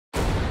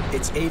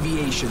It's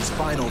aviation's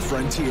final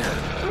frontier.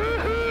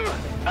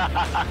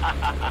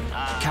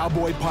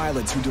 Cowboy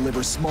pilots who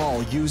deliver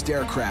small, used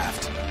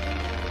aircraft.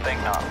 Thing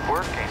not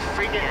working.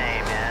 Freaking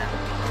A,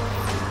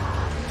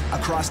 man.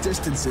 Across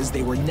distances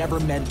they were never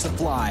meant to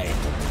fly.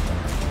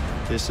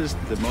 This is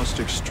the most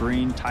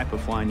extreme type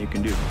of flying you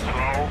can do.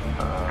 Slow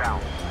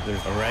down.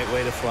 There's a right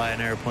way to fly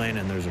an airplane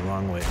and there's a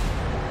wrong way.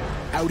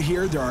 Out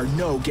here, there are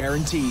no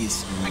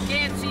guarantees. I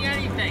can't see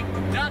anything.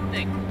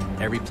 Nothing.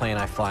 Every plane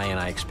I fly in,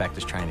 I expect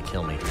is trying to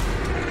kill me.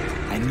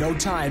 And no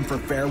time for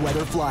fair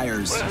weather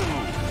flyers.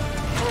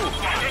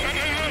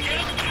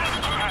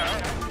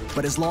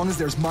 But as long as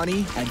there's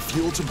money and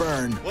fuel to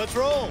burn, Let's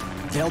roll.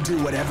 they'll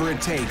do whatever it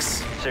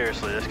takes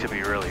Seriously, this could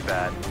be really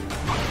bad.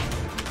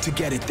 to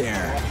get it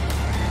there.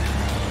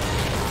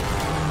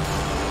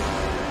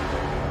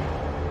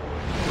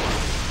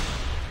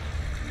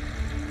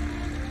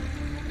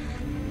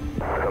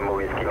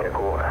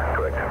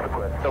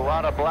 A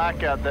lot of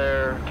black out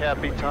there,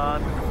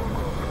 Capitan.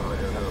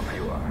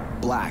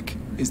 Black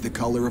is the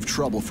color of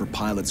trouble for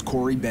pilots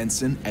Corey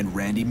Benson and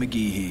Randy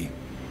McGeehee.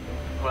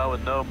 Well,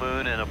 with no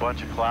moon and a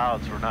bunch of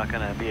clouds, we're not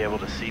going to be able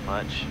to see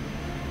much.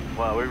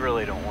 Well, we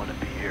really don't want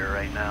to be here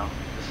right now.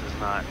 This is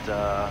not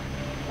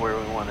where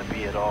we want to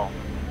be at all.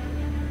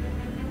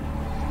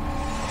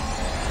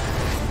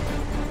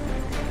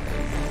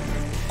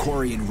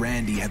 Corey and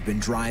Randy have been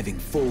driving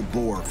full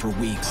bore for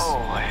weeks.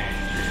 Holy.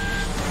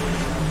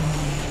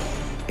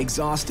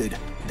 Exhausted,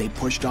 they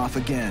pushed off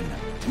again,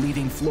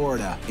 leaving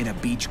Florida in a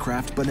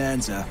Beechcraft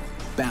Bonanza,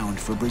 bound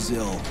for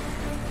Brazil.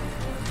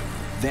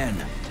 Then,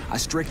 a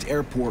strict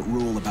airport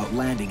rule about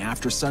landing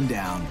after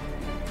sundown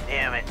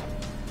Damn it.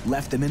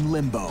 left them in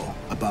limbo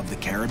above the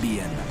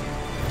Caribbean.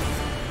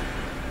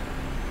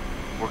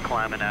 We're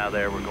climbing out of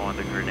there. We're going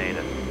to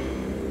Grenada.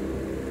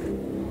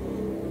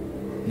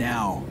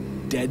 Now,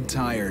 dead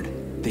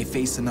tired, they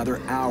face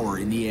another hour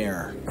in the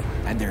air,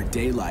 and their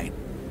daylight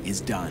is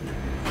done.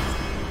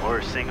 We're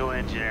a single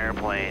engine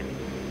airplane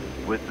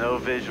with no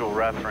visual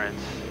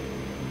reference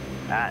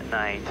at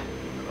night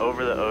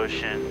over the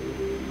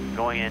ocean,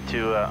 going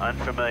into an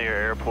unfamiliar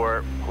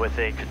airport with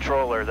a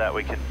controller that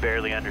we can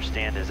barely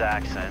understand his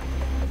accent.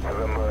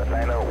 November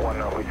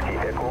 901 Whiskey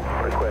Echo,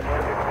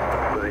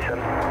 request position.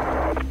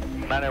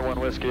 901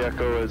 Whiskey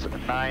Echo is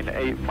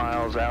 9-8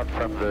 miles out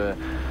from the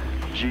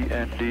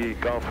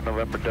GND Golf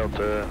November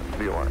Delta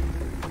Bjorn.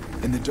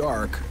 In the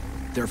dark,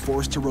 they're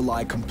forced to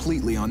rely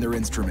completely on their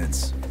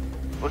instruments.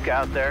 Look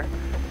out there.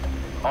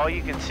 All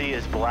you can see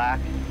is black.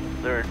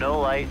 There are no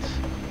lights.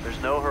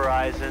 There's no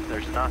horizon.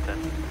 There's nothing.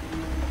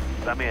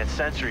 I mean, it's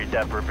sensory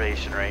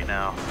deprivation right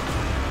now.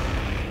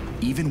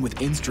 Even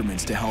with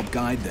instruments to help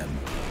guide them,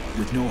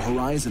 with no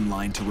horizon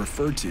line to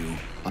refer to,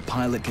 a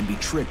pilot can be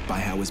tricked by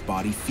how his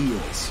body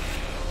feels.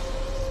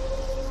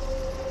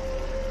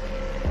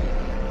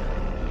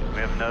 We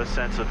have no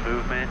sense of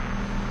movement.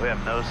 We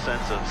have no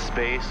sense of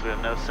space. We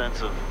have no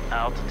sense of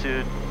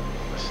altitude.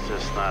 It's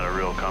just not a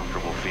real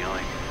comfortable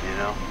feeling, you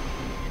know?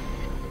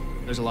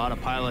 There's a lot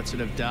of pilots that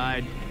have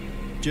died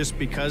just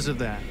because of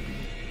that.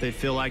 They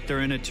feel like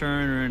they're in a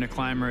turn or in a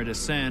climb or a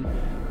descent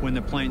when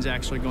the plane's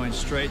actually going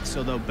straight,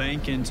 so they'll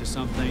bank into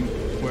something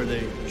where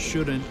they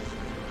shouldn't,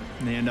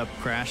 and they end up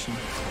crashing.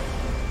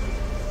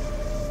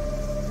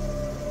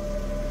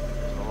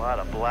 There's a lot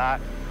of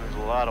black,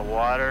 there's a lot of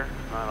water,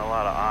 not a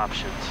lot of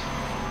options.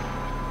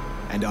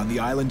 And on the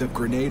island of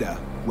Grenada,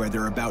 where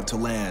they're about to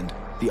land,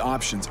 the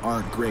options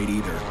aren't great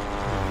either.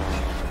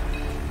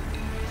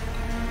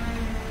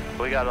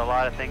 We got a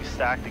lot of things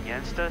stacked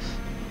against us.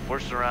 We're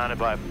surrounded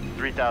by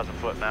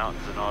 3,000-foot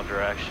mountains in all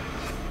directions.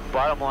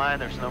 Bottom line,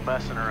 there's no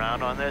messing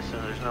around on this,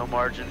 and there's no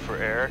margin for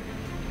error.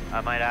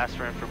 I might ask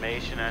for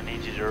information. I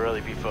need you to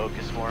really be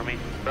focused for me.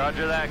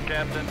 Roger that,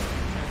 Captain.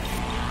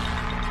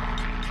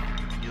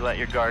 You let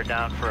your guard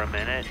down for a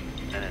minute,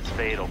 and it's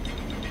fatal.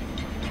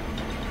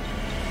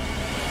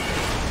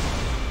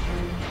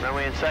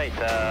 Runway in sight,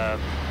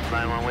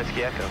 91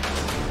 Whiskey Echo.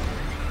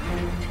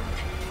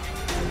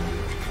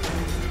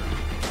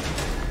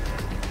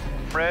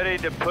 Ready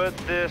to put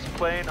this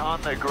plane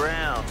on the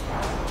ground.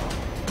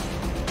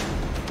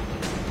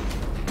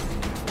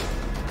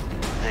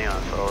 Hang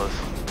on, fellas.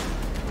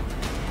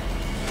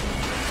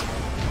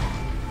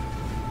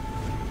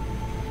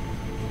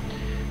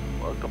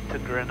 Welcome to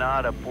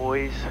Grenada,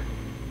 boys.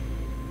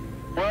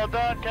 Well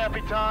done,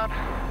 Capitan.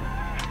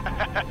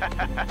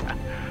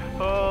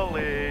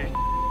 Holy.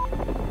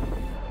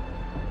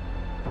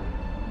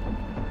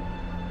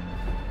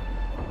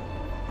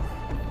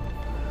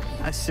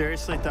 I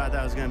seriously thought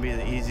that was going to be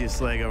the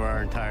easiest leg of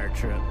our entire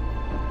trip.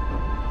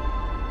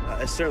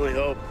 I certainly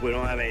hope we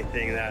don't have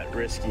anything that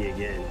risky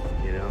again,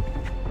 you know?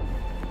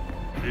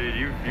 Dude,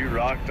 you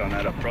rocked on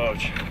that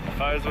approach.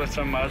 If I was with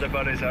some of my other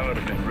buddies, that would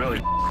have been really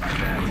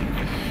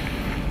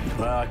bad.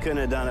 Well, I couldn't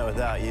have done it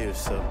without you,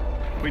 so.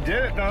 We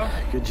did it, though.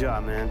 Good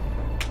job, man.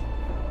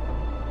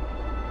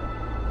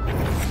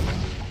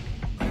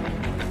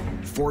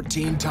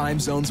 14 time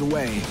zones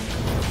away.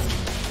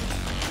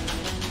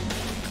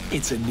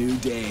 It's a new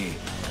day.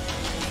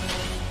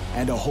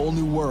 And a whole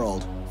new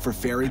world for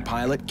ferry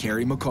pilot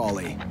Kerry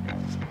McCauley.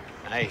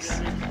 Nice.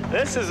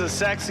 This is a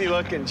sexy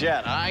looking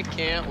jet. I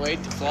can't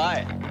wait to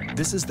fly it.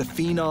 This is the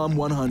Phenom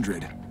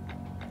 100,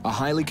 a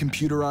highly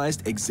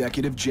computerized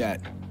executive jet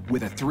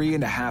with a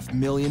 $3.5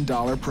 million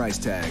price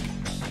tag.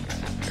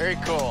 Very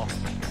cool.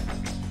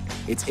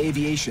 It's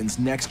aviation's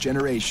next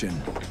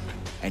generation,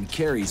 and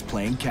Kerry's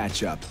playing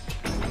catch-up.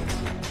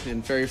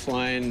 Been ferry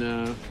flying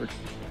for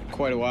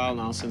quite a while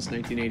now, since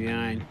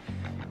 1989.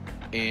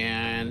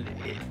 And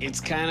it's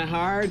kind of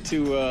hard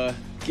to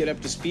get up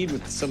to speed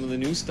with some of the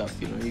new stuff.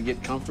 You know, you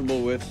get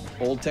comfortable with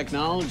old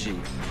technology.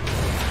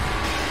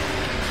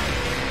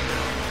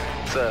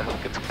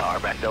 Get some power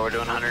back though. We're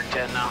doing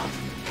 110 now.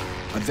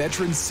 A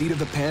veteran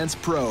seat-of-the-pants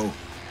pro,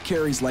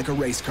 Kerry's like a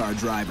race car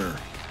driver.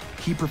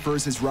 He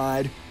prefers his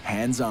ride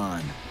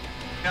hands-on.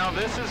 Now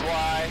this is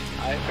why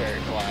I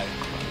ferry fly.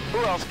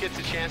 Who else gets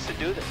a chance to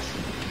do this?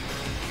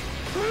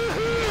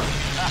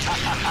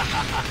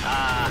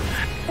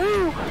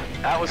 Woo!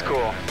 That was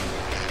cool.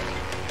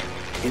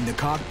 In the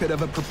cockpit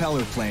of a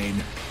propeller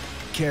plane,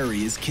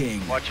 Kerry is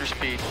king. Watch your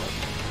speed.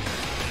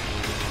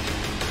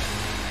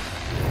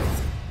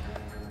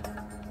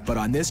 But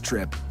on this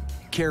trip,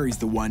 Kerry's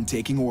the one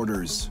taking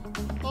orders.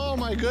 Oh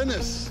my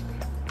goodness.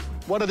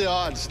 What are the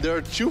odds? There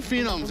are two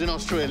Phenoms in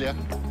Australia.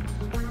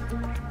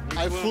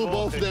 I flew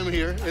both of them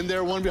here, and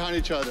they're one behind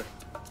each other.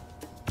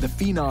 The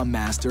Phenom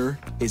master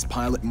is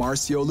pilot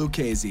Marcio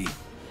Lucchesi.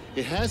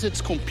 It has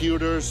its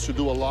computers to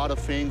do a lot of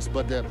things,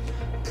 but the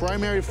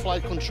primary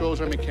flight controls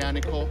are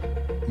mechanical.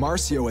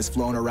 Marcio has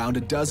flown around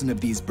a dozen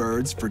of these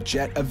birds for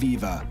Jet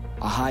Aviva,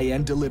 a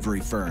high-end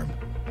delivery firm.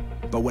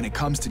 But when it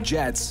comes to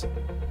jets,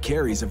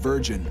 Kerry's a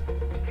virgin.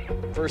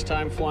 First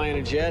time flying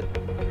a jet,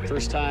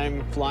 first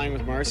time flying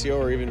with Marcio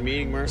or even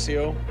meeting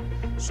Marcio.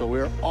 So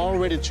we're all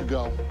ready to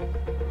go.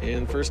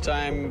 And first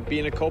time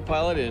being a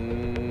co-pilot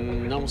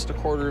in almost a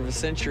quarter of a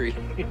century,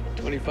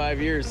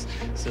 25 years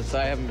since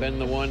I haven't been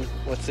the one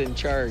what's in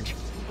charge.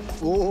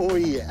 Oh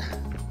yeah,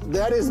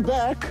 that is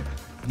back.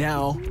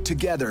 Now,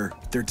 together,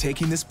 they're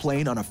taking this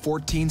plane on a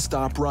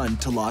 14-stop run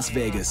to Las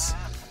Vegas.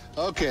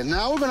 Okay,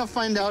 now we're gonna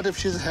find out if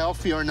she's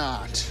healthy or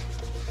not.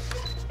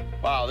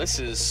 Wow, this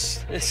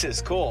is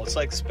cool. It's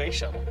like the space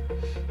shuttle.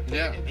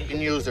 Yeah,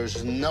 in use,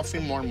 there's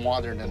nothing more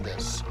modern than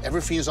this.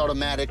 Everything is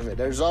automatic.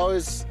 There's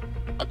always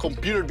a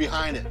computer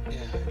behind it. Yeah,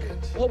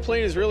 good. The whole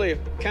plane is really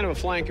kind of a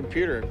flying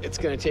computer. It's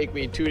going to take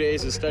me 2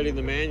 days to study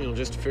the manual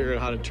just to figure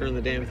out how to turn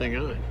the damn thing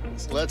on.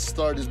 So let's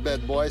start this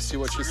bad boy, see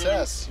what she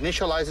says.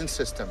 Initializing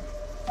system.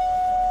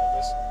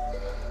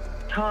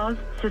 TAWS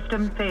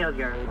system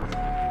failure.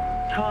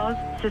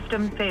 TAWS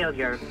system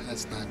failure.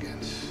 That's not good.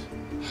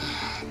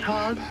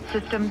 TAWS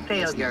system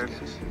failure.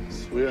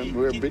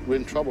 We're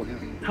in trouble here.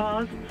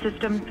 TAWS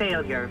system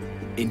failure.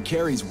 In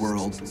Kerry's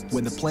world,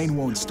 when the plane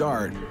won't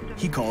start,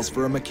 he calls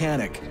for a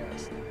mechanic.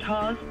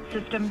 TAWS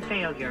system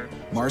failure.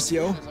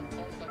 Marcio?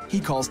 He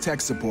calls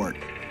tech support.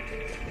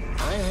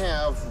 I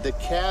have the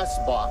CAS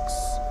box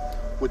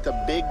with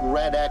a big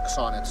red X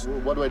on it. So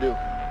what do I do?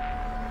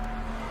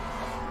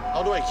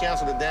 How do I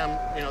cancel the damn,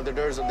 you know,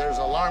 there's an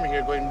alarm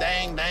here going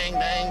dang, dang,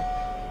 dang.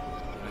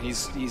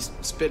 He's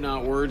spitting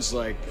out words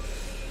like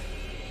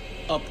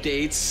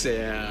updates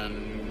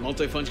and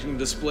multifunction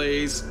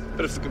displays.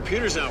 But if the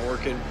computer's not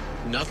working,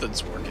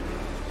 nothing's working.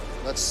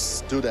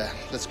 Let's do that.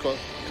 Let's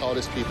call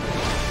these people.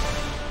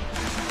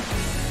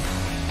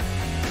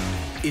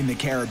 In the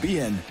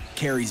Caribbean,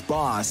 Kerry's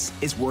boss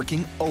is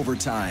working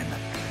overtime.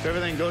 If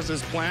everything goes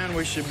as planned,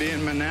 we should be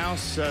in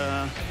Manaus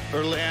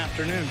early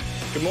afternoon.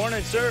 Good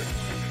morning, sir.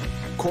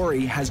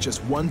 Corey has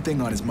just one thing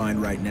on his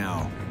mind right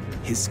now,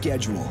 his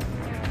schedule.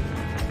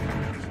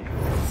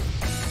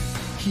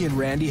 He and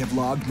Randy have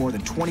logged more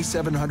than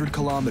 2,700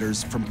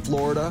 kilometers from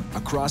Florida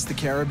across the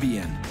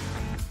Caribbean.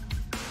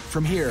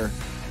 From here,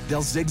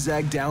 they'll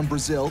zigzag down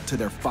Brazil to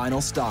their final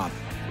stop.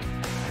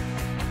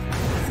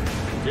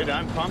 Dude,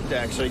 I'm pumped to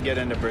actually get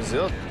into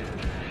Brazil.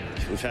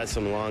 We've had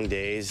some long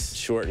days,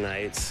 short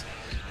nights,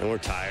 and we're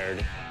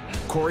tired.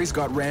 Corey's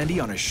got Randy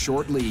on a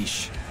short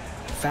leash.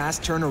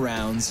 Fast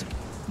turnarounds,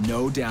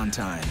 no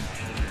downtime.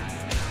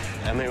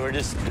 I mean, we're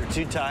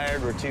too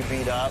tired, we're too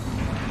beat up,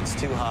 it's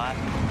too hot.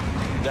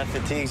 That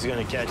fatigue's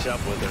gonna catch up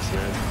with us,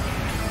 man.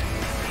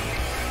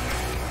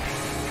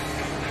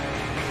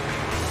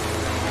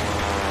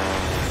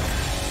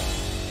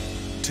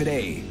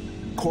 Today,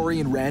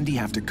 Corey and Randy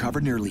have to cover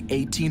nearly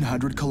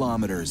 1,800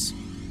 kilometers,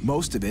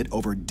 most of it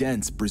over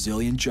dense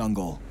Brazilian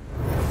jungle.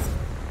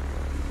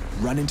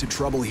 Run into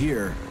trouble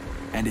here,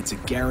 and it's a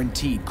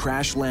guaranteed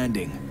crash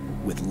landing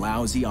with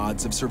lousy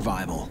odds of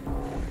survival.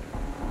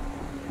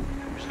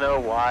 There's no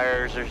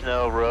wires, there's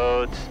no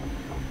roads,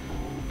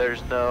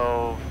 there's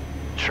no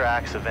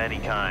tracks of any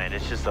kind.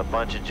 It's just a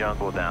bunch of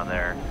jungle down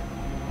there.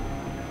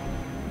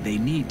 They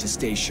need to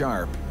stay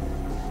sharp.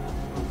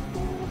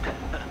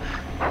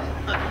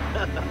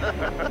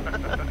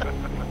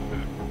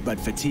 But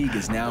fatigue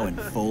is now in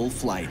full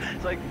flight.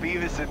 It's like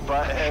Beavis and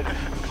Butthead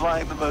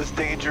flying the most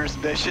dangerous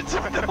missions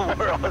in the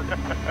world.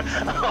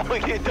 All we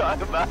can talk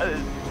about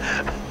is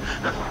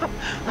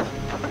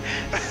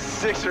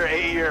 6 or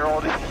 8 year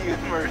old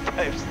humor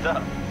type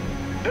stuff.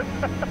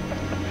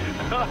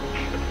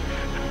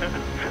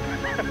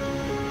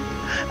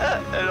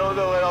 I don't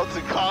know what else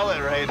to call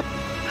it right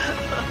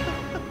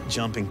now.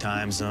 Jumping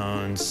time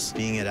zones,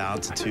 being at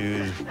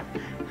altitude.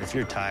 If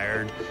you're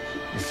tired,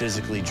 you're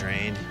physically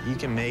drained, you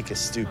can make a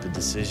stupid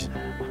decision.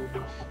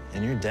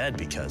 And you're dead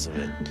because of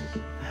it.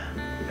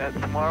 Yeah,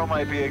 tomorrow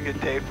might be a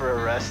good day for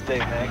a rest day,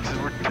 man, because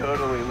we're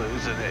totally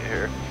losing it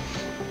here.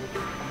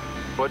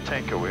 What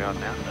tank are we on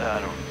now?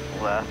 I don't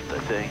left, I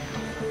think.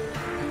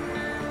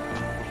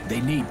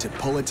 They need to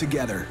pull it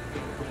together.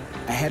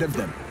 Ahead of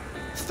them,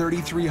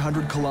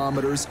 3,300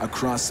 kilometers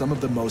across some of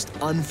the most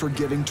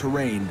unforgiving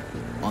terrain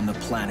on the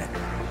planet.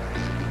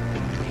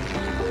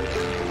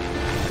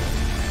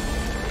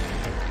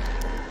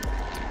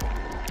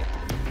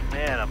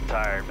 Man, I'm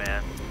tired,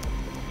 man.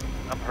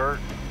 I'm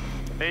hurting.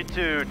 Me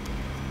too.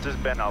 It's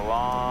just been a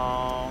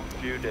long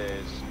few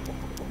days.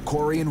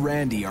 Corey and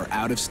Randy are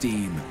out of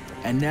steam,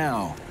 and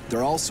now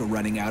they're also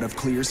running out of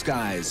clear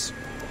skies.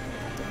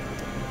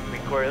 I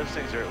mean, Corey, those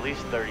things are at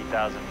least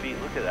 30,000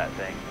 feet. Look at that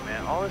thing,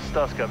 man. All this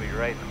stuff's got to be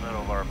right in the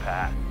middle of our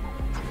path.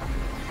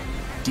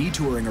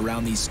 Detouring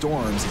around these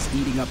storms is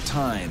eating up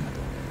time.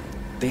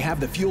 They have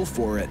the fuel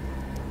for it.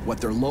 What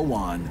they're low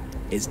on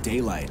is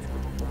daylight.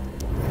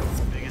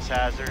 Biggest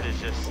hazard is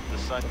just the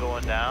sun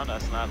going down,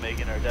 us not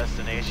making our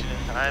destination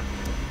in time,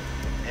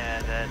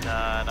 and then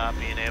not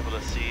being able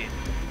to see.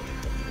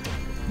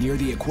 Near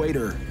the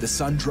equator, the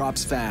sun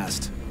drops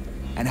fast.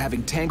 And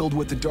having tangled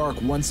with the dark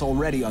once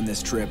already on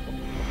this trip,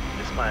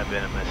 This might have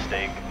been a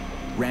mistake.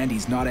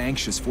 Randy's not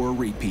anxious for a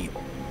repeat.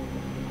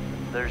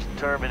 There's a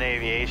term in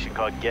aviation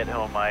called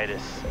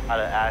get-home-itis. A lot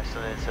of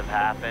accidents have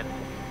happened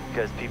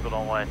because people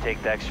don't want to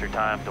take the extra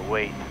time to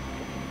wait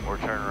or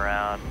turn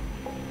around.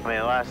 I mean,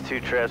 the last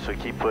 2 trips, we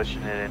keep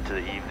pushing it into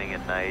the evening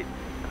and night.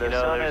 The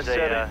sun is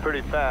setting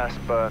pretty fast,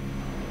 but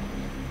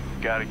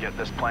got to get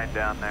this plane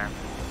down there.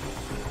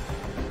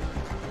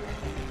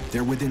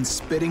 They're within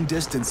spitting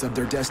distance of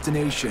their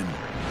destination,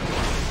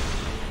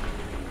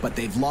 but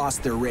they've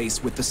lost their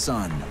race with the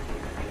sun.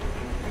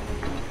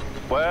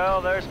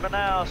 Well, there's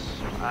Manaus.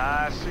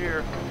 I see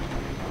her.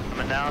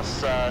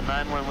 Manaus,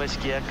 9-1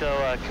 Whiskey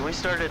Echo. Can we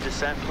start a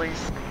descent,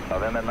 please?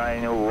 November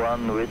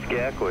 9-1 Whiskey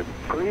Echo.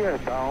 Clear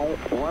down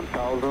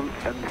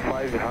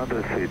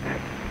 1,500 feet.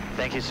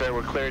 Thank you, sir.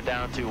 We're cleared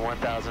down to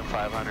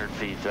 1,500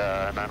 feet,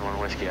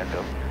 9-1 Whiskey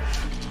Echo.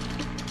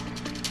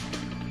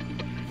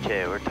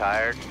 Okay, we're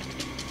tired.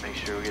 Make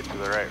sure we get to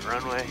the right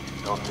runway.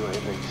 Don't do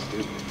anything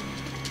stupid.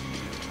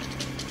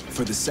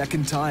 For the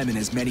second time in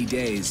as many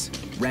days,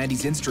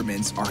 Randy's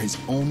instruments are his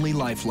only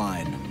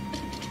lifeline.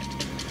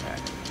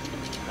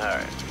 All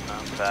right,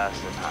 I'm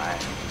fast and high.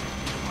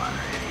 Come on,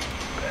 Randy.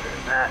 Better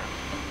than that.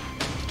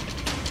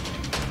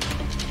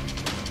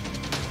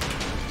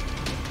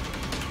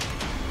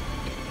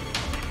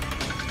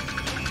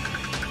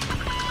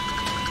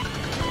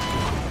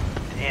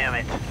 Damn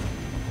it.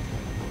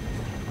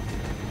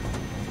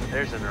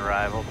 There's an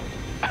arrival.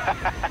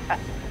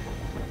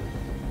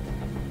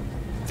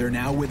 They're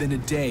now within a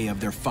day of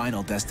their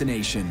final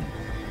destination.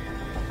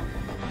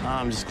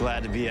 I'm just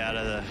glad to be out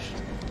of the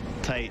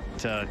tight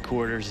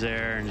quarters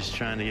there and just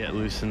trying to get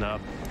loosened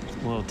up.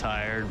 A little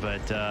tired,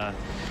 but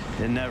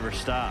it never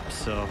stops,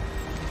 so.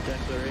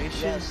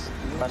 Declaration? Yes.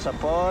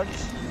 Passport.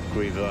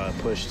 We've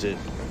pushed it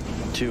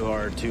too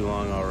hard, too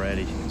long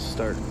already.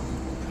 Start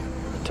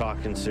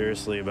talking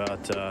seriously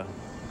about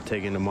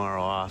taking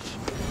tomorrow off.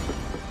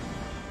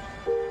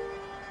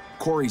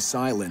 Corey's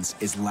silence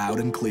is loud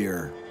and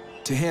clear.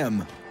 To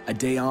him, a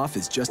day off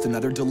is just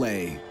another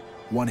delay,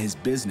 one his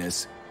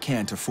business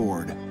can't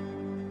afford.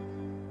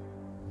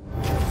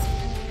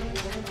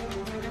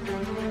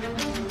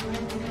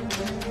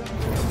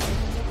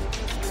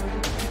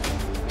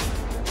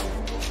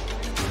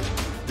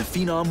 The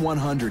Phenom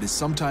 100 is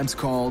sometimes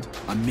called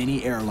a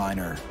mini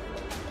airliner,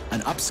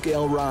 an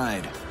upscale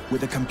ride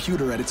with a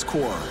computer at its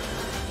core.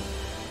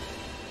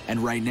 And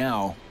right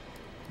now,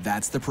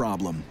 that's the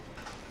problem.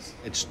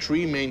 It's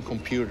 3 main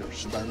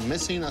computers that are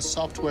missing a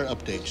software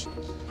update,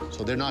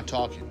 so they're not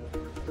talking.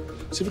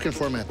 See if we can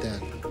format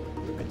that.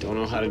 I don't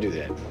know how to do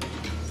that.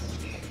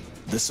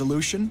 The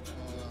solution?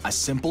 A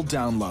simple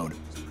download.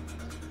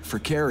 For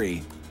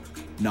Carrie,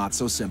 not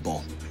so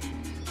simple.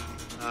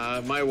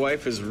 My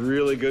wife is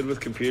really good with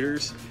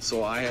computers,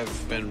 so I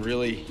have been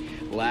really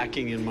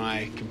lacking in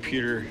my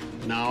computer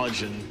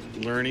knowledge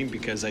and learning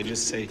because I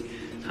just say,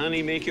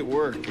 honey, make it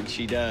work, and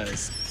she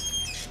does.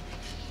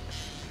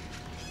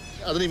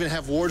 I don't even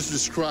have words to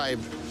describe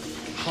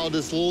how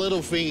this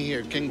little thing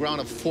here can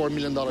ground a $4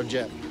 million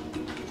jet.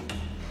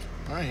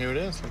 All right, here it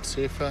is. Let's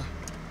see if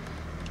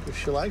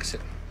she likes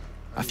it.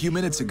 A few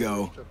minutes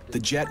ago, the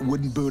jet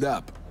wouldn't boot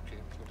up.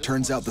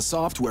 Turns out the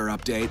software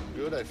update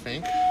Good, I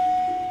think.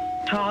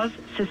 TOS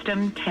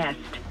system test.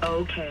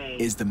 Okay.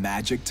 is the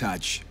magic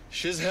touch.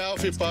 She's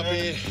healthy,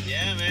 puppy.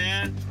 Yeah,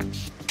 man.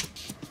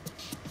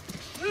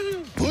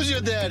 Who's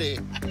your daddy?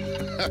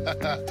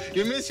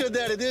 You miss your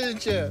daddy,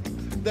 didn't you?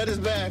 Daddy's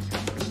back.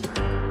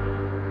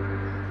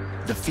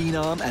 The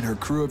Phenom and her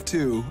crew of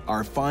 2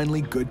 are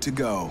finally good to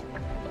go.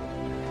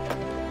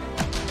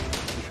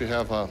 If you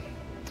have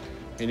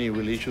any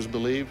religious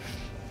belief,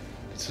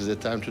 this is the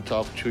time to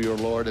talk to your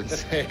Lord and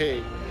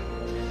say,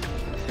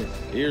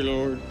 Dear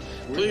Lord,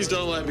 please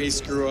don't let me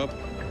screw up.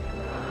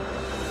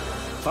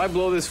 If I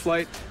blow this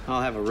flight,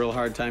 I'll have a real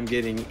hard time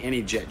getting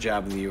any jet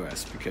job in the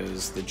U.S.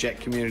 because the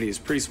jet community is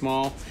pretty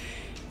small,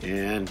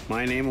 and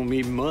my name will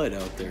be mud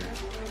out there.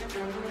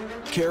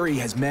 Kerry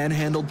has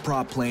manhandled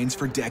prop planes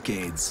for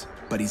decades,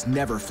 but he's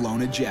never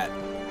flown a jet.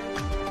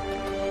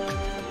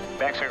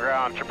 Banks and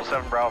ground,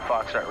 777 Bravo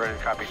Foxtrot, ready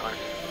to copy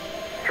clearance.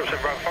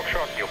 777 Bravo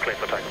Foxtrot, you'll clear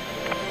for takeoff.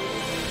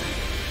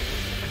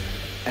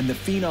 And the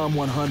Phenom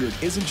 100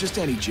 isn't just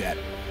any jet.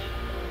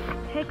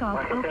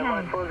 Takeoff,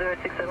 okay.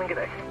 4067, get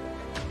back.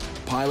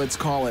 Pilots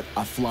call it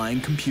a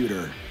flying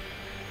computer.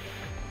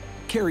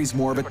 Kerry's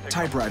more of a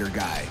typewriter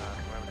guy.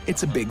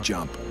 It's a big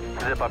jump.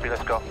 Zip up,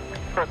 let's go.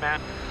 Right, man.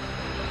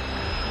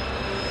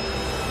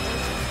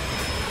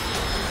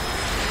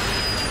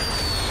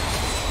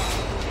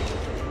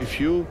 if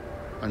you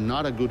are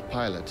not a good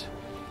pilot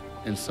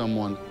and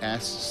someone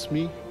asks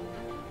me,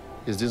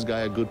 is this guy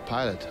a good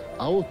pilot?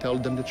 I will tell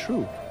them the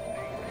truth.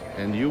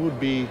 And you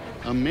would be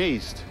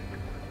amazed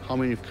how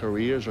many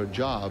careers or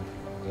jobs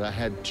that I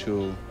had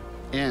to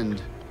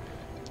end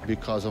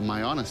because of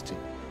my honesty.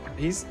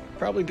 He's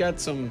probably got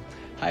some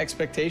high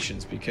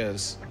expectations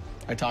because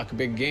I talk a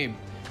big game,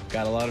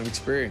 got a lot of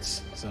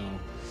experience. So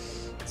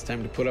it's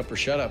time to put up or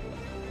shut up.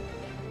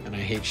 And I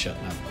hate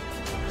shutting up.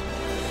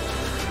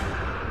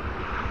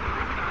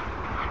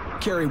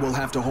 Kerry will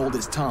have to hold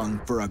his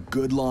tongue for a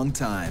good long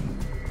time.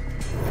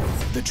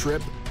 The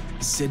trip,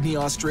 Sydney,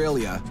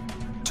 Australia,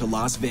 to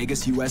Las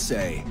Vegas,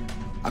 USA.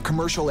 A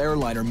commercial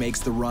airliner makes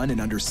the run in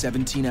under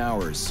 17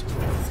 hours.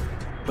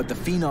 But the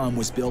Phenom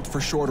was built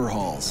for shorter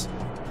hauls,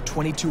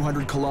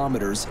 2,200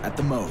 kilometers at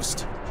the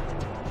most.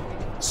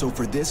 So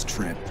for this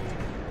trip,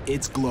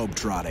 it's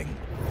globetrotting.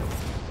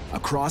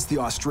 Across the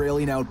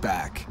Australian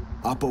outback,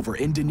 up over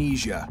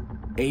Indonesia,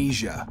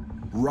 Asia,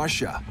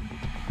 Russia,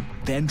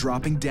 then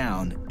dropping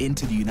down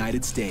into the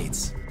United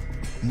States.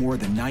 More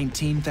than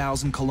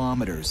 19,000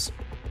 kilometers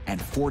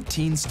and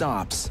 14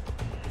 stops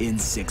in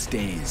 6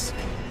 days.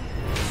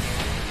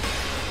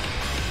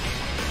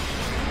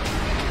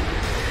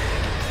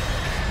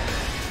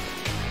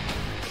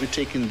 We're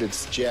taking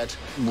this jet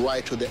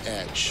right to the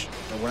edge.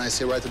 And when I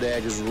say right to the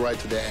edge, it's right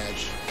to the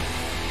edge.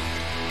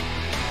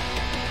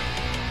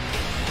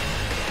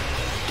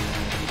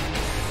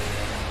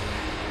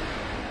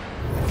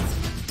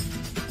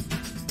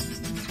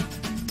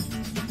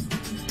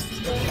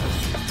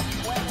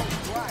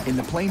 In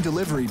the plane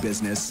delivery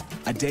business,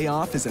 a day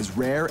off is as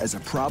rare as a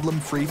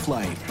problem-free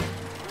flight.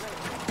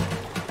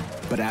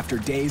 But after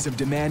days of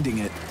demanding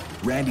it,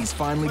 Randy's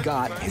finally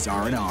got his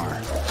R&R. All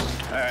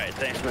right,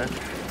 thanks, man.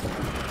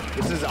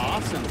 This is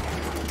awesome.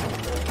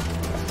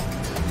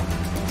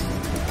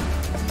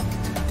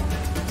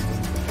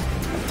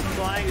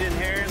 Flying is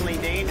inherently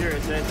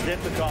dangerous and it's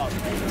difficult.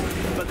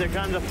 But there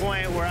comes a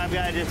point where I've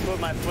got to just put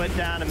my foot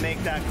down and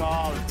make that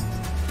call.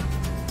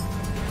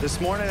 This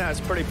morning, I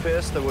was pretty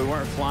pissed that we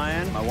weren't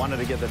flying. I wanted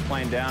to get the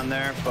plane down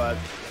there, but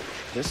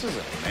this is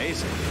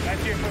amazing.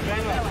 That's your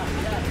preventer.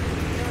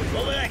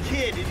 Look at that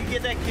kid. Did you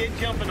get that kid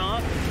jumping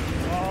off?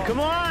 Oh. Come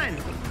on.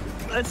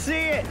 Let's see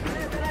it.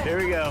 Here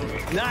we go.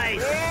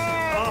 Nice.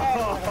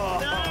 Oh.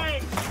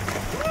 Nice.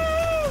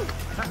 Woo!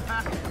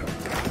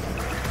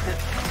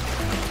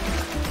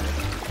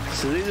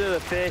 So these are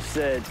the fish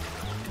that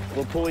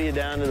will pull you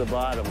down to the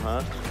bottom,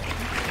 huh?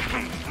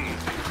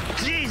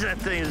 Jeez, that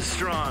thing is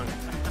strong.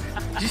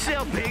 Did you see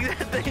how big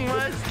that thing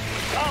was?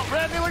 Oh,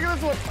 Randy, look at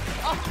this one.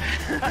 Oh.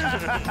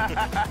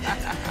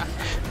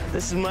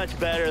 This is much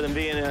better than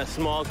being in a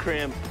small,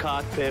 cramped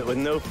cockpit with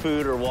no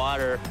food or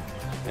water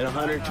at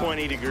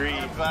 120 degrees.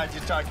 I'm glad you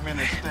talked me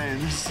into staying.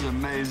 This is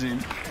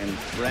amazing. And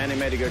Randy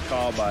made a good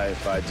call by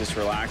just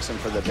relaxing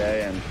for the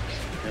day and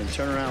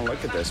turn around and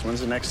look at this.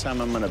 When's the next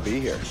time I'm going to be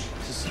here?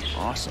 This is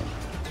awesome.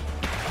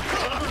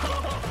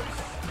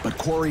 But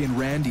Corey and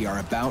Randy are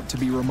about to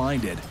be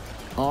reminded,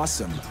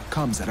 awesome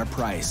comes at a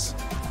price.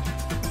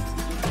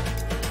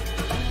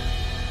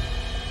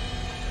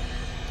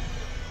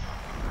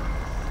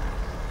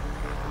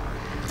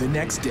 The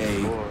next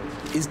day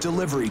is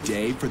delivery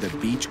day for the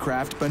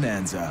Beechcraft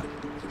Bonanza.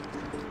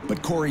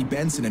 But Corey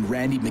Benson and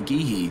Randy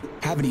McGeehee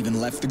haven't even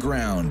left the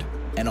ground,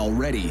 and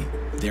already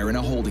they're in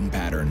a holding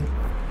pattern.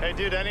 Hey,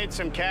 dude, I need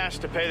some cash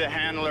to pay the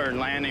handler and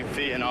landing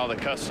fee and all the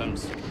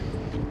customs.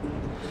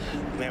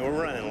 Man,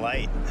 we're running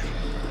light.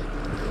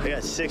 We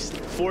got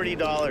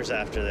 $40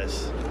 after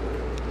this.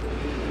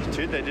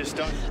 Dude, they just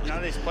don't, none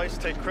of these places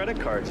take credit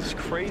cards. It's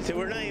crazy.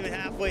 We're not even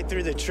halfway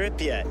through the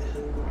trip yet.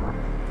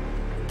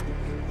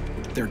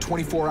 Their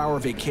 24-hour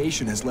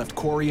vacation has left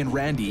Corey and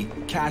Randy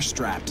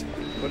cash-strapped.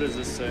 What does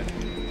this say?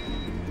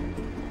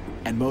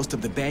 And most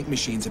of the bank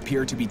machines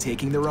appear to be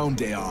taking their own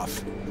day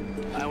off.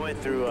 I went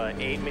through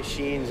 8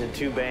 machines and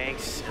 2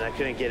 banks, and I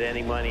couldn't get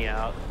any money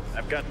out.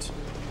 I've got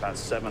about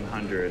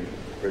 700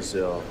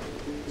 Brazil,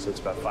 so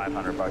it's about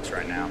 $500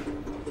 right now.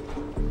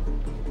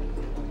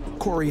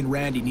 Corey and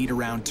Randy need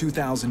around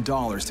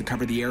 $2,000 to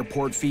cover the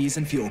airport fees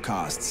and fuel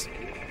costs.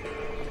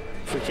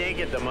 If we can't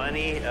get the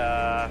money,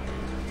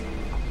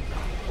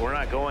 we're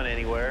not going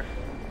anywhere.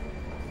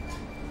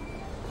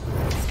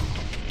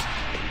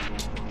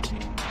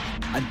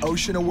 An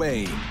ocean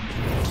away,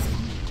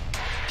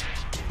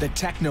 the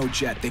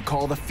techno-jet they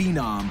call the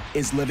Phenom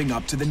is living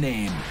up to the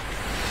name.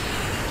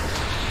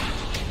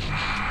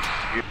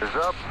 Gears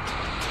up.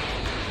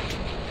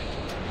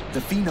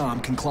 The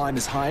Phenom can climb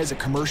as high as a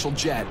commercial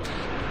jet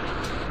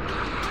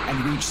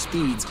and reach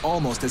speeds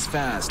almost as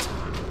fast.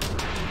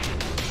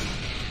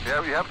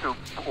 Yeah, you have to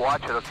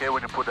watch it, okay,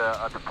 when you put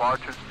a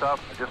departure and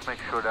stuff. Just make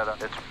sure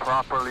that it's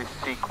properly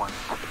sequenced.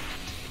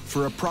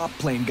 For a prop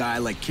plane guy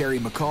like Kerry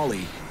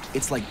McCauley,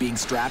 it's like being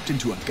strapped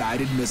into a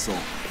guided missile.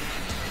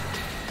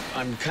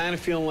 I'm kind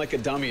of feeling like a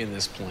dummy in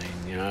this plane.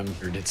 You know,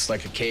 it's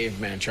like a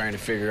caveman trying to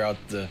figure out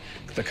the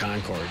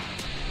Concorde.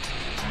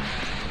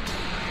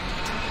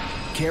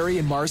 Kerry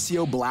and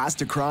Marcio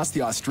blast across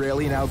the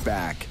Australian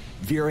outback,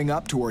 veering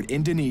up toward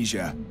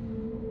Indonesia.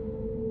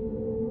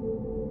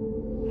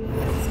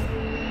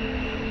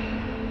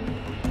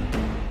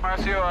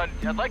 Marcio,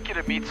 I'd like you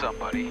to meet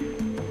somebody.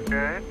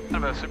 Okay.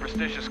 I'm a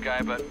superstitious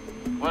guy, but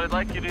what I'd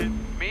like you to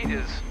meet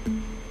is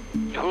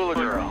Hula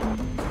Girl.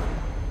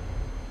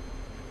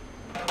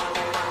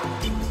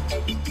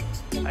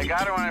 I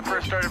got her when I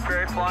first started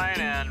ferry flying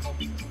and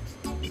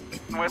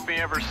with me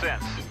ever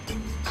since.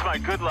 It's my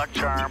good luck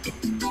charm.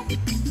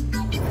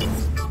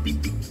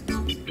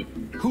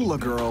 Hula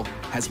Girl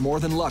has more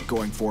than luck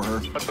going for her.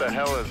 What the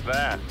hell is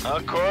that?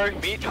 Corey,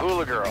 meet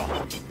Hula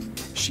Girl.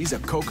 She's a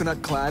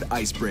coconut-clad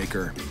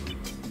icebreaker.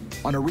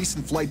 On a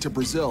recent flight to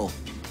Brazil,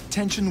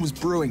 tension was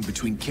brewing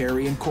between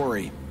Kerry and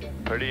Corey.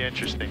 Pretty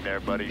interesting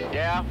there, buddy.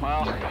 Yeah,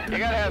 well, you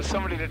gotta have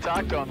somebody to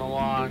talk to on the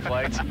long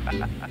flights.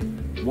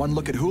 One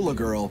look at Hula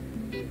Girl,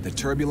 the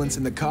turbulence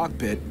in the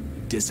cockpit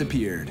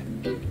disappeared.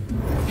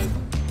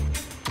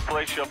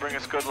 Hopefully she'll bring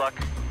us good luck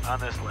on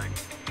this leg.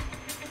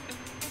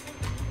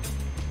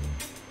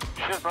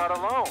 She's not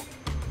alone.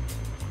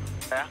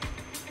 Yeah?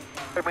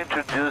 Let me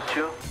introduce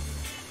you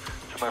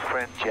to my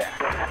friend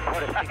Jack.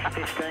 What a fix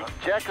this thing?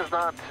 Jack is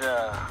not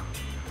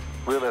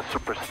really a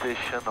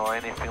superstition or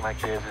anything like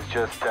this.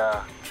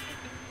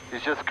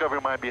 He's just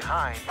covering my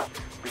behind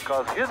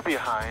because his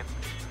behind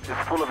is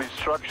full of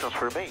instructions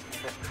for me.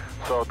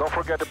 So don't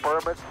forget the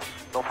permits,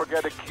 don't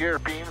forget the gear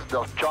pins,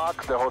 the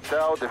chocks, the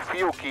hotel, the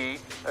fuel key.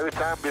 Every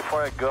time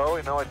before I go,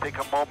 you know, I take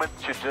a moment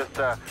to just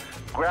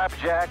grab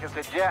Jack and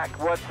say, Jack,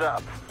 what's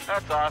up?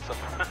 That's awesome.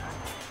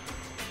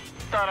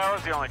 Thought I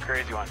was the only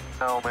crazy one.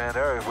 No, man,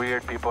 there are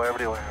weird people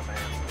everywhere, man.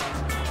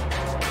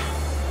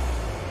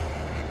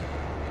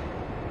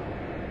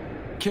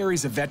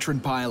 Kerry's a veteran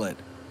pilot,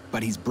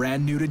 but he's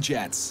brand new to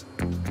jets.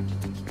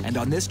 And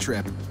on this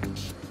trip,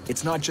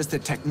 it's not just the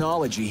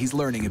technology he's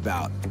learning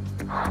about.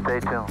 Stay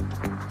tuned.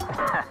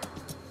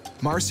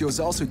 Marcio's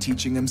also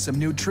teaching him some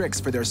new tricks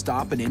for their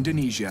stop in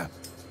Indonesia.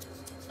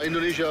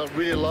 Indonesia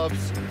really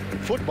loves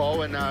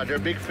football, and they're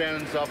big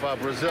fans of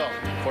Brazil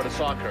for the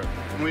soccer.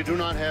 We do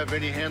not have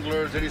any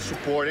handlers, any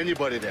support,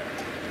 anybody there.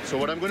 So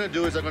what I'm going to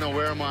do is I'm going to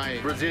wear my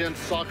Brazilian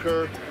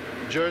soccer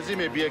jersey.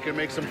 Maybe I can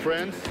make some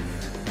friends.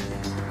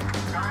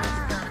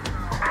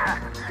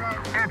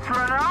 It's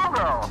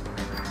Ronaldo!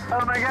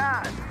 Oh my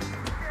God!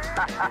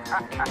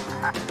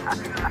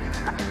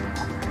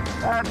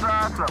 That's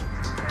awesome!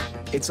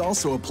 It's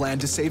also a plan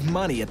to save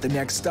money at the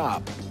next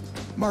stop.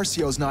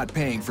 Marcio's not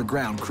paying for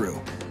ground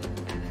crew.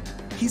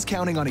 He's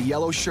counting on a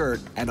yellow shirt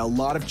and a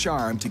lot of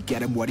charm to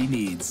get him what he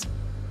needs.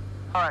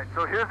 All right,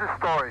 so here's the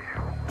story.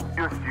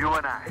 Just you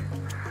and I.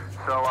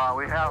 So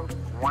we have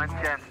one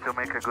chance to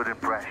make a good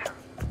impression.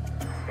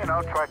 You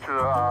know, try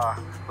to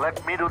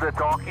let me do the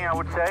talking, I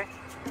would say.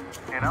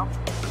 You know?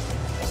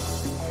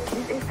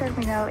 This is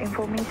terminal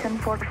information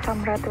for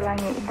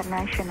Samratulangi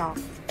International.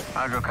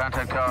 Hydro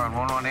contact tower on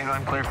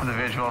 1181, clear for the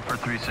visual for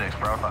 36,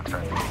 Bravo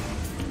Foxtrot.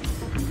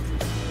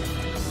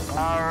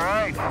 All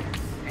right,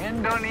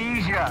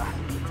 Indonesia.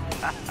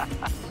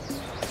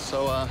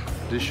 So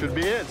this should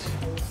be it.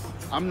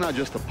 I'm not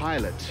just a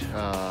pilot.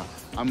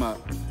 I'm a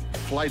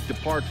flight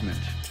department.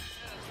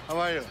 How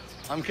are you?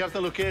 I'm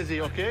Captain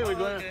Lucchesi, okay?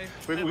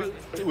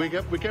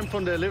 We came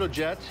from the little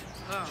jet,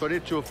 so I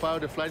need to file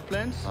the flight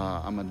plans.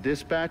 I'm a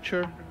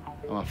dispatcher,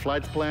 I'm a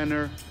flight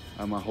planner,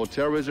 I'm a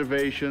hotel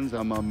reservations,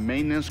 I'm a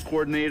maintenance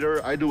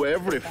coordinator. I do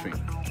everything.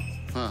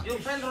 Your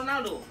friend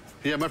Ronaldo?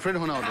 Yeah, my friend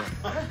Ronaldo.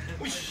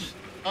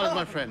 Oh, that's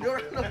my friend.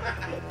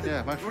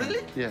 Yeah, my friend.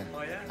 Really? Yeah.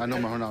 Oh, yeah? I know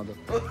my Ronaldo.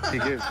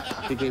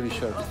 He gave me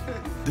shirt.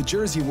 The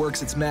jersey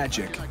works its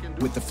magic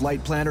with the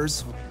flight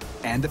planners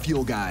and the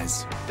fuel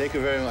guys. Thank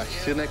you very much.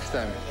 See you next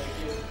time.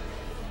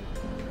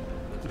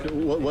 Okay,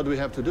 what do we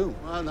have to do?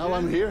 Well, now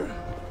I'm here.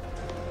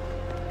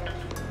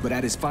 But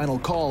at his final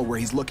call where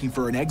he's looking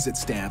for an exit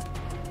stamp,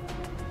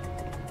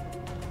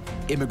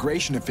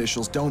 immigration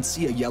officials don't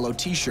see a yellow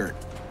t-shirt.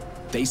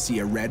 They see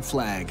a red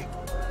flag.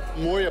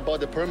 I'm worried about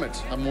the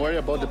permits. I'm worried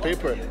about the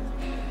paper.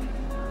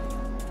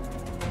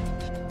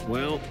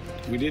 Well,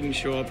 we didn't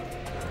show up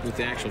with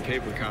the actual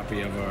paper copy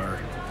of our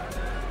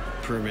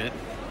permit.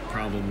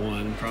 Problem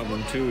one.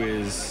 Problem two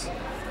is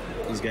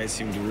these guys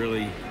seem to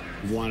really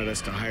wanted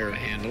us to hire a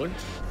handler.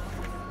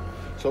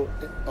 So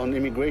on the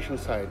immigration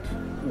side,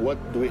 what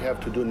do we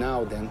have to do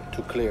now then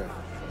to clear?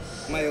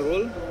 My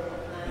role,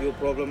 your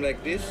problem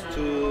like this,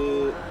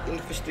 to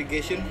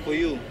investigation for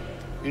you.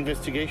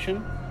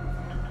 Investigation?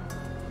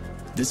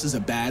 This is a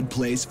bad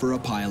place for a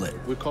pilot.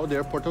 We called the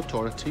airport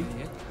authority.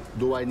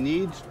 Do I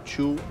need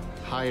to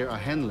hire a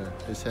handler?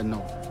 They said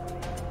no.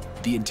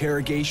 The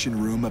interrogation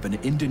room of an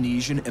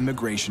Indonesian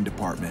immigration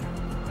department.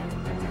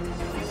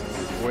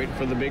 Wait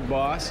for the big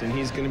boss, and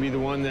he's going to be the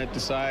one that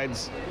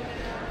decides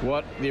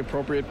what the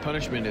appropriate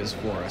punishment is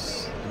for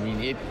us. I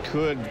mean, it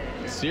could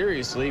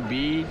seriously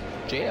be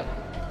jail.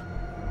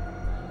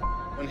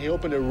 When he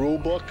opened the rule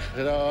book, I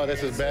said, oh,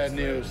 this is bad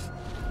news.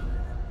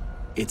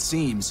 It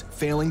seems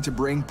failing to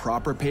bring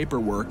proper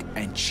paperwork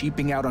and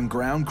cheaping out on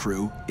ground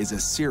crew is a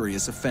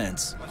serious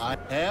offense. I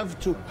have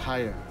to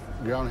hire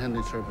ground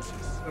handling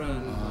services.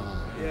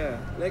 Yeah,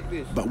 like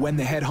this. But when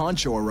the head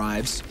honcho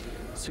arrives,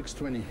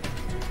 620.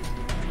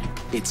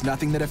 it's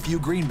nothing that a few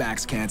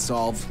greenbacks can't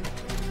solve.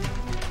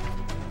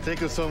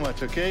 Thank you so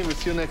much, okay? We'll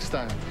see you next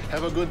time.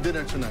 Have a good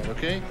dinner tonight,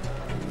 okay?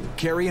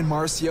 Kerry and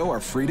Marcio are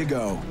free to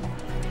go.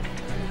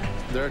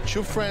 There are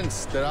two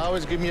friends that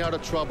always get me out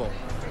of trouble.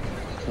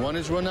 One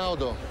is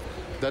Ronaldo,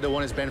 the other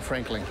one is Ben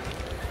Franklin.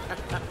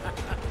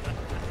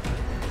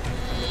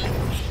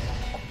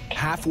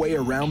 Halfway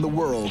around the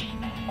world,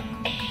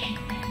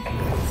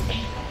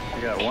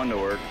 You got one to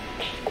work.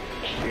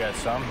 You got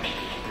some?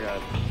 You got...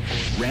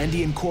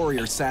 Randy and Corey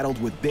are saddled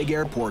with big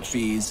airport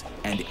fees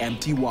and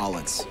empty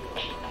wallets.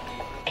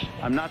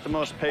 I'm not the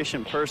most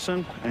patient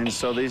person, and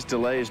so these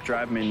delays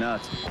drive me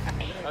nuts.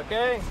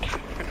 Okay,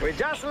 we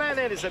just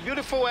landed. It's a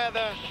beautiful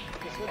weather.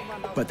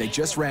 But they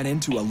just ran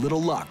into a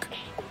little luck,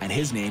 and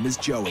his name is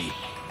Joey.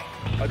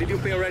 Oh, did you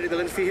pay already the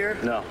land fee here?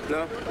 No.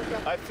 No?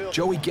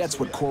 Joey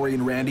gets what Corey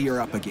and Randy are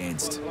up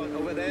against.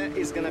 Over there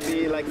is gonna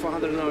be like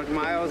 400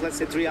 miles, let's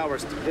say 3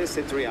 hours. This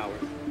is 3 hours.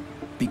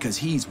 Because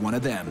he's one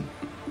of them.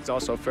 He's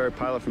also a ferry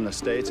pilot from the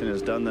States and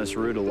has done this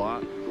route a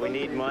lot. We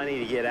need money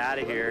to get out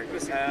of here.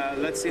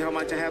 Let's see how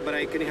much I have, but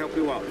I can help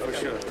you out for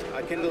sure.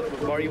 I can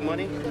borrow you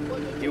money.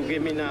 You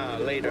give me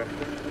later.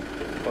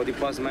 Or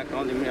deposit my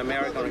account in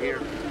America here.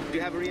 Do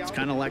you have a real? It's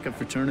kind of like a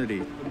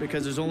fraternity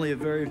because there's only a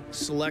very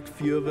select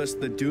few of us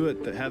that do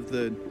it, that have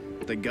the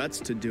guts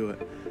to do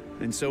it.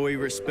 And so we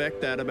respect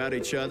that about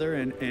each other,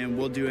 and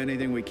we'll do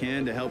anything we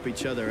can to help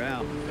each other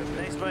out.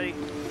 Thanks, buddy.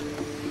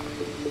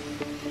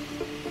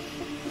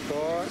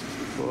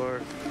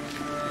 4.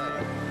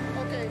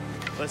 Okay.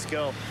 Let's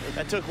go.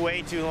 That took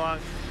way too long.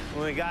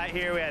 When we got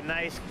here, we had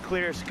nice,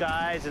 clear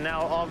skies, and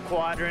now all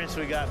quadrants,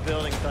 we got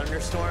building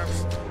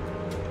thunderstorms.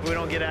 If we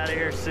don't get out of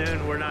here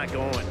soon, we're not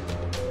going.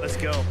 Let's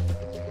go.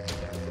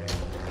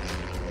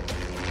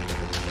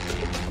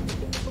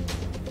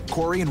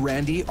 Corey and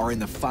Randy are in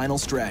the final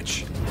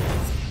stretch.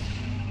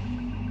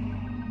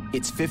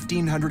 It's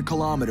 1,500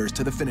 kilometers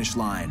to the finish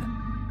line.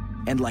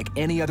 And like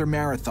any other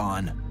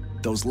marathon,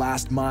 those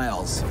last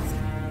miles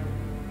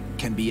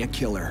can be a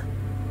killer.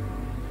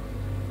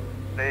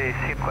 Look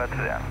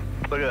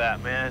at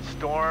that, man.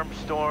 Storm,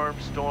 storm,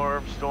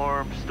 storm,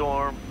 storm,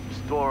 storm,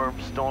 storm,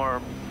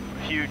 storm.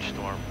 Huge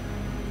storm.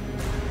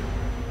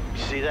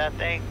 You see that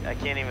thing? I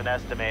can't even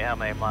estimate how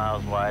many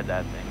miles wide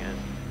that thing is.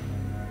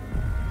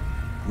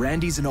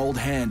 Randy's an old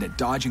hand at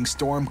dodging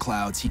storm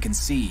clouds he can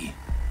see.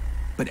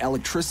 But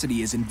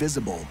electricity is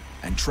invisible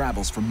and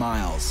travels for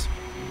miles.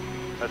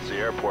 That's the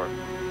airport.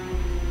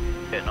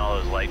 Hitting all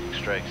those lightning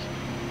strikes.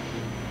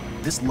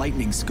 This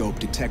lightning scope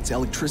detects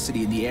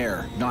electricity in the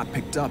air not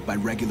picked up by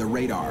regular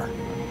radar.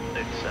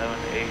 6, 7,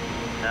 8,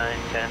 9,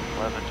 10,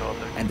 11, 12,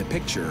 13. And the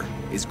picture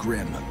is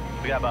grim.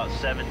 We got about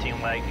 17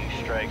 lightning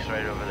strikes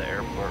right over the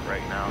airport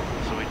right now,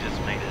 so we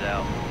just made it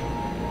out.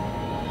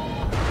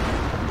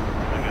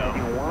 We go.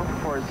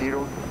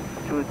 140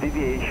 to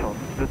deviation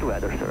due to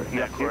weather, sir.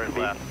 Yeah, Corey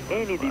left.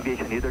 Any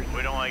deviation either.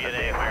 We don't want to get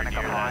anywhere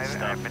near that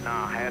stuff.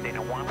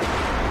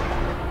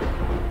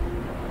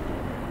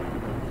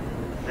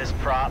 This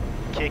prop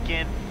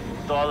kicking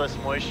with all this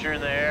moisture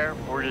in the air,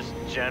 we're just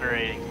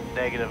generating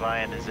negative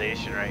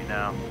ionization right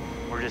now.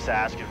 We're just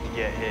asking to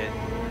get hit.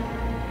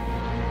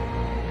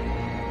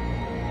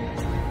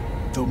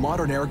 Though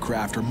modern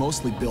aircraft are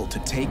mostly built to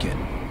take it,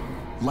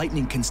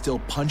 lightning can still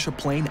punch a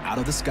plane out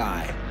of the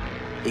sky.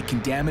 It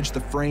can damage the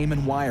frame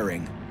and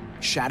wiring,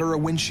 shatter a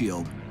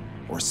windshield,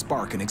 or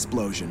spark an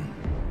explosion.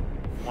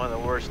 One of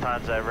the worst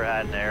times I ever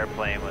had in an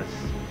airplane was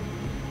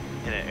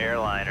in an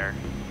airliner,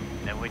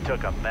 and we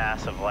took a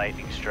massive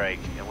lightning strike,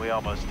 and we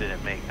almost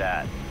didn't make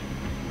that.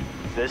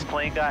 If this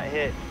plane got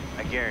hit,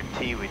 I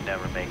guarantee we'd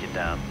never make it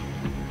down.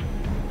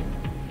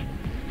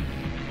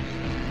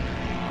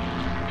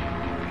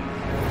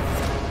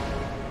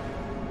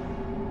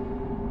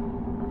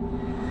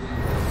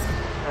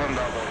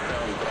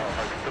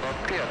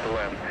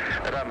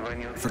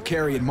 For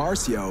Kerry and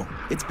Marcio,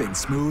 it's been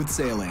smooth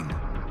sailing.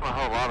 A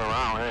whole lot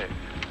around, hey.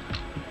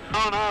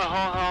 Oh, no, a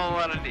whole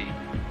lot of deep.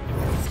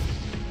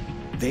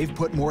 They've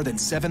put more than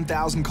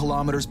 7,000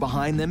 kilometers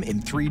behind them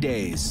in 3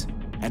 days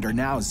and are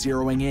now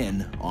zeroing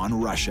in on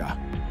Russia.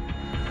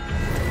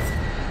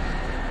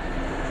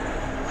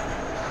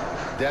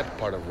 That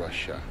part of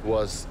Russia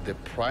was the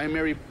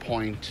primary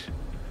point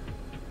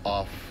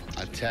of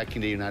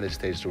attacking the United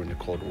States during the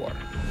Cold War.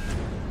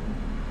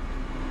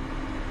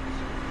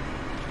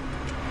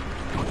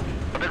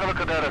 Take a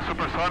look at that, a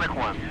supersonic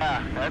one.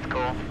 Yeah, that's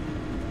cool.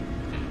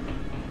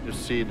 You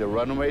see the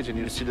runways and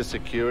you see the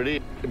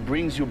security. It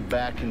brings you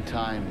back in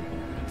time.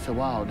 So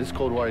wow, this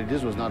Cold War,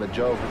 this was not a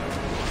joke.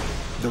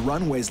 The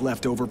runways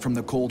left over from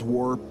the Cold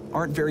War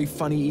aren't very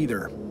funny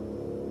either.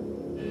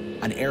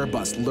 An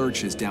Airbus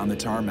lurches down the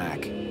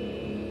tarmac.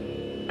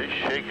 He's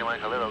shaking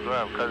like a little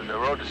girl because the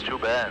road is too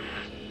bad.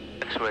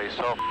 X-ray is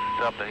so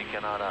up that he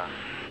cannot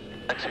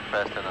exit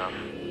fast enough.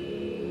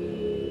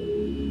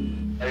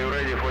 Are you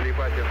ready for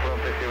departure from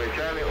Taxiway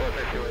Charlie or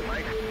Taxiway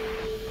Mike?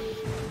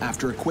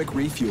 After a quick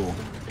refuel,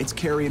 it's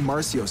Carrie and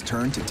Marcio's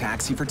turn to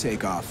taxi for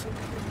takeoff.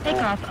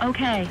 Takeoff,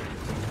 okay.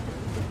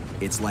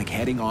 It's like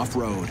heading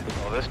off-road.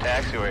 Well, this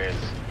taxiway is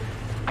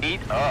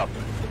beat up.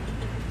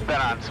 Been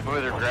on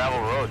smoother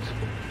gravel roads.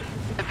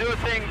 I do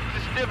things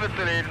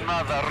differently in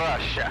Mother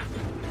Russia.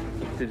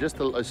 Just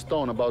a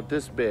stone about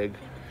this big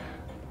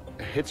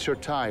hits your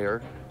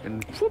tire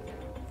and whoop,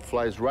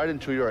 flies right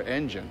into your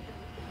engine.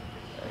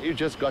 You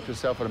just got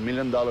yourself a $1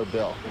 million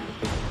bill.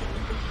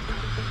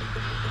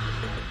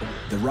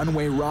 The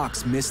runway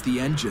rocks miss the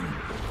engine.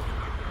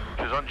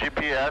 She's on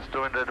GPS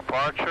during the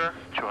departure,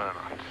 200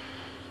 knots.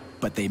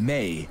 But they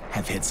may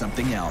have hit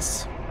something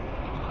else.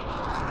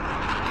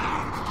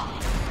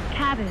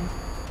 Cabin.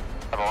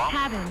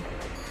 Cabin.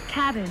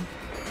 Cabin.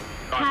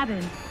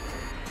 Cabin.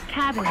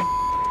 Cabin.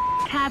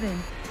 Cabin.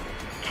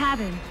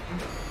 Cabin.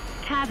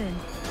 Cabin.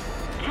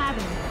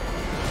 Cabin.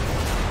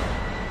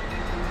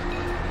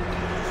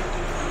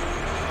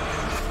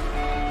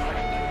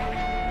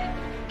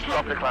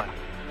 Stop the climb.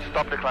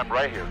 Stop the climb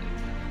right here.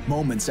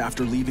 Moments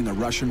after leaving a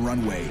Russian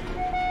runway,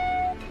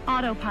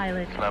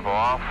 Autopilot. Level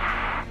off.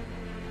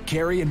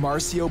 Carrie and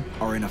Marcio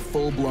are in a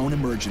full-blown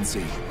emergency.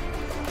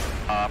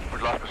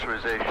 We lost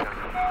pressurization.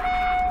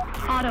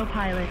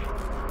 Autopilot.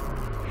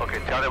 Okay,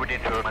 tell them we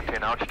need to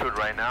maintain altitude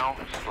right now.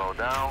 Slow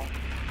down.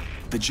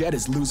 The jet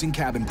is losing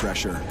cabin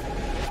pressure.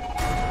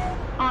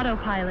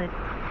 Autopilot.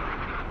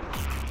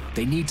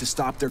 They need to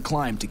stop their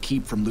climb to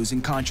keep from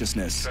losing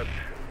consciousness.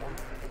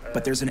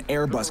 But there's an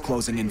Airbus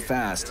closing in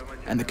fast,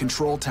 and the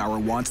control tower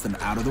wants them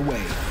out of the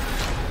way.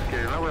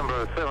 Okay,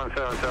 November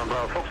 777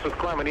 Bravo. Foxtrot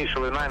climb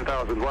initially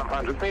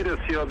 9,100 meters.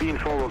 You are being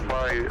followed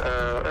by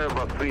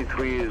Airbus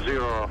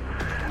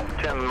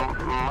 330, 10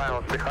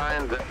 miles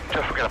behind.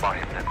 Just forget about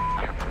him then.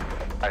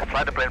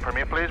 Fly the plane for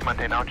me, please.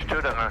 Maintain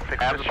altitude and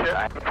fix this shit.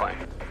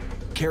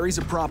 Carrie's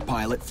a prop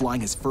pilot flying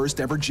his first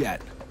ever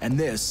jet, and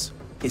this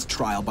is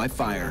trial by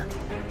fire.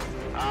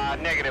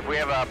 Negative. We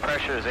have a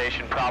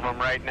pressurization problem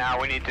right now.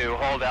 We need to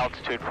hold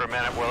altitude for a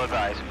minute. We'll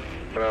advise.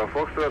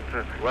 Foxtrot,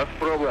 what's the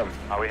problem?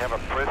 We have a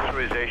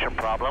pressurization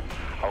problem.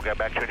 I'll get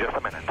back to you in just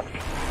a minute.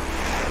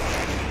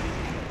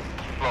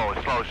 Slow.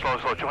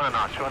 200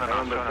 knots, 200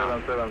 knots.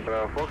 200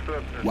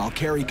 knots. While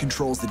Carrie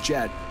controls the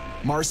jet,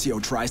 Marcio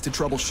tries to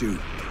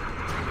troubleshoot.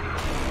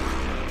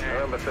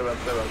 November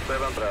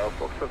 777 Bravo.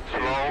 Foxtrot.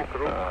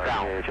 Slow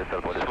down.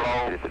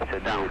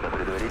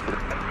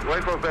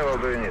 What level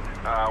do you need?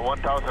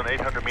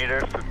 1,800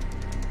 meters.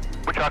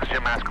 Which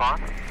oxygen mask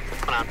on?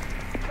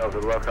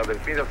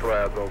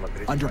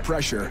 Under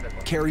pressure,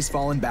 Carrie's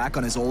fallen back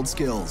on his old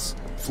skills,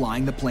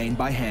 flying the plane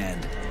by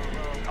hand.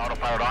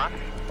 Autopilot on?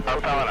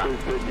 Autopilot on.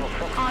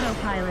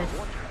 Autopilot.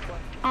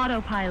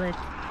 Autopilot.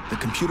 The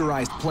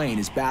computerized plane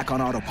is back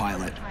on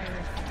autopilot.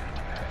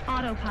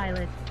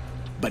 Autopilot.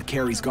 But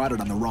Carrie's got it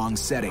on the wrong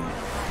setting.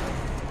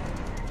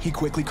 He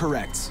quickly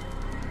corrects.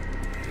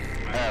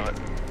 Have it.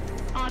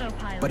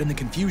 Autopilot. But in the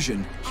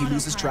confusion, he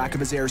loses track of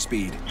his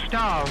airspeed.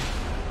 Stall.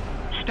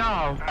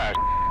 Stall.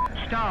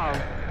 Stall.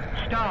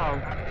 Stall.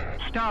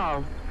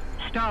 Stall.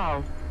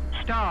 Stall.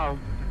 Stall.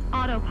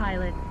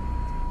 Autopilot.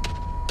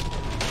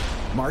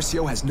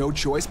 Marcio has no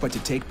choice but to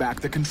take back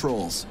the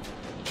controls.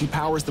 He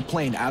powers the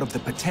plane out of the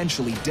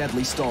potentially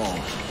deadly stall.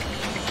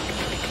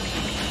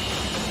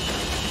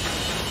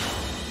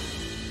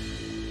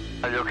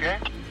 Are you okay?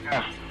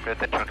 Yeah. Pay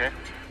attention, okay?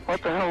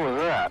 What the hell was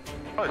that?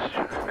 Oh,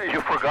 you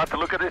forgot to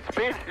look at its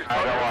speed.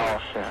 I know.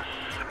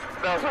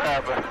 That's what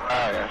happened.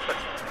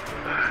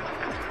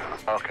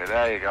 Okay,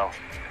 there you go.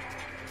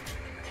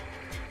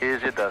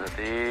 Easy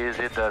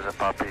does it,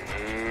 puppy.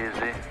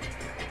 Easy.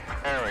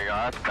 There we go,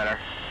 that's better.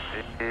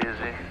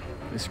 Easy.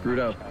 I screwed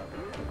up.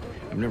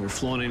 I've never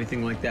flown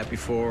anything like that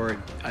before.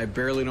 I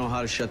barely know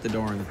how to shut the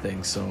door on the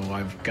thing, so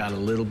I've got a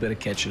little bit of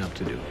catching up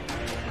to do.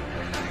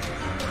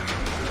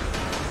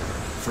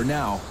 For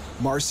now,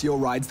 Marcio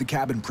rides the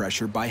cabin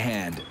pressure by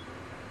hand.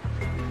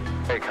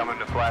 Okay, coming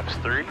to flaps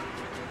 3.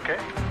 Okay.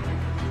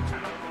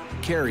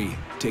 Carrie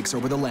takes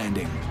over the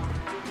landing.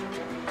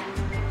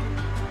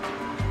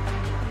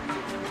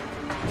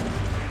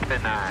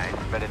 Very nice,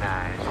 very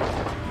nice.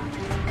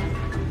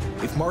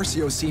 If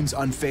Marcio seems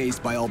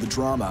unfazed by all the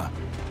drama,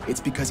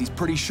 it's because he's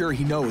pretty sure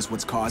he knows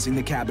what's causing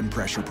the cabin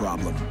pressure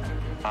problem.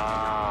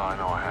 Ah, I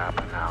know what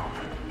happened now.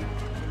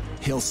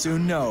 He'll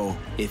soon know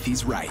if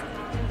he's right.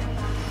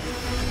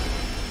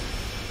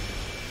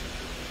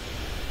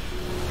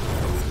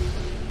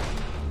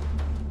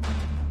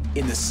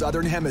 In the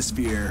southern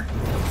hemisphere,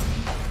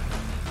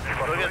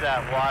 Look at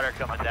that water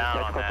coming down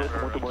on that.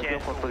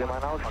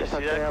 You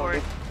see that,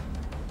 Corey?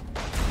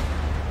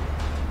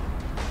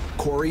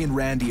 Corey and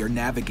Randy are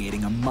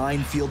navigating a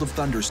minefield of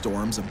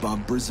thunderstorms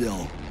above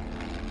Brazil.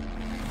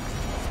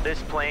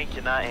 This plane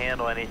cannot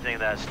handle anything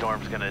that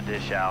storm's gonna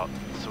dish out,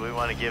 so we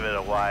want to give it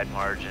a wide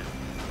margin.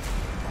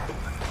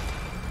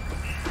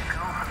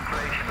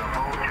 Concentration of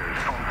vultures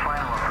on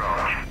final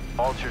approach.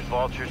 Vultures,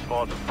 vultures,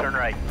 vultures. Turn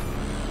right.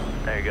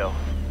 There you go.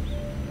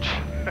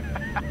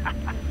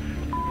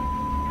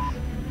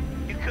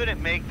 You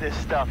couldn't make this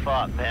stuff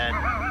up, man.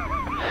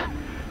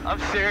 I'm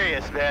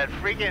serious, man.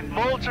 Freaking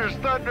vultures,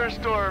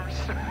 thunderstorms.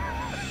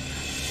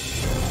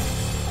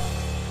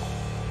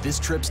 This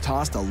trip's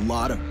tossed a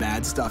lot of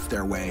bad stuff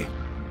their way.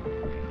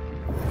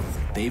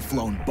 They've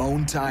flown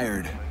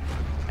bone-tired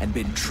and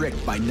been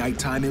tricked by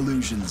nighttime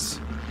illusions.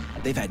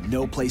 They've had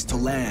no place to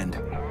land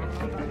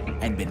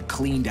and been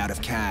cleaned out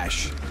of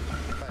cash.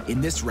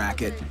 In this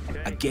racket,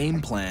 a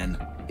game plan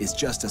is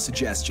just a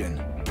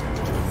suggestion.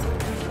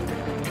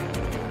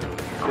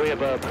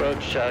 Cuiabá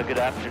approach, good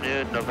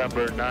afternoon,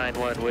 November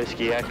 9-1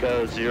 Whiskey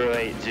Echo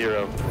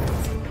 080.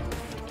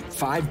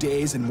 5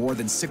 days and more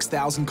than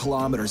 6,000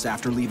 kilometers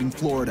after leaving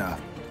Florida,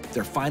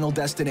 their final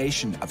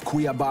destination of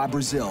Cuiabá,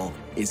 Brazil,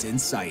 is in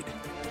sight.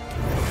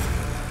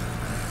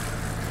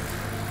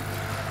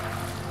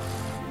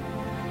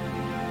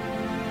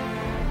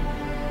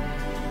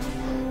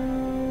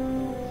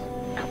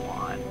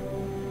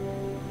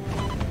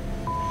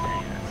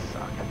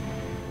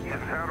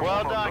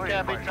 Well done,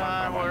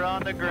 Capitan. We're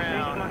on the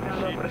ground.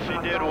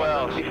 She did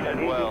well. She did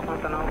well.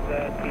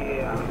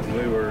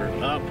 We were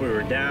up, we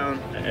were down.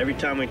 Every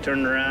time we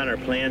turned around, our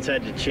plans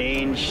had to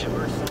change.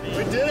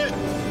 We did it!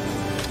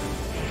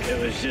 It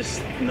was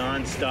just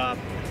non-stop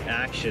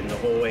action the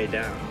whole way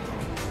down.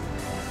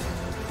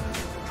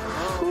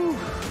 Whew.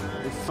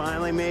 We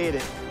finally made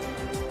it.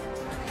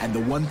 And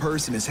the one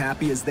person as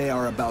happy as they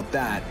are about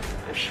that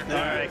All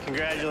right,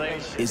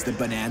 congratulations. is the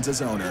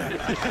Bonanza's owner.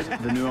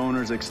 The new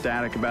owner's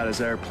ecstatic about his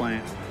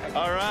airplane.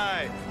 All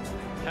right,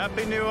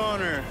 happy new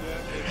owner.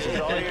 It's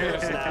all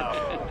yours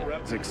now.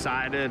 He's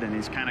excited and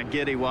he's kind of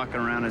giddy walking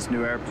around his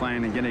new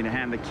airplane and getting to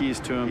hand the keys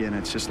to him. And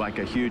it's just like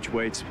a huge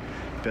weight's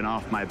been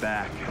off my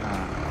back.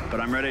 But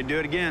I'm ready to do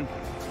it again.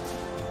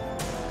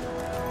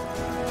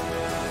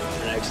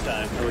 Next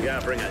time, we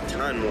gotta bring a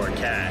ton more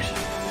cash.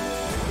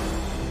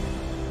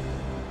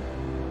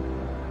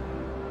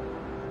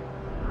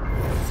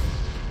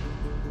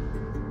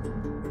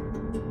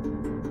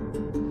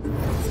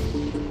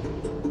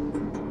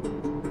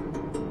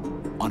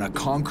 On a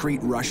concrete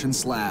Russian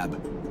slab,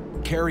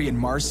 Carrie and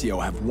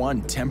Marcio have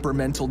one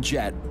temperamental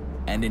jet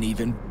and an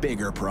even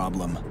bigger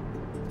problem.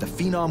 The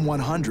Phenom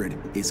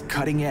 100 is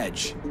cutting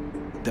edge.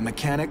 The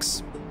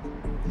mechanics,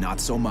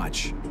 not so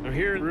much. I'm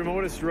here in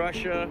remotest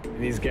Russia.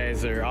 These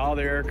guys all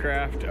their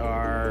aircraft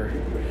are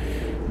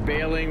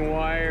baling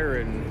wire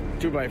and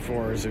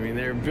 2x4s. I mean,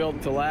 they're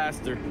built to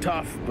last. They're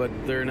tough, but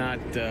they're not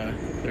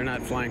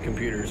flying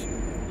computers.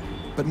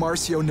 But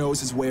Marcio knows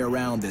his way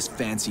around this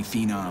fancy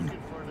Phenom.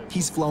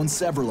 He's flown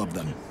several of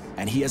them,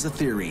 and he has a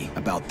theory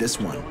about this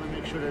one.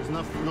 Make sure there's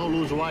no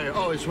loose wire.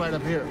 Oh, it's right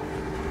up here.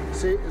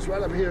 See, it's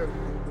right up here.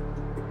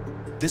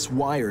 This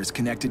wire is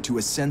connected to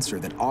a sensor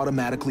that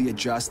automatically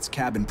adjusts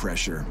cabin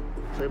pressure.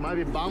 So it might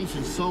be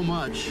bouncing so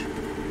much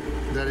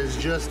that it's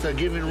just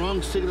giving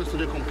wrong signals to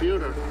the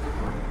computer.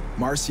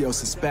 Marcio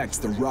suspects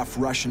the rough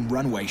Russian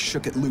runway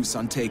shook it loose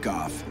on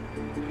takeoff.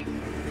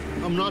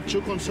 I'm not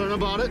too concerned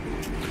about it.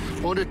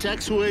 On the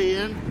taxiway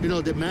in,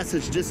 the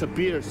message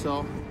disappears,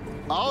 so.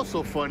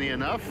 Also, funny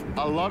enough,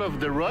 a lot of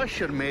the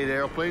Russian-made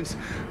airplanes,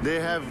 they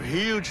have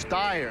huge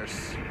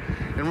tires.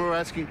 And we're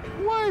asking,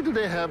 why do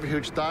they have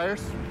huge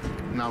tires?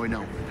 Now we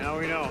know. Now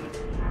we know.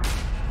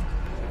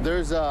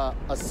 There's a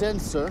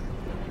sensor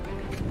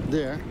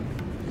there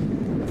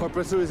for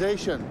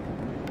pressurization.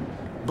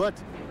 But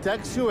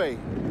taxiway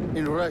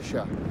in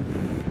Russia.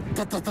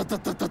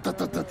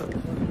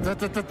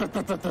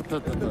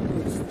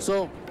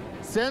 So,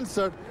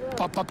 sensor.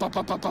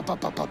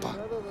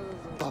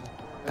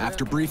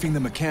 After briefing the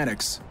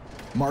mechanics,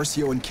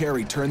 Marcio and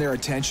Carrie turn their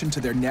attention to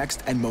their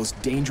next and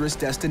most dangerous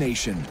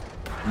destination,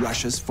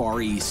 Russia's Far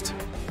East.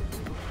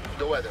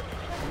 The weather.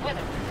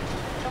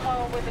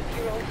 Tomorrow with the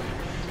bureau.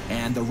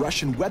 And the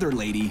Russian weather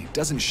lady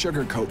doesn't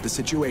sugarcoat the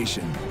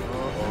situation.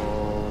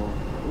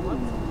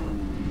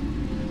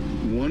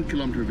 1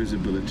 kilometer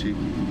visibility,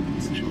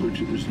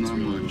 which is not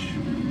much.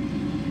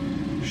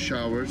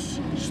 Showers,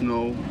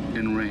 snow,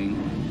 and rain.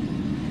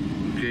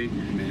 Okay,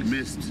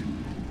 mist.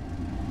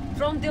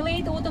 From the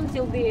late autumn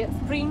till the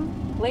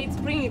spring, late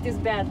spring, it is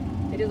bad.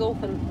 It is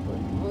often,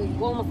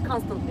 almost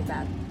constantly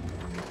bad.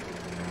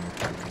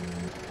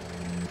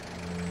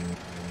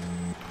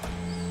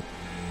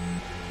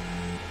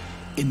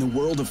 In the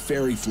world of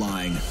ferry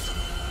flying,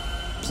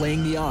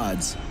 playing the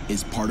odds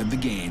is part of the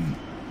game.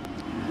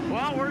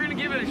 Well, we're gonna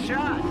give it a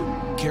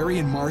shot. Carrie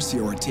and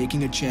Marcio are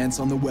taking a chance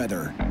on the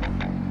weather.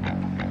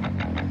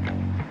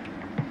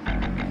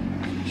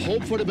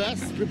 Hope for the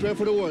best, prepare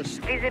for the worst.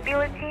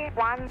 Visibility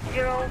 10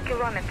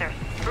 kilometers.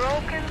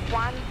 Broken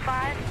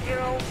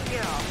 1500.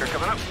 You're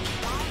coming up.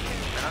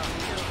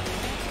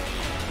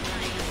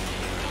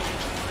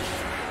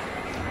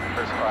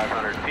 First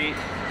 500 feet.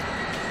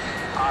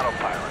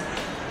 Autopilot.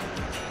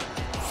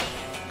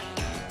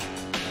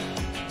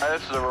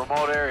 This is a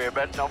remote area. I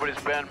bet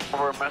nobody's been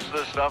over and messed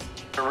with this stuff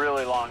for a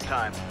really long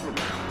time.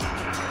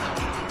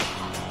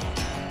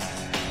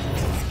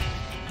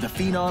 The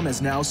Phenom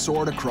has now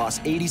soared across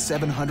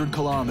 8,700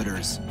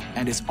 kilometers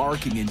and is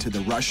arcing into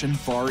the Russian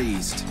Far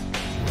East.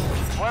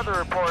 Weather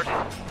report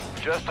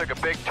just took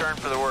a big turn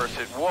for the worse.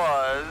 It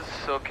was,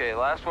 okay,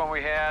 last one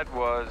we had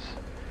was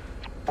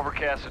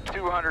overcast at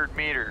 200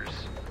 meters.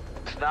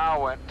 It's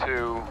now went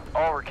to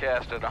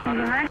overcast at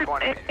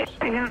 120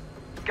 meters.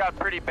 It got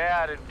pretty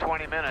bad in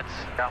 20 minutes.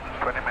 Yeah,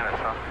 20 minutes,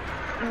 huh?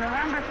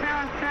 November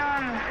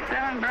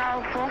 777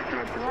 Bravo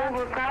Foxtrot.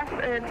 Overcast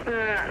at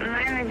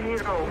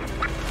 90.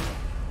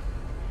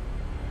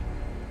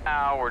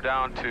 Now we're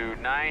down to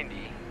 90,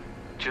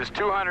 which is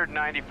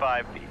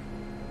 295 feet.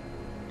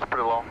 It's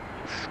pretty low.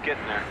 It's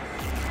getting there.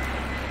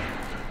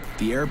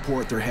 The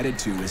airport they're headed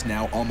to is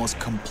now almost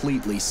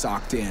completely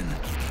socked in.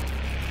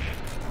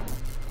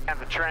 And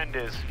the trend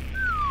is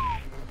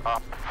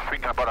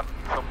Thinking about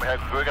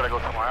we gotta go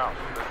somewhere else.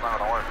 This is not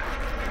gonna work.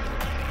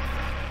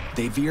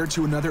 They veer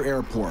to another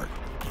airport.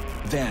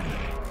 Then,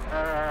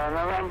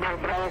 November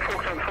Bravo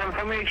Foxtrot for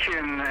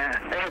information.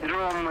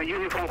 Aerodrome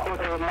Uniform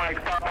Hotel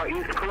Mike Papa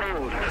is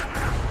closed.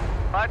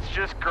 That's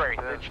just great.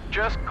 It's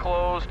just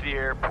closed the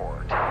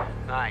airport.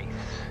 Nice.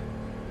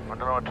 I don't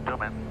know what to do,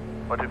 man.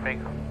 What do you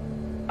think?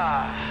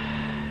 I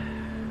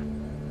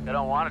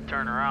don't want to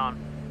turn around.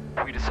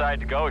 If we decide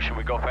to go, should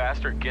we go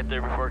faster and get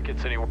there before it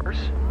gets any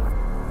worse?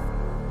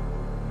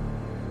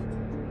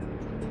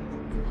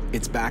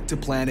 it's back to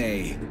Plan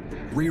A.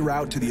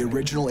 Reroute to the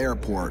original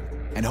airport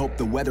and hope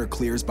the weather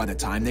clears by the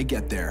time they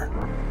get there.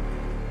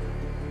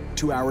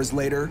 2 hours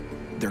later,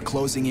 they're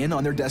closing in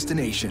on their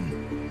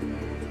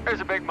destination.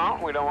 There's a big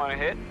mountain we don't want to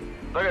hit.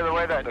 Look at the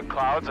way that the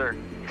clouds are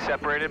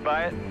separated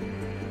by it.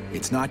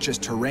 It's not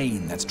just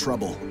terrain that's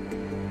trouble.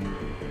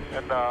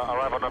 And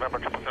arrival November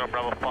 777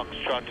 Bravo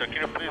Foxtrot. Can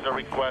you please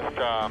request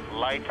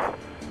lights,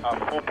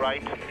 full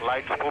bright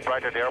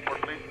at the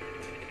airport, please?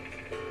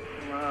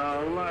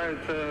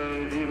 Lights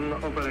in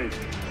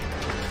operation.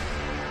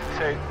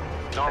 Say,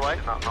 no light?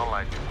 No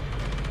light.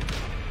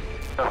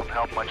 Doesn't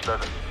help much,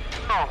 does it?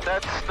 No,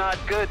 that's not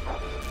good.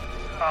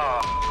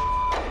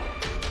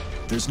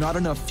 There's not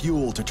enough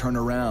fuel to turn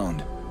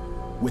around.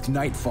 With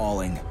night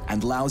falling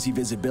and lousy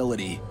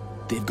visibility,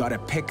 they've got to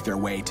pick their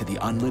way to the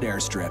unlit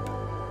airstrip.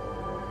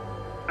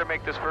 To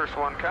make this first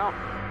one count.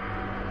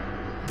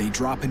 They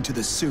drop into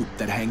the soup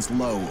that hangs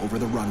low over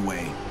the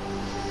runway.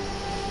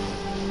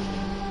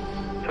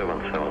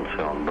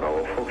 777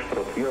 Bravo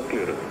Foxtrot, you're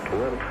clear to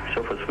land,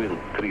 surface wind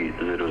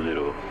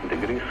 300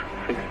 degrees,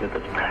 6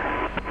 meters.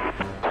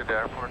 To the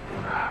airport?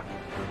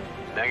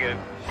 Negative.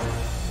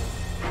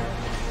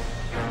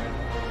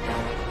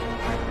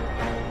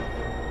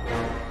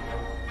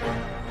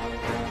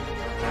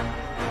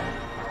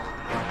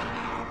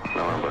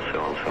 November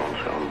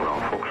 777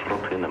 Bravo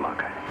Foxtrot in the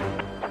mark.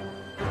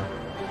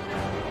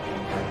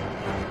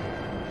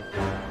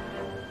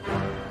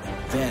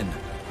 Then,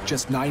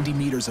 just 90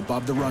 meters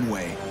above the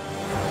runway,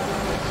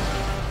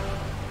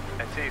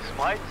 I see some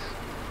lights.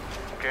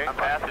 Okay,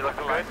 path, you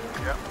looking good?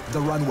 Yep. the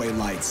runway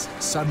lights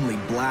suddenly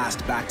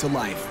blast back to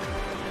life.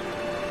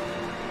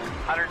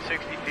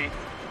 160 feet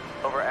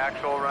over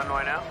actual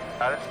runway now.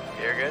 Got it?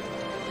 You're good?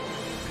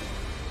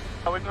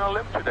 Are we gonna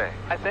live today?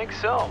 I think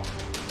so.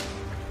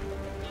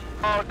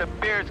 Oh, the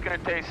beer's gonna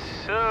taste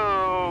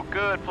so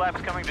good.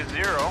 Flaps coming to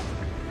 0.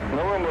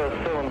 November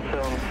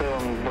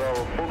 777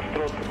 Bravo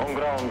Foxtrot on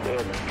ground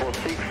at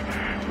 46,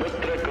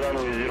 backtrack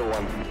runway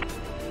 01.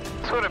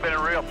 This would have been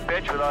a real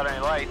bitch without any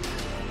lights.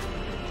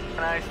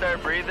 Can I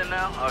start breathing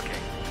now? Okay.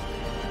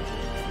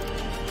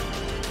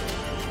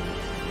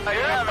 Oh,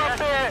 you're up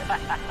there!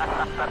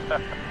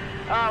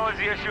 Was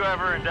the issue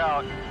ever in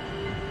doubt?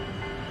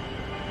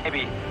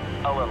 Maybe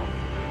a little.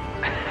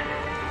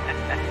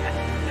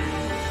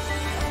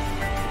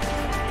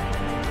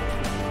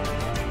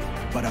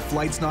 But a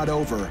flight's not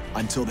over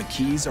until the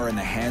keys are in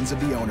the hands of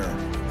the owner.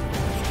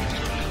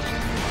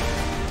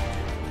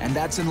 And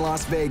that's in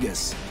Las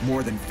Vegas,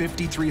 more than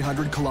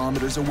 5,300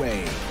 kilometers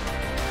away.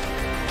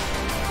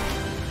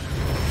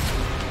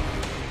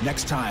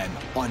 Next time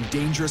on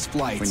Dangerous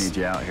Flights. We need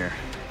you out here.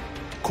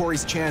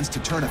 Corey's chance to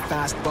turn a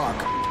fast buck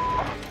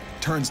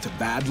turns to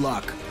bad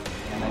luck.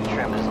 And that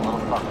trim is a little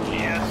funky.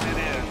 Yes, it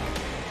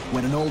is.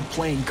 When an old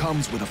plane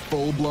comes with a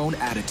full-blown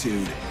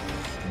attitude.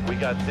 We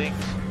got things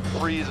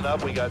freezing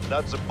up. We got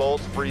nuts and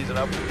bolts freezing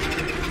up.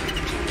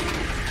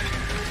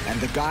 And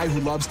the guy who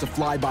loves to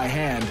fly by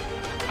hand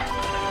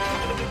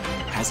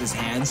has his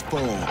hands full.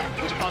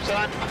 Goosebumps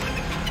on?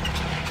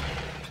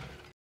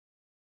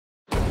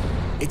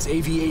 It's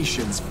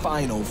aviation's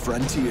final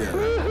frontier.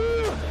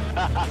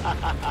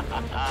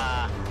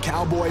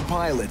 Cowboy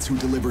pilots who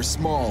deliver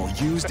small,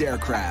 used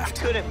aircraft.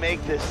 Couldn't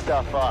make this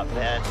stuff up,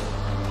 man.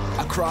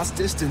 Across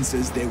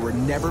distances they were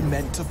never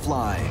meant to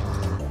fly.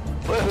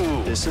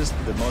 Woohoo! This is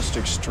the most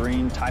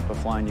extreme type of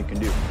flying you can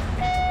do.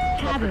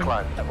 Cabin.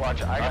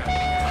 Watch, I got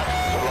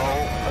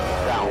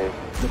slow down.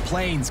 The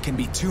planes can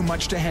be too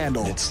much to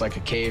handle. It's like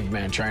a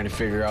caveman trying to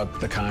figure out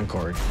the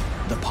Concorde.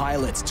 The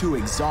pilot's too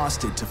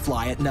exhausted to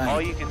fly at night.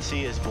 All you can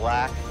see is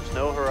black. There's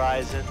no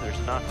horizon. There's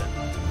nothing.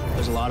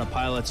 There's a lot of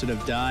pilots that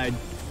have died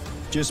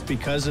just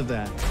because of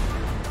that.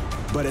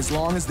 But as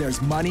long as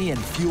there's money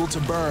and fuel to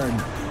burn,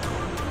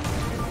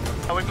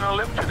 Are we gonna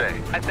live today?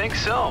 I think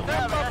so.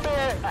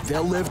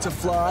 they'll live to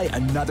fly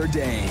another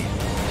day.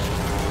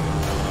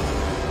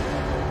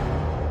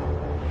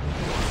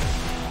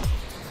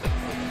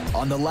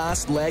 On the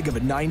last leg of a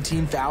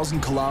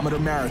 19,000-kilometer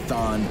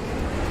marathon,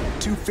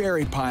 two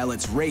ferry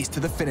pilots race to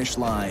the finish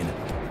line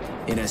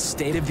in a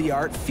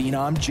state-of-the-art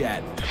Phenom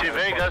jet. See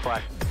Vegas?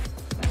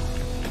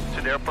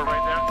 See the airport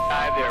right there?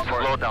 I have the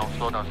airport. Slow down,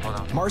 slow down, slow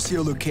down.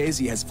 Marcio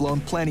Lucchese has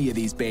flown plenty of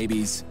these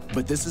babies,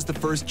 but this is the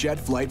first jet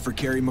flight for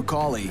Kerry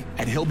McCauley,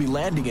 and he'll be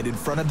landing it in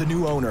front of the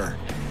new owner.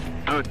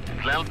 Dude,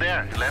 land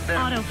there, land there.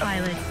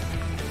 Autopilot.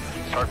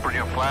 Start putting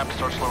your flaps,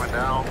 start slowing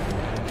down.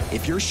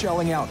 If you're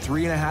shelling out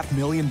 $3.5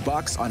 million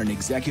on an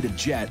executive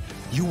jet,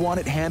 you want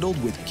it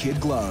handled with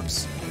kid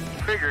gloves.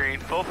 Figuring,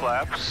 full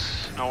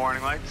flaps, no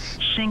warning lights.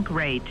 Sink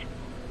rate.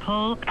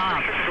 Pull up. Pull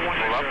up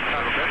a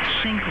little bit.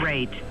 Sink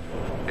rate.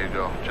 There you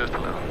go, just a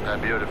little. That's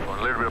beautiful.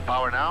 A little bit of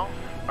power now.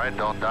 Right,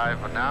 don't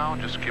dive for now.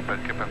 Just keep it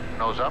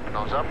nose up,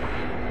 nose up.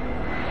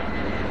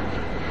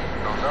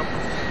 Nose up.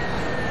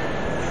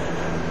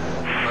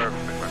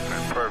 Perfect, my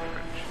friend, perfect.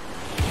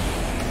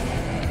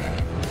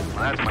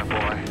 Well, that's my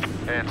boy.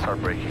 And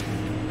start braking.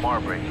 More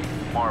braking,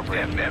 more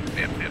braking.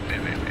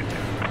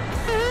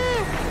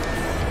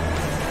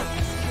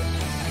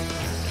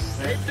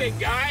 Great big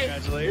guy.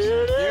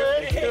 Congratulations.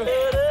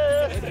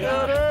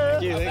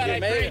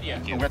 Thank you.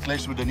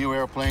 Congratulations with the new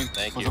airplane.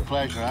 Thank It was you. a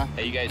pleasure, huh?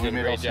 Hey, you guys We did a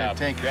made great all set. job.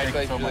 Thank you so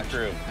Congratulations much. to the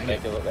crew.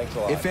 Thank you. Thanks a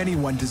lot. If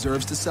anyone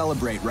deserves to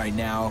celebrate right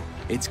now,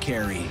 it's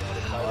Kerry.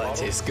 It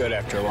tastes good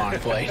after a long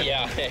flight.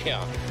 Yeah.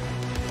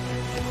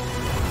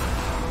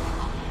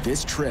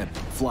 This trip,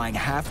 flying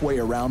halfway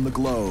around the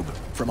globe,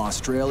 from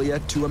Australia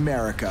to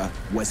America,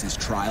 was his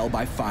trial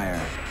by fire.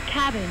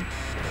 Cabin.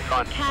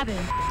 Cabin.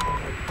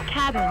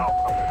 Cabin.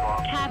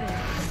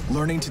 Cabin.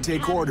 Learning to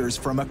take orders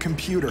from a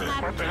computer.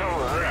 What the hell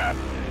was that?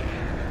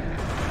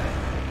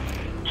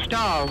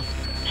 Stall.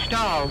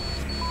 Stall.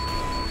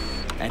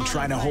 And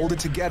trying to hold it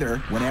together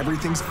when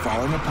everything's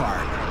falling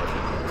apart.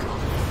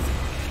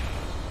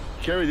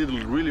 Kerry did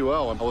really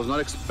well. I was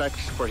not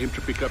expecting for him to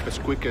pick up as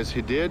quick as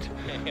he did.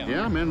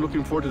 Yeah, man,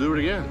 looking forward to do it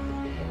again.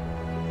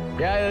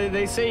 Yeah,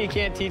 they say you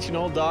can't teach an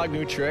old dog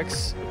new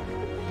tricks,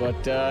 but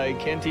you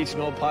can teach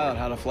an old pilot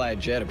how to fly a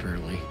jet,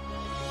 apparently.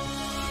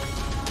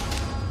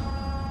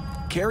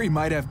 Kerry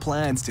might have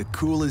plans to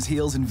cool his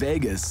heels in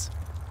Vegas,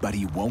 but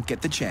he won't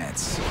get the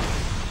chance.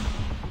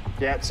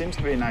 Yeah, it seems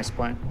to be a nice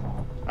plane.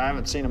 I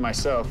haven't seen it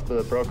myself, but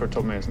the broker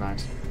told me it's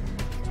nice.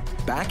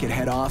 Back at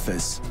head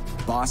office,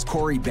 boss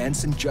Corey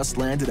Benson just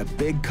landed a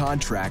big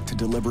contract to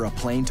deliver a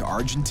plane to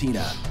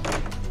Argentina.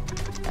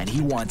 And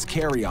he wants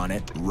Kerry on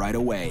it right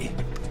away.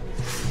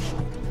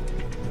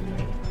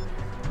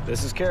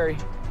 This is Kerry.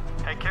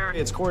 Hey, Kerry,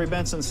 it's Corey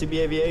Benson, CB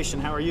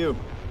Aviation. How are you?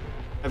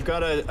 I've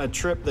got a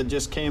trip that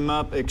just came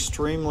up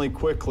extremely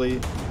quickly.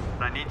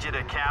 I need you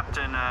to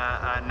captain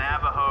a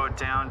Navajo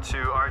down to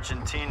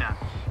Argentina.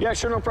 Yeah,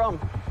 sure, no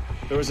problem.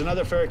 There was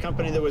another ferry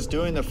company that was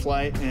doing the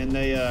flight, and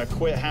they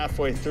quit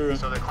halfway through.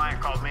 So the client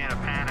called me in a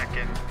panic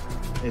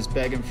and is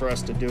begging for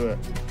us to do it.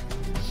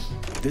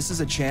 This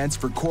is a chance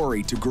for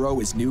Corey to grow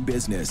his new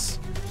business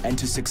and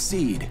to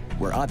succeed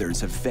where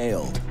others have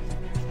failed.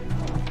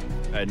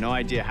 I had no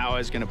idea how I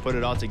was going to put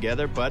it all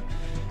together, but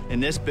in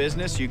this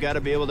business, you got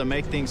to be able to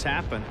make things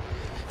happen.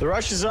 The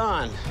rush is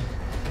on.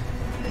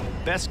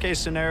 Best case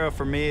scenario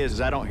for me is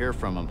I don't hear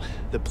from them.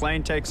 The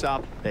plane takes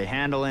off, they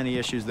handle any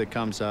issues that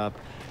comes up,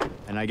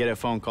 and I get a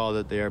phone call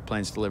that the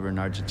airplane's delivered in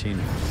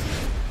Argentina.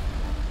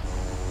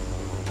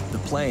 The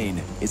plane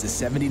is a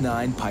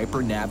 '79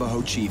 Piper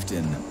Navajo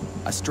Chieftain,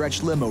 a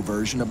stretch limo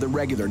version of the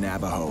regular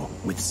Navajo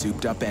with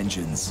souped-up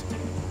engines.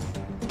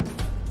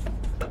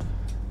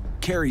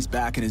 Kerry's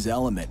back in his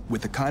element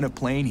with the kind of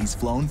plane he's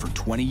flown for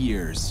 20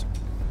 years.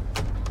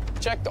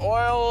 Check the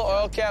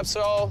oil caps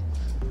all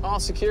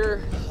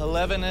secure.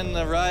 11 in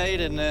the right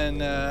and then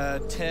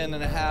 10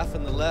 and a half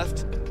in the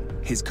left.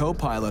 His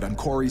co-pilot on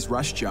Corey's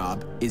rush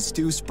job is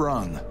Stu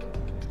Sprung,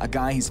 a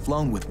guy he's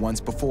flown with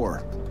once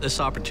before. This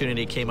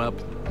opportunity came up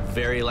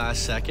very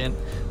last second,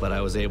 but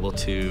I was able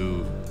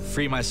to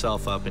free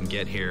myself up and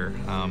get here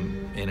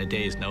in a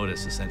day's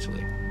notice,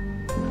 essentially.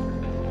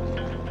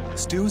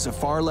 Stu's a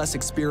far less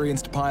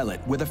experienced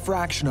pilot with a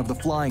fraction of the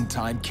flying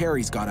time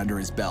Kerry's got under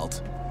his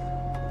belt.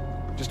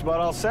 Just about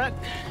all set?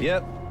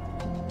 Yep.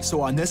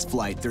 So on this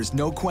flight, there's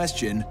no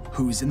question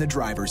who's in the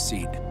driver's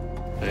seat.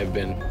 I've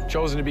been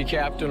chosen to be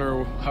captain,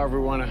 or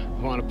however we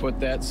want to put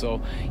that. So,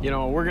 you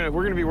know, we're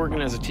gonna be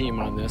working as a team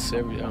on this.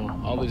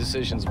 All the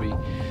decisions be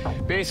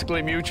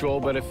basically mutual.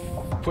 But if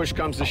push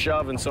comes to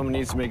shove and someone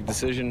needs to make a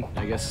decision,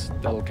 I guess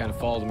that'll kind of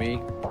fall to me.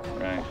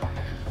 Right.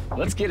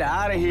 Let's get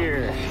out of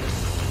here.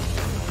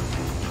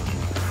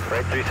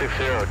 Right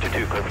 360,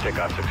 22, clear for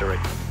takeoff, 60 right.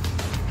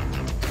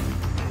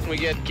 We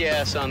got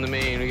gas on the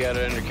main. We got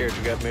an undercarriage.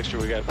 We got mixture.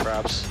 We got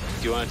props.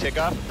 Do you want to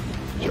take off?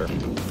 Sure.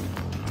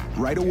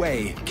 Right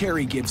away,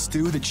 Kerry gives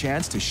Stu the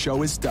chance to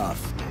show his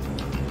stuff.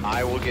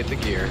 I will get the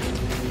gear. A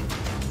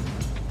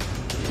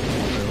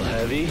little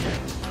heavy.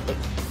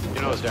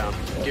 Your nose down.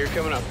 Gear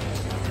coming up.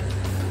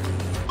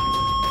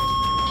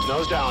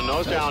 Nose down,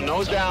 nose down,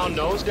 nose down,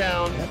 nose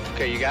down.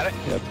 Okay, you got it?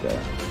 Yep,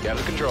 Got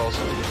the controls.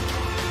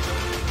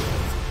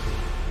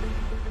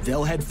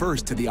 They'll head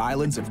first to the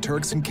islands of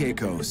Turks and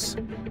Caicos,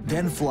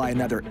 then fly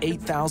another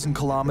 8,000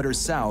 kilometers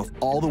south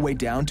all the way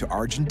down to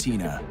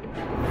Argentina.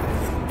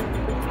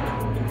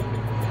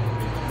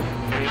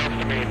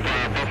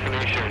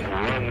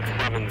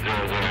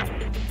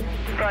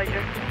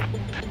 Roger.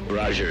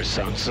 Roger,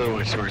 sounds so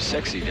much more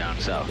sexy down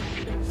south.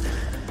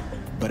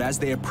 But as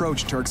they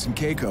approach Turks and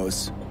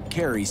Caicos,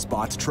 Kerry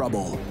spots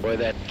trouble. Boy,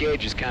 that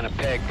gauge is kind of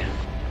pegged.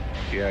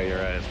 Yeah, you're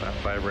right. It's not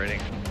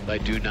vibrating. I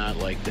do not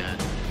like that.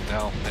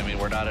 No, I mean,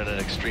 we're not at an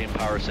extreme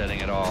power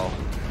setting at all.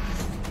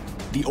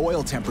 The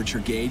oil temperature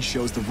gauge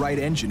shows the right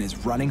engine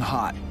is running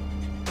hot.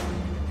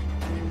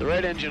 The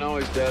right engine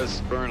always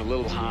does burn a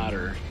little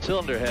hotter.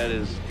 Cylinder head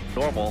is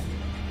normal,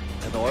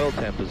 and the oil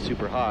temp is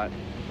super hot.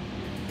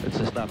 It's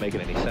just not making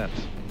any sense.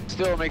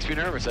 Still, it makes me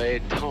nervous. I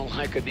don't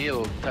like a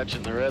needle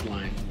touching the red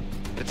line.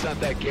 If it's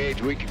not that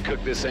gauge, we can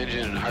cook this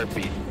engine in a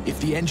heartbeat. If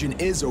the engine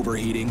is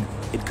overheating,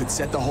 it could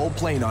set the whole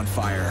plane on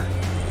fire.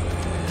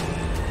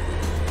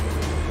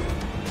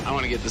 I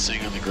want to get this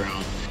thing on the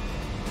ground.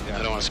 I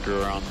don't want to screw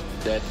around.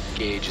 That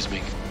gauge is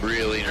making me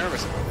really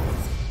nervous.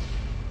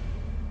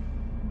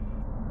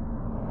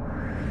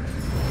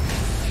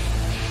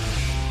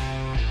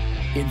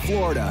 In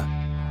Florida,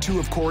 two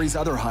of Corey's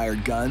other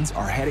hired guns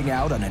are heading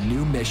out on a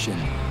new mission.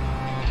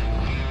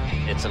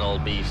 It's an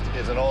old beast.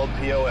 It's an old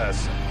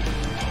POS.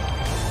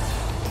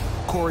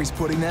 Corey's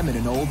putting them in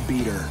an old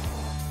beater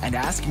and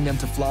asking them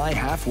to fly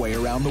halfway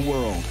around the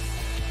world.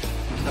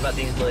 How about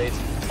these blades?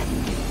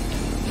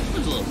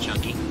 It's a little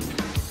chunky.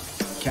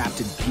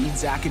 Captain Pete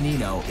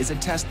Zaccanino is a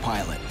test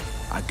pilot,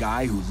 a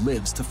guy who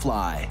lives to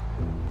fly.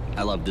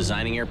 I love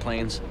designing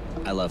airplanes.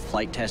 I love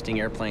flight testing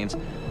airplanes.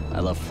 I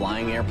love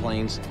flying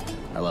airplanes.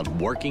 I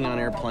love working on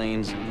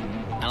airplanes.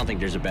 I don't think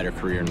there's a better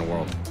career in the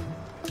world.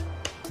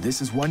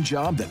 This is one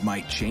job that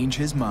might change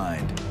his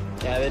mind.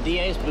 Yeah, the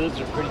DA's boots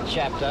are pretty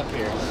chapped up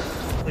here.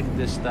 Look at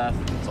this stuff.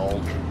 It's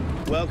old.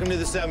 Welcome to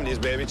the 70s,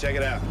 baby. Check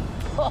it out.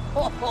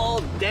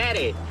 Oh,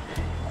 Daddy.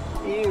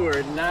 You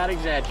are not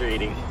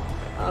exaggerating.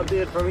 Oh,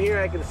 dude, from here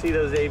I can see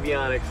those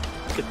avionics.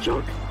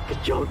 Ka-chunk,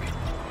 ka-chunk.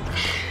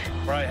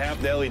 Probably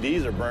half the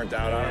LEDs are burnt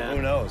out on it.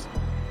 Who knows?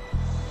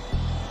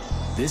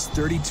 This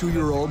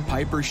 32-year-old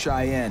Piper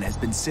Cheyenne has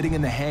been sitting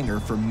in the hangar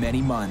for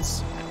many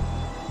months.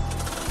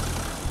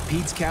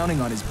 Pete's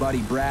counting on his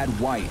buddy Brad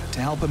White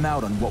to help him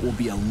out on what will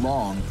be a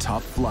long,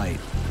 tough flight.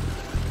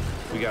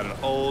 We got an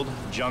old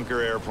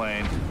junker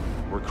airplane.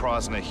 We're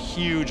crossing a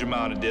huge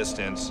amount of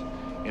distance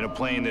in a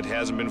plane that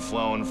hasn't been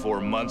flown for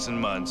months and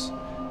months.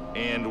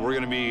 And we're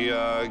gonna be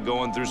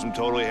going through some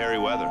totally hairy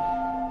weather.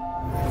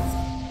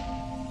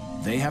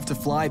 They have to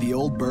fly the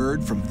old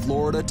bird from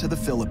Florida to the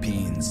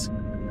Philippines,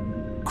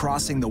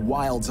 crossing the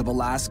wilds of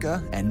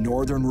Alaska and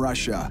northern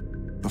Russia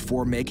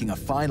before making a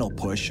final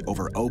push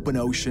over open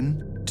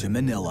ocean to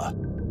Manila.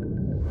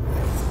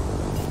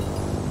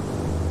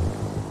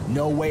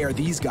 No way are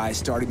these guys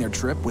starting their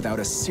trip without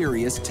a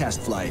serious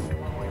test flight.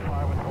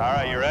 All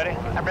right, you ready?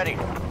 I'm ready.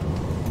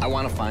 I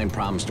want to find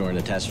problems during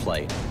the test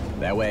flight.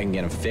 That way I can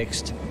get them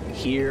fixed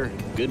here,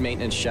 good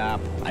maintenance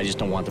shop. I just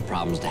don't want the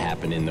problems to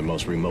happen in the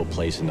most remote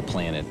place in the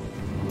planet.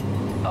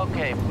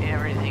 Okay,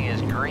 everything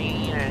is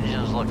green,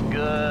 engines look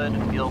good,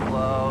 fuel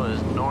flow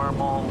is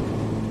normal.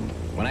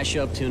 When I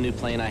show up to a new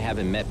plane I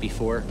haven't met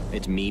before,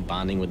 it's me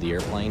bonding with the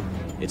airplane.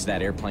 It's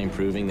that airplane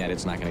proving that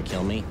it's not going to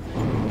kill me.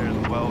 There's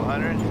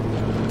 1200.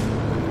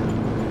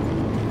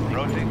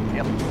 Rotate.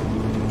 Yep.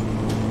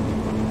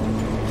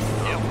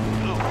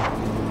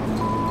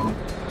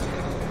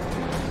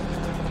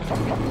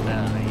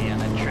 Yeah,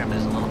 that trim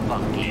is a little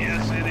funky.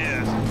 Yes, it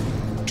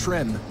is.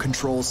 Trim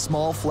controls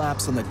small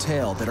flaps on the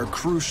tail that are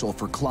crucial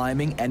for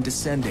climbing and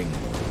descending.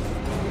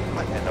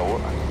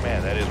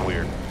 Man, that is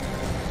weird.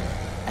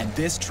 And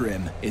this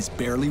trim is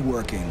barely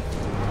working.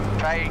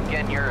 Try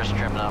getting yours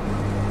trimmed up.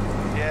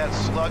 Yeah, it's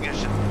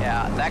sluggish.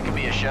 Yeah, that could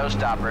be a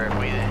showstopper if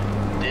we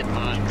did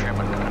lose trim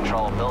and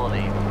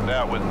controllability.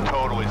 That would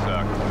totally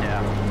suck.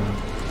 Yeah.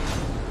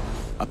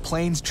 A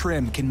plane's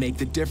trim can make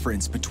the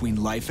difference between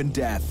life and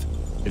death.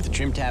 If the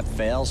trim tab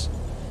fails,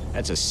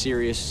 that's a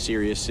serious,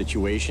 serious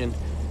situation.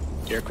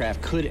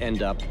 Aircraft could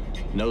end up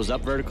nose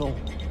up vertical,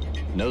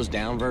 nose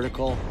down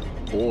vertical,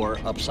 or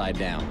upside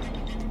down.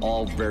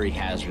 All very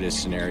hazardous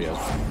scenarios.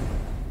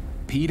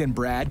 Pete and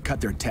Brad cut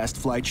their test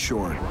flight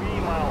short.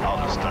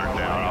 I'll just start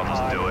down. I'll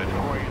just do it.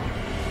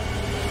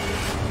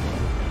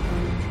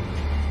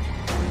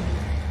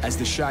 As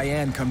the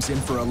Cheyenne comes in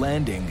for a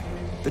landing,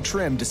 the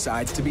trim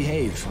decides to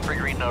behave. 3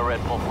 green, no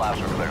red, full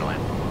flaps, we're clear to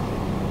land.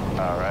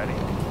 Alrighty.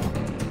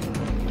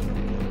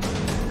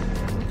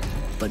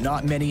 But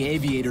not many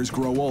aviators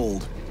grow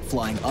old,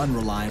 flying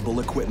unreliable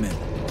equipment.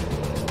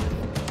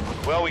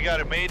 Well, we got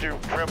a major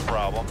trim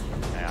problem.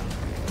 Yeah.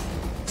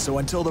 So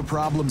until the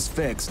problem's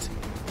fixed,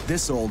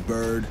 this old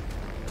bird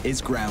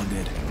is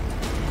grounded.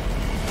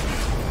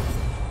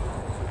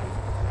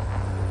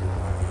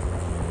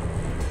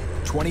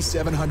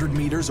 "2,700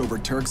 meters over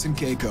Turks and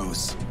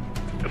Caicos.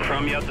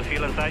 Confirm you have the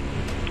fuel inside?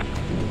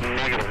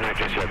 Negative, not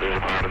just yet. There's a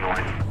part in the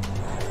way.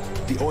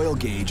 The oil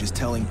gauge is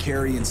telling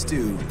Carrie and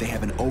Stu they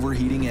have an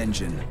overheating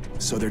engine,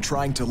 so they're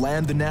trying to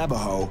land the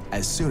Navajo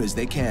as soon as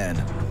they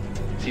can.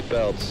 Seat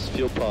belts,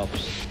 fuel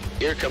pumps,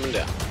 gear coming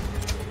down.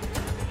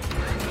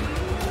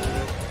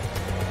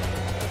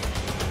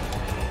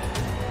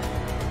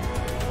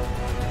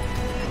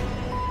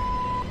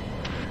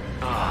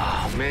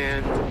 Oh,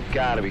 man.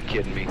 Gotta be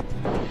kidding me.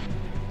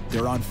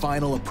 They're on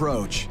final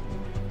approach,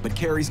 but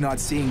Carrie's not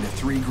seeing the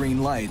 3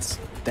 green lights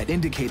that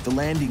indicate the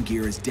landing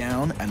gear is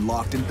down and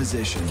locked in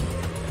position.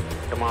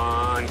 Come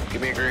on,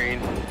 give me a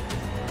green.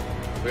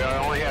 We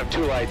only have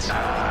 2 lights.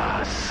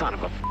 Ah, son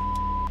of a...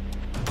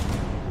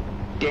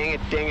 Dang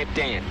it, dang it,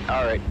 dang it.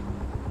 All right.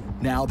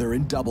 Now they're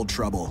in double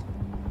trouble.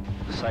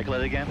 Cycle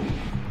it again?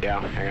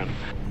 Yeah, hang on.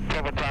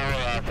 Temple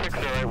Tower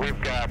 608,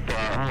 we've got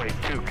only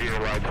 2 gear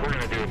lights. We're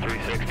going to do a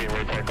 360 and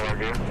recycle our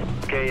gear.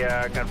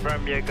 Okay,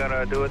 confirm you're going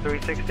to do a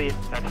 360.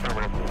 That's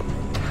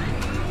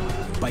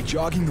affirmative. By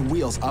jogging the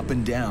wheels up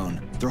and down,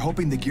 they're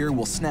hoping the gear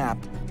will snap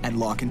and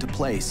lock into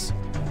place.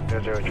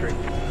 003. All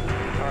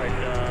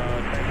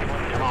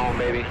right, come on,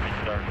 baby.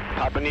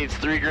 Papa needs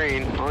 3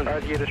 green. 1,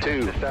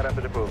 2. Start up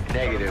at the booth.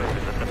 Negative.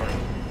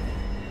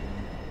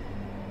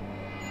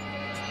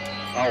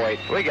 Oh, wait,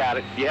 we got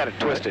it. You had it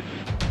twisted.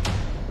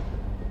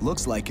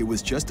 Looks like it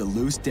was just a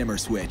loose dimmer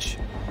switch.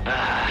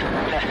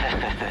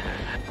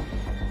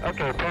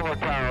 Okay, Puma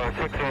Tower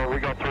 60, we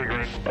got 3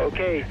 green.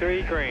 Okay,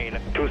 3 green.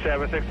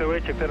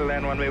 27608, you clear to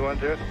land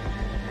 1V10.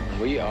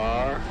 We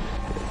are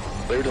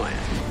clear to land.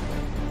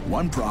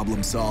 One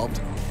problem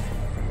solved.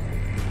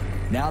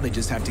 Now they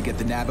just have to get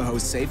the Navajo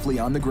safely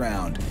on the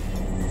ground.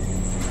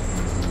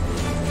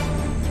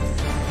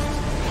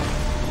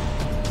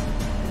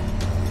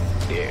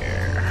 Yeah.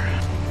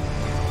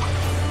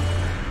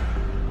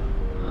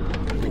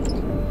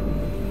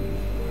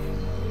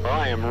 Well,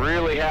 I am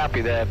really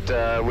happy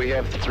that we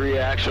have 3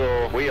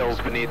 actual wheels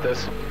beneath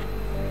us.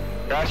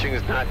 Crashing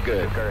is not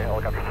good.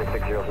 Helicopter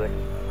 6606.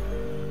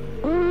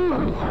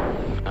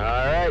 All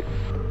right,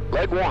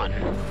 leg 1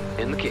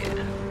 in the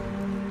can.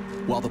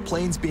 While the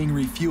plane's being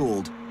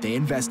refueled, they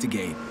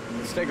investigate.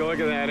 Let's take a look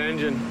at that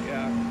engine.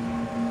 Yeah.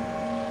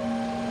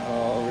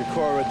 I'll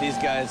record what these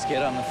guys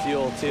get on the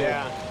fuel, too.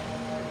 Yeah.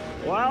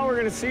 Well, we're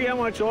going to see how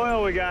much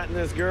oil we got in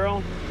this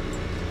girl.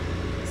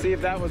 See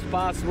if that was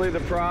possibly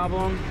the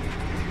problem.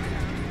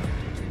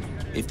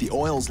 If the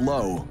oil's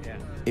low,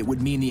 it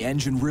would mean the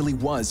engine really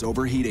was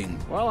overheating.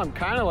 Well, I'm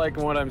kind of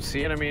liking what I'm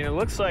seeing. I mean, it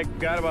looks like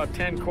got about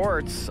 10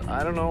 quarts.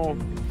 I don't know.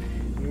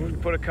 We can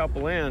put a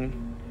couple in,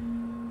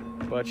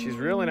 but she's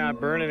really not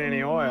burning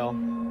any oil.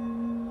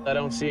 I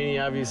don't see any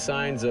obvious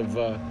signs of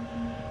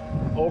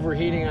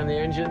overheating on the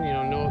engine. You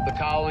know, no, the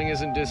cowling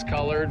isn't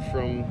discolored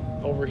from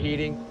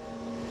overheating.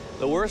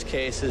 The worst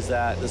case is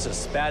that this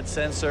is a bad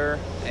sensor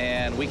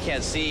and we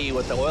can't see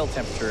what the oil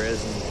temperature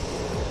is.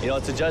 And, you know,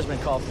 it's a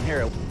judgment call from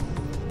here.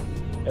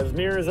 As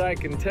near as I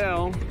can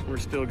tell, we're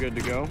still good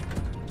to go.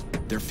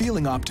 They're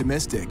feeling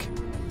optimistic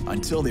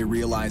until they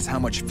realize how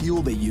much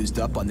fuel they used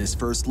up on this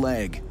first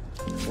leg.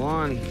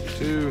 1,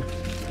 2,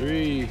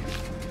 3,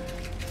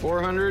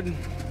 400.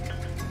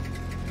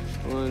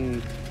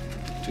 1,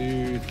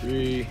 2,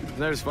 3.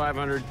 There's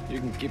 500. You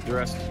can keep the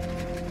rest.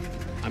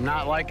 I'm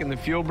not liking the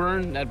fuel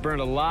burn. That burned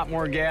a lot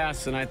more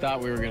gas than I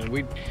thought we were gonna.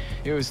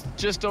 It was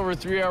just over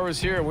 3 hours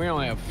here, and we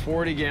only have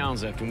 40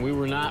 gallons left, and we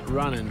were not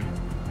running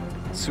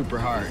super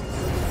hard.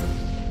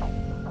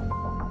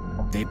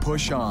 They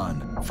push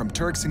on from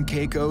Turks and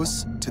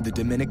Caicos to the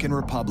Dominican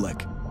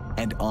Republic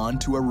and on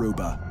to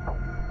Aruba.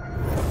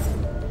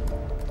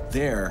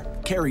 There,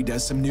 Carrie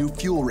does some new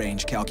fuel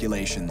range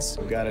calculations.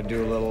 We've got to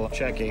do a little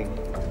checking.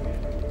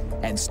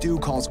 And Stu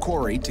calls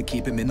Corey to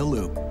keep him in the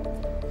loop.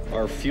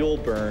 Our fuel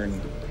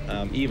burn,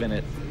 even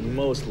at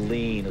most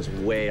lean, is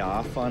way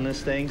off on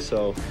this thing,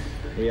 so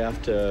we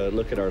have to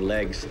look at our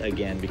legs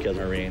again because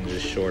our range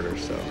is shorter,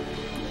 so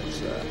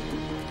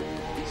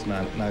it's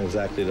not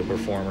exactly the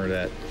performer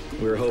that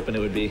we were hoping it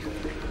would be.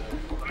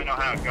 Let me know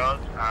how it goes.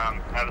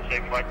 Have a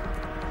safe flight.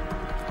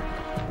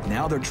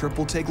 Now their trip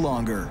will take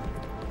longer,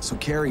 so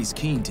Carrie's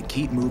keen to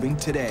keep moving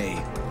today.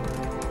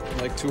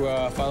 I'd like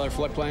to file our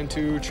flight plan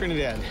to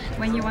Trinidad.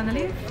 When you want to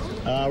leave?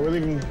 We're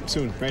leaving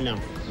soon, right now.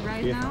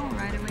 Right now,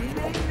 right away.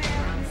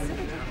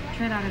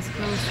 that is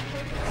closed.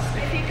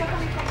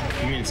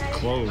 You mean it's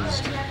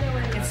closed?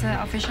 It's an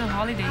official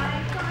holiday,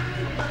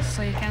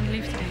 so you can't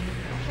leave today.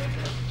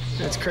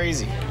 That's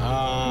crazy.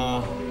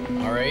 All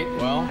right,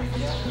 well,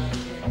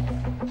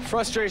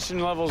 frustration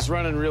level's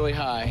running really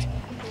high.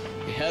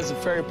 As a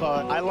ferry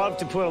pilot, I love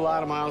to put a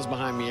lot of miles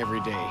behind me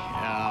every day.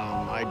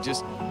 I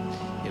just,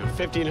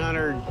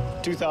 1,500,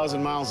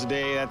 2,000 miles a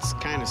day, that's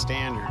kind of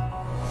standard.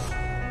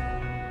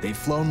 They've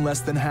flown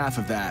less than half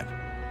of that,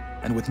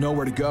 and with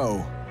nowhere to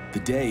go, the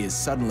day is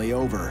suddenly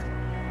over.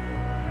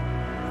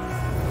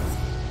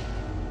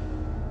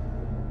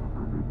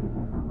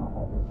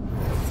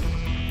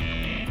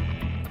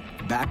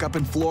 Back up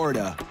in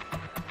Florida,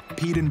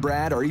 Pete and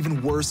Brad are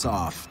even worse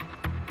off.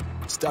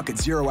 Stuck at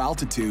 0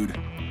 altitude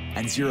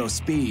and 0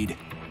 speed,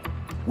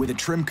 with a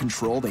trim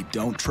control they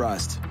don't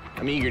trust.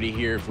 I'm eager to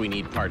hear if we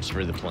need parts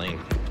for the plane.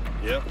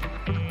 Yep.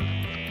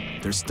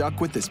 They're stuck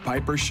with this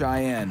Piper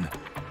Cheyenne,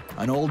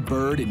 an old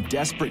bird in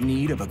desperate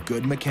need of a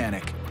good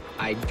mechanic.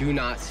 I do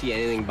not see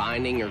anything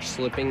binding or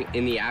slipping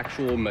in the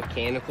actual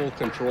mechanical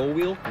control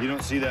wheel. You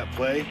don't see that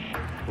play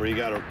where you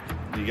gotta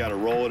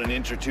roll it an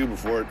inch or two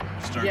before it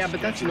starts. Yeah,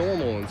 but that's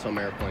normal in some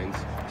airplanes,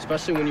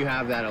 especially when you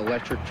have that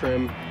electric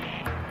trim.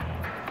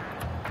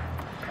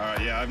 All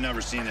right, yeah, I've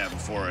never seen that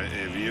before.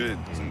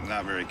 It's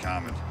not very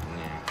common.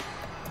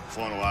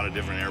 Flown a lot of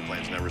different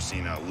airplanes, never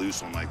seen a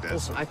loose one like that.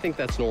 Well, I think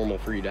that's normal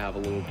for you to have a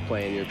little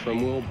play in your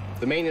trim wheel.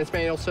 The maintenance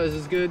manual says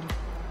it's good.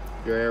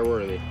 You're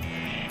airworthy.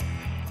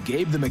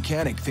 Gabe the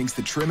mechanic thinks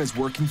the trim is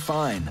working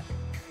fine,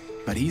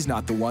 but he's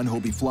not the one who'll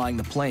be flying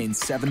the plane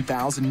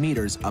 7,000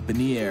 meters up in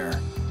the air.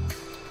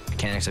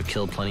 Mechanics have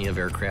killed plenty of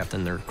aircraft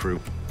and their crew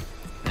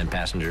and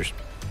passengers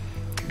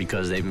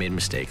because they've made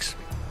mistakes.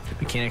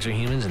 Mechanics are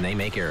humans and they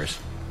make errors,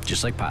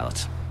 just like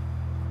pilots.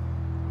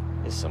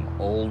 There's some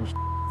old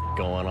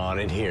going on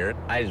in here.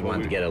 I just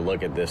wanted to get a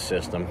look at this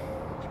system.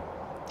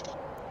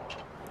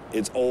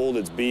 It's old,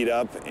 it's beat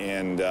up,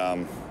 and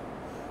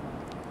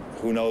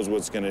who knows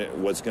what's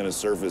gonna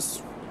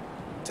surface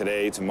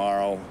today,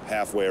 tomorrow,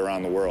 halfway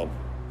around the world.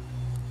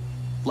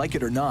 Like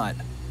it or not,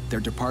 their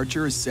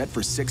departure is set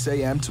for 6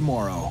 a.m.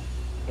 tomorrow.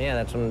 Yeah,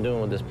 that's what I'm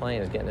doing with this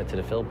plane, is getting it to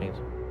the Philippines.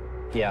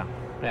 Yeah,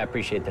 I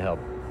appreciate the help.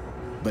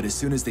 But as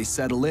soon as they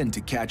settle in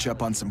to catch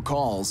up on some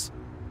calls,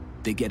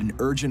 they get an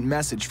urgent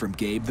message from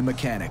Gabe the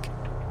mechanic.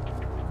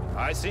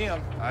 I see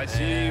him. I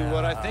see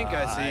what I think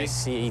I see. I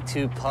see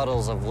 2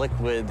 puddles of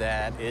liquid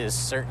that is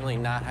certainly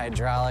not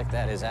hydraulic.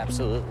 That is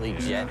absolutely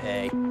Jet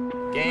A.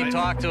 Gabe,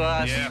 talk to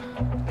us. Yeah.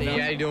 Hey,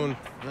 how you doing?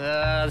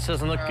 This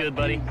doesn't look good,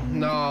 buddy.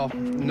 No,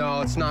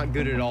 it's not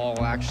good at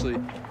all,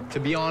 actually. To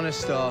be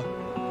honest, the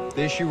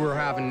issue we're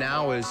having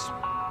now is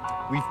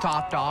we've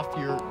topped off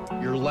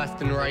your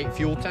left and right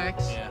fuel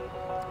tanks. Yeah.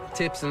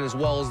 Tips, and as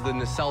well as the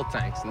nacelle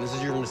tanks. And this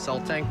is your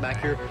nacelle tank back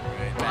here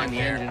behind the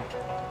engine.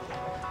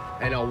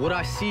 And what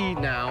I see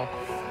now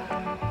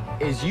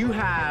is you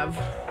have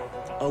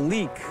a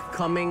leak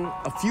coming,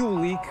 a fuel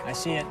leak. I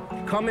see it.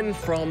 Coming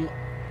from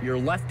your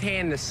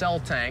left-hand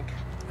nacelle tank.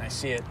 I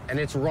see it. And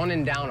it's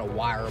running down a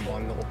wire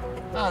bundle.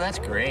 Oh, that's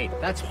great.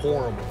 That's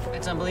horrible.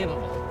 That's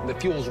unbelievable. The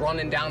fuel's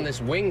running down this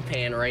wing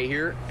pan right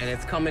here, and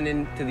it's coming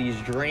into these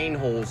drain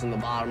holes in the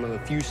bottom of the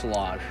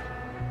fuselage.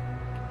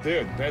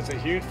 Dude, that's a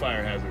huge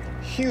fire hazard.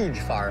 Huge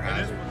fire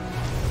hazard.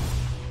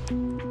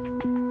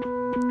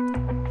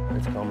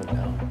 It's coming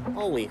down.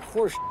 Holy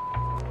horse.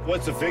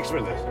 What's the fix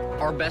for this?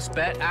 Our best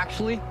bet,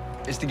 actually,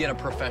 is to get a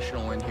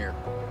professional in here.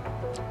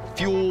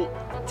 Fuel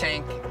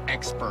tank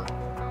expert.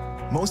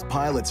 Most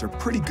pilots are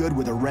pretty good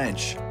with a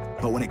wrench,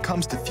 but when it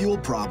comes to fuel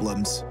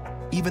problems,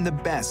 even the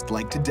best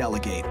like to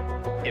delegate.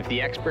 If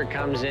the expert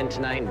comes in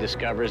tonight and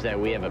discovers that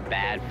we have a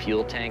bad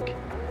fuel tank,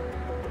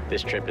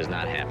 this trip is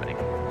not happening.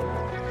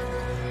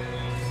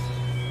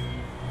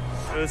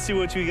 Let's see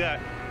what you got.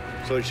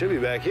 So it should be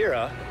back here,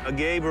 huh?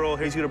 Gabriel,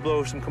 he's gonna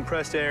blow some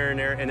compressed air in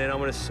there, and then I'm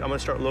gonna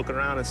start looking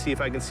around and see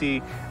if I can see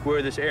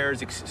where this air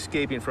is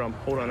escaping from.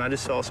 Hold on, I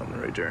just saw something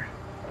right there.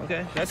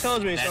 Okay, that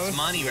tells me something. That's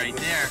money right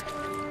there.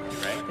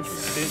 Right?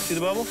 See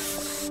the bubble?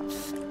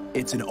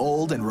 It's an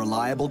old and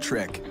reliable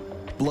trick.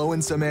 Blow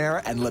in some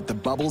air and let the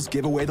bubbles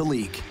give away the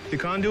leak. The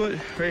conduit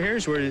right here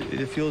is where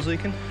the fuel's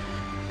leaking,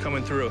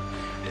 coming through.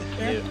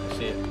 Yeah,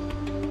 see it.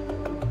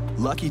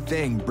 Lucky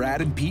thing, Brad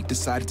and Pete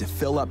decided to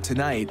fill up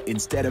tonight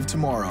instead of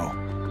tomorrow.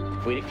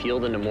 If we'd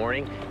fueled in the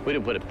morning, we'd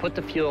have put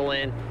the fuel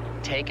in,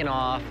 taken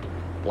off,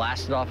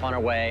 blasted off on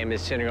our way, and been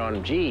sitting there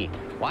going, gee,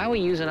 why are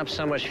we using up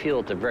so much fuel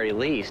at the very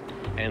least?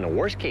 And in the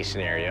worst case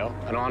scenario,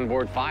 an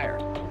onboard fire.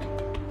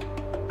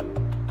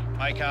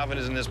 My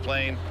confidence in this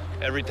plane,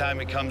 every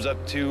time it comes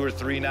up 2 or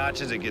 3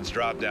 notches, it gets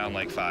dropped down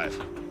like 5.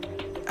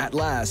 At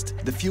last,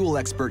 the fuel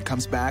expert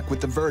comes back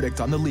with the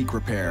verdict on the leak A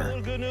repair.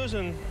 little good news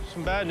and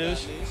some bad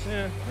news.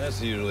 Yeah.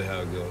 That's usually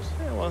how it goes.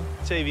 Yeah, well,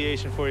 it's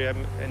aviation for you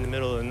in the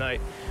middle of the night.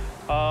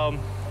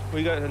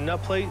 We got a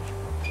nut plate,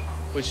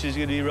 which is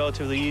going to be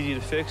relatively easy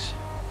to fix.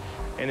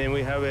 And then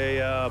we have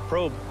a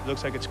probe.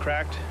 Looks like it's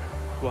cracked.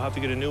 We'll have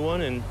to get a new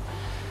one, and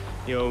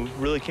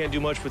really can't do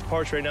much with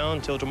parts right now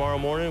until tomorrow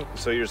morning.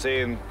 So you're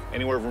saying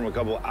anywhere from a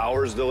couple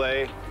hours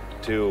delay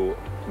to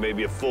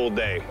maybe a full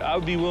day. I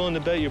would be willing to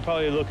bet you're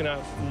probably looking at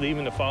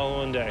leaving the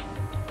following day.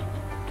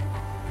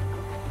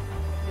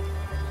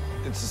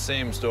 It's the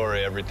same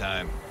story every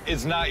time.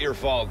 It's not your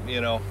fault,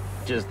 you know.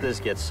 Just this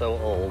gets so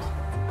old.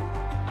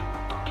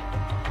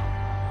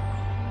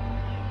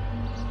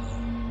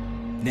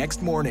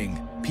 Next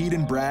morning, Pete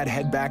and Brad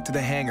head back to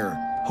the hangar,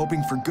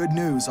 hoping for good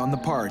news on the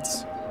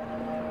parts.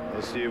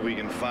 Let's see if we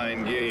can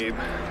find Gabe.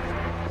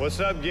 What's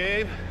up,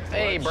 Gabe?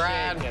 Hey,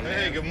 Brad.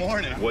 Hey, good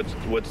morning.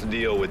 What's the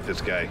deal with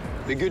this guy?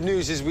 The good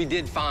news is we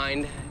did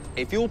find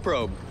a fuel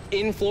probe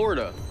in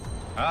Florida.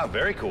 Ah,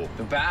 very cool.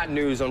 The bad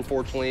news,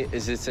 unfortunately,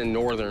 is it's in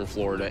northern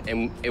Florida,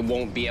 and it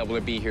won't be able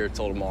to be here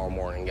till tomorrow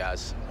morning,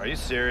 guys. Are you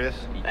serious?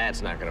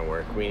 That's not gonna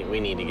work. We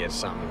need to get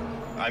something.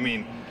 I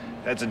mean,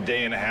 that's a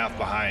day and a half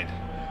behind.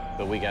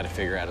 But we gotta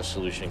figure out a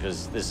solution,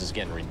 because this is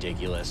getting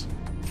ridiculous.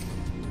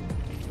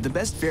 The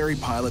best ferry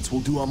pilots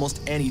will do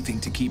almost anything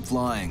to keep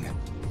flying,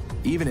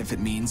 even if it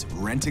means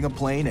renting a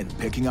plane and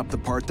picking up the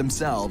part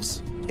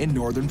themselves in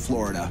northern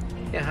Florida.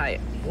 Yeah, hi.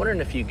 Wondering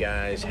if you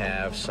guys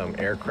have some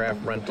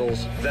aircraft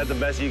rentals? Is that the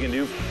best you can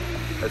do?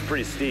 That's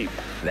pretty steep.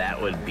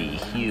 That would be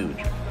huge.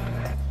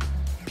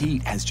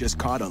 Pete has just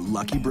caught a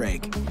lucky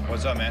break.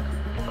 What's up, man?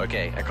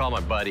 Okay, I called my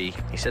buddy.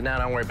 He said, no,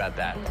 don't worry about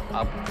that.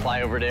 I'll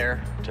fly over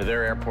there to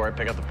their airport,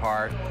 pick up the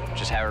part,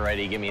 just have it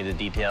ready, give me the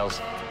details.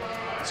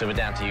 Send it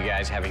down to you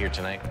guys, have it here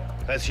tonight.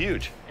 That's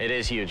huge. It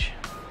is huge.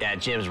 Yeah,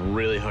 Jim's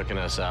really hooking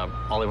us up.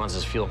 All he wants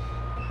is fuel.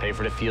 Pay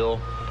for the fuel,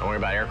 don't worry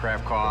about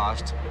aircraft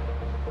cost.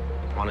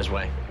 On his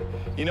way.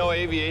 You know,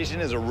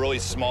 aviation is a really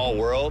small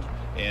world,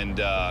 and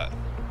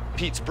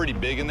Pete's pretty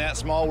big in that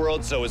small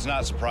world, so it's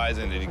not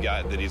surprising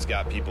that he's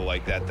got people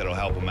like that that'll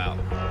help him out.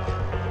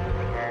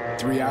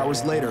 3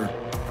 hours later,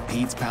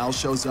 Pete's pal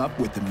shows up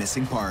with the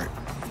missing part.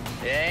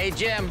 Hey,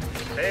 Jim.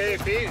 Hey,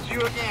 Pete, it's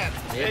you again.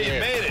 Hey, you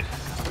made it.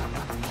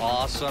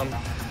 Awesome.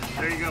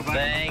 There you go, buddy.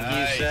 Thank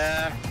you,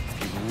 sir.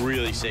 You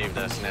really saved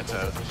us, and that's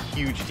a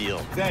huge deal.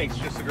 Thanks,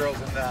 just the girls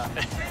in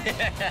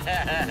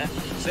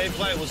Safe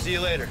flight, we'll see you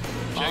later.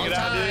 Check it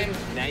out, dude.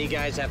 Now you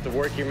guys have to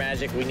work your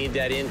magic. We need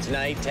that in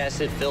tonight, test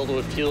it, filled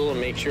with fuel,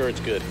 and make sure it's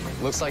good.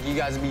 Looks like you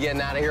guys will be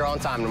getting out of here on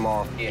time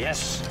tomorrow.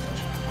 Yes.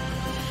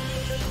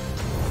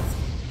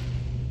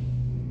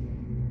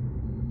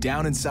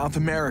 Down in South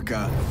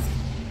America,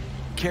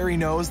 Carrie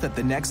knows that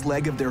the next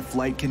leg of their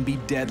flight can be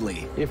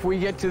deadly. If we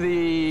get to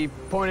the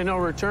point of no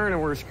return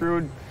and we're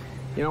screwed,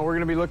 you know, we're going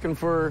to be looking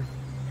for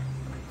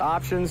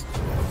options.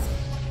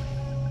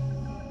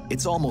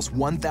 It's almost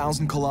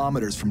 1,000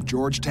 kilometers from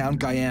Georgetown,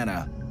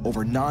 Guyana,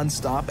 over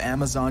non-stop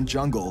Amazon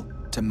jungle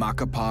to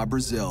Macapá,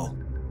 Brazil.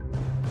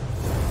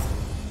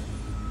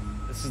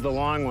 This is the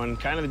long one,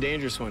 kind of the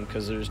dangerous one,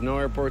 because there's no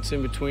airports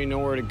in between,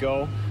 nowhere to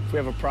go. If we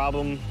have a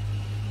problem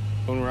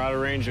when we're out of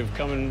range of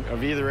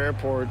either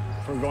airport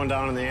from going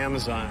down in the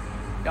Amazon.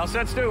 Y'all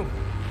set, Stu?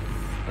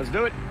 Let's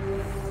do it.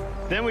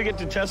 Then we get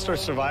to test our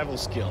survival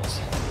skills.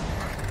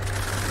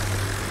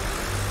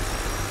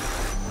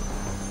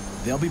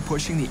 They'll be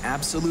pushing the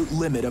absolute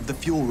limit of the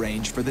fuel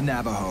range for the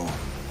Navajo.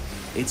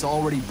 It's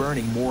already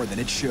burning more than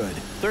it should.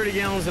 30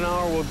 gallons an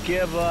hour will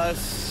give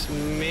us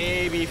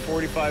maybe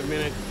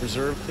 45-minute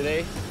reserve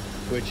today,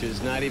 which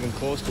is not even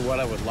close to what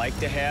I would like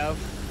to have.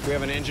 If we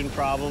have an engine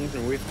problem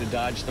and we have to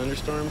dodge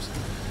thunderstorms,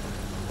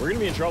 we're gonna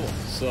be in trouble.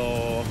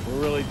 So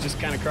we're really just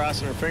kind of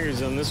crossing our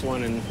fingers on this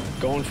one and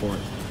going for it.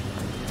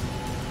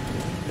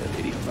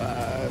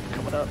 85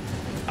 coming up.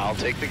 I'll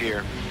take the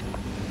gear.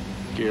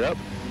 Gear up.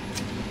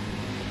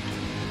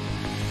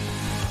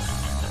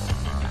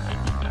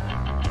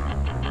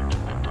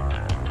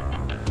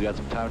 We got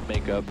some time to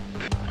make up.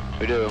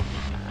 We do.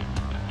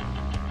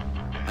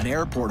 An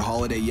airport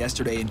holiday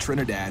yesterday in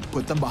Trinidad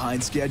put them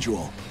behind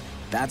schedule.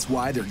 That's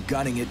why they're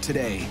gunning it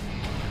today.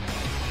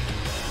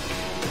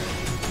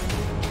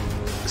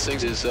 This thing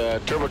is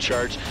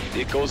turbocharged.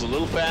 It goes a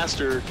little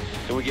faster,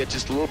 and we get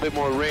just a little bit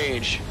more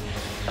range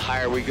the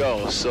higher we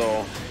go.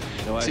 So,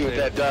 see what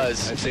that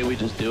does. I say we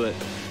just do it.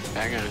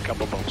 Hang on, a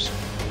couple bumps.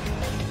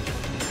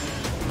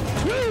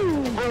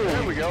 Woo!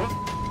 There we go.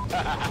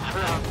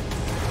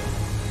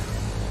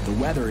 The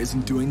weather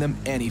isn't doing them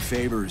any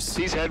favors.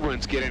 These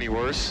headwinds get any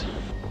worse,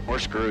 we're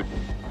screwed.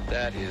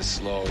 That is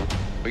slow.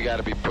 We got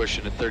to be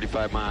pushing a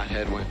 35-mile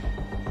headwind.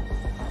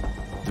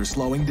 They're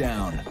slowing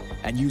down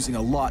and using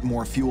a lot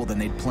more fuel than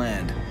they'd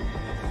planned.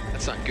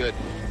 That's not good.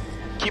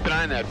 Keep an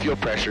eye on that fuel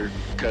pressure,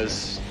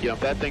 because if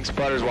that thing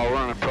sputters while we're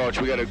on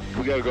approach, we gotta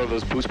go to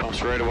those boost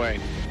pumps right away.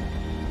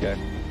 Okay.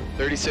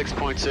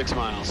 36.6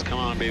 miles. Come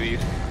on, baby.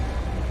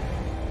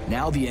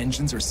 Now the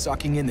engines are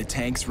sucking in the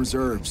tank's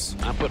reserves.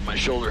 I'm putting my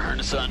shoulder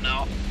harness on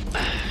now.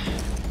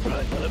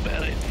 Probably not a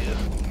bad idea.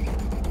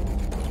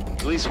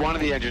 At least one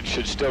of the engines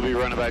should still be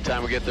running by the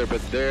time we get there, but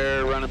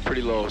they're running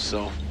pretty low,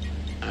 so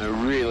I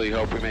really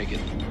hope we make it.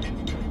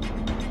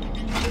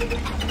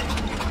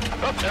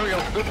 Oh, there we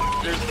go.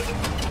 Good.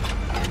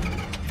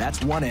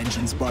 That's one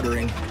engine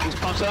sputtering. Boost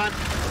pumps on.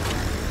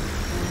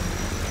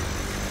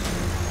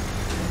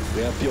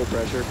 We have fuel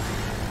pressure.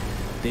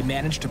 They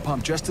managed to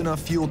pump just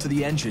enough fuel to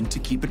the engine to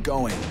keep it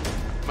going.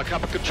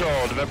 Macapa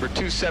Control, November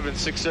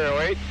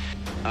 27608.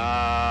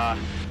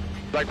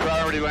 Like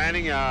priority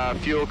landing,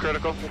 fuel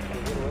critical.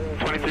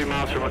 23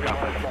 miles from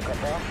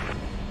Macapa.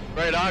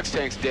 Right aux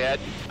tank's dead.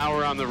 Now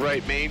we're on the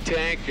right main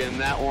tank, and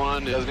that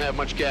one doesn't have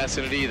much gas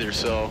in it either,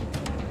 so.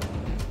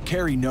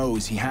 Kerry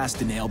knows he has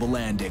to nail the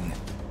landing,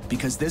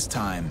 because this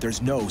time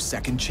there's no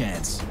second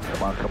chance.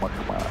 Come on, come on,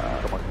 come on, come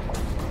on, come on.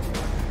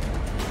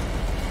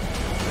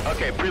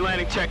 Okay,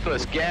 pre-landing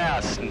checklist.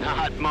 Gas,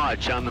 not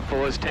much on the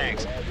fullest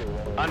tanks.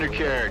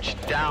 Undercarriage,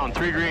 down,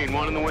 3 green,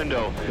 1 in the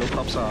window. Fuel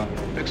pumps on.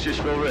 Mixture's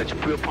fuel rich,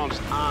 fuel pumps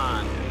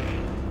on.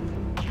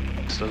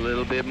 Just a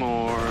little bit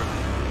more.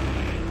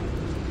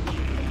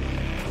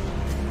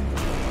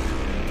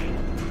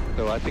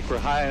 So I think we're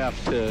high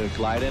enough to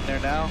glide in there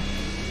now.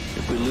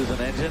 If we lose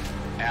an engine.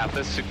 Yeah, if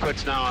this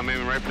quits now, I'm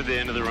aiming right for the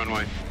end of the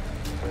runway.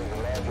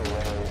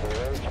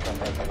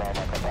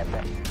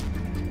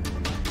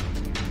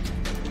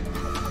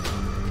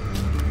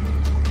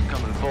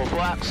 Coming full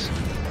flaps.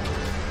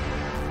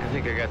 I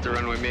think I got the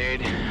runway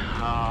made.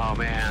 Oh,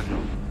 man.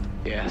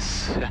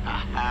 Yes.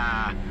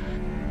 Ay,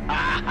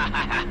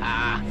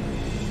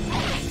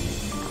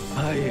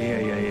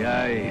 ay, ay,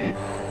 ay.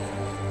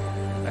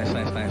 Nice,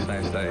 nice, nice,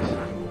 nice, nice.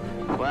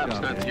 Flaps,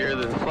 not the gear,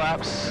 the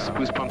flaps.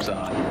 Boost pumps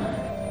off.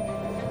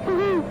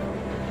 Woohoo!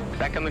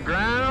 Back on the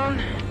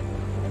ground.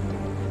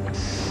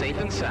 Safe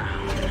and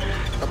sound.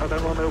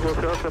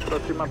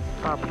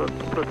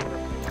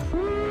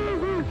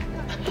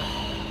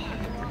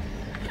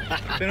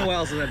 It's been a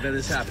while since I've been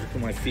this happy to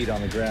put my feet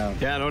on the ground.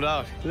 Yeah, no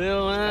doubt.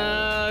 Little,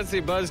 let's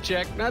see, buzz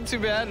check. Not too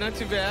bad, not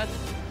too bad.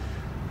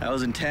 That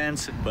was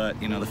intense, but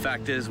you know, the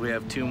fact is we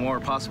have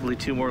possibly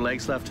two more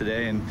legs left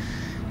today, and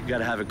you got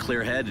to have a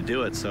clear head to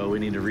do it. So we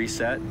need to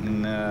reset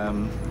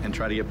and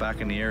try to get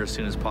back in the air as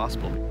soon as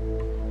possible.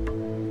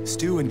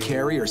 Stu and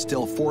Kerry are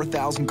still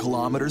 4,000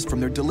 kilometers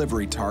from their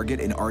delivery target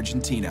in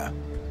Argentina,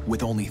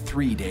 with only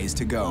 3 days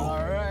to go.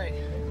 All right.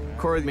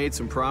 Corey made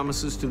some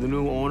promises to the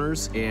new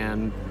owners,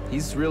 and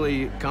he's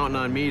really counting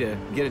on me to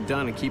get it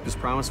done and keep his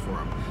promise for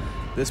him.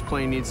 This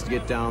plane needs to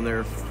get down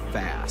there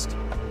fast.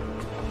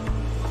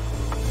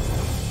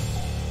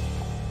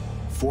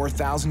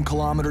 4,000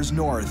 kilometers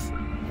north.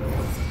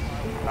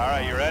 All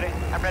right, you ready?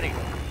 I'm ready.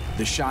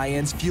 The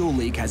Cheyenne's fuel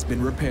leak has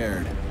been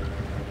repaired,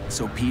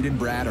 so Pete and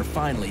Brad are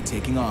finally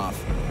taking off.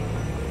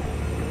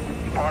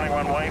 Departing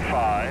runway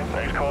 5,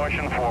 takes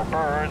caution for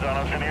birds on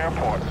us in the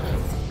airport.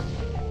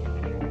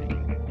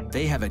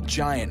 They have a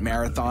giant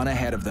marathon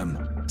ahead of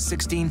them,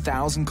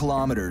 16,000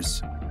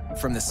 kilometers,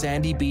 from the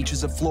sandy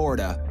beaches of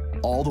Florida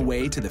all the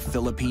way to the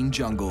Philippine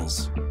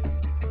jungles.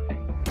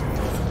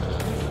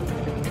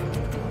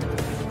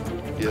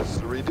 Yes,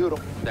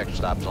 redoodle. Next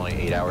stop's only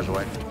 8 hours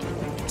away.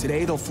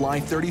 Today they'll fly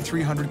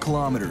 3,300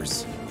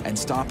 kilometers and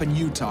stop in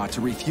Utah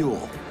to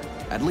refuel.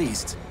 At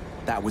least,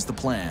 that was the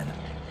plan.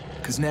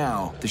 Because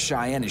now, the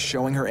Cheyenne is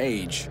showing her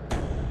age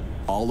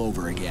all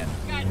over again.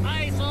 Got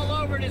ice all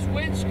over this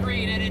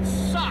windscreen and it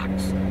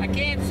sucks. I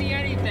can't see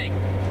anything.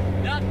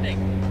 Nothing.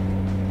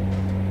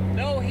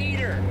 No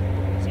heater.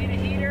 See the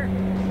heater?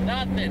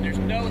 Nothing. There's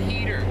no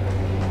heater.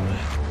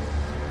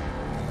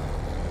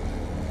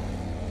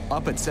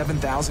 Up at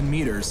 7,000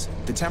 meters,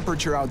 the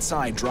temperature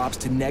outside drops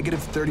to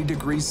negative 30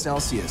 degrees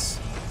Celsius.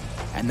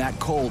 And that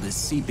cold is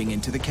seeping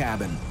into the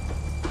cabin.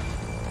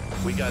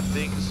 We got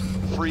things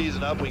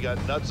freezing up. We got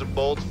nuts and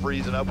bolts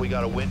freezing up. We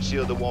got a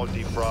windshield that won't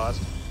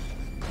defrost.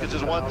 It's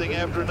just one thing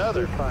after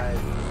another.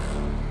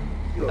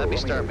 Let me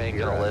start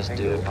making a list,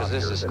 dude, because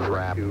this is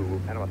crap.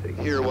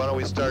 Here, why don't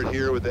we start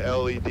here with the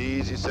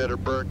LEDs you said are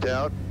burnt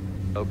out?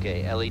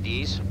 Okay,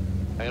 LEDs.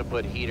 I'm going to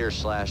put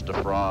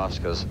heater/defrost,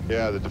 because...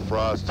 Yeah, the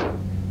defrost.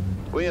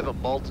 We have a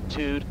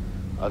multitude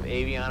of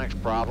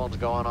avionics problems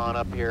going on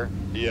up here.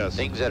 Yes.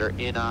 Things that are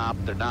in-op,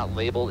 they're not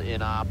labeled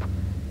in-op.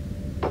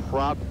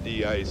 Prop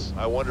de-ice.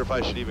 I wonder if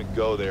I should even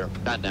go there.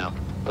 Not now.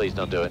 Please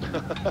don't do it.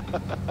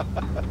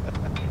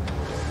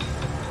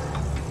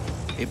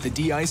 If the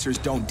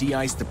de-icers don't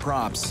de-ice the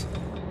props,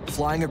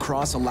 flying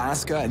across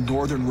Alaska and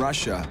northern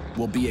Russia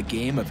will be a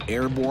game of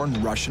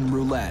airborne Russian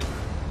roulette.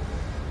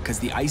 Because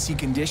the icy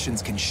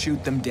conditions can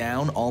shoot them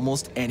down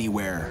almost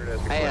anywhere.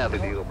 I have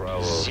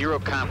zero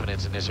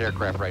confidence in this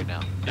aircraft right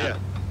now. Yeah.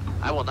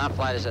 I will not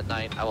fly this at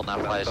night. I will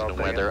not fly this in the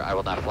weather. I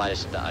will not fly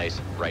this in the ice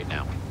right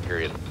now,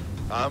 period.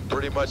 I'm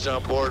pretty much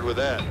on board with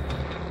that.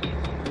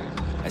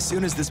 As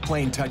soon as this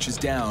plane touches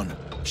down,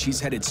 she's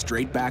headed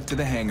straight back to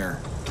the hangar.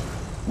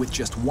 With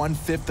just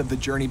 1/5 of the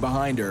journey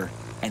behind her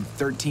and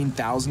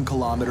 13,000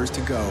 kilometers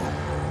to go.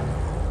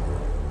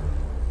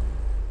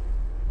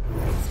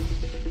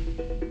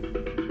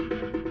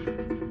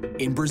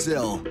 In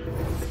Brazil,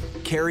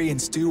 Kerry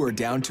and Stu are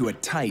down to a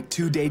tight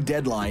 2-day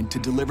deadline to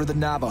deliver the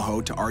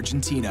Navajo to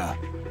Argentina.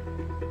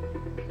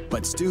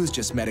 But Stu's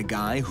just met a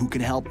guy who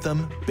can help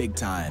them big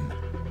time.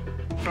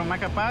 From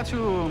Macapá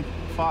to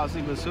Foz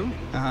do Iguaçu.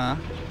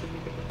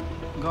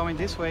 Going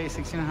this way,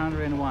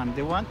 1601.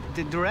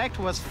 The direct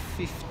was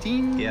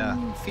 15. Yeah,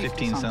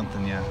 15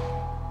 something, yeah.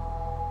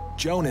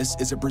 Jonas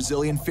is a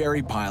Brazilian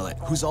ferry pilot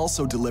who's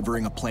also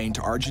delivering a plane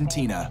to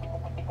Argentina.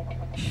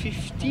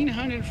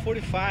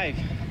 1,545.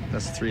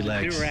 That's 3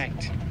 legs.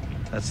 Direct.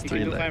 That's You 3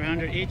 can do legs.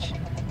 500 each.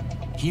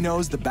 He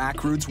knows the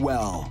back routes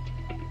well,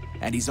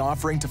 and he's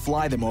offering to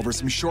fly them over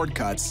some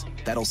shortcuts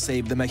that'll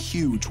save them a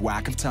huge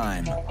whack of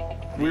time.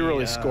 We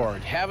really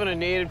scored. Having a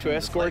native to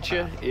escort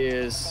you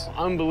is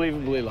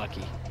unbelievably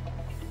lucky.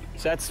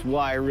 So that's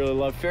why I really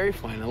love ferry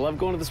flying. I love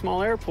going to the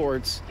small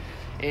airports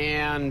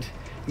and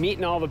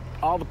meeting all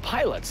the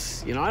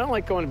pilots. You know, I don't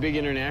like going to big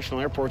international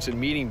airports and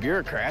meeting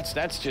bureaucrats.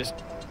 That's just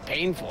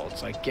painful.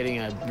 It's like getting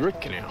a root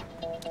canal.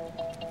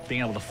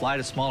 Being able to fly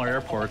to smaller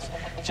airports,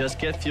 just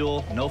get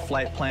fuel, no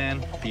flight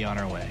plan, be on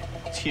our way.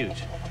 It's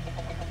huge.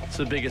 It's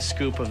the biggest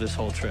scoop of this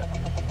whole trip.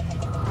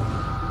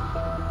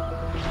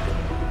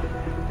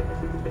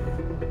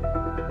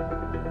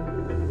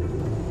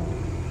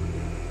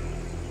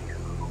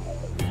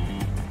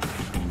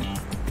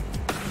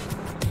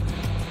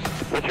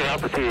 What's your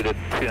altitude at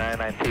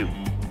 2992?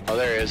 Oh,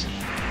 there it is.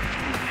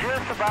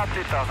 Just about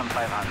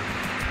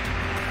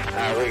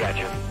 2,500. We got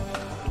you.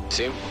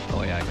 See him?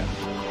 Oh, yeah, I got him.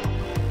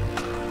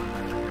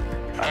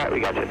 All right, we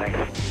got you, thanks.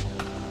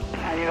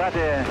 And you got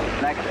the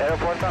next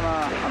airport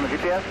on the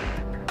GPS?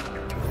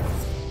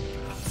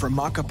 From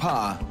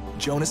Macapá,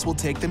 Jonas will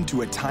take them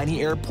to a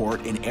tiny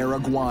airport in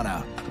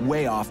Araguana,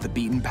 way off the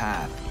beaten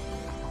path.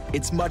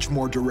 It's much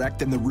more direct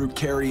than the route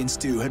Carrie and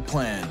Stu had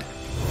planned.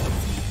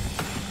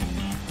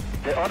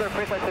 The other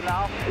frequency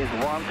now is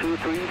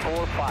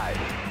 12345.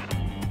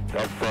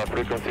 That's the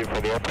frequency for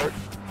the airport?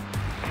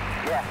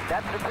 Yeah,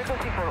 that's the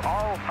frequency for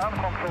all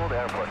uncontrolled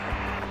airports.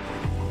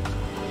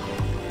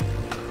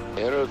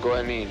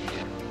 Araguana.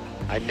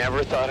 I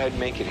never thought I'd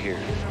make it here.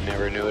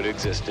 Never knew it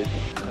existed.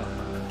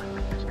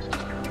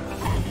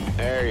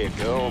 There you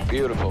go,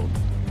 beautiful.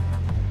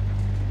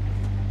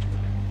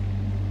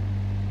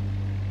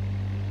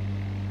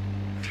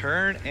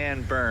 Turn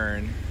and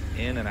burn,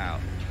 in and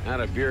out. Not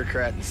a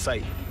bureaucrat in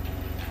sight.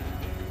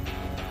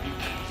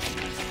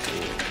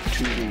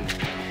 2D.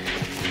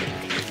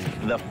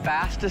 The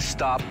fastest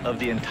stop of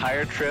the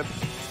entire trip.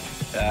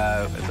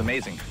 It's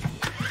amazing.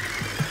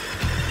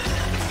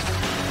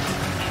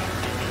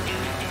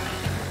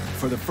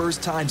 For the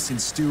first time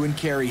since Stu and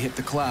Carrie hit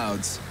the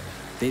clouds,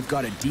 they've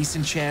got a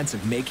decent chance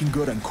of making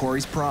good on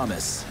Corey's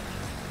promise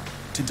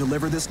to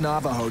deliver this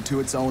Navajo to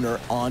its owner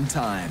on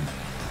time.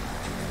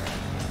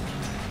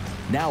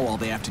 Now all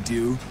they have to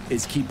do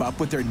is keep up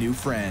with their new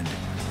friend.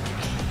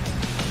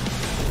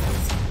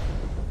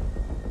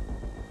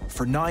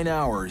 For 9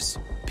 hours,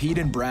 Pete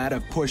and Brad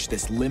have pushed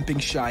this limping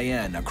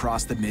Cheyenne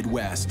across the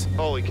Midwest.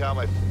 Holy cow,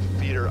 my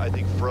feet are, I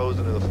think,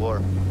 frozen to the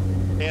floor.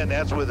 And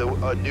that's with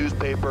a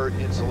newspaper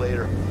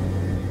insulator.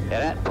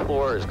 Yeah, that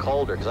floor is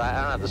colder because I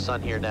don't have the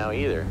sun here now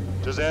either.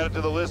 Just add it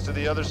to the list of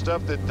the other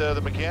stuff that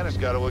the mechanics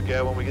got to look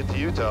at when we get to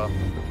Utah.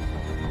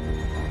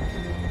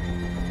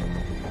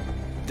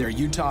 Their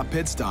Utah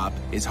pit stop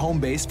is home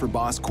base for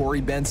boss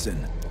Corey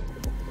Benson.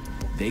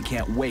 They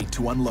can't wait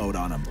to unload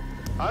on him.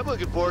 I'm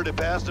looking forward to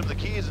passing him the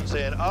keys and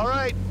saying, all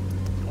right,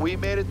 we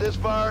made it this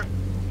far,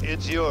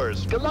 it's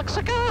yours. Good luck,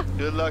 sucker.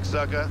 Good luck,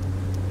 sucker.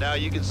 Now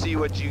you can see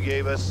what you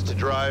gave us to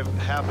drive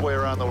halfway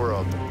around the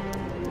world.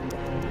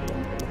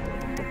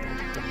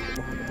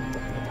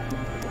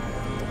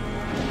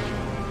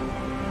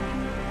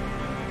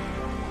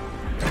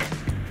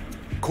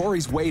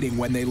 Corey's waiting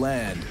when they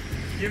land,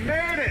 You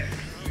made it!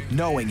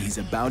 knowing he's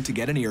about to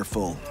get an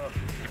earful.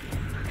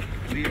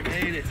 We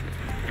made it.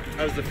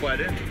 How's the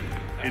flight in?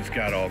 It's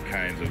got all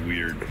kinds of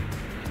weird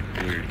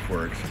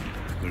quirks.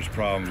 There's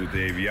problems with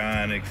the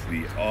avionics,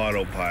 the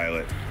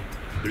autopilot.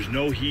 There's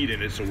no heat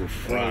in it, so we're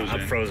frozen. Wow,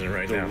 I'm frozen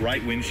right now. The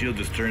right windshield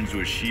just turns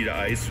to a sheet of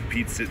ice.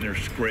 Pete's sitting there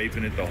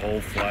scraping it the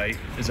whole flight.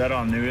 Is that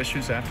all new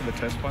issues after the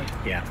test flight?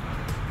 Yeah.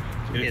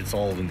 It's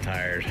old and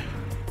tired.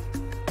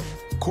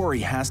 Corey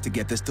has to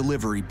get this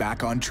delivery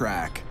back on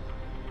track.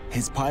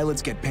 His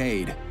pilots get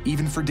paid,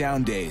 even for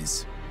down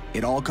days.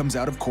 It all comes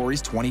out of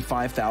Corey's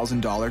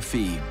 $25,000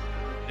 fee.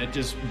 It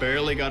just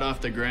barely got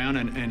off the ground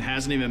and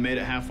hasn't even made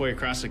it halfway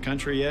across the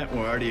country yet.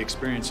 We're already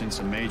experiencing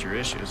some major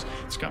issues.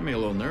 It's got me a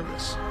little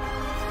nervous.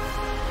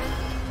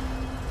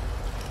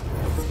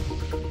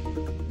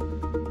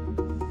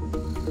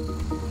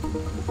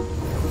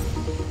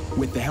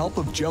 With the help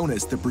of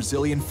Jonas, the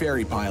Brazilian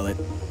ferry pilot,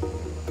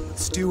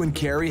 Stu and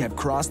Carrie have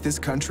crossed this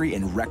country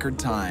in record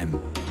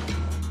time.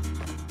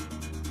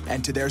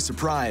 And to their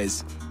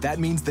surprise, that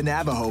means the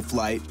Navajo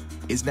flight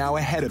is now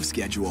ahead of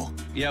schedule.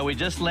 Yeah, we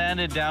just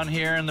landed down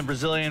here in the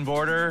Brazilian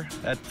border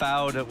at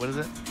what is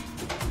it?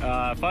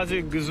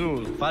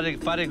 Fazigazul.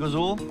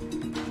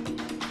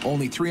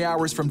 Only 3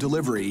 hours from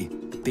delivery,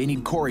 they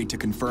need Corey to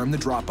confirm the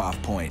drop-off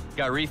point.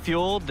 Got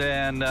refueled,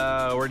 and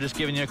we're just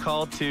giving you a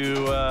call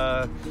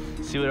to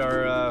see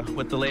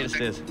what the latest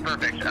is.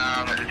 Perfect.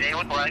 They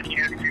would like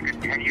you to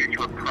continue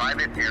to a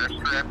private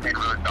airstrip in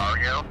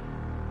Rosario.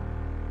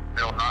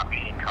 They'll not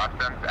be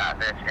customs at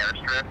this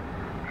airstrip.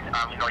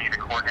 I'm going to give you the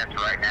coordinates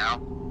right now.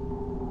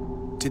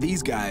 To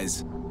these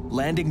guys,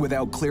 landing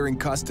without clearing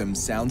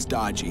customs sounds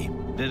dodgy.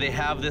 Do they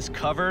have this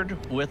covered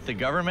with the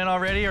government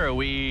already, or are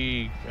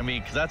we,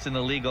 because that's an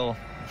illegal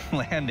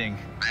landing.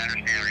 I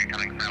understand where you're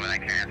coming from, and I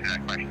can't answer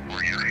that question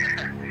for you.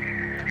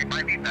 It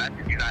might be best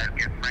if you guys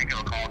give Franco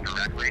a call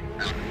directly.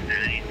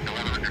 Any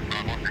dilemmas or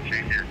problems or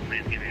changes,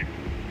 please give me.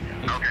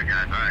 Okay,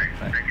 guys. All right.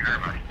 Thank you very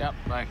much. Yep.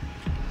 Bye.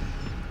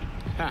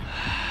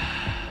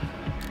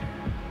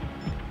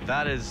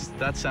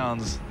 That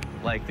sounds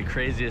like the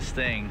craziest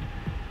thing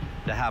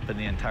to happen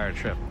the entire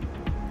trip.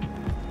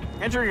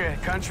 Entering a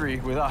country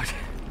without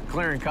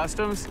clearing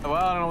customs, well,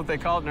 I don't know what they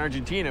call it in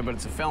Argentina, but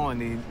it's a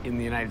felony in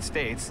the United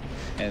States.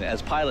 And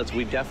as pilots,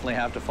 we definitely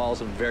have to follow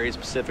some very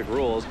specific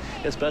rules,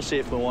 especially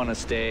if we want to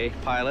stay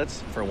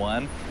pilots, for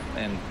one,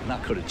 and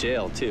not go to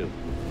jail, too.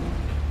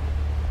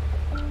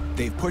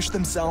 They've pushed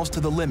themselves to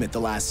the limit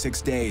the last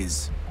 6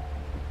 days.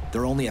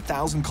 They're only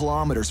 1,000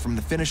 kilometers from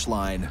the finish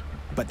line,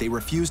 but they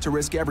refuse to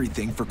risk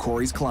everything for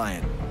Corey's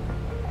client.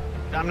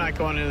 I'm not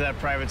going into that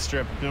private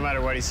strip, no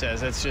matter what he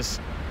says. That's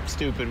just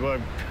stupid.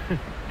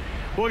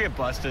 We'll get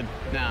busted.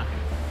 Nah.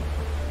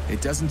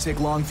 It doesn't take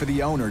long for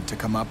the owner to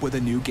come up with a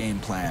new game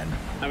plan.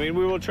 I mean,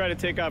 we will try to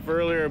take off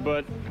earlier,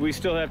 but we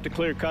still have to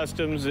clear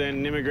customs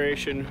and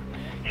immigration,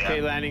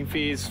 pay landing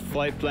fees,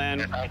 flight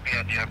plan.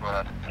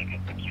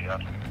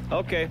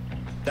 Okay,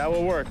 that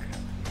will work.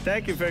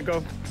 Thank you,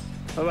 Finko.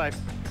 Bye-bye.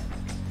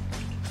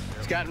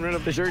 He's gotten rid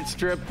of the dirt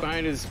strip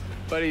behind his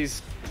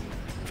buddy's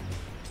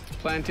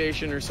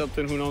plantation or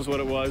something, who knows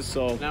what it was.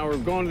 So now we're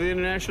going to the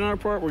international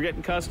airport, we're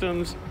getting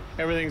customs,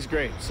 everything's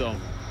great, so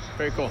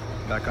very cool.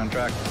 Back on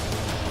track.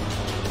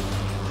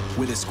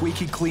 With a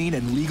squeaky clean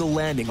and legal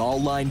landing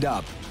all lined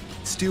up,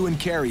 Stu and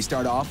Carrie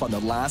start off on the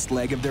last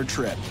leg of their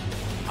trip.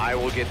 I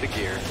will get the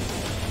gear.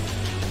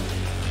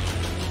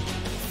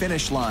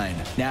 Finish line,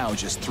 now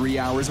just 3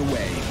 hours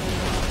away.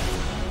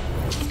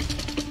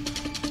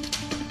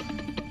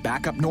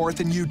 Back up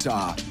north in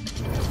Utah,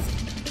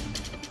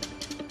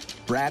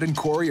 Brad and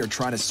Corey are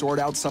trying to sort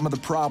out some of the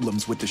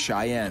problems with the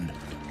Cheyenne.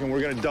 And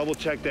we're gonna double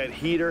check that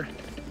heater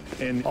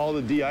and all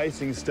the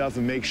de-icing stuff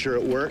and make sure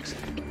it works.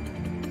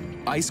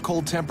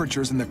 Ice-cold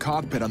temperatures in the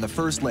cockpit on the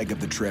first leg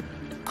of the trip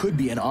could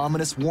be an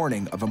ominous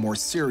warning of a more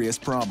serious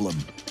problem.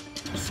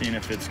 Seeing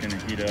if it's gonna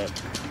heat up.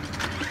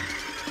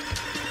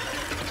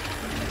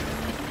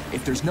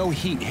 If there's no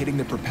heat hitting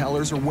the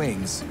propellers or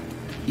wings,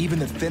 even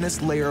the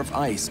thinnest layer of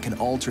ice can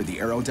alter the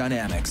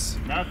aerodynamics.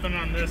 Nothing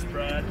on this,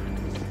 Brad.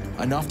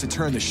 Enough to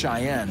turn the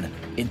Cheyenne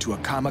into a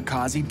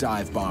kamikaze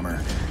dive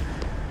bomber.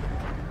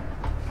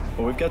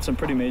 Well, we've got some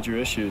pretty major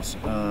issues.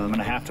 I'm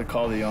gonna have to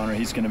call the owner.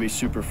 He's gonna be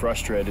super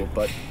frustrated,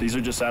 but these are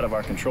just out of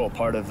our control.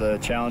 Part of the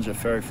challenge of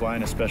ferry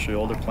flying, especially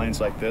older planes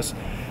like this,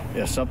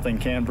 if something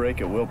can break,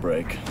 it will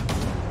break.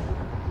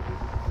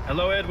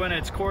 Hello, Edwin.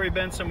 It's Corey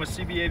Benson with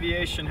CB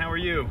Aviation. How are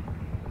you?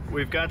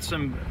 We've got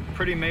some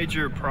pretty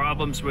major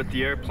problems with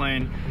the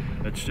airplane.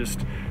 It's just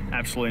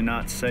absolutely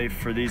not safe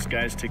for these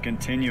guys to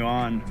continue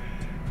on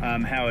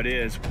how it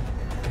is.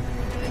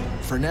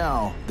 For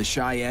now, the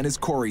Cheyenne is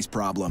Corey's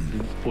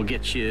problem. We'll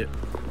get you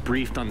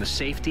briefed on the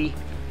safety,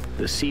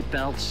 the seat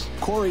belts.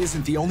 Corey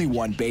isn't the only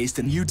one based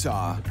in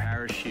Utah. The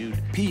parachute.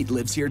 Pete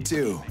lives here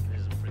too.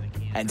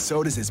 And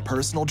so does his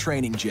personal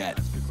training jet,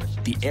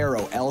 the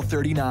Aero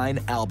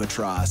L-39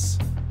 Albatross.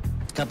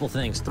 Couple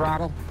things.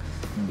 Throttle.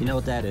 You know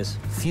what that is.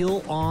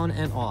 Fuel on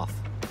and off.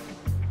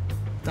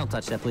 Don't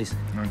touch that, please.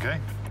 Okay.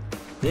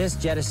 This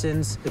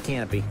jettisons the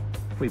canopy.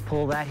 We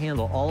pull that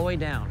handle all the way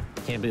down,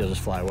 the canopy will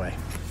just fly away.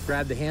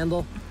 Grab the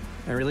handle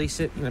and release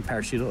it, and the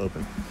parachute will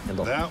open.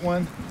 Handle. That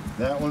one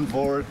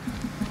forward.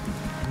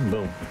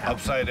 Boom.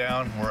 Upside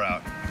down, we're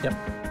out. Yep.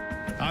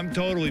 I'm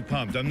totally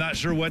pumped. I'm not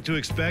sure what to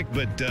expect,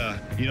 but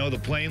you know, the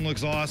plane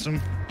looks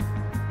awesome.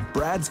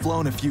 Brad's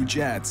flown a few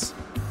jets,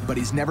 but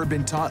he's never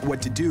been taught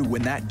what to do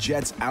when that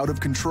jet's out of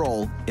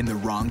control in the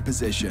wrong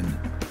position.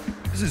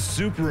 This is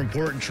super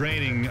important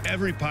training.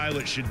 Every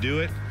pilot should do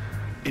it.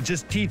 It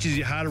just teaches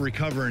you how to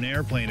recover an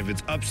airplane if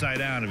it's upside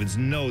down, if it's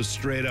nose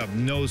straight up,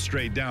 nose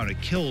straight down. It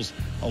kills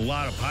a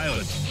lot of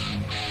pilots.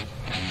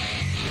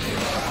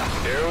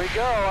 Here we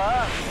go,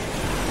 huh?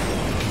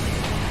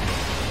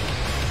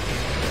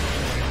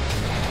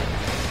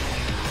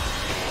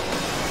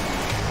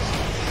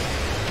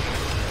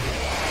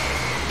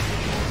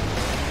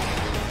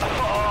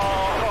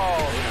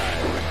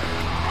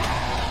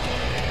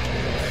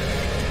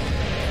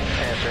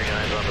 Answering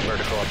eyes on the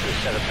vertical up to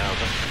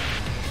 7,000.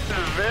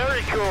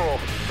 Very cool.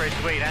 Pretty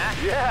sweet, huh?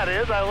 Yeah, it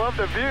is. I love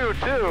the view,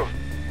 too.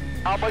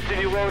 How much did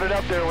you load it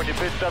up there when you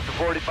pitched up to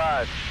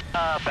 45?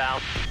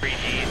 About 3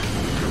 Gs.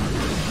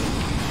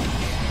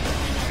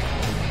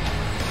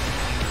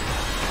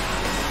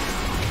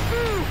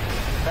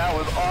 That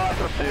was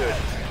awesome, dude.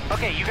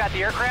 Okay, you got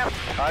the aircraft?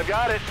 I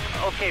got it.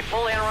 Okay,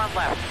 full aileron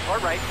left or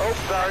right. Oh,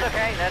 sorry. That's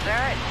okay, that's all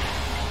right.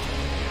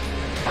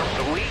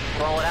 Sweet,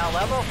 roll it out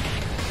level.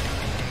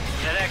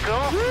 Isn't that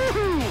cool?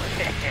 Woohoo!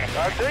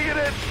 I'm digging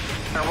it.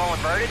 Gonna roll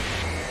inverted.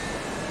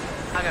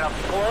 I'm gonna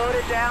float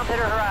it down to the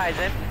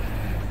horizon.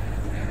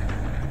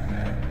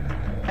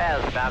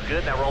 That's about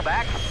good. Now roll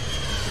back.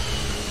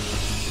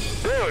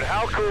 Dude,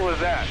 how cool is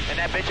that? And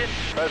that bitchin'?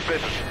 That's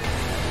bitchin'.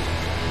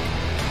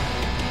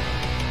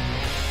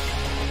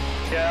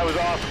 Yeah, that was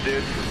awesome,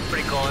 dude.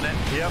 Pretty cool, isn't it?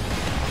 Yep.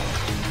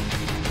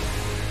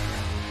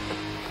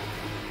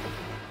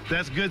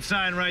 That's a good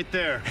sign right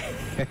there.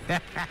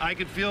 I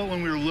could feel it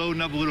when we were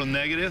loading up a little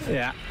negative.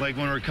 Yeah. Like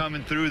when we're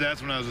coming through,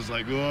 that's when I was just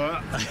like,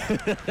 whoa.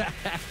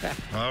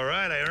 All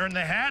right, I earned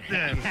the hat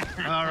then.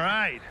 All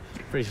right.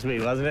 Pretty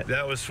sweet, wasn't it?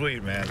 That was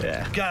sweet, man.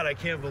 Yeah. God, I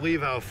can't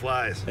believe how it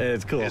flies.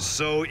 It's cool. It's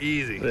so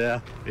easy.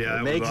 Yeah. Yeah,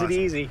 It makes it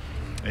easy.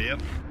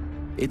 Yep.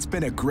 It's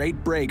been a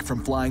great break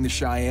from flying the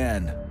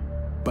Cheyenne.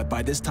 But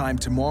by this time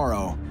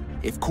tomorrow,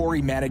 if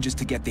Corey manages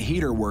to get the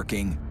heater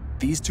working,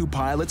 these two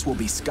pilots will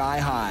be sky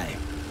high,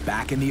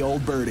 back in the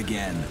old bird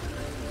again,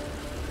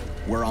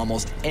 where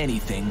almost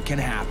anything can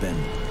happen.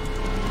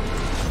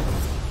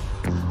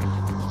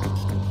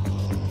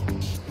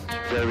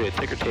 There's gotta be a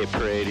ticker tape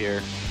parade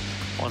here.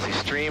 I want to see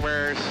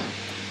streamers,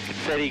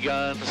 confetti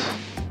guns.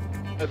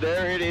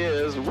 There it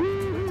is.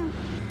 Woo!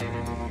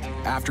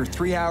 After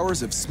 3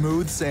 hours of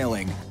smooth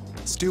sailing,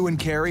 Stu and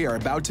Carrie are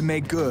about to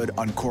make good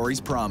on Corey's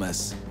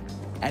promise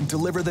and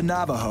deliver the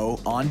Navajo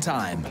on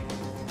time.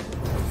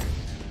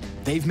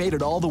 They've made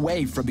it all the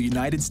way from the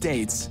United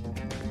States,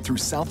 through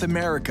South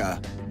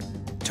America,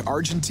 to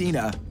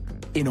Argentina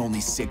in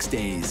only 6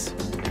 days.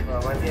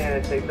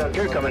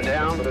 You're coming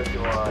down.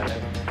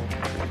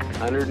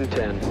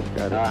 110.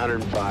 Got it.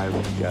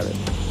 105. Got it.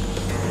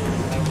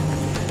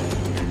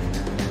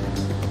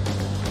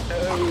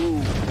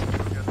 Oh.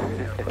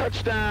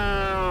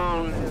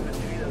 Touchdown!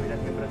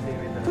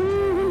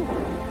 Woo-hoo.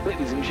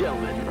 Ladies and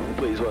gentlemen,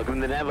 please welcome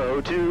the Navajo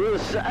to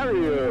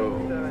Rosario.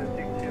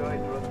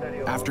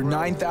 After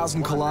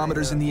 9,000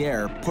 kilometers in the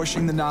air,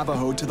 pushing the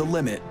Navajo to the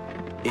limit,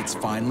 it's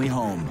finally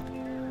home.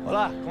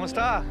 Hola, ¿cómo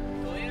está?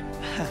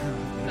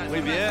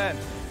 Muy bien.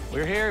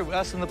 We're here,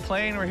 us in the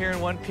plane, we're here in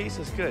one piece,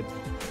 it's good.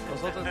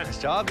 Nice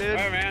job, dude.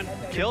 All right, man.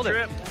 Killed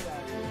it.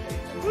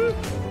 Woo.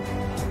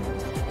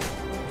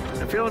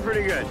 I'm feeling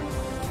pretty good.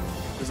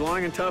 It was a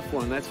long and tough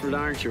one, that's for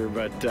darn sure,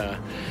 but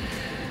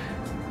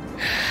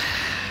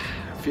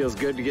feels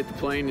good to get the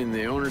plane in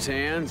the owner's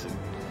hands and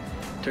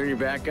turn your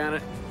back on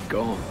it,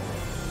 go home.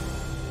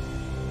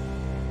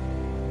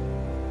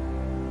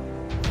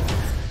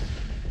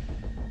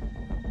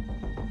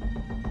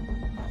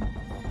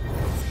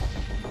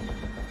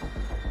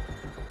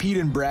 Pete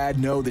and Brad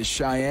know this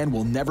Cheyenne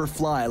will never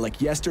fly like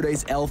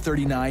yesterday's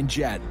L-39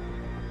 jet.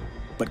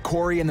 But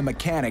Corey and the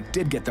mechanic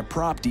did get the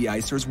prop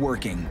de-icers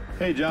working.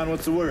 Hey, John,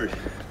 what's the word?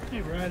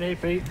 Hey, Brad. Hey,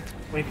 Pete.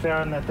 We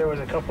found that there was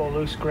a couple of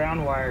loose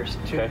ground wires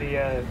to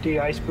the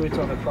de-ice boots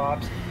on the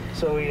props.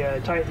 So we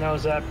tightened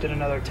those up, did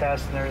another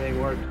test, and everything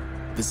worked.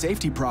 The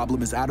safety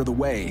problem is out of the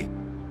way,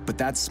 but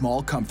that's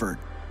small comfort,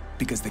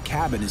 because the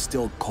cabin is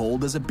still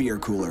cold as a beer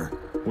cooler.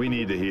 We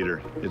need the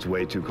heater. It's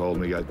way too cold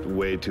and we got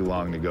way too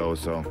long to go,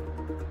 so.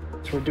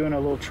 So we're doing a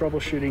little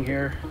troubleshooting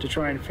here to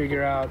try and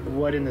figure out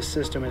what in the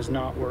system is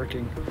not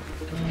working.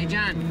 Hey,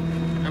 John,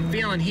 I'm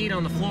feeling heat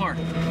on the floor.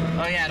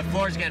 Oh, yeah, the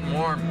floor's getting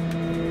warm.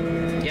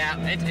 Yeah,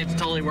 it's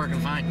totally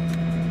working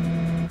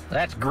fine.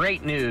 That's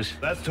great news.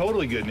 That's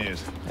totally good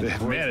news.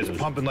 Man, it's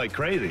pumping like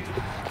crazy.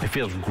 It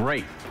feels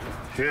great.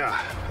 Yeah,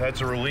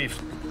 that's a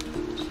relief.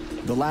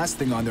 The last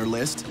thing on their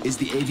list is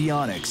the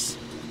avionics,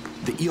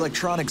 the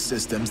electronic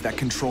systems that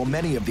control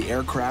many of the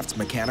aircraft's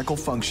mechanical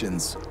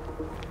functions.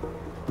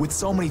 With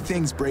so many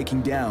things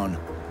breaking down,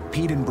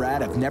 Pete and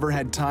Brad have never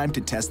had time to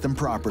test them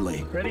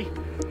properly. Ready?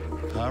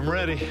 I'm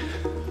ready.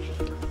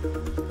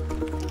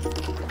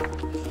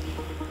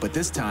 But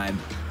this time,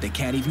 they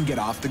can't even get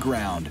off the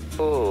ground.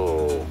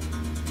 Oh.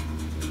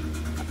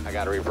 I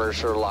got a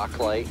reverser lock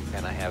light,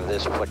 and I have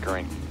this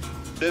flickering.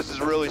 This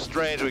is really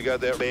strange. We got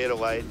that beta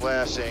light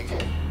flashing.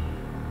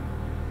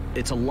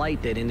 It's a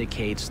light that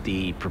indicates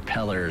the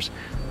propellers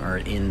are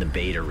in the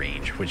beta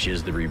range, which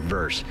is the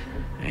reverse.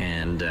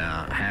 And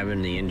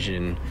having the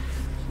engine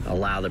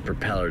allow the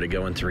propeller to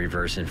go into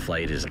reverse in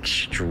flight is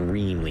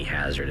extremely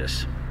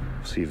hazardous.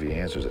 See if he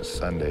answers it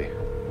Sunday.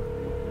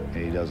 And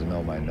he doesn't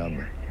know my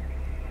number.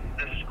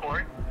 This is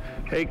Corey.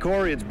 Hey,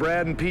 Corey, it's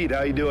Brad and Pete.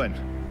 How you doing?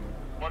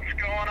 What's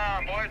going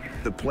on, boys?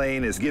 The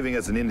plane is giving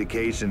us an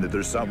indication that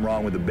there's something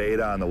wrong with the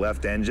beta on the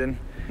left engine.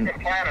 Good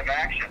plan of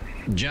action.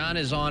 John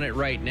is on it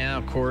right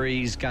now.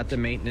 Corey's got the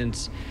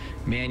maintenance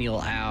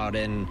manual out,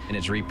 and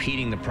it's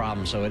repeating the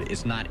problem, so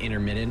it's not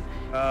intermittent.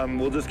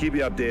 We'll just keep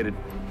you updated.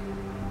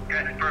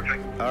 Okay,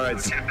 perfect. All right,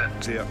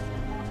 see ya.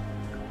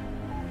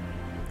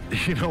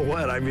 You know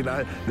what? I mean,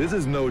 this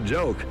is no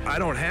joke. I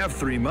don't have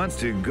 3 months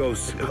to go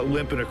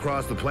limping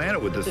across the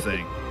planet with this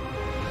thing.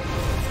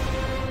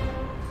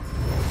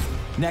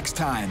 Next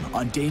time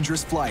on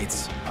Dangerous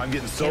Flights. I'm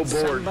getting so bored.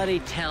 Somebody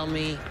tell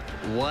me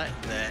what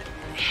the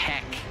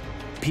heck?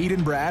 Pete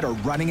and Brad are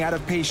running out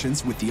of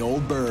patience with the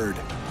old bird.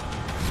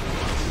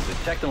 The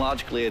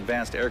technologically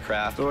advanced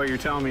aircraft. So what you're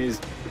telling me is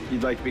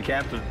you'd like to be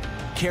captain?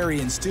 Carrie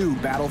and Stu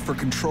battle for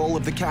control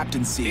of the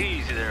captain's seat.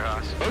 Easy there,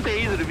 Hoss.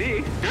 Okay, easy to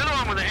be. You're the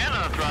one with the hand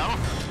on the throttle.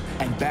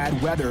 And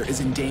bad weather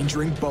is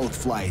endangering both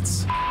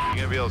flights. You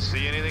gonna be able to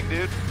see anything,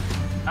 dude?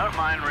 I don't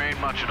mind rain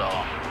much at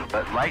all,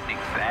 but lightning's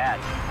bad.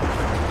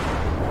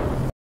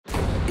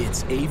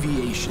 It's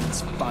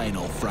aviation's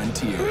final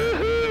frontier.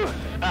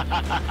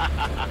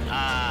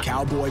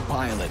 Cowboy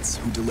pilots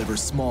who deliver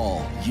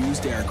small,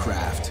 used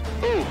aircraft.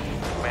 Ooh,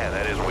 man,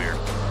 that is weird.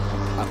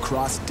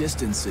 Across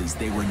distances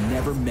they were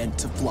never meant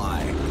to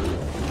fly.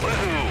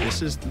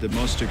 This is the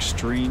most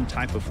extreme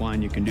type of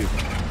flying you can do.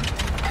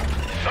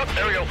 Oh,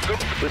 there we go.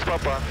 Let's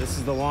bump on. This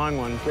is the long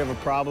one. If we have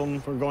a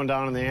problem, we're going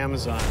down in the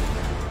Amazon.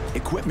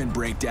 Equipment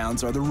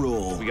breakdowns are the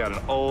rule. We got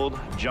an old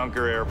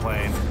junker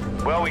airplane.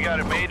 Well, we got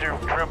a major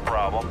trim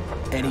problem.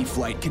 Any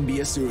flight can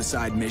be a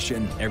suicide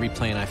mission. Every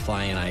plane I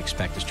fly in, I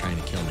expect is trying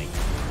to kill me.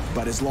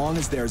 But as long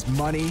as there's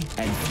money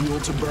and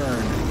fuel to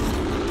burn,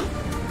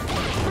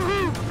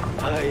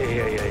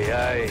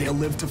 they'll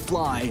live to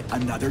fly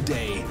another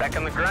day. Back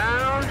on the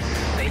ground,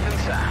 safe and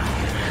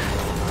sound.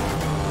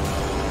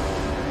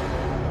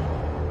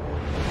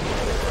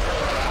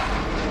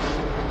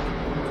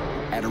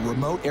 At a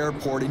remote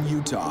airport in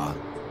Utah,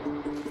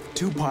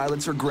 2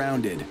 pilots are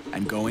grounded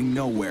and going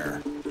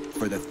nowhere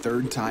for the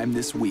 3rd time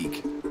this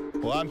week.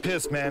 Well, I'm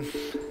pissed, man.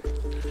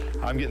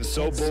 I'm getting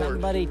so bored.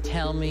 Somebody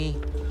tell me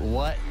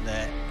what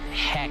the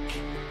heck?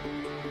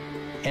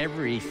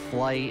 Every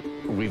flight,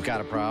 we've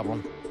got a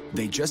problem.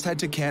 They just had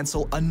to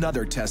cancel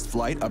another test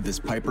flight of this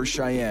Piper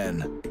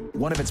Cheyenne.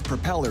 One of its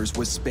propellers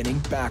was spinning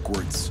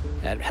backwards.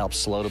 That helps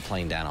slow the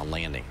plane down on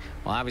landing.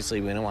 Well,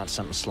 obviously, we don't want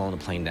something slowing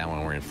the plane down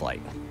when we're in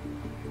flight.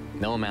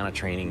 No amount of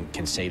training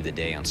can save the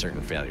day on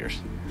certain failures.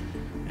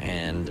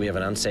 And we have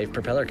an unsafe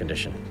propeller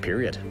condition,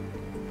 period.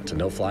 It's a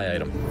no-fly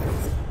item.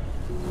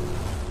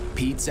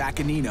 Pete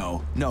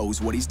Zaccanino knows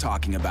what he's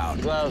talking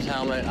about. Gloves,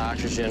 helmet,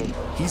 oxygen.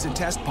 He's a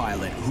test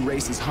pilot who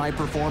races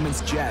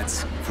high-performance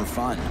jets for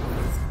fun.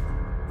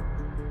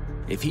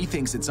 If he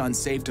thinks it's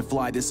unsafe to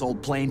fly this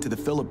old plane to the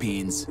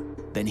Philippines,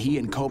 then he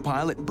and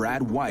co-pilot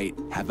Brad White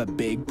have a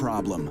big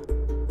problem.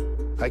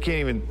 I can't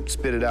even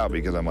spit it out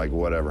because I'm like,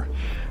 whatever.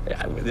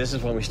 Yeah, this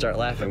is when we start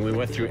laughing. We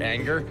went through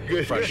anger,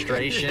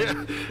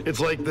 frustration, It's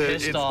like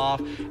pissed off,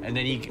 and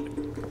then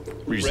you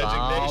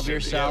resolve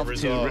yourself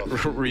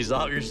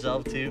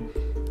to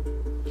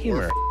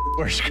humor.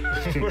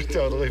 We're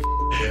totally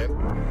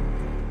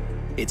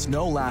It's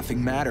no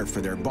laughing matter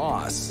for their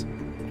boss.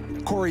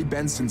 Corey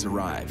Benson's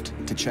arrived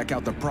to check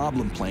out the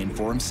problem plane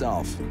for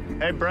himself.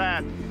 Hey,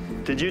 Brad,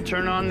 did you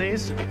turn on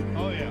these?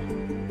 Oh, yeah.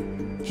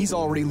 He's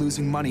already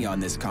losing money on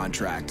this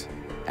contract,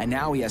 and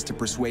now he has to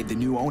persuade the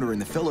new owner in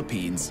the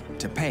Philippines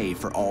to pay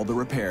for all the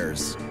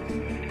repairs.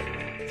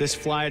 This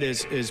flight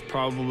is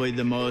probably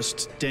the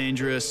most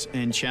dangerous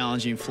and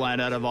challenging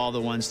flight out of all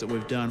the ones that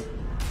we've done.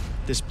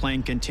 This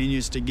plane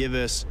continues to give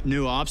us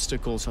new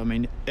obstacles. I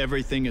mean,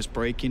 everything is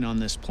breaking on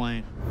this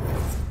plane.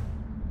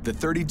 The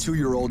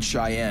 32-year-old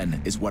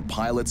Cheyenne is what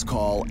pilots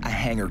call a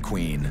hangar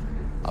queen,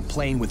 a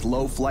plane with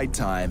low flight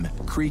time,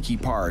 creaky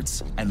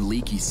parts, and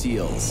leaky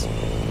seals.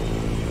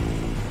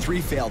 3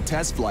 failed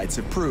test flights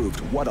have proved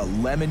what a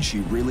lemon she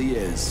really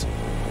is.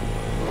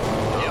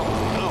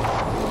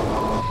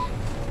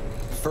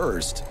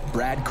 First,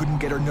 Brad couldn't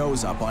get her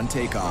nose up on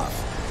takeoff.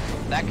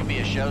 That could be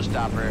a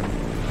showstopper.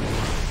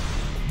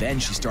 Then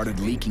she started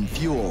leaking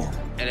fuel.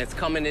 And it's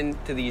coming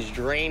into these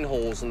drain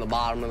holes in the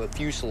bottom of the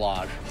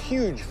fuselage.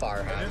 Huge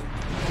fire hazard.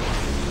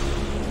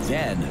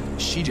 Then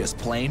she just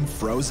plain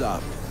froze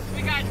up.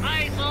 We got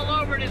ice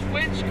all over this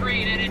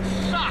windscreen and it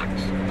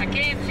sucks. I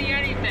can't see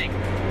anything.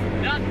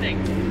 Nothing.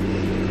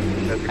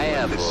 I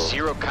have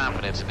zero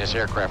confidence in this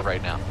aircraft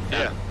right now.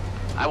 Yeah.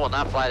 I will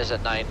not fly this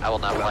at night. I will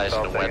not fly this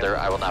in the weather.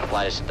 I will not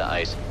fly this into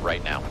ice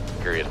right now,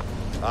 period.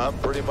 I'm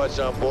pretty much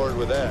on board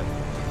with that.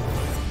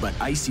 But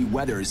icy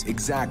weather's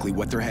exactly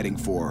what they're heading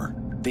for.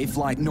 They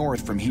fly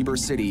north from Heber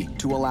City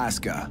to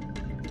Alaska,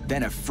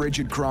 then a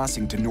frigid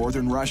crossing to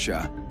northern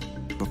Russia,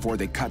 before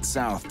they cut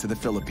south to the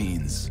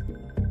Philippines.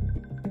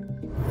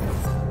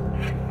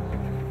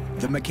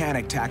 The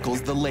mechanic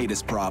tackles the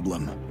latest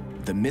problem,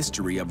 the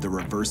mystery of the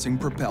reversing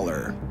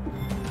propeller.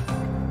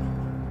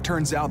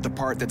 Turns out the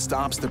part that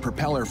stops the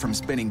propeller from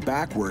spinning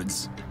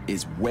backwards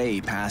is way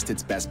past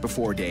its best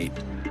before date.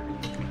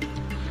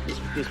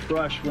 This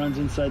brush runs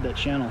inside that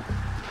channel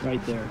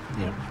right there.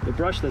 Yeah. The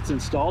brush that's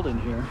installed in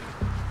here,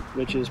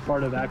 which is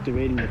part of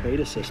activating the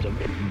beta system,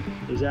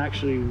 is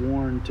actually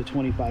worn to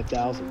 25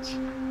 thousandths.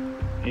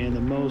 And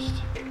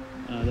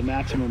the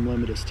maximum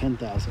limit is 10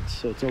 thousandths,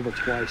 so it's over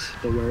twice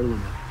the wear limit.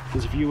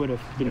 Because if you would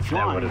have been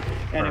flying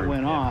and it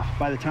went off,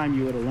 by the time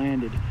you would have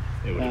landed,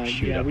 it would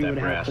have we would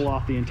have had to pull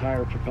off the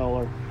entire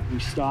propeller. We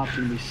stopped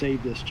and we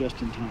saved this just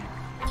in time.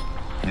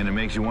 And it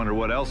makes you wonder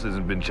what else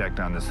hasn't been checked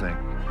on this thing.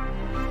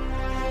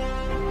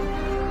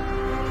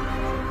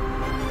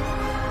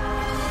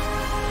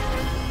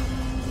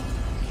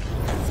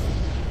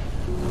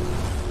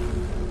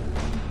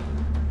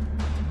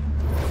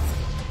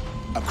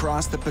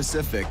 Across the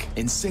Pacific,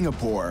 in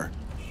Singapore,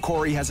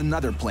 Corey has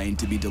another plane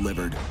to be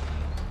delivered.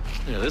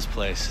 Look at this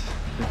place.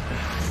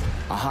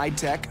 A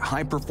high-tech,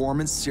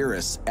 high-performance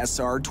Cirrus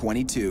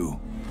SR-22.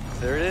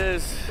 There it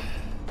is.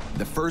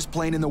 The first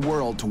plane in the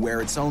world to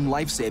wear its own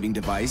life-saving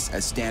device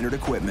as standard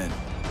equipment.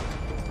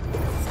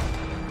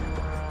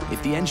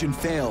 If the engine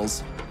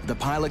fails, the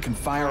pilot can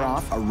fire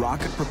off a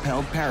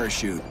rocket-propelled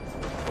parachute.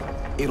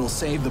 It'll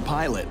save the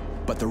pilot,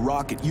 but the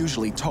rocket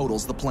usually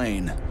totals the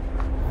plane.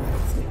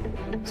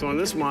 So on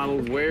this model,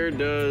 where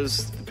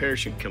does the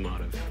parachute come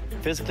out of?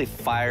 Physically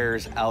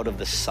fires out of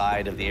the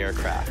side of the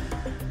aircraft.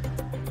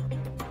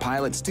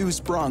 Pilot Stu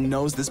Sprung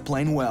knows this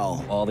plane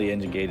well. All the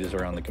engine gauges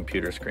are on the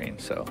computer screen,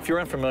 so if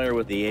you're unfamiliar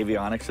with the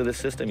avionics of the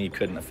system, you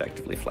couldn't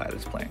effectively fly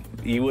this plane.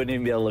 You wouldn't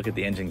even be able to look at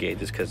the engine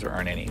gauges because there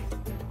aren't any.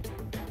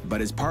 But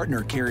his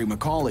partner, Kerry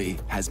McCauley,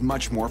 has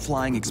much more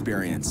flying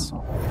experience.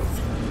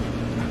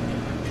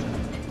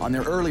 On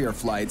their earlier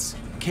flights,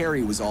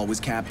 Kerry was always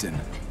captain,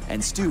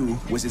 and Stu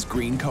was his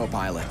green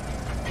co-pilot.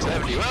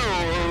 70,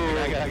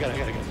 whoa! I got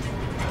it.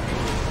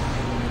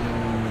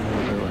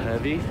 A little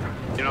heavy.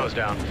 Your nose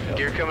down. Yep.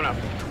 Gear coming up.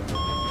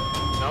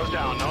 Nose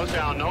down, nose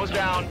down, nose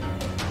down.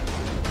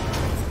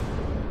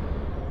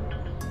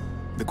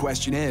 The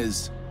question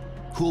is,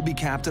 who'll be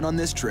captain on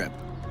this trip?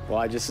 Well,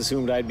 I just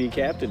assumed I'd be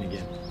captain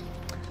again.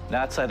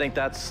 I think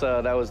that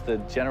was the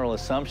general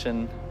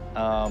assumption.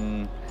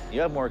 You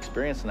have more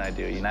experience than I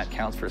do, and that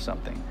counts for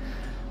something.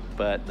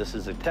 But this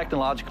is a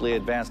technologically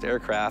advanced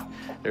aircraft.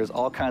 There's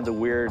all kinds of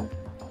weird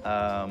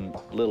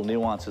little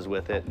nuances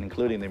with it,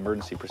 including the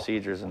emergency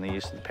procedures and the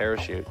use of the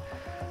parachute.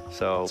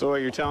 So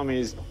what you're telling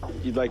me is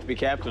you'd like to be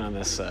captain on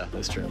this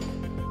trip?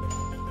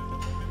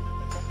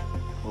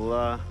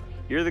 Well,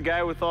 you're the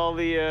guy with all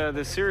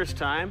the serious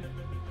time.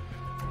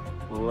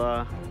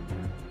 We'll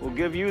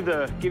give you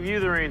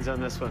the reins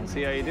on this one.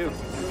 See how you do.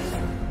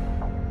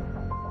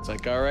 It's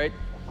like, all right,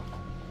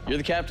 you're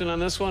the captain on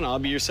this one. I'll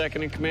be your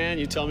second in command.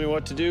 You tell me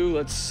what to do.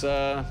 Let's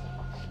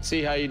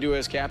see how you do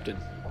as captain.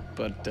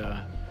 But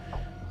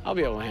I'll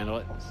be able to handle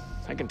it.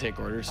 I can take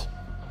orders,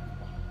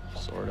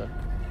 sorta.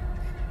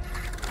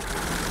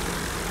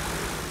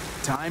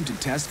 Time to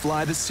test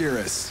fly the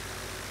Cirrus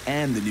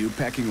and the new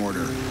pecking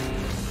order.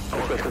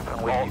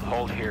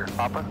 Hold here.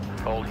 Papa,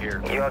 hold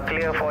here. You are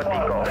clear for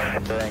takeoff.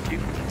 Thank you.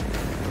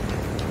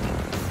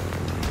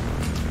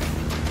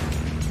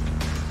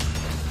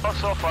 Well,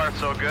 so far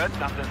so good.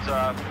 Nothing's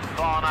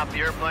falling off the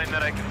airplane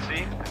that I can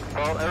see.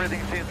 Well,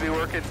 everything seems to be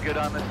working good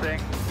on this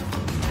thing.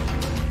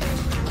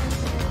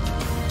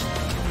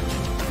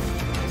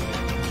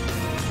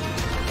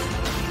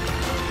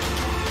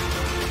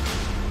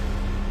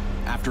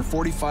 After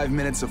 45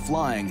 minutes of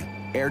flying,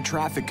 air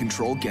traffic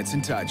control gets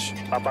in touch.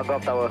 Papa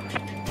Golf Tower.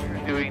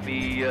 Doing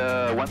the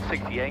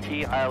 160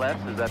 Yankee ILS,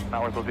 is that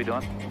not what we're supposed to be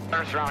doing?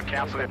 Turns around,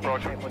 cancel the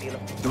approach.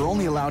 They're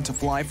only allowed to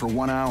fly for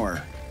 1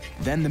 hour.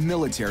 Then the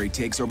military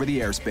takes over the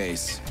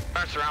airspace.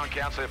 Turns around,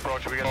 cancel the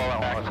approach. We got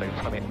Hold on 1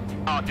 second. Let me.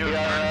 Oh, dude,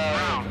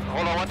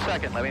 Hold on 1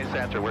 second. Let me just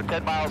answer. We're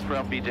 10 miles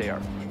from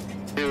BJR.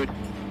 Dude.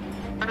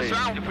 Turn us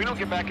around. If we don't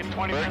get back in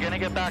 20 minutes. We're gonna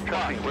get back.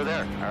 Trust me. We're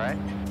there. All right.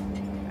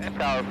 And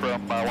tower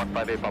from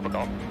 158 Papa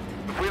Golf.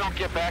 If we don't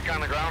get back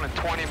on the ground in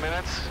 20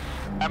 minutes,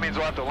 that means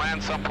we'll have to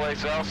land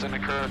someplace else and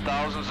incur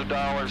thousands of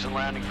dollars in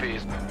landing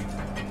fees.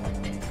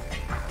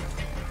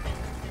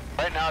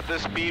 Right now at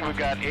this speed, we've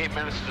got 8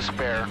 minutes to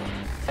spare.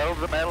 Pedal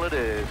to the metal it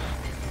is.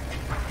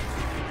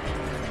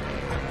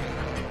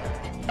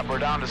 We're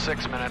down to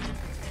 6 minutes.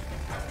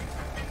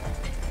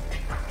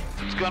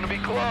 It's gonna be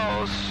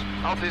close.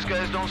 Hope these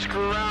guys don't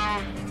screw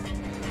around.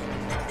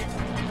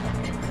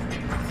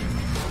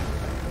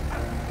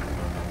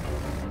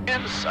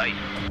 In sight.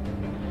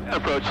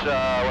 Approach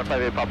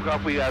 158 Papa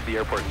Golf. We have the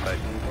airport in sight.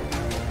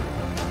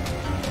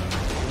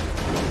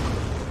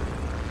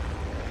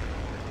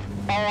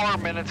 Four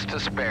minutes to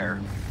spare.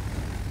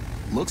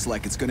 Looks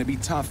like it's going to be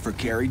tough for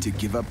Kerry to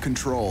give up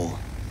control.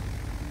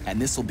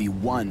 And this will be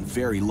one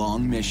very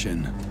long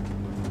mission.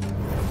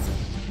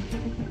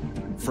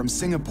 From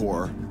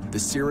Singapore, the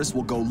Cirrus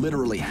will go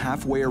literally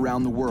halfway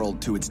around the world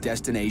to its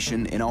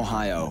destination in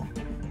Ohio.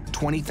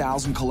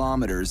 20,000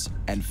 kilometers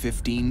and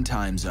 15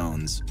 time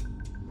zones.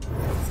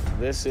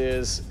 This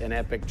is an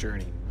epic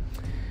journey.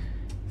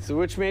 So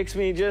which makes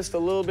me just a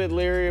little bit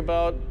leery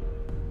about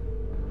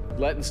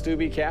letting Stu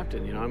be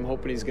captain. You know, I'm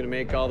hoping he's gonna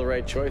make all the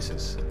right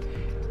choices.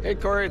 Hey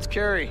Corey, it's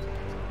Kerry.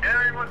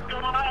 Kerry, what's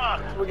going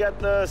on? We got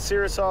the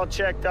Cirrus all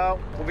checked out.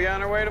 We'll be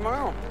on our way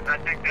tomorrow. I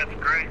think that's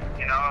great.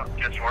 You know,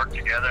 just work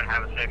together and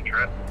have a safe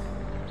trip.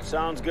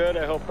 Sounds good.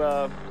 I hope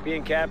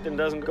being captain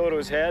doesn't go to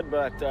his head,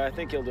 but I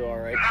think he'll do all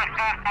right.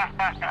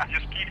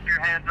 Just keep your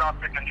hands off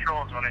the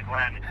controls when he's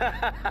landing.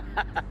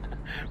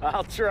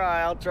 I'll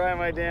try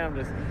my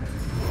damnedest.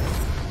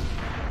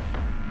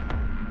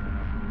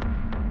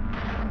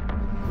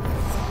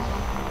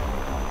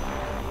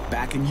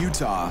 Back in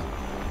Utah,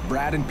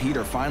 Brad and Pete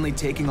are finally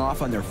taking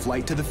off on their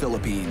flight to the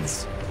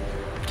Philippines,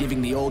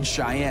 giving the old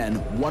Cheyenne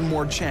one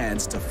more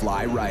chance to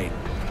fly right.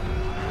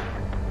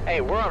 Hey,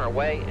 we're on our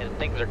way and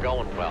things are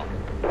going well.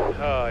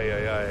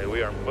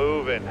 We are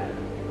moving.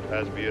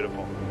 That's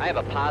beautiful. I have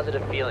a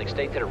positive feeling.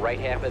 Stay to the right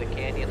half of the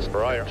canyon.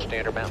 Right.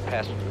 Standard mountain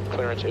pass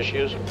clearance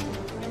issues.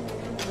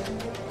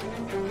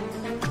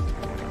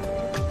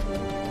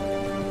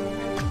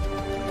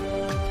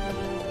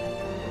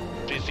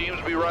 She seems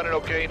to be running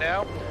okay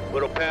now.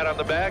 Little pat on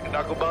the back,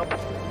 knuckle bump.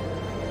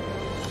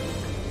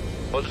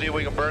 Let's see if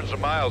we can burn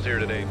some miles here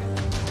today.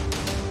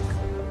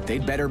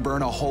 they'd better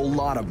burn a whole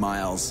lot of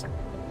miles.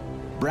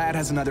 Brad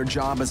has another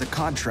job as a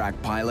contract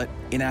pilot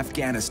in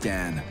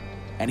Afghanistan,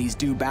 and he's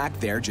due back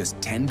there just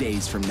 10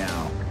 days from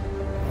now.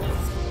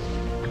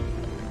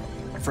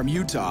 From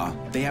Utah,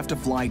 they have to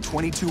fly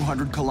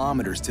 2,200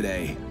 kilometers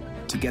today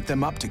to get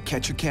them up to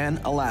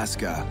Ketchikan,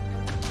 Alaska.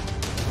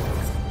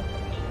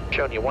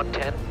 Showing you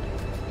 110.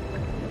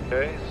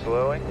 Okay,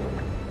 slowing.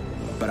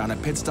 But on a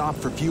pit stop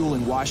for fuel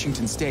in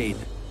Washington State,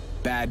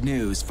 bad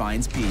news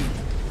finds Pete.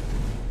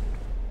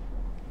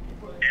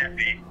 Yeah,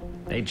 Pete.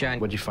 Hey, John,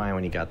 what'd you find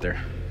when you got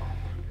there?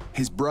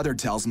 His brother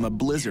tells him a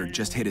blizzard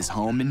just hit his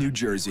home in New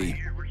Jersey.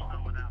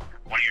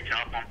 One of your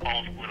telephone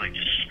poles literally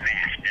just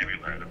smashed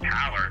everywhere. The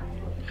power,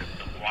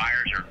 the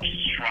wires are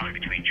strung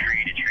between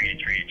tree to tree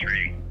to tree to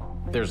tree.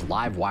 There's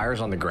live wires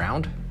on the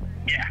ground?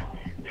 Yeah,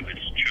 it was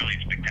truly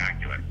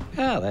spectacular.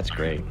 Oh, that's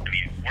great. I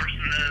mean, worse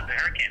than the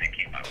hurricane that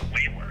came up,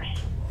 way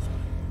worse.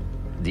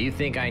 Do you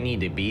think I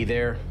need to be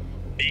there?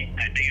 I think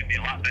it'd be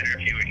a lot better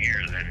if you were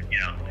here than, you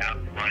know, out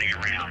running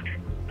around.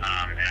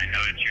 And I know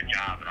it's your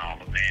job and all,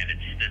 but man,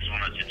 it's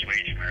one of those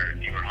situations where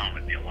if you were home,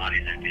 it'd be a lot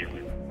easier to deal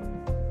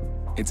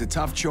with. It's a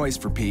tough choice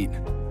for Pete.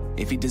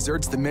 If he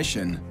deserts the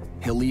mission,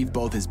 he'll leave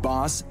both his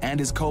boss and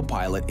his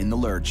co-pilot in the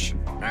lurch.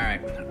 All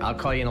right, I'll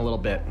call you in a little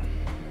bit.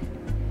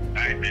 All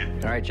right,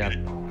 man. All right,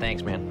 John.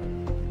 Thanks,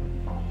 man.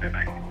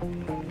 Bye-bye.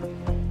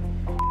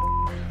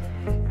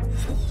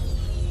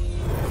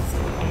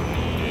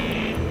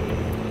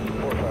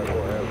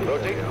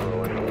 Rotate.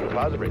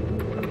 Positive.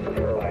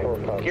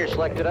 Gear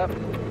selected up.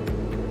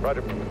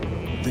 Roger.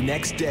 The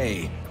next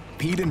day,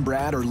 Pete and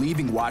Brad are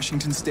leaving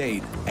Washington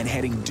State and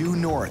heading due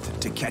north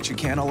to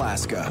Ketchikan,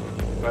 Alaska.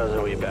 What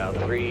are we about?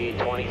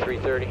 320,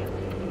 330?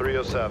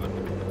 307.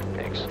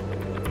 Thanks.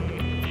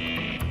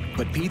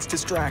 But Pete's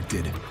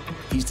distracted.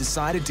 He's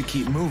decided to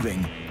keep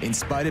moving in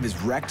spite of his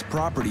wrecked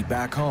property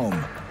back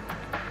home.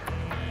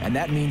 And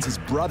that means his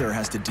brother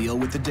has to deal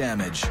with the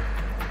damage.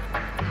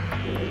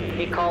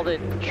 He called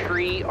it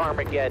Tree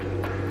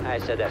Armageddon. I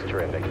said, that's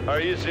terrific.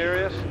 Are you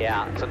serious?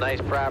 Yeah, it's a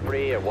nice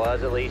property. It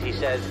was, at least. He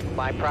says,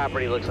 my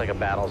property looks like a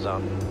battle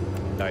zone.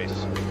 Nice.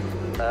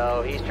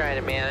 So he's trying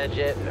to manage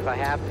it. If I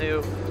have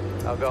to,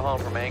 I'll go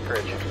home from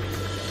Anchorage.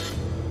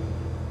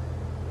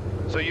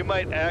 So you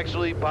might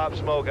actually pop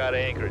smoke out of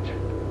Anchorage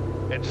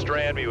and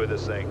strand me with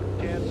this thing.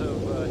 Chance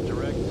of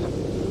direct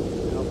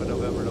Alpha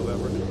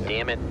November.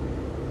 Damn it.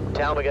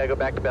 Tell him we gotta go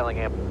back to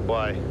Bellingham.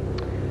 Why?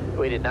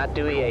 We did not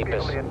do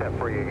EAPIS. Get that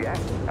for you yet.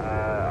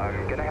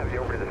 I'm gonna have you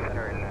over to the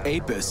center in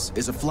APIS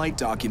is a flight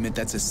document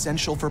that's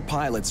essential for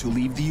pilots who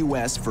leave the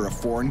U.S. for a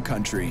foreign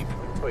country.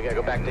 We gotta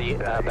go back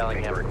to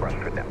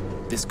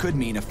Bellingham. This could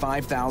mean a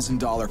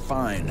 $5,000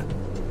 fine.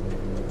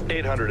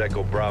 800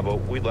 Echo Bravo,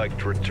 we'd like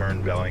to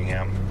return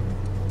Bellingham.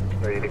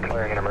 Are you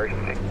declaring an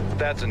emergency?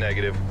 That's a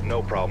negative.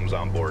 No problems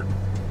on board.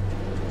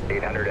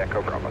 800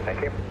 Echo Bravo,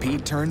 thank you.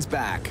 Pete turns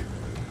back,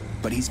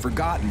 but he's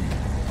forgotten.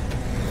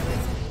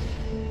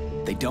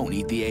 They don't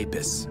need the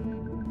APIS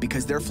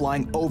because they're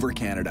flying over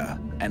Canada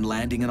and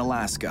landing in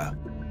Alaska,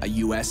 a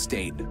U.S.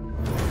 state.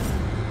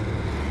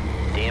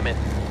 Damn it.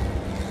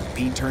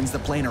 Pete turns the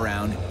plane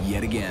around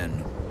yet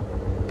again.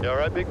 You all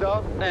right, big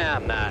dog? Nah,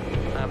 I'm not.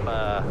 I'm,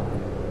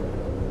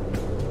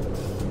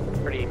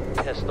 pretty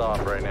pissed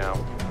off right now.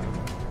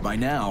 By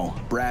now,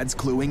 Brad's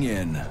cluing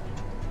in.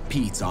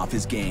 Pete's off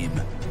his game.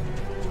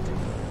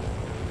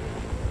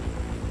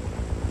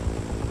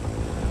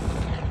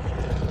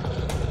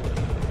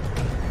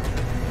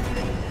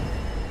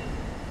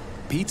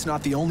 Pete's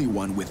not the only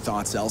one with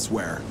thoughts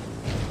elsewhere.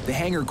 The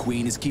hangar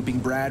queen is keeping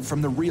Brad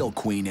from the real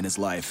queen in his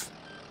life.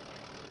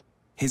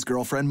 His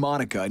girlfriend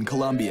Monica in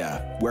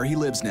Colombia, where he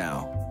lives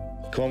now.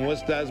 ¿Cómo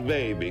estás,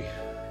 baby?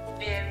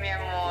 Bien, mi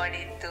amor,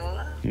 ¿y tú?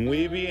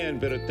 Muy bien,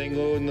 pero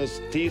tengo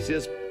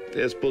noticias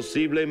es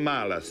posible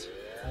malas.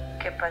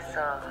 ¿Qué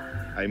pasó?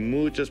 Hay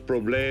muchos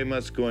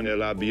problemas con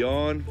el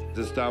avión.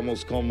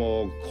 Estamos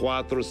como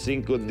 4 o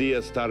 5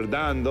 días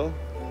tardando.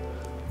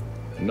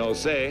 No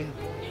sé.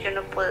 Yo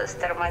no puedo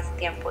estar más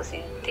tiempo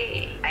sin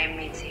ti. I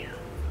miss you.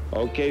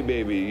 Ok,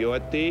 baby. Yo a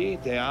ti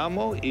te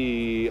amo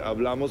y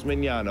hablamos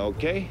mañana,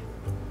 ok?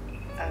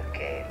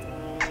 Okay.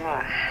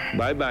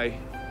 Bye bye.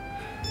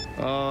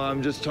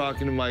 I'm just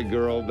talking to my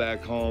girl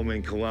back home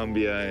in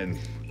Colombia, and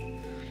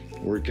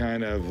we're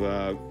kind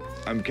of,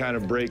 I'm kind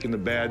of breaking the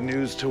bad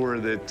news to her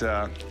that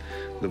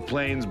the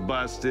plane's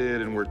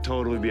busted and we're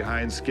totally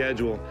behind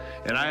schedule,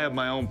 and I have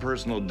my own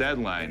personal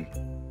deadline.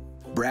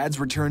 Brad's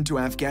return to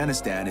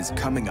Afghanistan is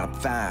coming up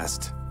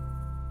fast.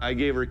 I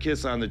gave her a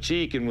kiss on the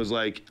cheek and was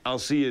like, I'll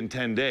see you in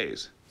 10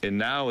 days. And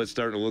now it's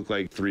starting to look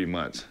like 3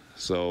 months.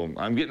 So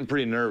I'm getting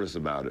pretty nervous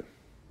about it.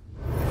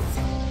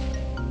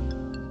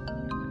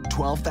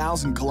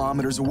 12,000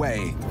 kilometers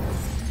away,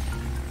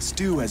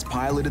 Stu has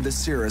piloted the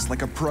Cirrus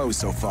like a pro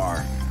so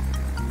far.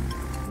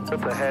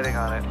 Put the heading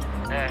on it.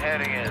 The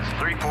heading is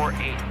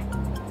 348.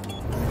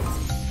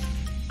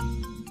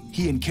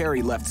 He and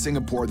Carrie left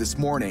Singapore this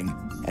morning,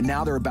 and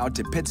now they're about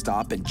to pit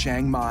stop in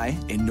Chiang Mai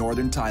in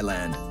northern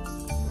Thailand.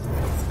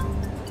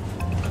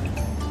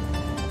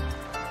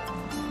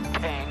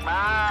 Chiang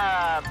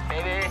Mai,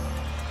 baby.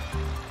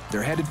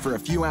 They're headed for a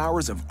few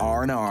hours of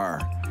R&R.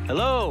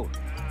 Hello.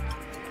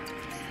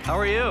 How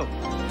are you?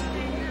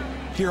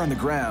 Here on the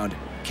ground,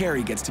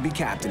 Kerry gets to be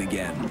captain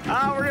again.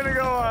 We're gonna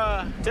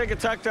go take a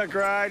tuk-tuk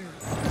ride,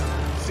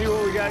 see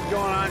what we got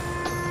going on.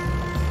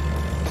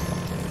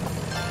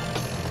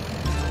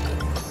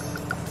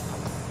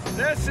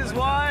 This is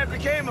why I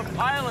became a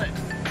pilot,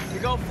 to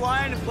go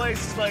flying to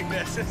places like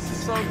this. This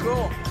is so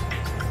cool.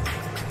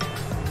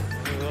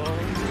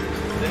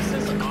 This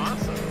is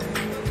awesome.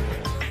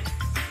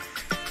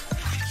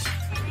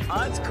 Oh,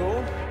 that's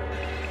cool.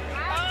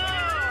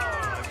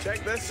 Oh,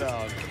 check this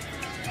out.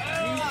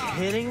 Are you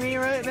kidding me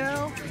right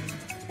now?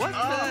 What the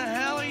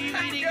hell are you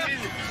eating?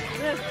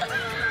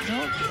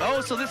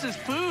 Oh, so this is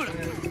food.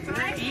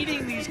 They're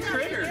eating these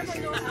critters.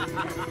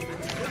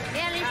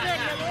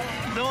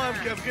 No, I'm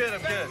good,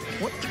 I'm good.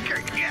 What the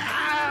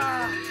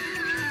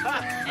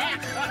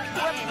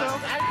What the?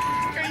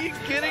 Are you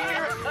kidding me?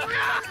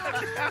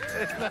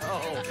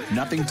 No.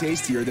 Nothing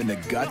tastier than the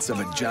guts of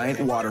a giant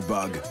water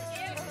bug.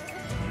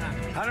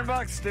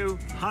 $100, Stu.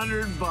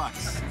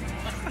 $100.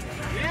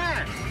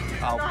 Yeah.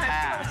 I'll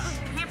pass.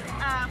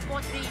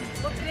 Protein.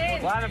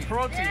 A lot of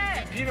protein.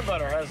 Yeah. Peanut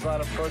butter has a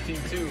lot of protein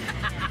too.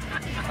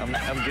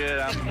 I'm good.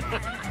 I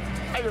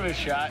give it a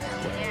shot.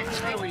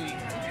 It's really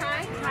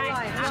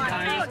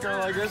tiny. Go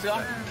like this,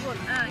 huh?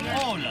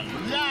 Oh la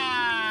la!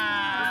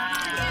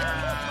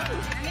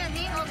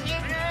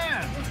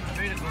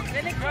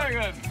 Very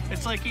good.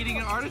 It's like eating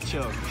an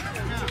artichoke.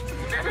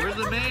 Where's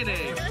the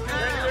mayonnaise? Thank you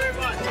very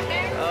much.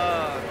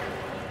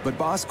 But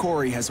Boss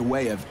Corey has a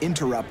way of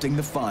interrupting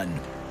the fun.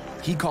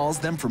 He calls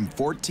them from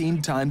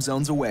 14 time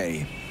zones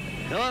away.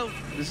 Hello,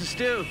 this is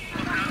Stu.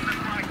 How's the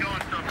flight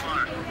going so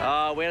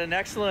far? We had an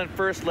excellent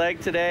first leg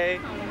today.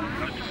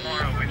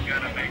 Tomorrow we've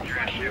got a major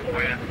issue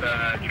with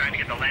trying to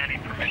get the landing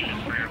permission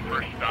for your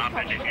first stop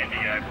in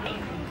India.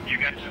 You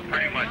guys are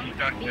pretty much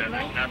stuck to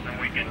there's nothing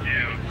we can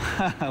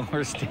do.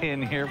 We're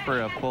staying here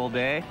for a full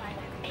day.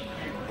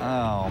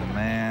 Oh,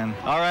 man.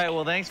 All right,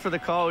 well, thanks for the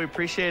call. We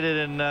appreciate it,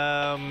 and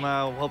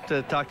hope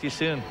to talk to you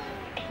soon.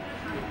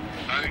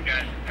 All right,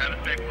 guys. Have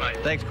a safe flight.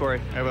 Thanks,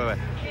 Corey. All right,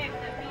 bye-bye.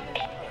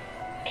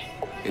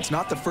 It's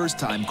not the first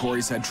time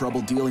Corey's had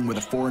trouble dealing with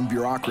a foreign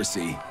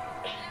bureaucracy.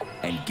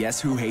 And guess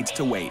who hates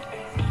to wait?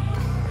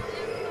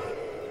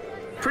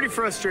 Pretty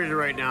frustrated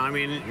right now. I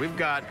mean, we've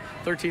got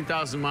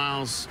 13,000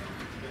 miles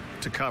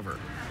to cover.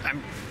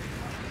 I'm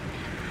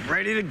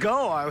ready to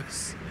go.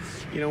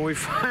 We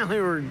finally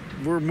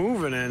we're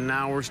moving, and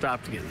now we're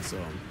stopped again, so.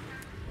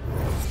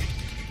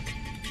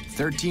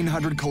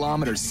 1,300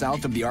 kilometers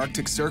south of the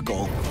Arctic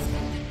Circle,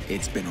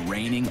 it's been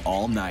raining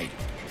all night.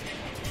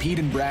 Pete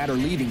and Brad are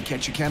leaving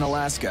Ketchikan,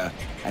 Alaska,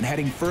 and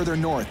heading further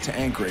north to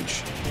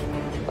Anchorage.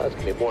 Well, it's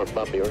gonna be more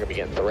bumpy. We're gonna be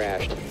getting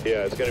thrashed.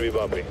 Yeah, it's gonna be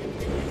bumpy.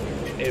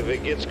 If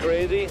it gets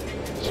crazy,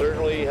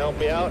 certainly help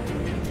me out.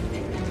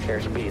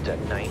 Air speed's at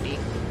 90.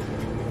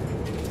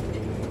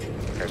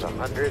 There's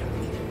 100.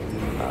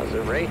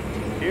 Positive rate.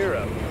 Gear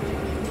up.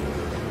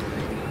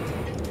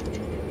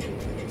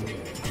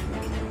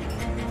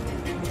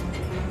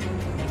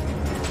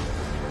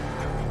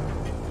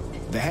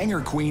 The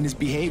Hangar Queen is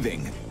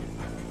behaving.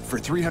 For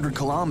 300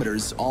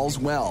 kilometers, all's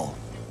well.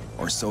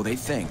 Or so they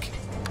think.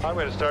 I'm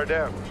gonna start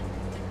down.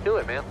 Do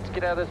it, man. Let's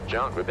get out of this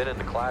junk. We've been in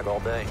the clag all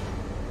day.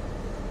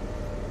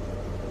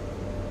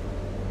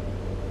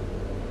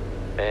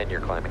 And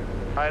you're climbing.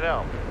 I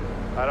know.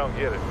 I don't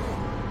get it.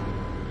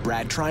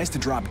 Brad tries to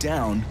drop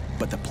down,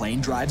 but the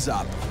plane drives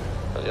up.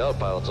 The yaw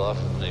pilot's off.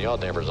 The yaw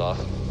damper's off.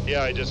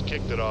 Yeah, I just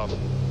kicked it off.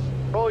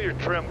 Roll your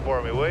trim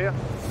for me, will you?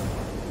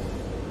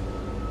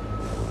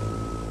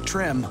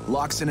 Trim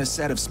locks in a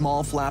set of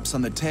small flaps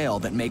on the tail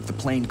that make the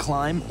plane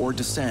climb or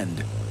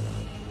descend.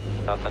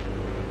 Nothing.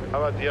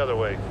 How about the other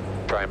way?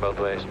 Trying both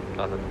ways.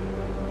 Nothing.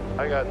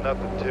 I got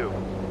nothing, too.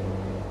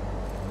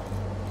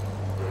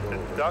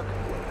 Duck?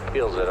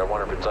 Feels it. I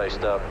wonder if it's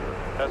iced up.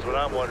 That's what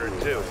I'm wondering,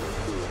 too.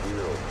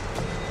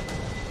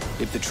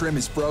 If the trim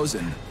is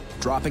frozen,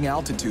 dropping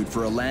altitude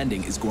for a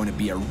landing is going to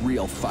be a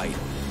real fight.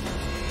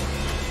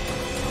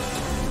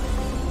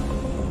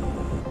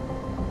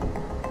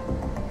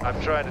 I'm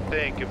trying to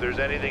think if there's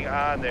anything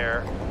on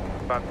there,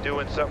 if I'm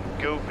doing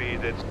something goofy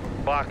that's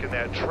blocking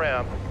that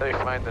trim. They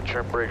find the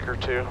trim breaker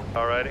too.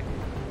 Alrighty.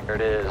 There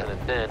it is, and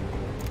it's in.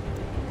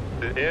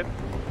 Is it in?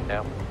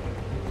 Yeah.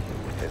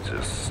 It's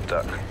just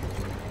stuck.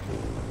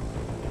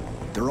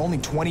 They're only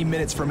 20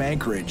 minutes from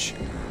Anchorage,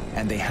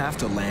 and they have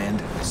to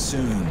land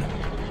soon.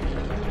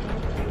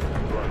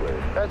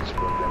 That's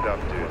fucked up,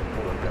 dude.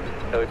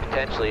 So we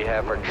potentially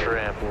have our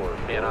trim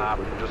in op.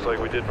 Just like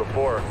we did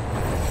before.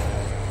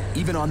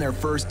 Even on their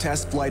first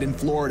test flight in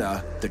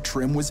Florida, the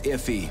trim was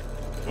iffy.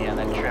 Yeah,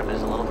 that trim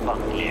is a little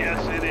funky.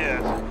 Yes, it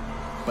is.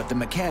 But the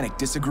mechanic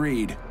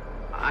disagreed.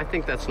 I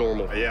think that's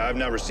normal. Yeah, I've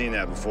never seen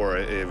that before.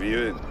 Have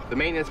you? The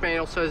maintenance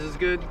manual says it's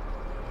good.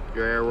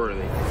 You're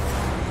airworthy.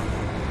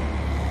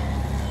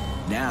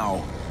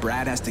 Now,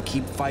 Brad has to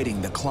keep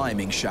fighting the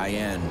climbing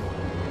Cheyenne.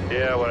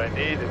 Yeah, what I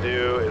need to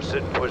do is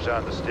sit and push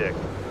on the stick.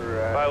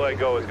 Right. If I let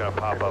go, it's going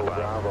to pop up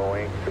on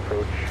it.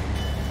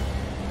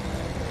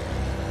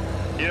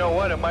 You know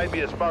what? It might be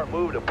a smart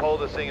move to pull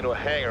this thing into a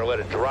hangar, let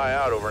it dry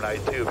out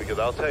overnight too, because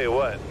I'll tell you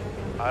what,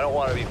 I don't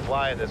want to be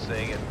flying this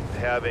thing and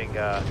having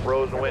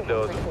frozen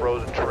windows and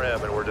frozen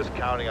trim, and we're just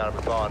counting on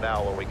it thawing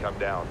out when we come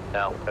down.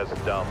 No, that's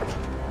dumb.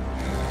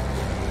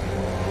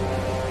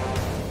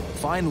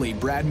 Finally,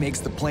 Brad makes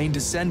the plane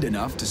descend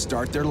enough to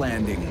start their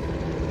landing.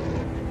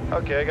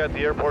 Okay, I got the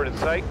airport in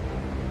sight.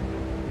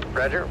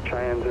 Roger.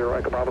 Cheyenne 0,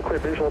 Echo Bravo, clear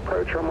visual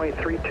approach, runway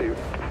 32.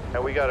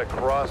 And we got a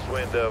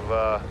crosswind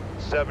of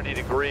 70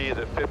 degrees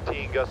at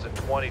 15, gusts at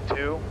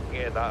 22,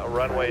 and the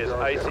runway is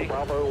icy.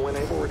 Bravo, when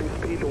able, reduce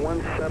speed to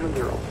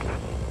 170.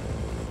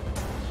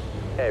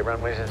 Okay,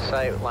 runway's in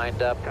sight,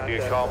 lined up. You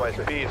can call my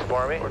speeds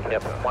for me?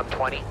 Yep,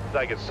 120.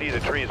 I can see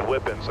the trees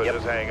whipping, so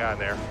just hang on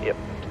there. Yep,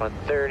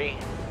 130.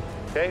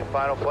 Okay,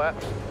 final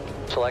flaps.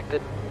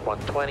 Selected,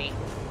 120.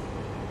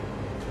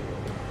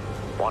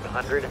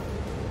 100.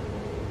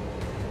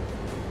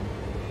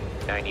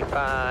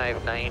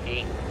 95,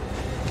 90.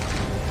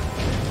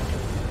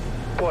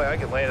 Boy, I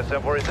can land a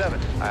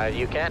 747.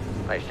 You can.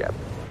 Nice job.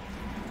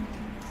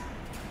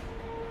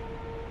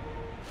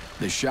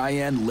 The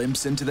Cheyenne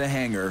limps into the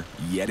hangar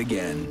yet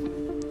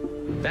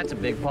again. That's a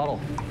big puddle.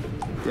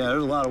 Yeah,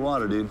 there's a lot of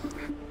water, dude.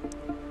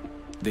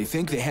 They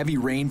think the heavy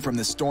rain from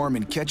the storm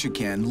in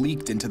Ketchikan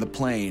leaked into the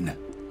plane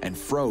and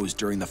froze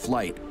during the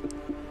flight.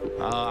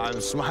 I'm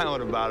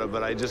smiling about it,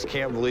 but I just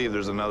can't believe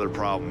there's another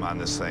problem on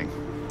this thing.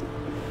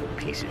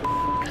 Piece of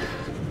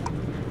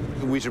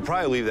We should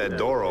probably leave that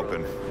door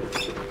open.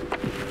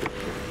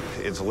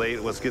 It's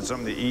late, let's get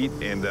something to eat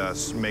and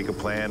make a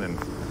plan and...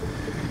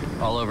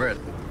 All over it.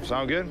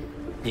 Sound good?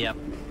 Yep.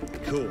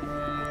 Cool.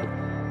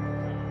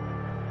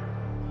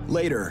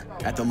 Later,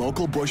 at the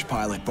local bush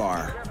pilot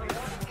bar.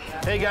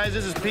 Hey guys,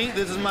 this is Pete.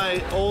 This is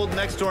my old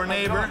next door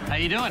neighbor. How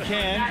you doing?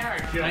 Ken.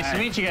 Nice to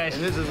meet you guys.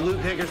 And this is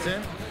Luke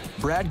Hickerson.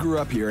 Brad grew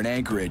up here in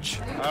Anchorage.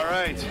 All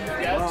right,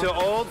 to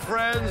old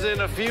friends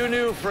and a few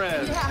new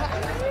friends.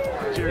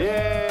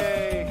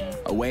 Yay!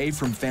 Away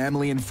from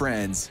family and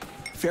friends,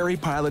 ferry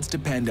pilots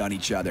depend on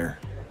each other,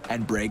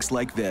 and breaks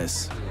like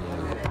this.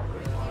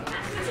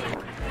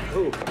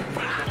 Ooh.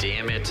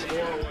 Damn it.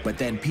 But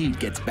then Pete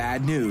gets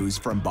bad news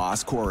from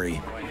boss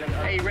Corey.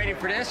 Hey, you ready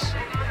for this?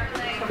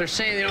 They're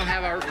saying they don't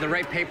have the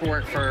right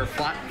paperwork for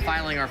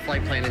filing our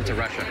flight plan into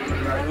Russia.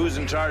 Who's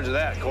in charge of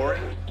that, Corey?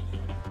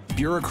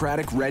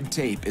 Bureaucratic red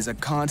tape is a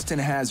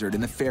constant hazard in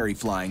the ferry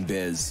flying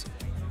biz.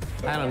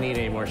 I don't need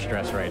any more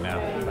stress right now.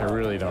 I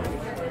really don't.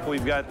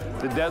 We've got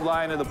the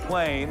deadline of the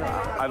plane.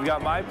 I've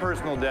got my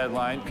personal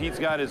deadline. Pete's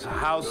got his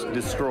house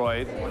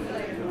destroyed.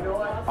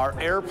 Our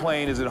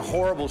airplane is in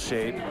horrible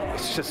shape.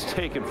 It's just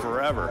taking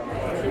forever.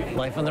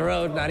 Life on the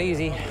road, not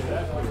easy.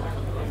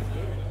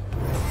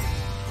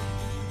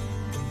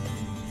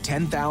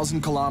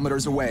 10,000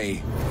 kilometers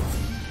away,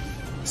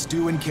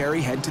 Stu and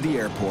Carrie head to the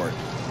airport.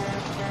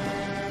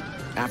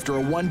 After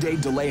a one-day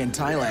delay in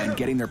Thailand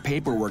getting their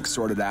paperwork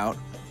sorted out,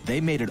 they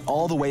made it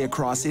all the way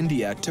across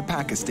India to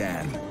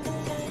Pakistan.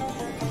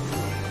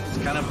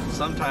 It's kind of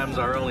sometimes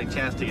our only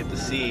chance to get to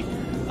see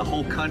the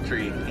whole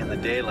country in the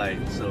daylight,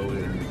 so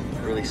we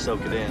really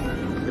soak it in.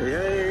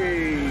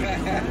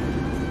 Yay!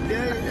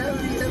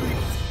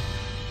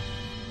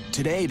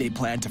 Today, they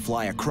plan to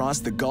fly across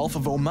the Gulf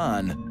of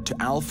Oman to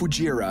Al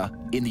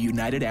Fujairah in the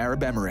United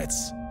Arab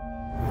Emirates.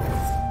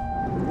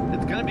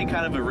 It's going to be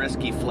kind of a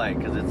risky flight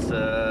because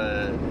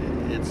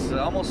it's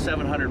almost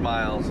 700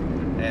 miles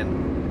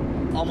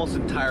and almost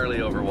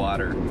entirely over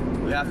water.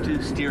 We have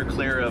to steer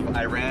clear of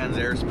Iran's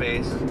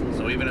airspace,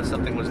 so even if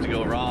something was to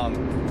go wrong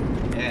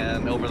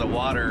and over the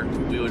water,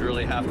 we would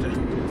really have to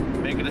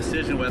make a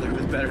decision whether it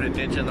was better to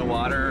ditch in the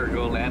water or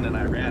go land in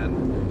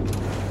Iran.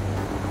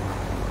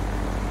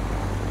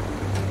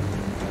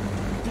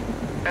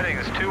 Heading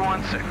is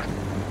 216.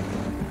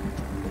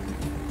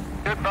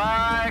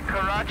 Goodbye,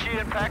 Karachi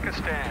and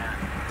Pakistan.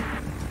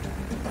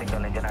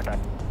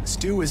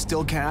 Stu is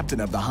still captain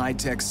of the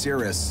high-tech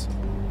Cirrus.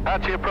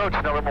 Karachi approach,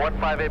 November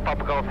 158,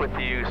 Papa Golf with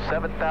you,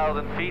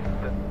 7,000 feet.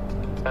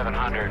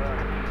 700.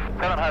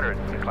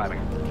 700,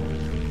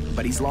 climbing.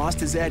 But he's lost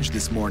his edge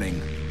this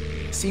morning.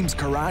 Seems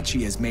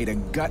Karachi has made a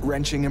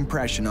gut-wrenching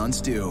impression on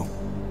Stu.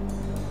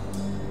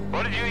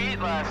 What did you eat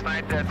last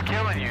night that's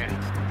killing you?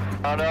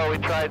 Oh no, we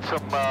tried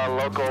some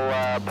local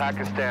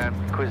Pakistan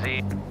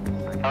cuisine.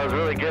 That was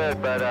really good,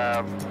 but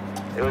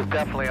it was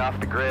definitely off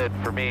the grid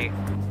for me.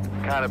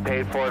 Kind of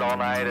paid for it all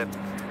night and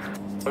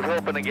was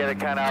hoping to get it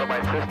kind of out of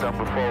my system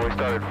before we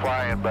started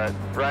flying, but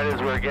right as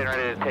we were getting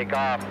ready to take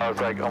off, I was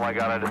like, oh my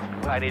God,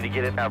 I need to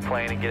get in that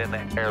plane and get in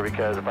the air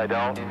because if I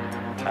don't,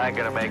 I ain't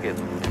gonna make it.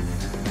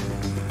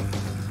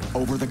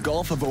 Over the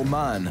Gulf of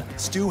Oman,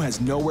 Stu has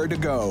nowhere to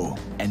go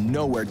and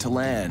nowhere to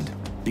land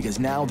because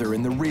now they're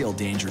in the real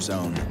danger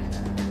zone.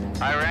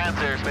 Iran's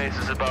airspace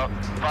is about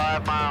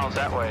 5 miles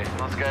that way.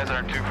 Those guys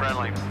aren't too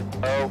friendly.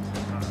 Oh,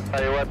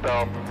 tell you what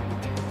though,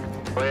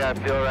 the way I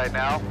feel right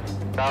now,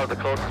 if I was the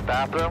closest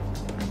bathroom,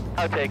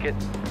 I'd take it.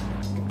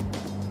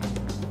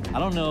 I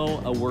don't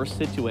know a worse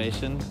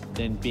situation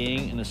than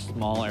being in a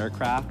small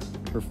aircraft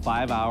for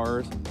 5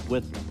 hours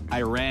with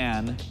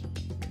Iran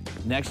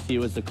Next to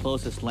you is the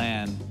closest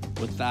land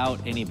without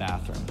any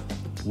bathroom,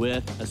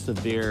 with a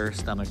severe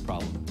stomach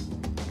problem.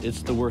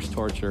 It's the worst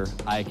torture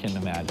I can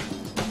imagine.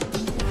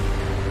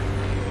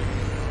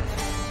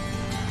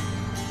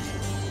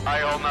 How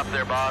you holding up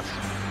there, boss?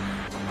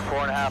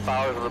 4.5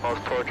 hours of the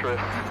most torturous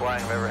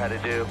flying I've ever had to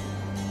do.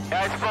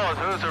 Yeah, I suppose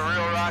if it was a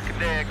real rocket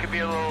day, it could be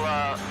a little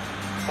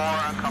more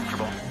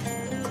uncomfortable.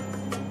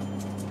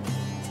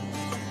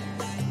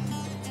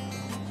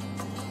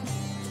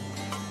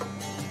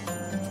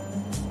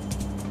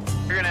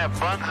 You're gonna have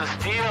buns of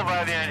steel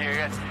by the end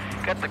here.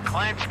 You got the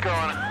clench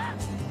going.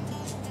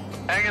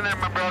 Hang in there,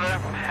 my brother.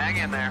 Hang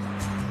in there.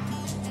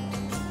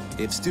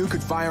 If Stu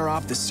could fire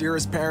off the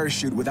Cirrus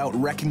parachute without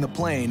wrecking the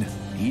plane,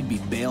 he'd be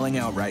bailing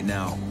out right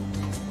now.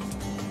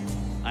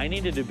 I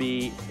needed to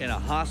be in a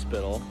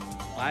hospital.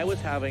 I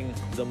was having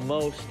the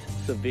most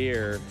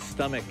severe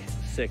stomach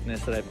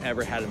sickness that I've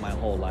ever had in my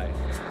whole life.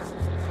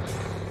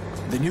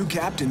 The new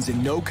captain's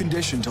in no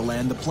condition to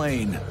land the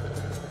plane.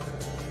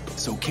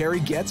 So Kerry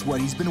gets what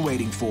he's been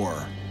waiting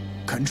for: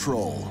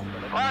 control.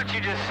 Why don't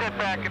you just sit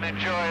back and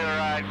enjoy the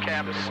ride,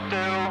 Captain Stu?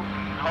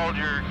 Hold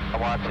your...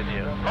 I'm watching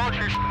you. Hold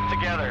your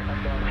together.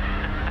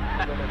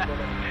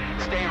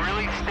 Stay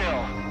really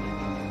still.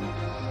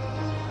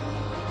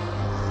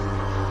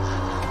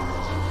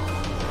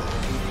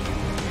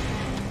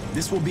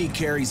 This will be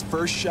Kerry's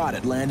first shot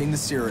at landing the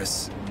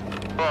Cirrus.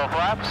 Well,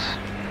 flaps.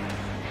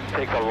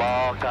 Takes a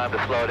long time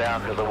to slow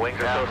down because the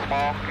wings are so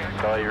small.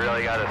 So you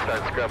really got to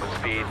start scrubbing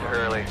speed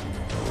early.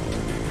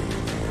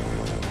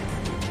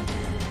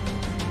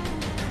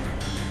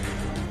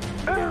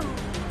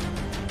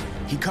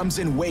 He comes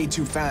in way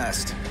too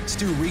fast.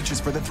 Stu reaches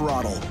for the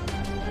throttle.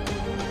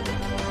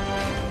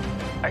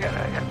 I got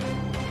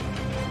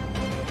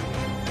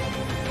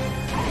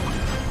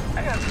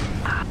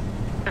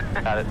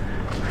it. Got it.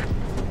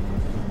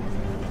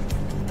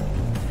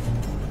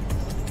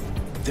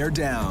 They're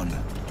down,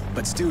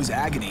 but Stu's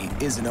agony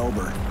isn't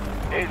over.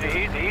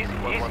 Easy.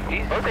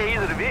 Don't say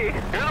easy to be.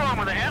 You're the one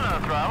with the hand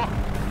on the throttle.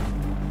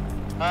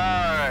 All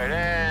right,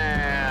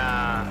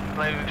 and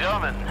ladies and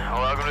gentlemen,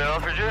 welcome to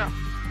L4G.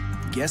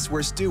 Guess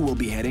where Stu will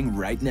be heading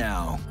right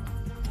now.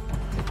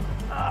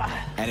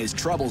 And his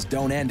troubles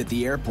don't end at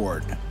the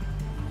airport.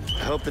 I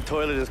hope the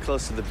toilet is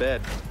close to the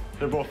bed.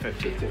 They're both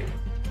 50.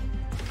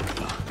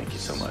 Oh, thank you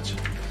so much.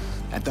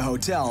 At the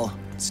hotel,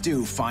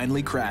 Stu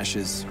finally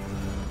crashes.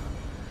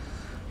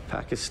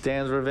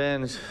 Pakistan's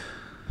revenge.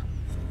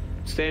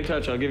 Stay in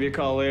touch. I'll give you a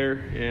call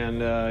later.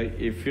 And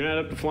if you're not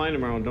up to flying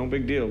tomorrow, no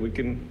big deal. We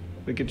can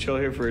chill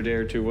here for a day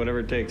or two, whatever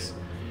it takes.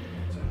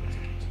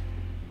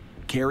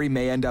 Kerry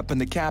may end up in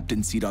the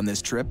captain's seat on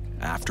this trip,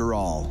 after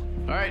all.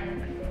 All right.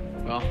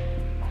 Well,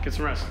 get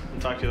some rest.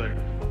 We'll talk to you later.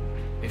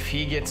 If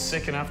he gets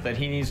sick enough that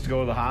he needs to go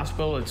to the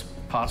hospital, it's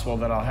possible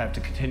that I'll have to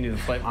continue the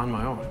flight on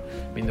my own.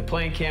 I mean, the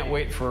plane can't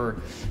wait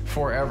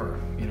forever.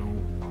 You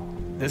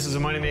know, this is a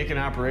money-making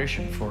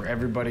operation for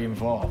everybody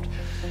involved.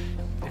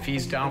 If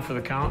he's down for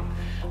the count,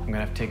 I'm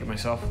gonna have to take it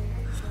myself.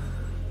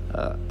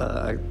 I'm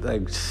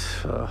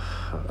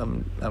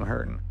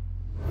hurting.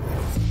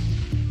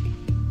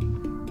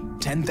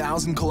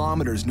 10,000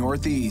 kilometers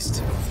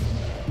northeast.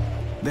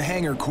 The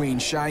hangar queen,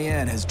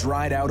 Cheyenne, has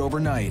dried out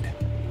overnight.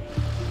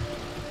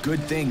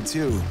 Good thing,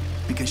 too,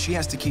 because she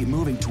has to keep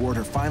moving toward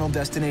her final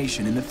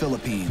destination in the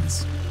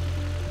Philippines.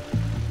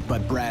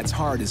 But Brad's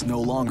heart is no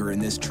longer in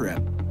this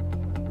trip.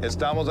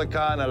 Estamos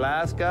acá en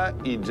Alaska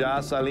y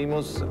ya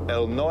salimos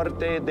el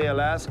norte de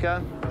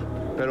Alaska,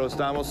 pero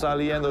estamos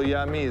saliendo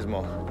ya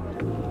mismo.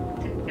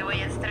 Te voy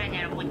a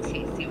extrañar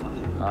muchísimo.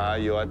 Ah,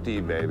 yo a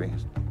ti, baby.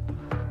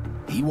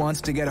 He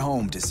wants to get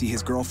home to see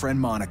his girlfriend,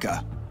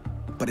 Monica.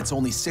 But it's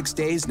only 6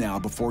 days now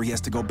before he has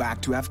to go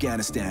back to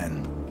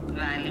Afghanistan.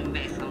 Dale un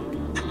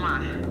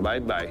beso.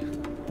 Bye-bye.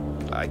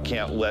 I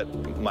can't let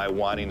my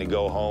wanting to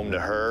go home to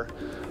her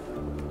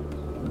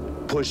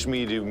push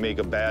me to make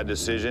a bad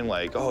decision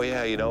like, oh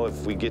yeah, you know,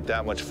 if we get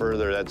that much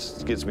further,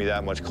 that gets me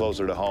that much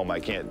closer to home. I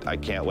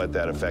can't let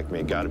that affect me.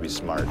 I gotta be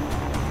smart.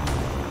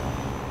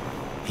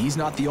 He's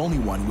not the only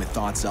one with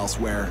thoughts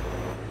elsewhere.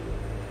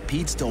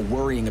 Pete's still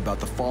worrying about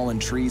the fallen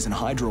trees and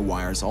hydro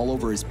wires all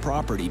over his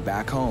property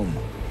back home.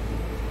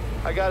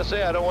 I gotta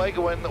say, I don't like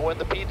it when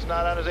the Pete's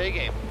not on his A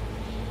game.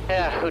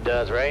 Yeah, who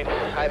does, right?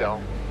 I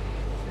don't.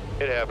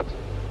 It happens.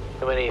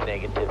 Too many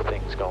negative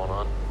things going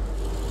on.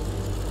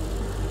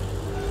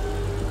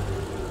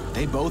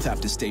 They both have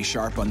to stay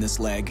sharp on this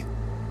leg.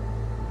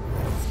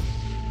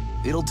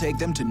 It'll take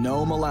them to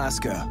Nome,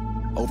 Alaska,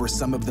 over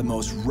some of the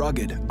most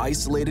rugged,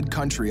 isolated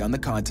country on the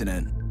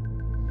continent.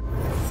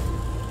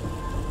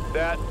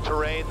 That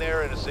terrain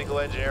there in a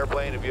single-engine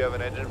airplane, if you have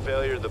an engine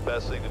failure, the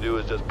best thing to do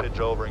is just pitch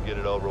over and get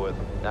it over with.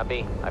 Not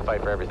me. I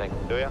fight for everything.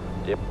 Do ya?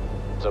 Yep.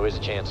 There's always a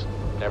chance.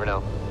 Never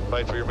know.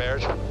 Fight for your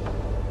marriage?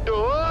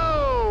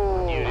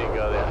 Whoa! You didn't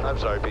go there. I'm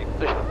sorry, Pete.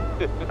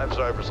 I'm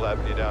sorry for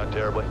slapping you down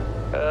terribly.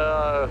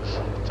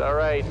 It's all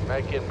right.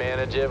 I can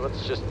manage it.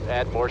 Let's just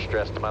add more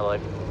stress to my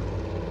life.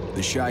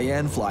 The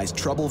Cheyenne flies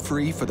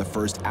trouble-free for the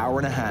first hour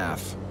and a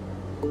half.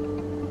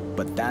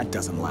 But that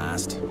doesn't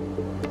last.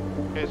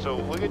 Okay, so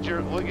look at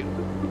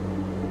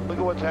Look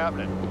at what's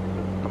happening.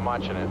 I'm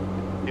watching it.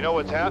 You know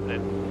what's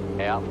happening?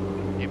 Yeah.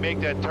 You make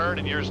that turn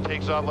and yours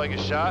takes off like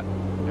a shot.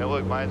 And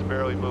look, mine's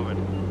barely moving.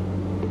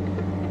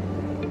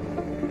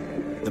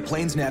 The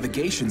plane's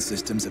navigation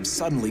systems have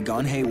suddenly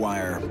gone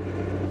haywire.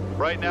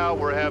 Right now,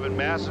 we're having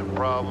massive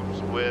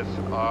problems with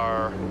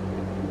our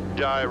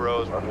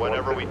gyros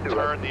whenever we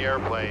turn the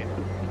airplane.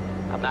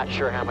 I'm not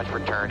sure how much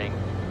we're turning.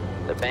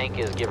 The bank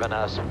is giving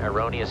us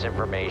erroneous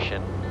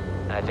information,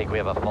 and I think we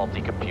have a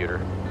faulty computer.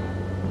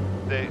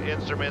 The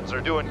instruments are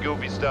doing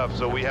goofy stuff,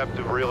 so we have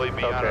to really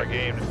be on our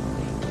game.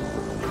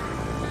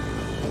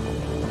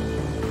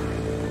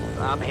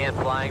 I'm hand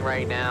flying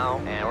right now,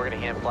 and we're gonna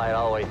hand fly it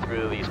all the way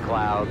through these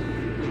clouds.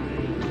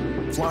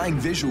 Flying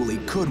visually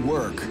could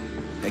work,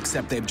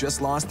 except they've just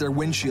lost their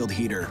windshield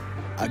heater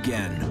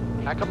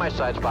again. How come my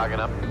side's fogging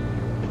up?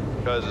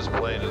 Because this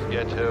plane is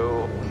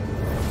ghetto.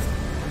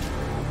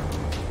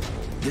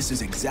 This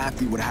is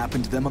exactly what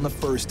happened to them on the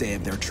first day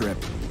of their trip.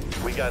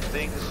 We got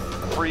things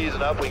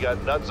freezing up. We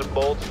got nuts and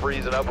bolts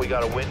freezing up. We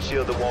got a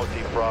windshield that won't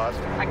defrost.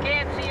 I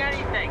can't see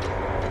anything.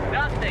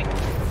 Nothing.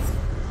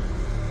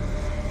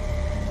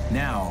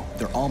 Now,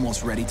 they're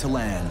almost ready to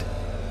land.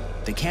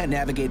 They can't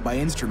navigate by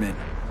instrument,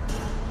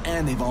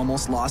 and they've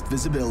almost lost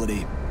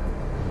visibility.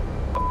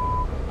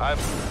 I'm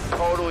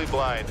totally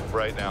blind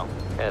right now.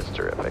 That's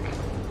terrific.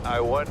 I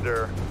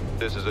wonder if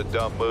this is a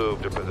dumb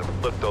move to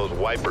flip those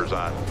wipers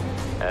on.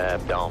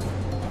 Dumb.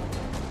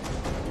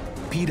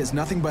 Pete has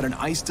nothing but an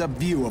iced up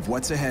view of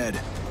what's ahead.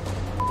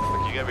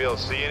 Are you gonna be able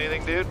to see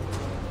anything, dude?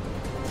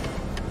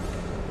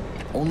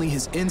 Only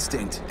his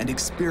instinct and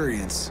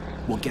experience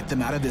will get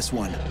them out of this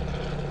one.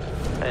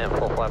 And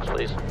full flaps,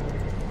 please.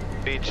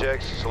 Speed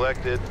checks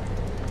selected.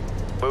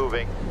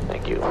 Moving.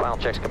 Thank you. Final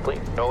checks complete.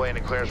 No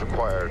landing clearance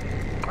required.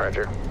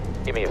 Roger.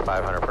 Give me a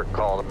 500 per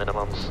call to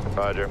minimums.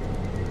 Roger.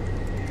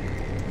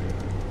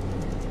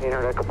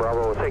 800 Echo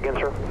Bravo, say again,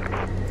 sir.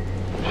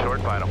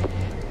 Short final.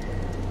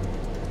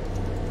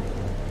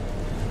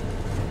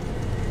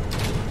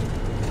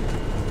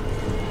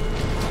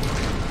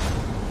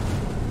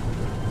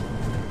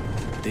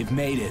 They've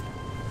made it,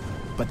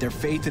 but their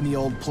faith in the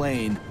old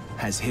plane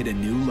has hit a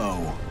new low.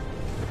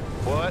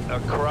 What a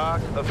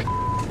crock of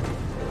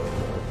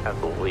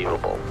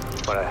Unbelievable.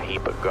 What a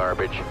heap of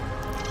garbage.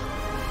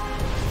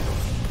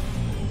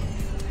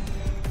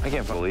 I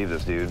can't believe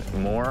this, dude.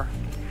 More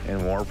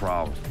and more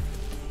problems.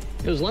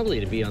 It was lovely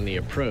to be on the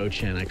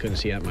approach, and I couldn't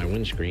see out my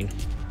windscreen.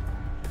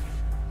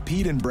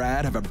 Pete and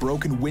Brad have a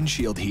broken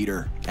windshield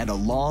heater and a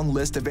long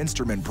list of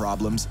instrument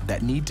problems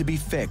that need to be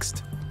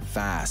fixed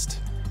fast.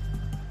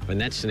 In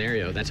that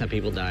scenario, that's how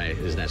people die,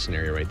 is that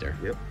scenario right there.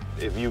 Yep.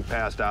 If you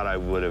passed out, I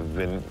would have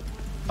been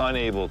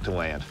unable to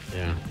land.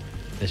 Yeah,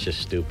 it's just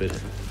stupid.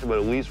 But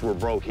at least we're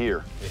broke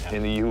here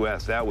in the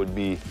U.S. That would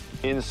be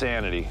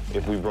insanity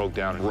if we broke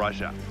down in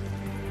Russia.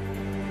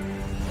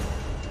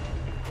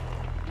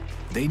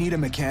 They need a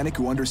mechanic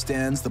who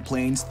understands the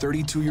plane's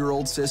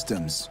 32-year-old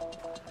systems.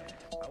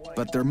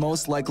 But they're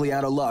most likely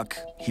out of luck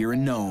here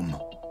in Nome.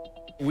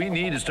 We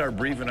need to start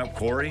briefing up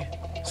Corey.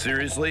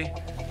 Seriously?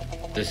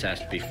 This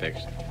has to be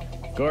fixed.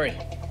 Corey.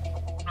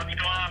 What's going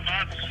on,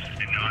 bud?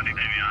 You know any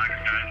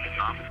avionics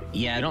guys?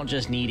 Yeah, I don't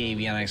just need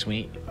avionics.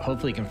 We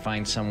hopefully can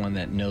find someone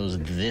that knows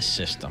this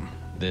system.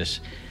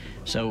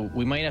 So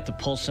we might have to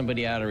pull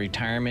somebody out of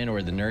retirement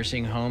or the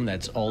nursing home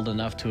that's old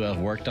enough to have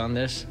worked on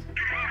this.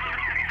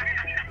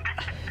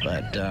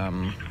 But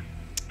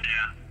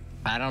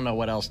I don't know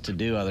what else to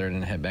do other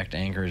than head back to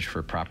Anchorage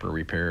for proper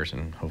repairs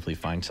and hopefully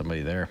find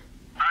somebody there.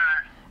 All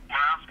right. Well,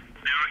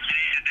 do what you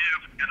need to do.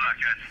 Good luck,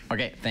 guys.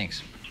 Okay,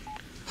 thanks.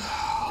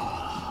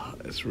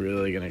 It's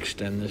really gonna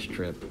extend this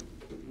trip.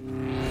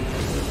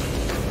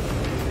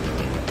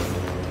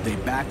 They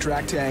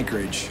backtrack to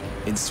Anchorage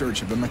in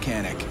search of a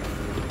mechanic.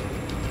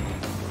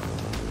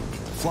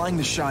 Flying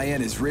to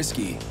Cheyenne is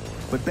risky,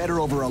 but better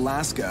over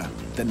Alaska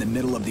than the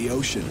middle of the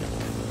ocean.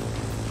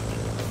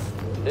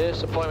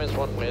 This appointment's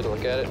one way to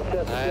look at it.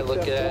 I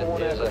look at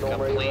it as a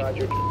complete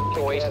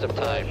waste of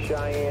time.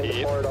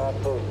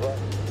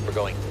 We're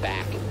going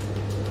back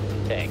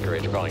to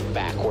Anchorage. We're going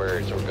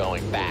backwards. We're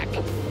going back.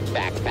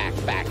 Back.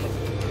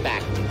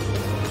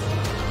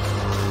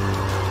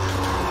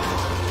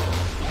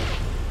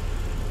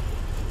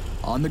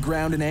 On the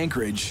ground in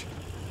Anchorage,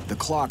 the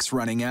clock's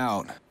running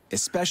out,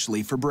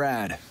 especially for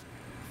Brad.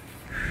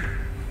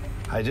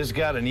 I just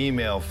got an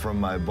email from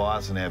my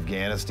boss in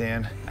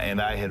Afghanistan,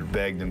 and I had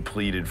begged and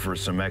pleaded for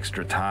some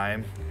extra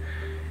time,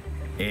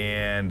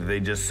 and they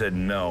just said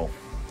no,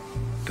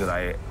 that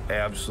I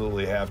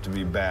absolutely have to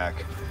be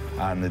back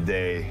on the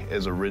day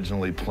as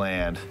originally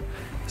planned.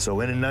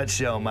 So in a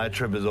nutshell, my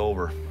trip is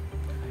over.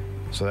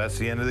 So that's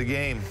the end of the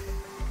game.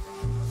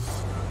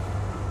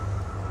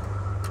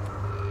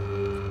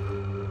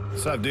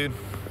 What's up, dude?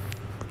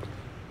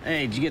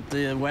 Hey, did you get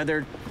the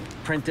weather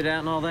printed out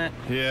and all that?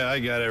 Yeah, I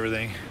got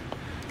everything.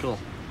 Cool.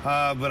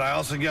 But I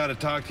also got to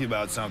talk to you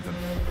about something.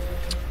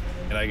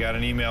 And I got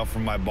an email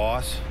from my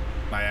boss.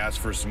 I asked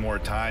for some more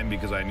time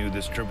because I knew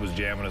this trip was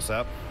jamming us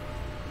up.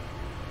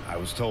 I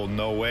was told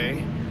no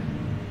way,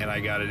 and I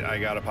got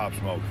to pop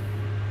smoke.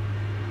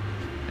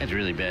 That's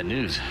really bad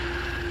news.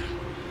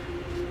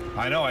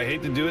 I know, I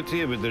hate to do it to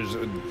you, but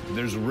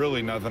there's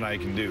really nothing I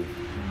can do.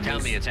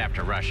 Tell me it's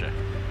after Russia.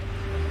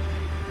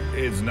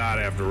 It's not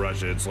after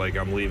Russia. It's like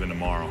I'm leaving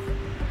tomorrow.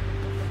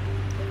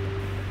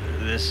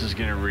 This is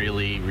gonna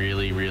really,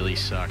 really, really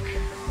suck.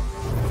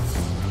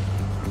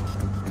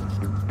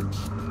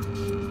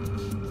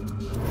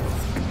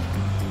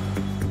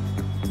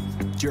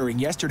 During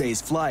yesterday's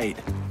flight,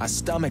 a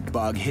stomach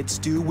bug hit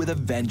Stu with a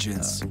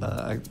vengeance.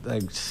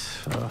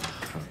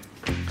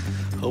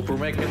 Hope we're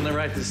making the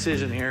right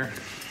decision here.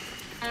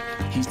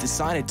 He's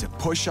decided to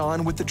push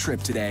on with the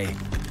trip today.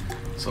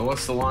 So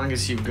what's the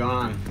longest you've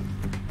gone?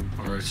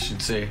 Or I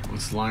should say,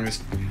 what's the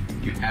longest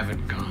you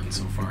haven't gone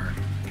so far?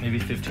 Maybe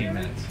 15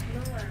 minutes.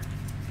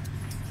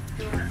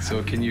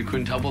 So can you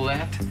quintuple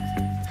that?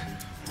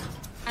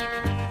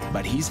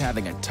 But he's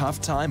having a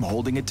tough time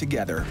holding it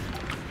together.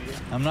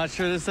 I'm not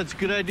sure that's such a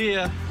good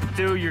idea.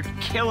 Dude, you're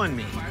killing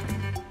me.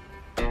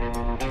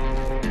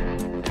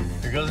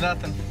 Here goes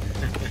nothing.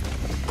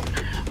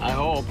 I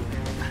hope.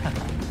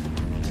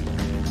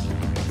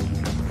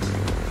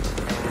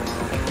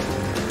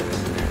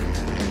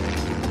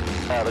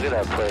 Wow, look at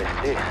that place.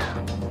 Jeez.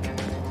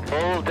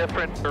 Whole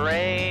different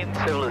terrain,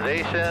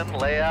 civilization,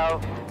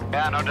 layout.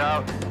 Yeah, no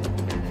doubt.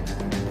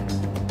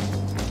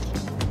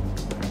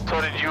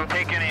 So did you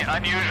take any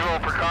unusual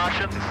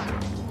precautions?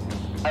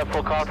 I have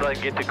full confidence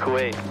I can get to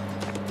Kuwait.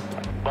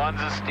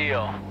 Buns of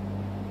steel.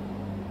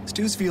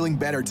 Stu's feeling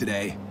better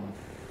today.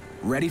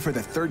 Ready for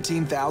the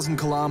 13,000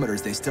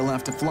 kilometers they still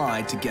have to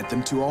fly to get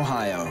them to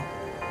Ohio.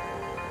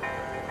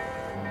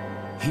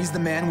 He's the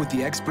man with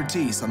the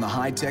expertise on the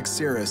high-tech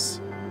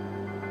Cirrus.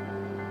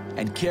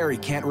 And Carrie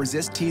can't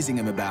resist teasing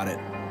him about it.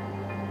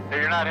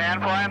 You're not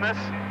hand flying this?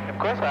 Of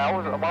course,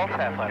 I'm always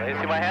hand flying. I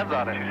see my hands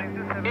on it.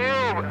 You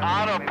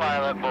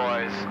autopilot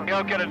boys. You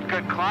don't get a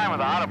good climb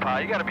with the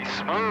autopilot. You gotta be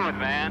smooth,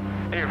 man.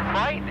 You're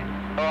frightening.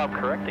 Oh, I'm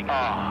correcting you.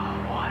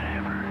 Oh, whatever.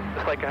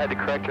 Just like I had to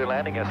correct your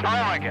landing yesterday.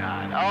 Oh my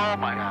God. Oh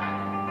my God.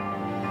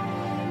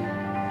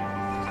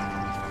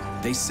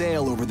 They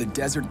sail over the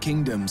desert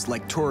kingdoms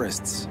like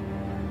tourists.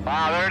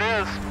 Wow, there it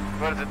is.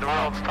 What is it, the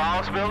world's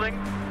tallest building?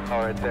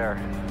 Oh, right there.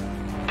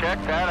 Check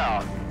that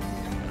out.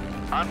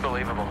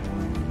 Unbelievable.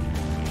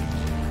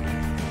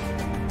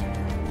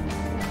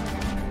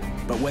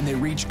 But when they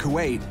reach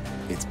Kuwait,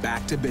 it's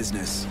back to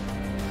business.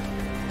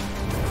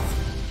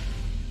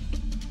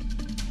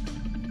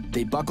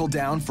 They buckle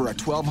down for a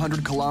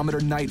 1,200-kilometer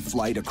night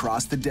flight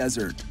across the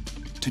desert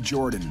to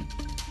Jordan.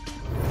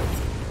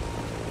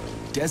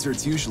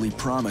 Deserts usually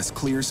promise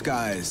clear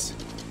skies,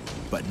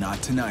 but not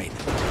tonight.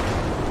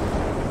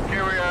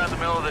 Here we are in the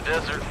middle of the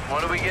desert.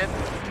 What do we get?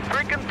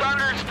 Freaking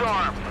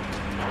thunderstorm.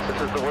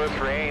 This is the worst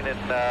rain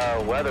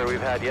and weather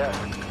we've had yet.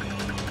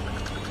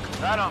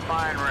 I don't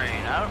mind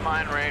rain. I don't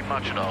mind rain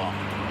much at all.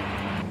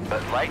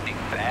 But lightning,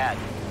 bad.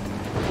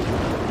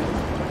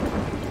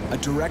 A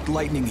direct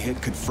lightning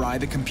hit could fry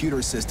the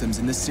computer systems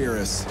in the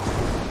Cirrus,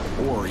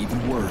 or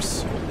even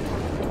worse.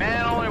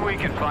 Man, only we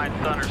can find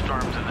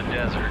thunderstorms in the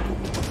desert.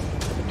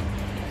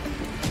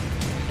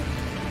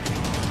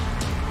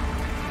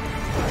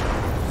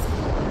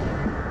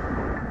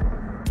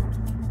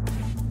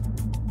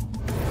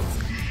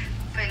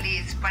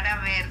 Feliz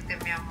para verte,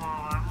 mi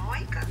amor.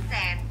 Muy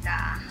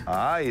contenta.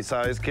 Y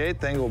 ¿sabes qué?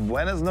 Tengo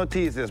buenas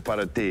noticias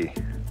para ti.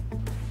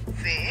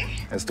 ¿Sí?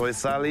 Estoy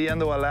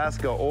saliendo a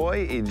Alaska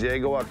hoy y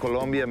llego a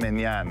Colombia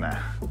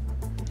mañana.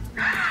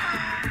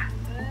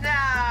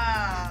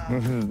 No.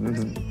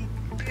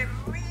 Qué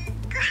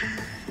rico.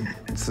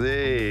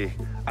 Sí.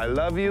 I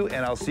love you,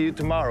 and I'll see you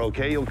tomorrow,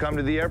 okay? You'll come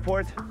to the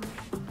airport?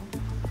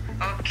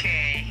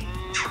 Okay.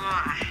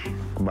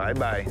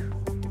 Bye-bye.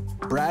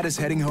 Brad is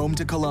heading home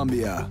to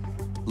Colombia,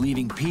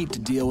 leaving Pete to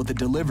deal with the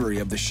delivery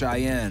of the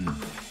Cheyenne.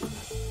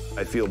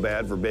 I feel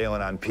bad for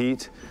bailing on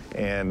Pete,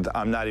 and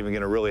I'm not even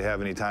going to really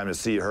have any time to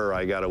see her.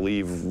 I got to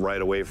leave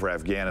right away for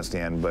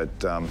Afghanistan, but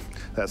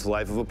that's the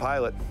life of a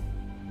pilot.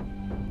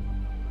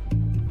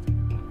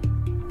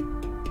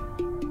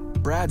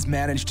 Brad's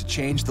managed to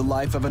change the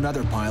life of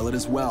another pilot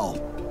as well.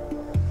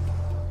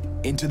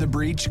 Into the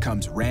breach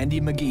comes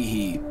Randy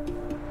McGeehee.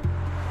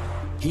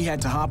 He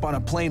had to hop on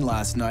a plane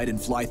last night and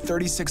fly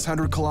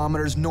 3,600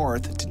 kilometers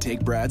north to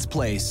take Brad's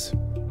place.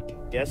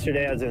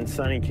 Yesterday I was in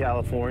sunny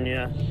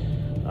California,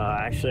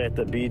 actually at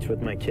the beach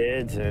with my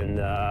kids, and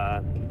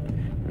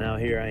now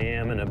here I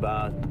am in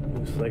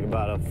looks like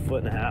about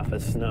 1.5 feet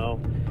of snow,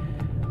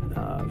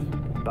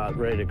 about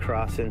ready to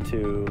cross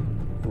into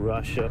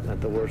Russia at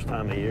the worst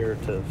time of year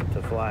to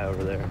fly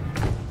over there.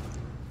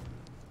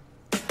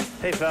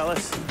 Hey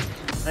fellas,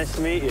 nice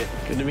to meet you.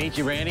 Good to meet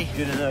you, Randy.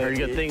 Good to know Heard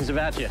good things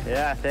about you.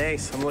 Yeah,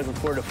 thanks. I'm looking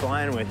forward to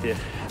flying with you.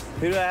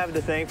 Who do I have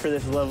to thank for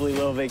this lovely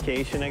little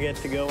vacation I get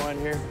to go on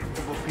here?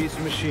 A piece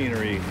of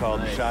machinery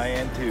called Nice.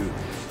 Cheyenne 2.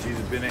 She's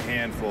been a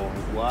handful,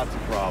 lots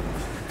of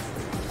problems.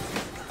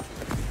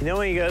 You know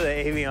when you go to the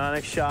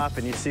avionics shop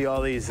and you see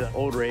all these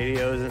old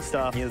radios and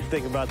stuff, you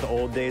think about the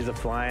old days of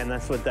flying,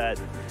 that's what that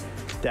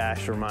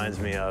dash reminds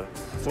me of.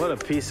 What a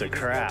piece of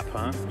crap,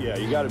 huh? Yeah,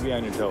 you got to be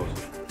on your toes.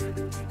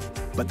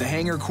 But the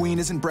hangar queen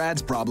isn't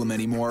Brad's problem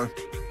anymore.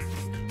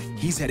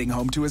 He's heading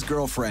home to his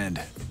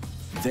girlfriend.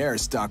 They're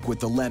stuck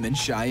with the lemon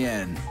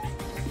Cheyenne.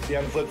 See you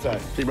on the flip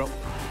side. See you, bro. See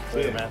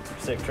Later, you, man.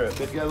 Safe trip.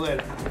 Catch you guys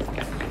later.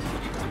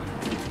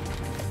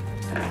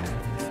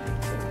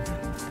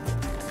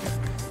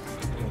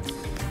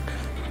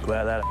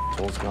 Glad that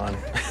asshole's gone.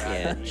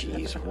 Yeah,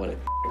 jeez, what a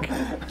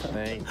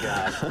Thank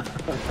God.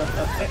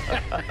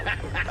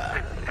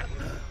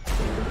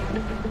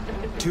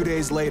 2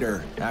 days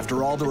later,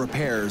 after all the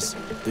repairs,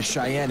 the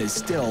Cheyenne is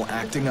still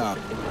acting up.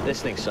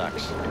 This thing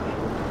sucks.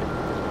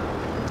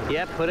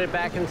 Yep, put it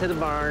back into the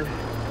barn.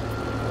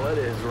 What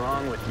is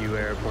wrong with you,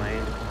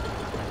 airplane?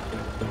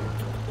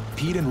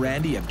 Pete and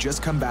Randy have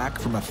just come back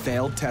from a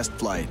failed test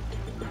flight.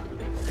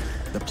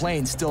 The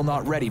plane's still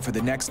not ready for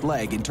the next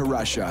leg into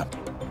Russia.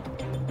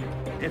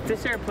 If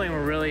this airplane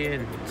were really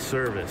in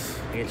service,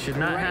 it should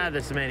not have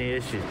this many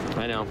issues.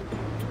 I know.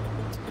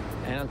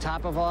 And on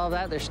top of all of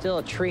that, there's still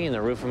a tree in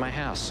the roof of my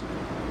house.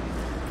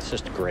 It's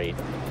just great.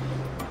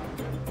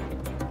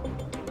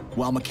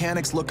 While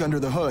mechanics look under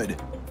the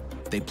hood,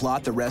 they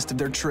plot the rest of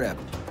their trip,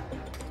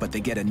 but they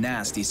get a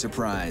nasty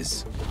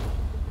surprise.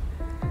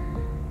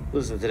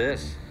 Listen to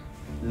this.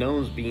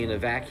 Nome's being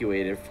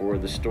evacuated for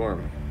the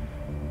storm.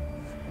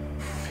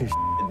 You're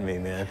shitting me,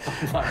 man.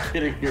 I'm not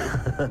kidding you.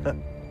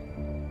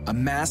 A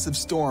massive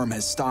storm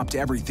has stopped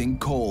everything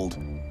cold.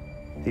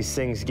 These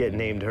things get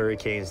named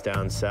hurricanes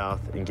down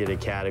south and get a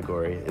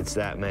category. It's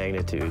that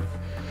magnitude.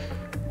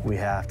 We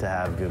have to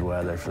have good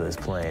weather for this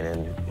plane,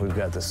 and we've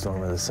got the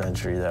storm of the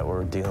century that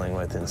we're dealing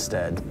with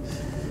instead.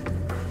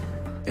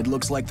 It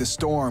looks like the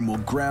storm will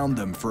ground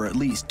them for at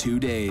least 2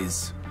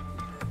 days.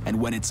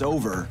 And when it's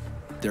over,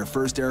 their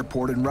first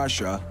airport in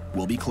Russia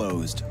will be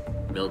closed.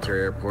 Military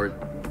airport,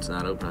 it's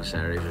not open on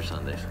Saturdays or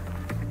Sundays.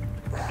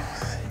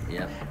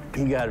 Yep.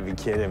 You gotta be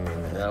kidding me,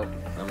 man. Nope,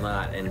 I'm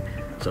not. And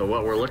so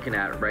what we're looking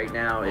at right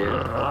now is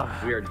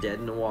we are dead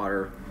in the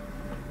water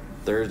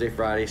Thursday,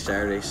 Friday,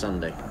 Saturday,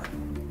 Sunday.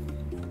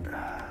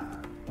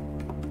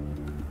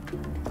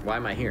 Why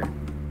am I here?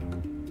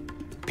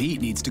 Pete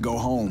needs to go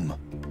home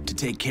to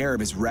take care of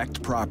his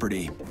wrecked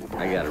property.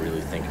 I gotta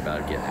really think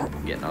about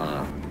getting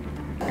on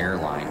an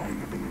airline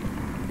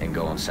and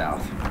going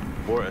south.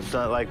 Or it's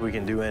not like we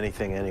can do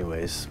anything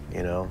anyways,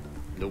 you know?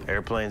 Nope.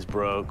 Airplane's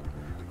broke,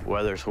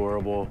 weather's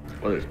horrible.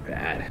 Weather's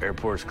bad.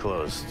 Airport's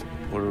closed.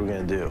 What are we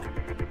gonna do?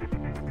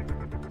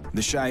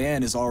 The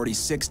Cheyenne is already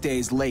 6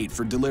 days late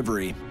for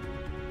delivery.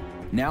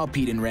 Now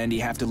Pete and Randy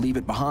have to leave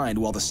it behind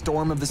while the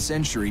storm of the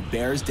century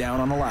bears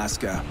down on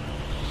Alaska.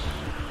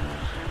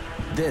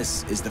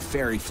 This is the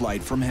ferry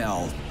flight from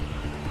hell.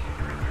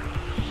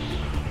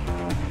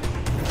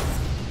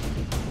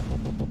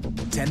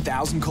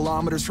 "10,000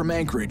 kilometers from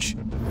Anchorage.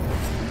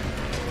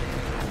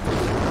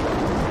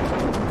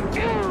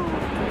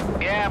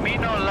 Yeah, me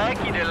no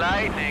likey the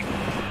lightning.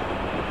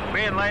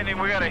 Me and lightning,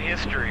 we got a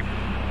history.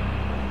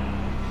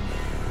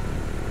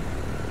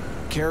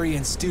 Carrie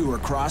and Stu are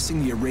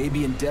crossing the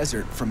Arabian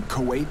desert from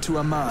Kuwait to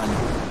Amman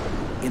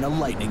in a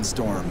lightning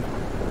storm.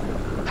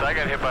 So I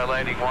got hit by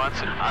lightning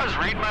once, and I was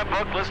reading my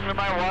book, listening to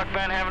my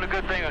Walkman, having a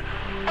good thing, and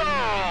boom!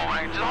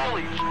 I just,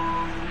 holy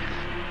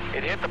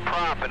it hit the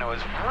prop, and it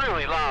was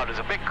really loud. There's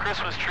a big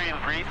Christmas tree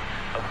wreath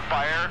of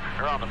fire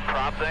around the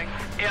prop thing.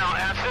 You know,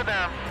 and I'm sitting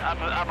there,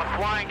 I'm a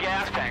flying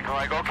gas tank. I'm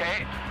like,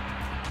 okay,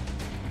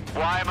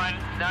 why am I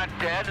not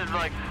dead? And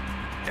like,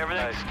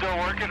 everything's still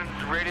working, and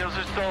the radios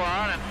are still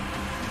on, and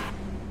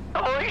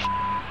holy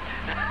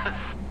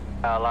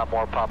a lot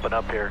more popping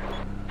up here.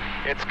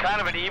 It's kind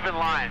of an even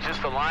line. It's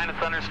just a line of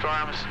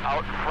thunderstorms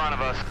out in front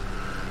of us.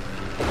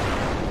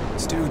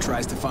 Stu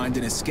tries to find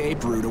an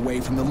escape route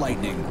away from the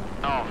lightning.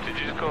 Oh, did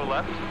you just go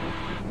left?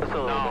 Just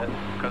a little bit.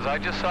 Because I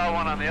just saw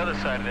one on the other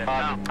side of it.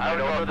 I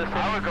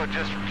would go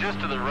just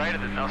to the right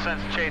of it. No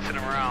sense chasing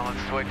him around.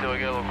 Let's wait till we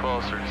get a little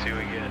closer and see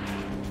what we get.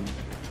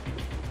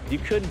 You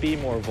couldn't be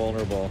more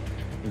vulnerable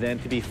than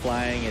to be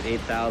flying at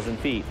 8,000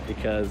 feet,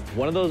 because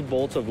one of those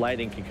bolts of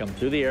lightning can come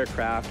through the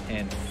aircraft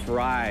and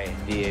fry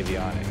the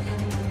avionics.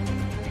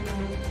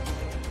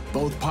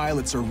 Both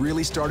pilots are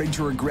really starting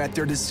to regret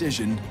their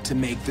decision to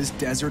make this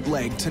desert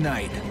leg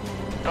tonight.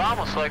 It's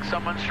almost like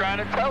someone's trying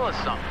to tell us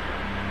something.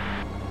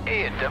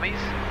 Hey,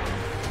 dummies.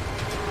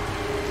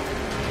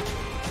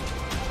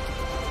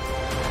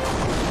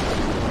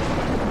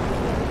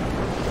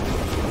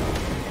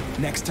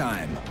 Next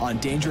time on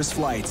Dangerous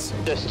Flights.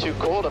 Just too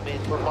cold. I mean,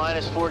 we're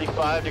minus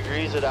 45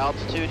 degrees at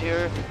altitude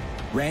here.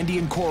 Randy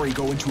and Corey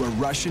go into a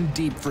Russian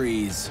deep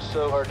freeze.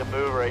 So hard to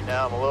move right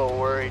now. I'm a little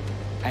worried.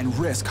 And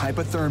risk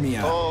hypothermia.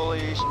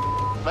 Holy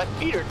my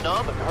feet are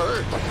numb and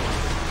hurt.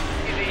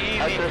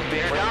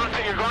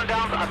 Easy. You're going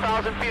down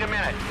 1,000 feet a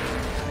minute.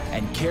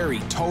 And Carrie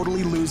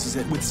totally loses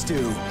it with Stu.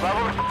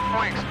 Level the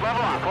wings.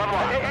 Level off.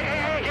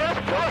 Hey. Yes,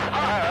 close.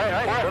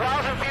 We're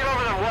 1,000 feet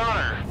over the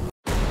water.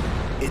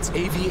 It's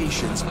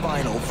aviation's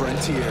final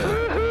frontier.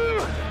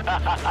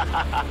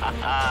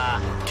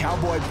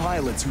 Cowboy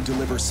pilots who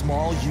deliver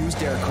small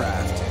used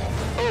aircraft.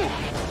 Oh,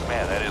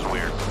 man, that is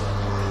weird.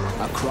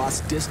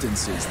 Across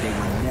distances they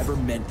were never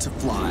meant to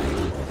fly.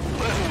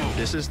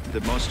 This is the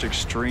most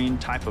extreme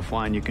type of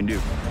flying you can do.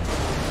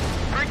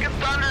 Freaking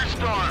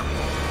thunderstorm!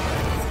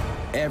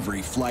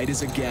 Every flight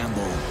is a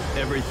gamble.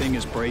 Everything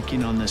is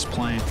breaking on this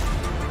plane.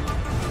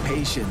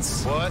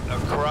 Patience. What a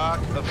crock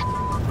of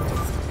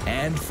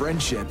and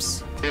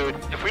friendships. Dude,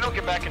 if we don't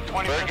get back in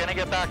 20 minutes, we're gonna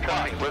get back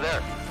coming. We're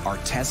there. Are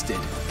tested.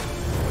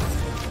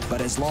 But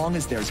as long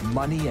as there's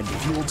money and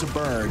fuel to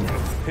burn,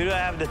 who do I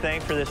have to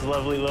thank for this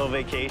lovely little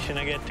vacation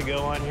I get to go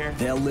on here?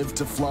 They'll live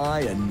to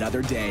fly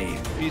another day.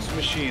 Piece of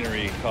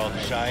machinery called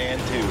Cheyenne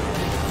 2.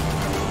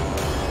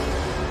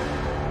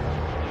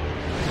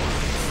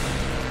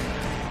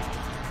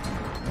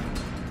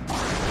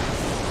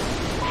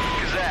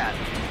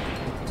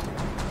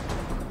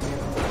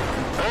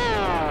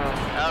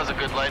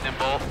 Good lightning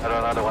bolt. I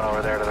got another one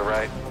over there to the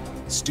right.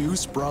 Stu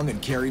Sprung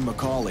and Kerry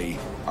McCauley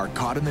are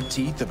caught in the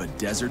teeth of a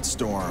desert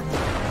storm.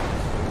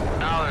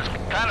 Now there's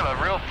kind of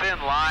a real thin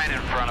line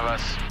in front of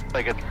us.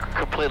 Like it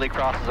completely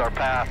crosses our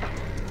path.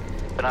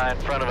 An eye in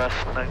front of us.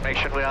 Make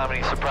sure we don't have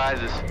any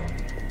surprises.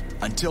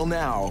 Until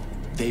now,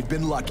 they've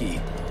been lucky.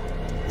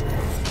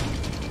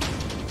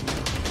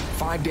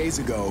 5 days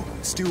ago,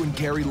 Stu and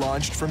Kerry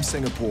launched from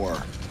Singapore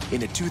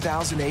in a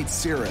 2008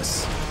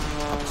 Cirrus,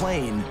 a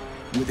plane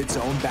with its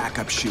own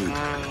backup chute.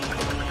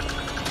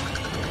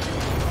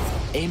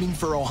 Aiming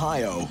for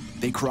Ohio,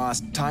 they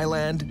crossed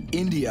Thailand,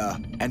 India,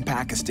 and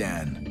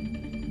Pakistan.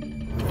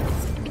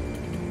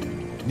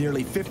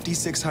 Nearly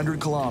 5,600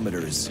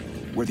 kilometers,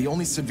 where the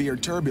only severe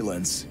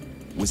turbulence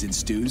was in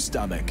Stu's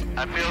stomach.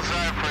 I feel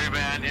sorry for you,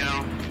 man, you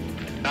know,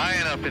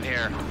 dying up in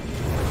here.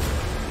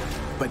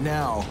 But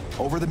now,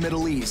 over the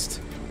Middle East,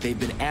 they've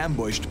been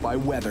ambushed by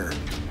weather.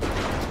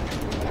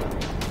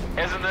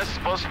 Isn't this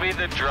supposed to be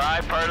the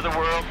dry part of the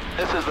world?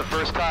 This is the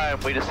first time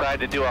we decided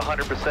to do a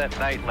 100%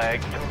 night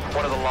leg,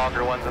 one of the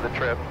longer ones of the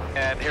trip.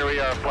 And here we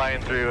are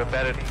flying through a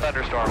embedded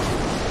thunderstorm.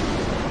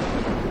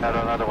 Got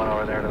another one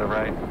over there to the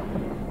right.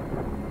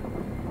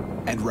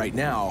 And right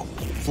now,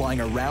 flying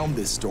around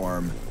this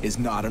storm is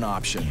not an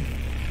option.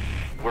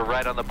 We're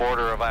right on the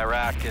border of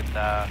Iraq,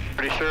 and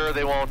pretty sure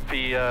they won't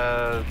be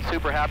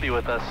super happy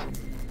with us.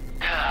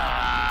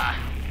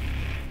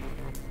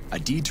 A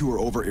detour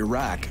over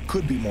Iraq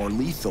could be more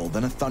lethal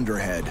than a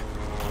thunderhead.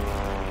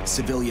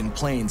 Civilian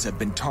planes have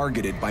been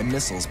targeted by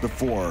missiles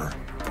before.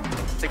 I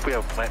think we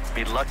might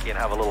be lucky and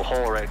have a little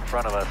hole right in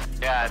front of us.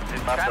 Yeah, it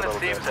kind of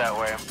seems that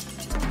way.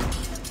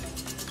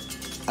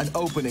 An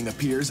opening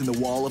appears in the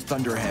wall of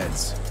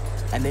thunderheads,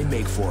 and they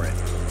make for it.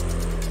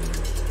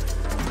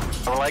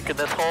 I'm liking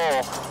this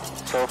hole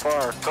so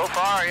far. So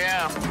far,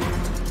 yeah.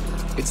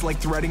 It's like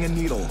threading a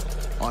needle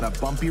on a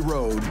bumpy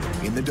road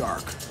in the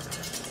dark.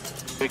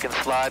 We can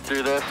slide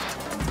through this.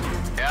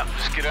 Yeah,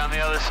 just get on the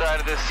other side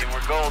of this and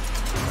we're gold.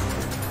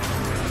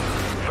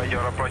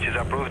 Your approach is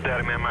approved.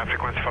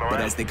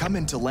 But as they come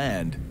into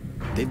land,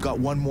 they've got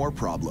one more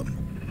problem.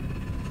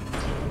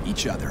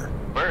 Each other.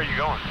 Where are you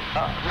going?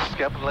 Just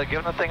giving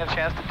the thing a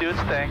chance to do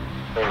its thing.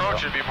 The approach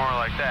should be more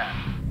like that.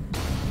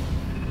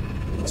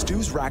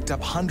 Stu's racked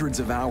up hundreds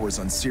of hours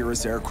on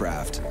Cirrus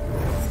aircraft.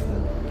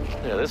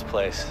 Yeah, this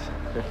place.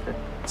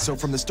 So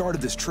from the start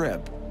of this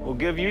trip, we'll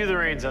give you the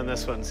reins on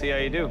this one, see how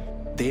you do.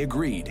 They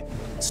agreed.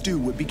 Stu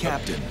would be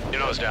captain.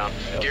 Your nose down.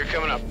 Gear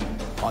coming up.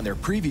 On their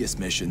previous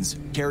missions,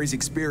 Kerry's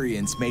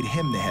experience made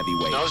him the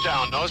heavyweight. Nose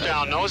down, nose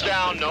down, nose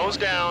down, nose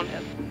down.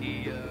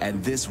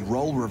 And this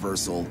role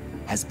reversal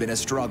has been a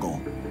struggle.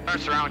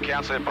 Turn around,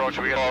 cancel the approach.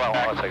 We got all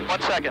that. 1 second.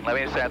 1 second. Let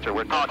me just answer.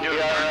 We're talking.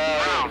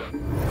 Around.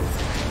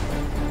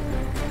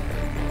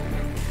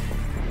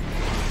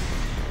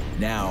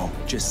 Now,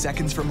 just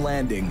seconds from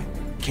landing,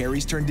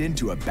 Kerry's turned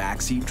into a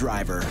backseat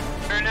driver.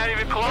 You're not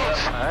even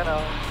close. I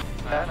know.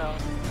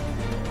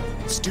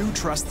 Stu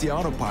trusts the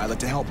autopilot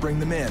to help bring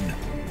them in.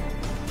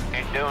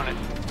 Ain't doing it.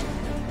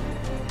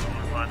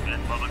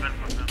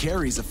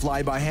 Kerry's a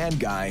fly-by-hand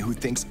guy who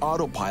thinks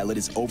autopilot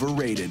is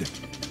overrated.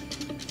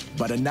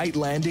 But a night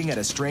landing at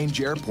a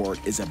strange airport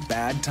is a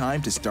bad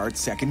time to start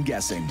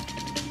second-guessing.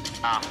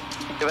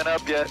 Giving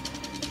up yet?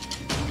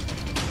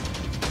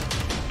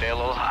 Stay a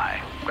little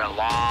high. Got a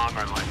long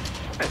runway.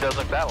 It doesn't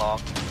look that long.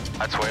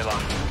 That's way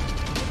long.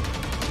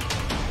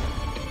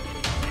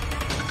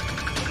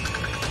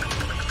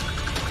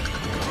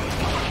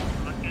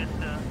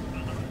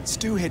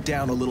 Stu hit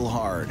down a little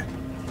hard,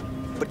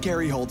 but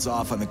Kerry holds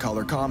off on the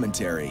color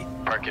commentary.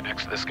 Park it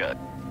next to this guy.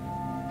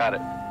 Got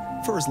it.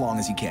 For as long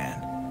as he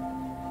can.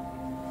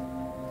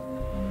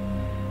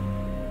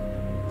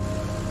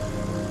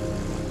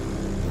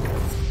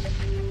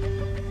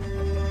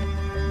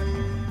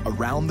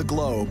 Around the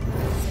globe,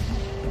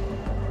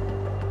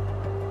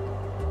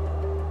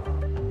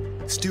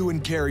 Stu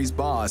and Kerry's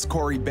boss,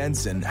 Corey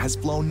Benson, has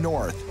flown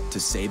north to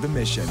save a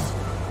mission.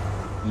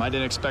 I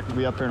didn't expect to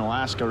be up here in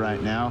Alaska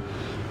right now,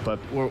 but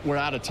we're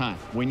out of time.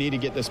 We need to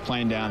get this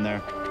plane down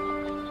there.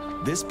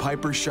 This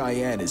Piper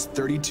Cheyenne is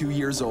 32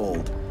 years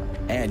old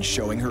and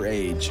showing her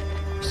age.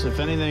 So if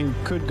anything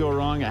could go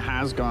wrong, it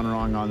has gone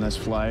wrong on this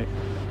flight.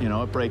 You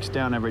know, it breaks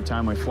down every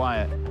time we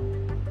fly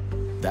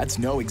it. That's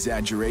no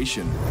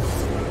exaggeration.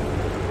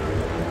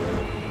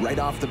 Right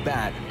off the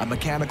bat, a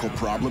mechanical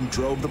problem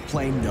drove the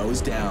plane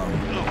nose down.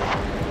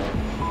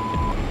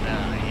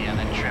 Yeah,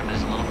 that trim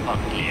is a little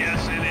funky.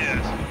 Yes, it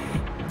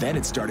is. Then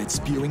it started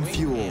spewing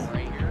fuel.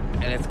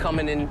 And it's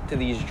coming into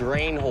these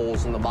drain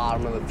holes in the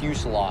bottom of the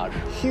fuselage.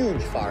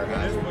 Huge fire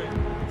hazard.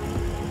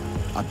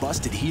 A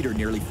busted heater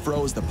nearly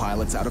froze the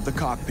pilots out of the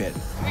cockpit.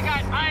 We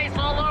got ice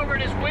all over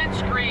this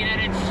windscreen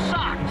and it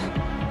sucks.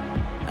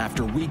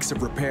 After weeks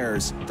of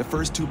repairs, the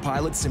first two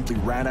pilots simply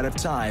ran out of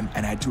time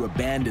and had to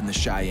abandon the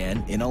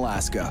Cheyenne in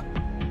Alaska.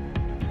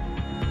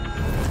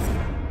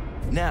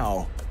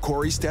 Now,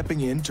 Corey's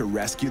stepping in to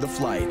rescue the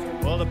flight.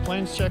 Well, the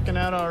plane's checking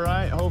out all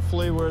right.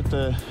 Hopefully we're at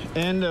the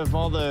end of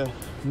all the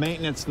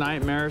maintenance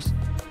nightmares.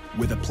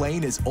 With a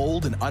plane as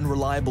old and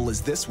unreliable as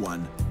this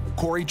one,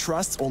 Corey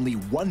trusts only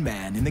one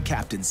man in the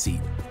captain's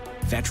seat,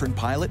 veteran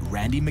pilot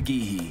Randy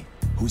McGehee,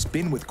 who's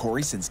been with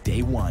Corey since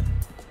day one.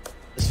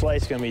 This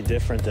flight's gonna be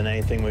different than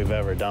anything we've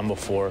ever done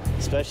before,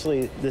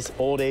 especially this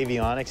old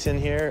avionics in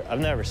here. I've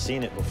never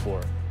seen it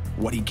before.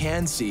 What he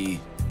can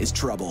see is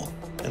trouble.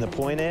 And the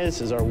point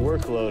is our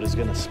workload is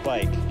gonna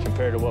spike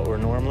compared to what we're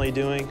normally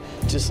doing.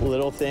 Just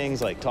little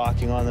things like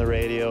talking on the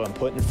radio and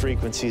putting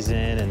frequencies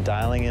in and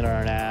dialing in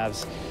our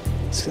navs.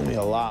 It's gonna be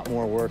a lot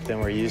more work than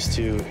we're used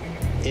to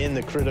in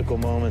the critical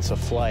moments of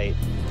flight.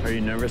 Are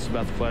you nervous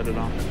about the flight at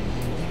all?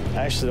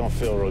 I actually don't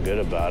feel real good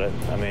about it.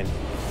 I mean,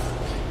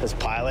 as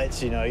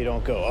pilots, you know, you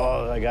don't go,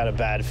 oh, I got a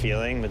bad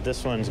feeling, but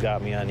this one's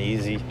got me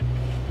uneasy.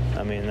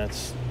 I mean,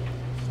 it's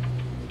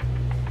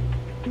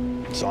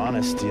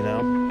honest, you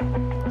know?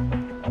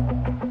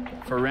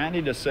 For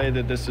Randy to say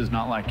that this is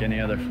not like any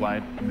other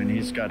flight, I mean,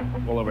 he's got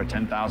well over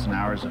 10,000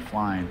 hours of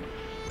flying.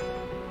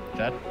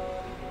 That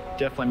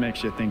definitely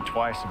makes you think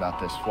twice about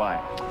this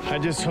flight. I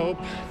just hope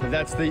that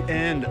that's the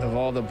end of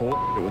all the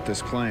bullshit with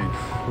this plane.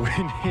 We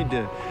need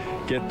to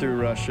get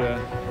through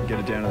Russia and get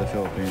it down to the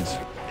Philippines.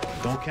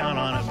 Don't count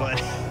on it, bud.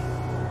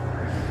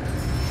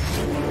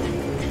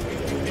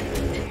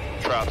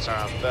 Props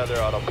are on feather,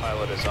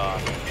 autopilot is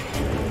off.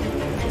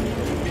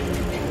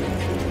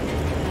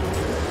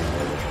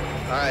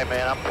 All right,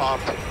 man, I'm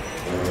pumped.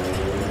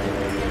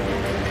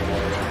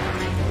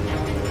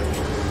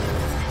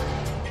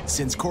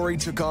 Since Corey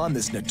took on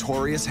this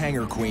notorious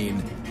hangar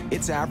queen,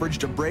 it's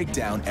averaged a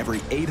breakdown every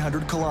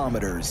 800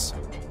 kilometers,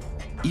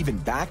 even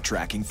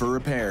backtracking for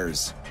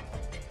repairs.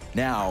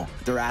 Now,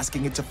 they're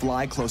asking it to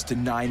fly close to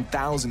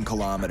 9,000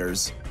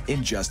 kilometers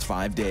in just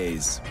 5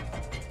 days.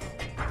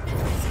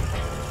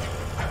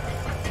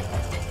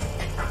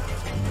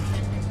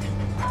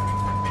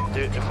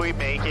 Dude, if we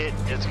make it,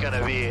 it's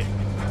gonna be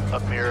a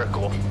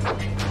miracle.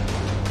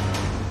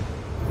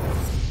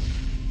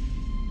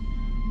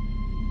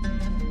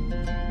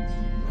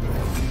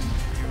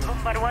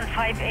 Number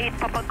 158,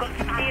 Papa Golf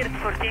cleared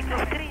for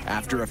takeoff 3.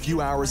 After a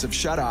few hours of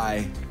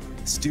shut-eye,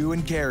 Stu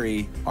and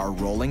Carrie are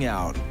rolling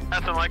out.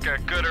 Nothing like a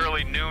good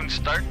early noon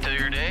start to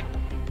your day.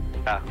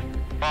 Yeah.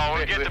 Well,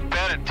 we get to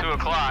bed at 2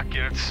 o'clock,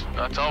 and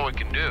that's all we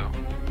can do.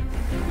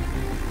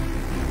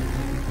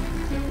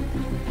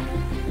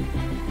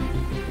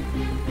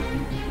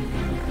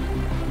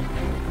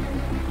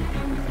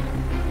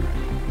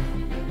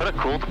 What a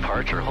cool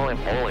departure, holy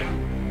moly.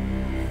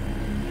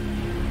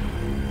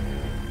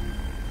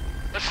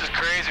 This is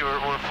crazy.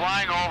 We're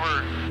flying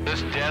over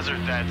this desert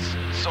that's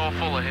so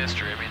full of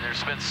history. I mean,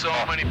 there's been so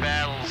many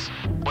battles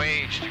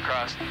waged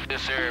across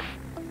this area.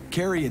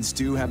 Carrie and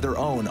Stu have their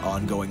own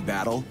ongoing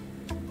battle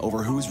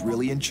over who's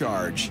really in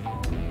charge.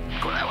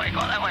 Go that way, go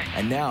that way.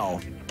 And now,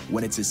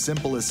 when it's as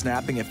simple as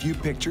snapping a few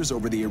pictures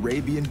over the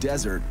Arabian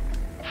desert,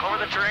 Over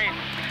the terrain.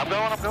 I'm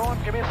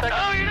going. Give me a second.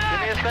 Oh, you're not.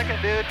 Give me a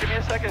second, dude. Give me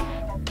a second.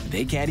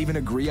 they can't even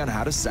agree on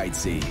how to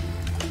sightsee.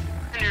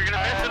 You're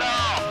gonna miss it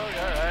all. All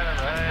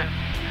right.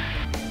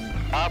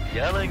 Stop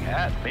yelling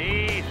at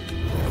me.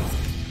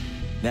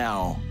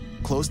 Now,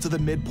 close to the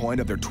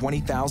midpoint of their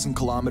 20,000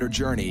 kilometer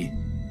journey,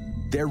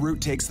 their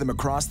route takes them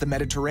across the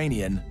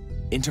Mediterranean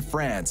into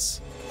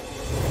France.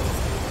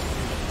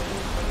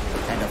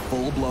 And a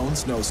full-blown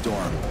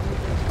snowstorm.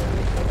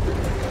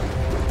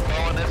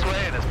 Going this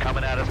way and it's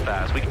coming at us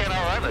fast. We can't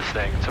outrun this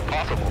thing. It's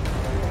impossible.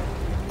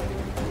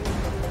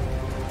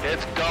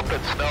 It's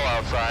dumping snow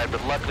outside,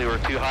 but luckily we're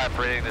too high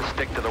for anything to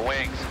stick to the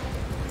wings.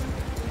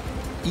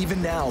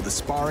 Even now, the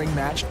sparring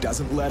match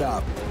doesn't let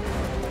up.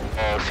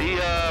 Oh, see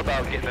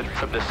about getting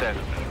some descent.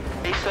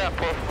 ASAP,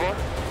 por favor.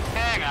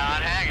 Hang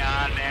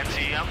on,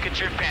 Nancy. I'll get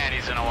your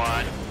panties in a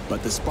wad.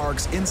 But the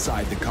sparks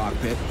inside the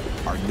cockpit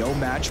are no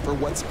match for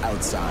what's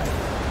outside.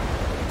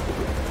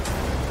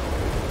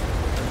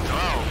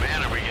 Oh,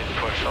 man, are we getting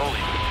pushed? Holy.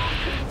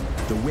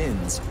 The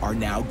winds are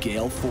now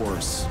gale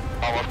force.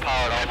 Almost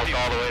powered almost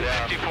all the way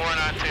down. 54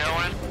 knot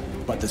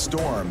tailwind. But the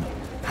storm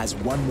has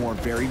one more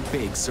very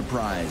big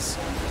surprise.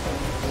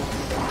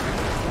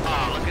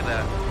 Oh, look at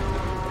that.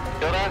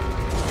 Feel that?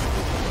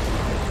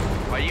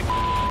 Are you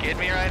kidding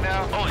me right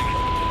now? Holy.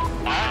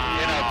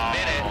 In a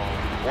minute,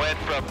 went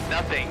from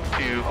nothing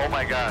to, oh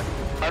my God,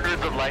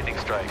 hundreds of lightning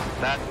strikes.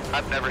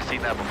 I've never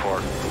seen that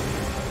before.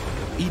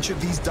 Each of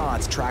these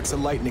dots tracks a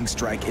lightning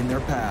strike in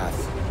their path.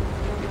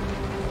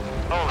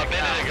 A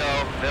minute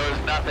ago, there was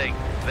nothing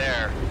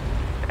there,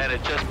 and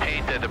it just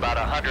painted about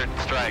 100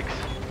 strikes.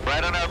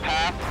 Right on our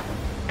path,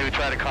 we would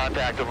try to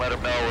contact them, let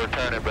them know we're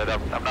turning, but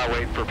I'm not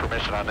waiting for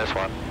permission on this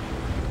one.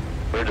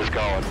 We're just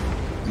going.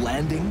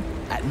 Landing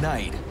at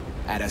night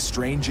at a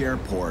strange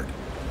airport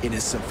in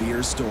a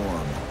severe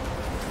storm.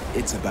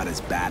 It's about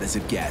as bad as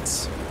it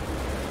gets.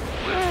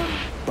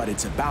 But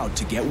it's about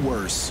to get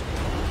worse.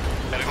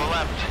 Gotta go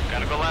left,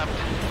 gotta go left.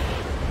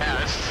 Yeah,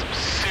 this is some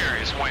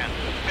serious wind.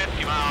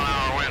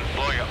 50-mile-an-hour wind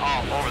blow you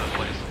all over the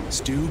place.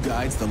 Stu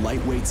guides the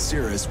lightweight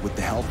Cirrus with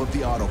the help of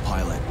the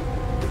autopilot.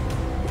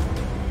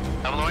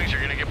 Double the wings,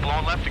 you're gonna get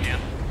blown left again.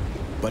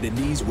 But in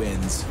these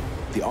winds,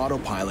 the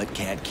autopilot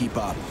can't keep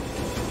up.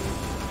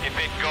 If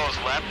it goes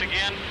left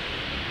again,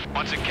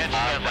 once it catches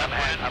that left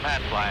wind, I'm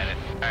hand flying it.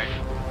 All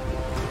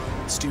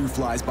right. Stu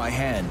flies by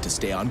hand to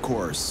stay on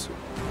course.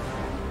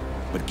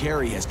 But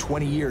Kerry has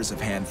 20 years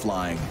of hand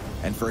flying,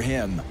 and for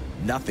him,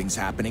 nothing's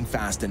happening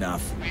fast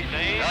enough.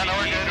 Easy. You're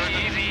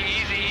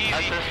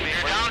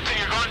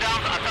going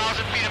down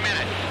 1,000 feet a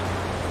minute.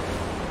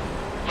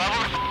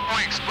 Level the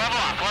wings, level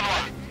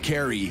up.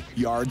 Kerry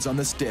yards on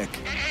the stick.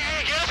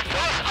 Just pull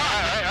us up.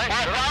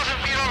 We're 1,000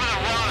 feet over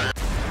the water.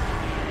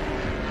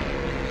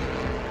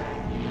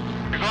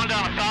 You're going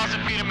down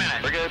 1,000 feet a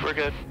minute. We're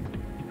good.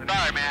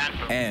 Sorry, man.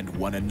 And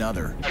one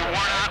another. We're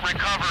not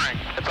recovering.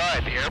 It's all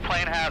right. The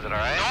airplane has it, all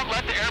right? Don't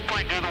let the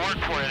airplane do the work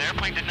for you. The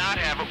airplane did not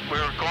have it. We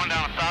were going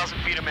down 1,000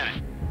 feet a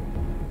minute.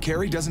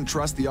 Kerry doesn't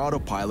trust the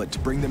autopilot to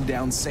bring them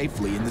down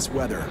safely in this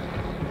weather.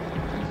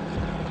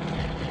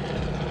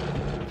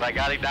 I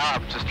got it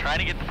down. I'm just trying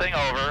to get the thing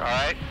over, all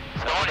right?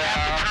 Don't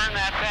have to turn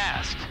that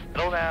fast.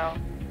 Settle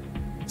down.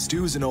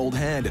 Stu's an old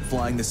hand at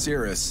flying the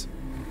Cirrus,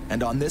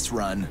 and on this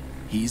run,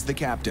 he's the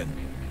captain.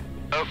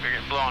 Oh, you're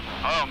getting blown.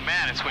 Oh,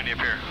 man, it's windy up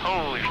here.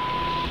 Holy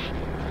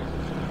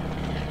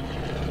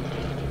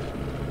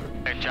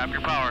Hey, chop your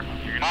power.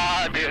 You're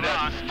gonna dude,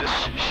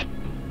 just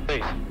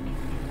please.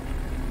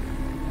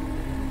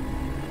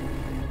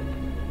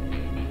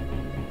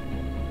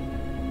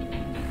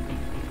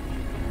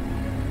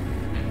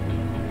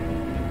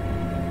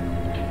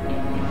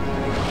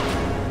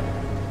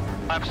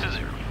 I'm to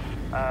 0.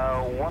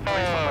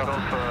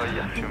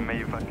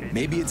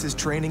 Maybe it's his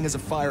training as a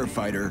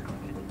firefighter,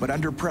 but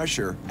under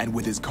pressure and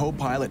with his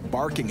co-pilot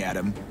barking at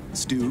him,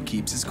 Stu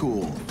keeps his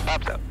cool.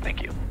 Pops up,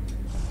 thank you.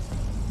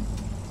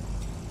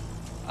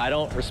 I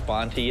don't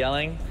respond to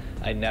yelling.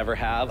 I never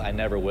have, I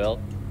never will.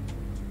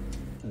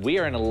 We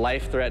are in a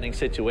life-threatening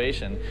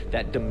situation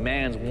that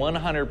demands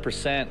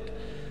 100%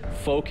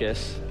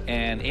 focus,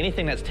 and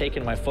anything that's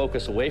taken my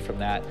focus away from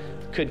that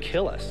could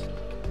kill us.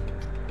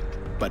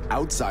 But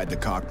outside the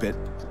cockpit,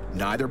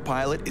 neither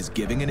pilot is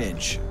giving an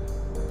inch.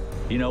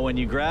 You know, when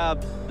you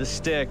grab the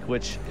stick,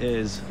 which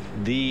is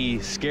the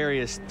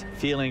scariest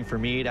feeling for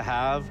me to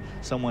have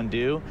someone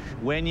do,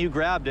 when you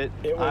grabbed it,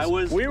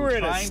 we were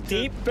in a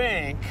steep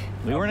bank.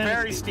 We weren't in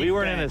a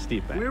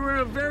steep bank. We were in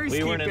a very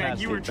steep bank.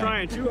 You were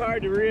trying too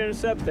hard to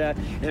re-intercept that,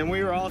 and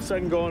we were all of a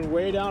sudden going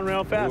way down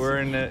real fast. We were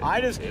in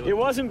it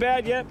wasn't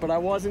bad yet, but I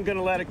wasn't going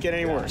to let it get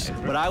any worse.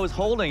 But I was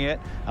holding it.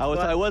 I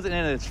wasn't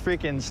in a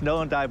freaking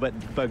snow and dive,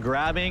 but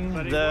grabbing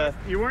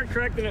you weren't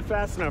correcting it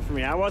fast enough for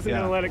me. I wasn't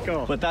going to let it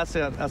go. But that's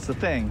the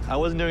thing. I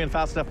wasn't doing it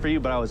fast enough for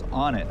you, but I was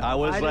on it.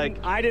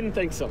 I didn't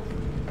think so.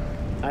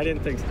 I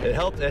didn't think so.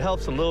 It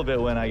helps a little bit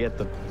when I get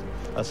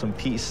some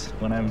peace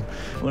when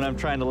I'm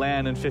trying to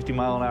land in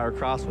 50-mile-an-hour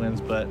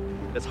crosswinds, but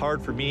it's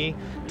hard for me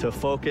to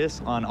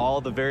focus on all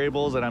the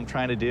variables that I'm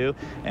trying to do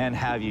and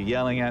have you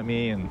yelling at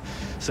me and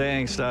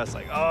saying stuff. It's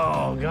like,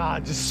 oh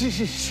God,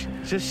 just.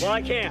 Well,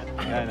 I can't.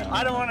 I know.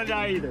 I don't want to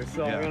die either,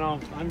 so you know,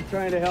 I'm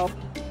trying to help.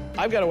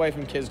 I've got a wife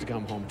and kids to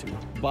come home to.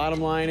 Bottom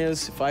line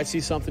is, if I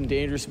see something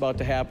dangerous about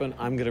to happen,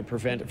 I'm going to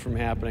prevent it from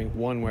happening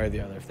one way or the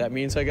other. If that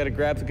means I got to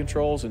grab the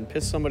controls and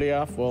piss somebody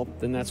off, well,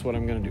 then that's what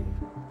I'm going to do.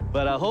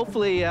 But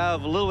hopefully you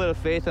have a little bit of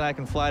faith that I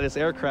can fly this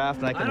aircraft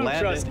and I can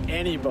land it. I don't trust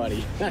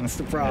anybody. That's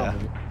the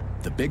problem. Yeah.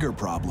 The bigger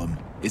problem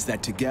is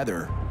that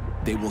together,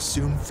 they will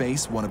soon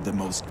face one of the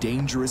most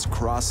dangerous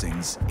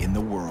crossings in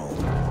the world.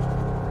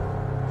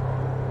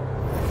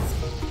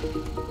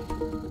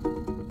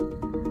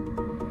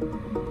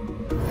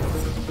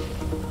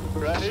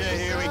 Russia,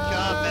 here we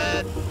come,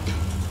 man.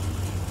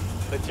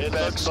 But your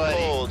best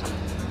buddy,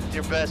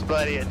 your best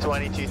buddy at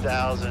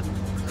 22,000.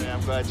 Yeah,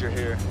 I'm glad you're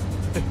here.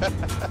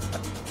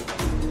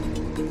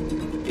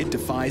 It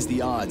defies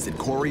the odds that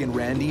Corey and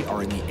Randy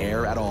are in the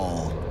air at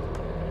all.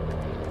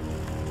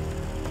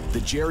 The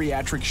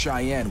geriatric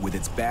Cheyenne, with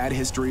its bad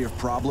history of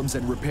problems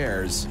and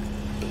repairs,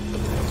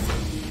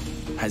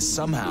 has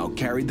somehow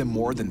carried them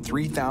more than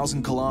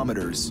 3,000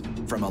 kilometers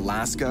from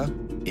Alaska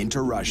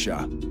into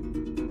Russia.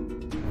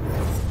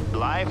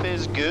 Life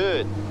is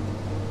good.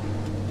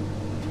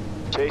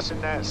 Chasing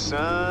that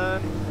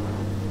sun.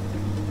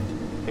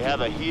 We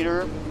have a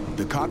heater.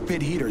 The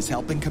cockpit heater's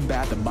helping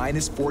combat the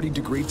minus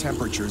 40-degree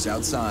temperatures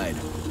outside.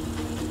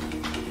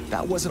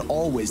 That wasn't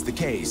always the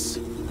case.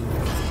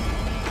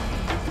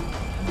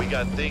 We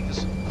got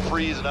things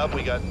freezing up.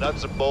 We got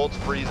nuts and bolts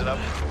freezing up.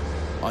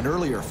 On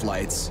earlier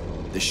flights,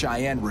 the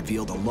Cheyenne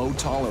revealed a low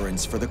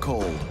tolerance for the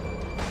cold.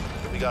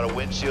 We got a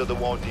windshield that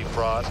won't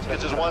defrost.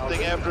 It's just one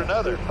thing after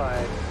another.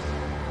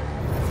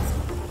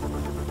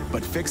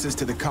 But fixes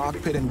to the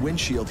cockpit and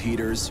windshield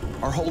heaters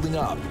are holding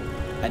up.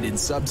 And in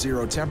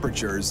sub-zero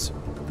temperatures,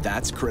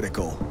 that's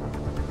critical.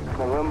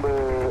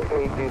 November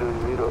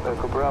 800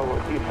 Echo Bravo,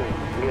 Houston,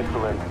 clear to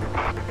land.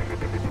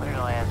 We're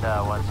gonna land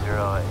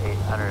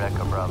 10-800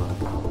 Echo Bravo.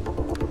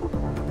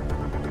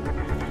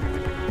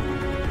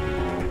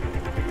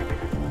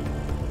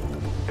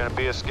 Gonna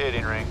be a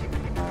skating rink.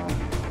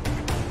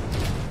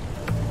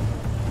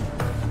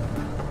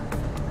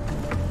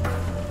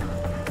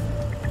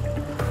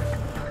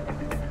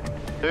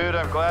 Dude,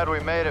 I'm glad we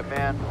made it,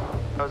 man.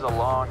 That was a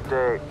long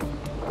day.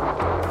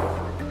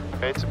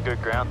 Made some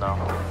good ground, though.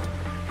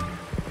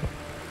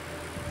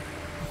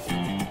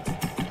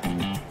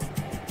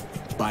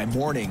 By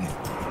morning,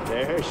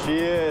 there she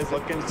is,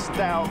 looking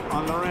stout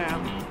on the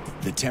ramp.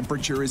 The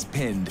temperature is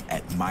pinned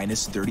at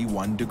minus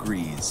 31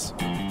 degrees.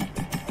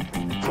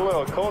 It's a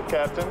little cold,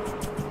 Captain.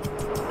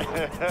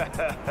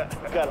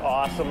 Got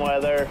awesome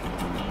weather.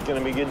 It's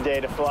gonna be a good day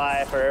to fly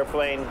if our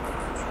airplane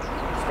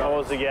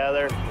goes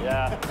together.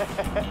 Yeah.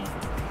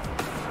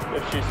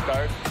 If she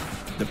starts.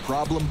 The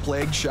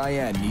problem-plagued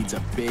Cheyenne needs a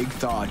big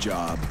thaw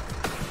job.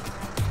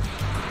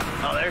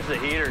 Oh, there's the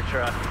heater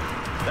truck.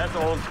 That's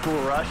old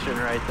school Russian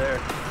right there.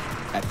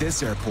 At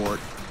this airport,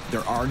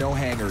 there are no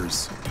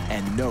hangars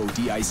and no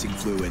de-icing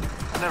fluid.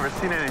 I've never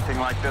seen anything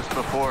like this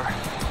before.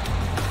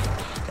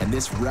 And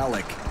this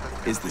relic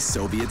is the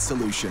Soviet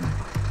solution.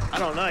 I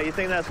don't know, you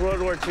think that's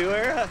World War II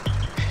era?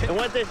 And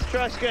what this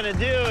truck's gonna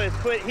do is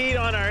put heat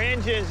on our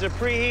engines to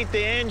preheat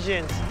the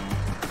engines.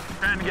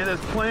 Trying to get this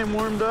plane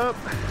warmed up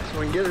so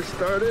we can get her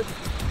started.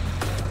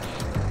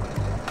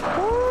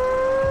 Woo!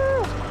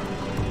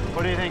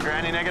 What do you think,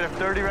 Granny? Negative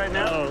 30 right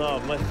now? I don't know,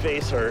 my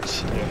face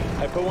hurts.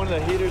 I put one of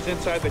the heaters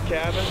inside the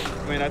cabin.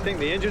 I mean, I think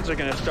the engines are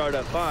gonna start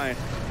up fine.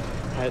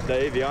 The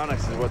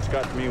avionics is what's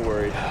got me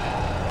worried.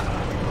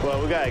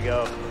 Well, we gotta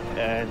go,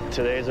 and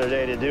today's our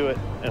day to do it.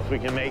 If we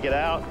can make it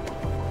out,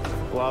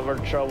 a lot of our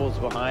trouble's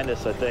behind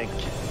us, I think.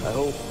 I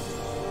hope.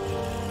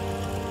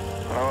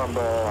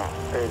 November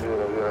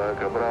 800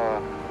 Echo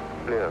Bravo,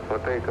 clear for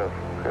takeoff.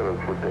 Have a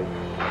good day.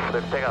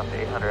 Let's take off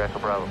to 800 Echo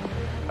Bravo.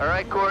 All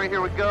right, Corey,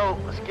 here we go.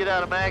 Let's get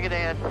out of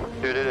Magadan.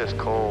 Dude, it is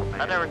cold,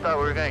 man. I never thought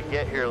we were gonna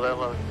get here, let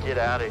alone get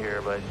out of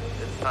here, but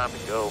it's time to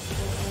go.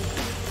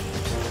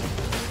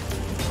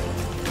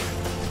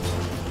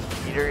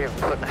 Heater even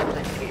putting that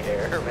in the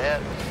air,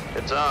 man.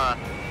 It's on.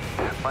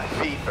 My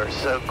feet are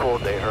so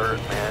cold they hurt,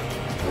 man.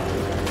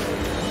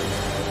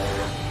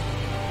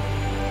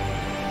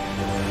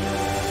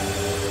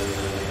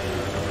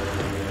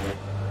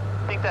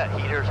 I think that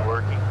heater's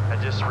working. I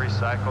just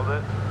recycled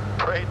it.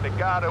 Prayed to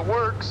God it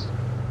works.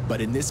 But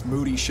in this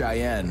moody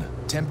Cheyenne,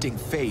 tempting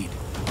fate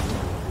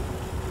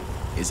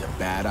is a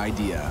bad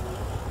idea.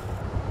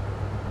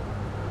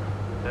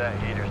 That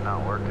heater's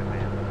not working,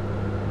 man.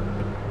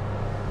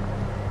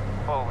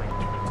 Holy.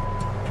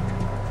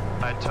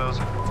 My toes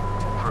are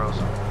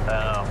frozen.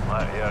 Oh,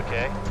 you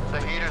okay?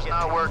 The heater's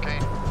not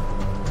working.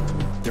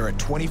 They're at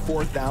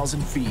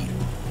 24,000 feet.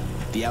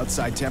 The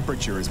outside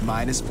temperature is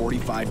minus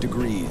 45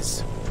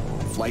 degrees.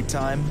 Flight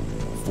time,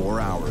 4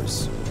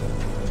 hours.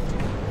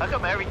 How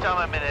come every time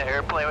I'm in an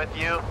airplane with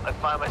you, I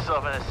find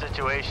myself in a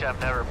situation I've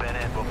never been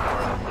in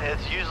before?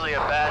 It's usually a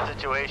bad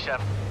situation.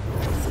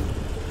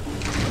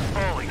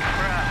 Holy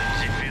crap,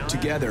 did you feel that?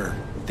 Together,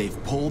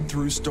 they've pulled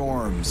through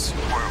storms.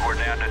 We're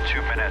down to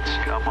 2 minutes.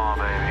 Come on,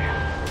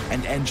 baby.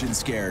 And engine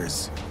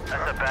scares.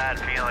 That's a bad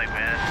feeling,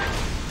 man.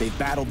 They've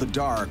battled the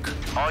dark.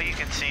 All you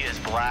can see is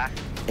black.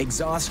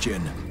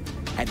 Exhaustion.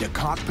 And a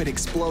cockpit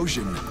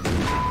explosion.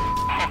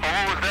 What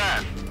was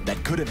that?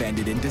 That could have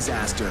ended in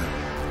disaster.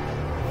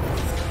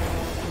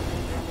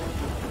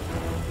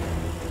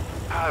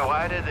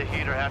 Why did the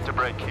heater have to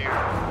break here?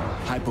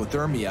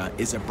 Hypothermia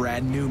is a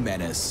brand new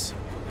menace.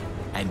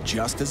 And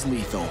just as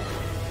lethal.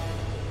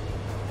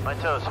 My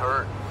toes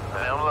hurt. I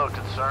mean, I'm a little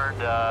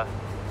concerned.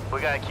 We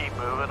gotta keep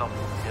moving them,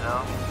 you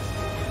know?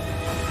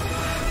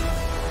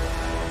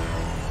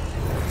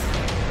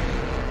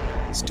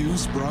 Stu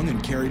Sprung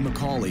and Kerry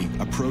McCauley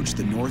approach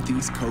the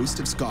northeast coast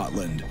of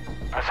Scotland.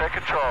 I set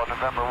control,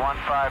 November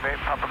 158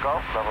 Papa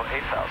Golf, level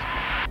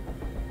 8,000.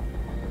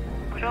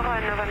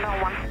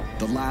 November 1.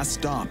 The last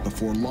stop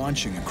before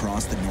launching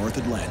across the North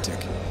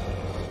Atlantic.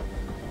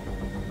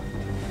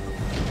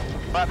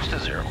 Flaps to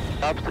zero.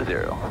 Flaps to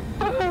zero.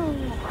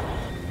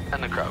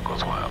 And the crowd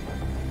goes wild.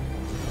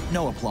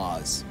 No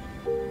applause.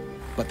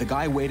 But the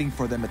guy waiting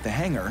for them at the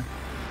hangar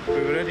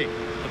We're ready.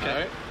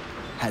 Okay.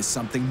 has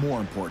something more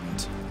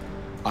important.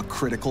 A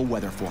critical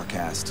weather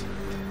forecast.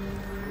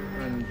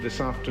 And this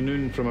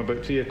afternoon, from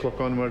about 3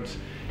 o'clock onwards,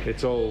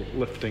 it's all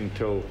lifting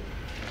till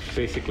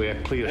basically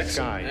a clear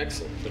sky.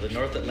 Excellent. For the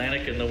North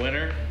Atlantic in the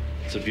winter,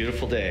 it's a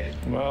beautiful day.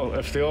 Well,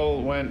 if they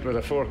all went with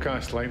a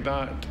forecast like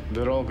that,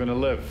 they're all going to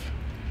live.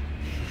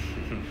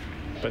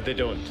 But they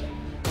don't.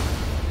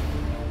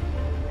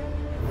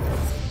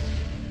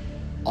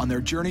 On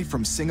their journey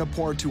from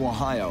Singapore to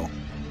Ohio,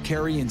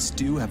 Carrie and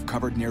Stu have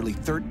covered nearly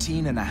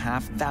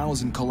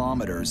 13,500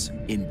 kilometers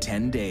in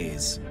 10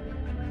 days.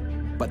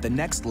 But the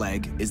next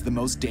leg is the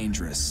most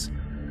dangerous.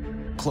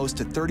 Close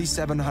to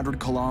 3,700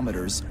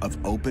 kilometers of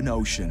open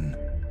ocean,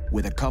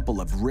 with a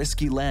couple of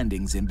risky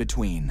landings in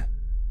between.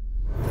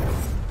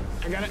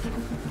 I got it.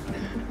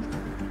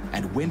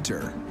 And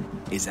winter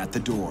is at the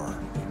door.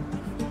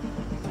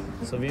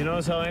 So have you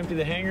noticed how empty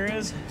the hangar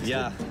is?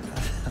 Yeah.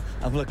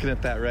 I'm looking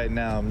at that right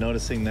now. I'm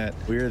noticing that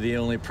we're the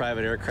only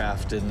private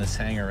aircraft in this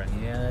hangar right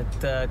now. Yeah,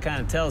 that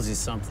kind of tells you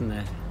something,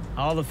 that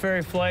all the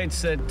ferry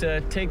flights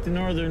that take the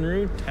northern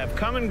route have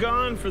come and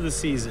gone for the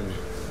season.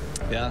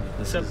 Yeah.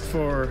 Except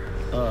for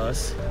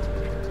us.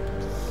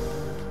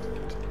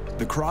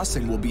 The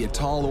crossing will be a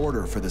tall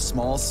order for the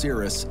small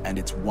Cirrus and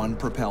its one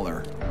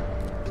propeller.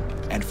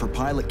 And for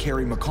pilot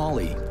Kerry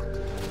McCauley,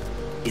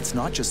 it's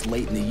not just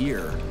late in the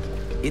year,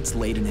 it's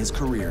late in his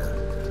career.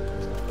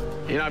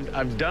 You know,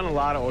 I've done a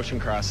lot of ocean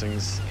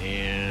crossings,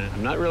 and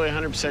I'm not really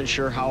 100%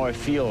 sure how I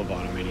feel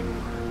about them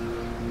anymore.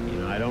 You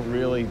know, I don't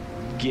really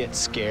get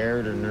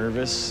scared or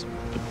nervous,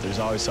 but there's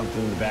always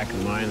something in the back of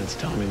the mind that's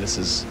telling me this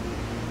is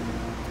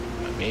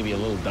maybe a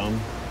little dumb.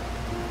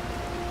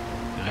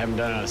 I haven't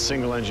done a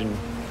single-engine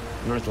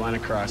North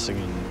Atlantic crossing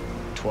in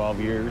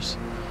 12 years,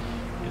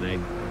 and I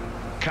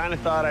kind of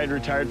thought I'd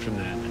retired from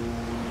that.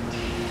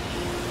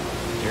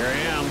 Here I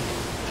am,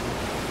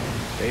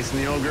 facing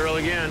the old girl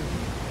again.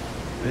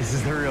 This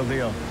is the real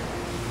deal.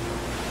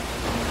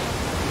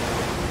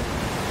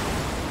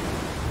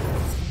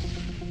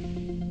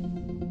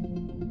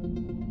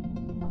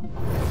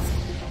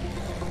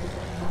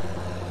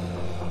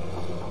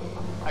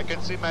 I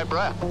can see my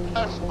breath.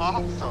 That's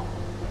awesome.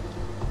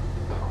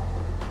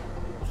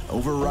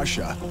 Over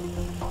Russia,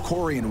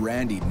 Corey and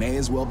Randy may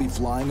as well be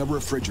flying a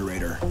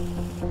refrigerator.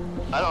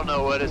 I don't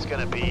know what it's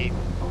gonna be,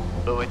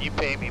 but when you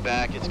pay me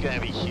back, it's gonna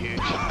be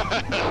huge.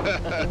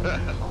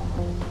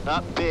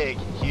 Not big,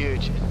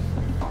 huge.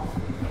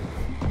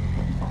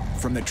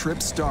 From the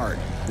trip's start,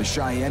 the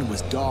Cheyenne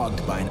was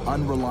dogged by an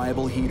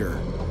unreliable heater.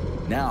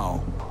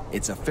 Now,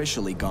 it's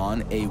officially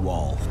gone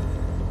AWOL.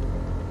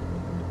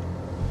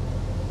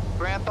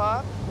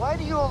 Grandpa, why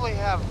do you only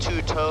have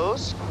 2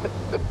 toes?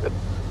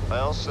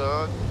 Well,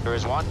 son, there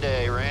was one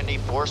day Randy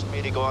forced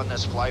me to go on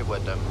this flight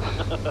with him.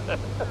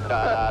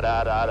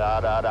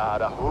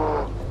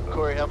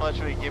 Corey, how much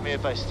will you give me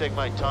if I stick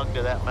my tongue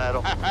to that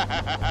metal?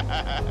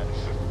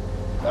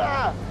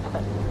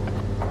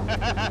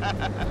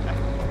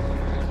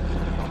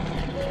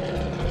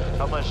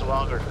 How much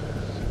longer?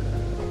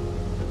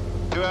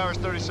 2 hours,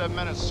 37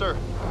 minutes, sir.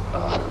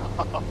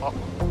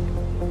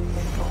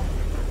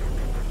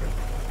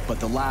 But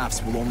the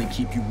laughs will only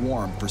keep you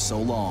warm for so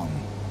long.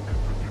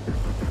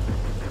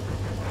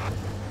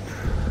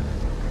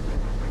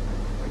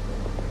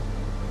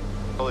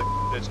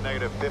 Holy, it's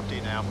negative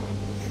 50 now.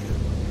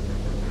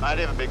 Might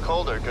even be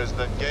colder because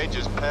the gauge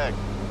is pegged.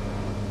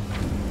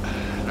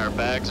 And our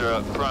bags are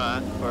up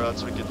front, or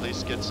else we could at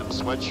least get some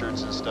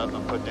sweatshirts and stuff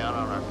and put down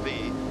on our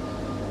feet.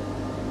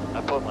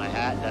 I put my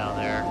hat down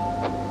there.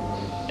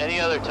 Any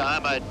other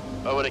time, I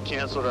would have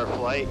canceled our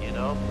flight, you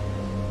know?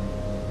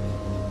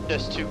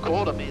 It's too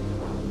cold. I mean,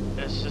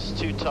 it's just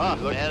too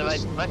tough, man.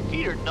 My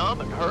feet are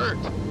numb and hurt.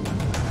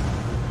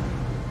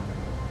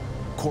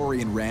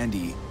 Corey and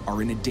Randy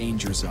are in a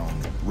danger zone,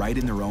 right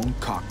in their own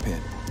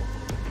cockpit.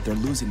 They're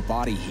losing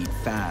body heat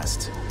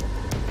fast.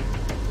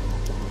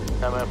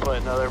 I'm gonna put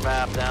another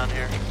map down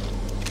here.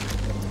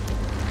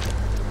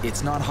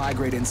 It's not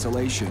high-grade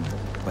insulation,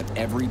 but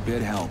every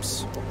bit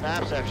helps.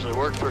 Maps actually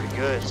work pretty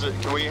good.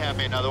 Can we hand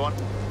me another one?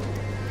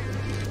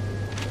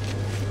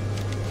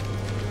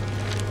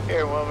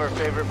 Here, one of our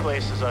favorite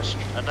places,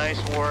 a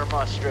nice warm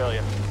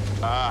Australia.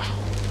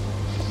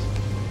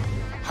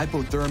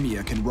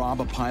 Hypothermia can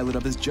rob a pilot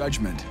of his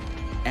judgment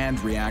and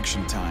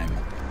reaction time.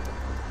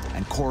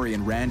 And Corey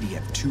and Randy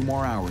have 2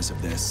 more hours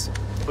of this.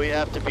 We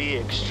have to be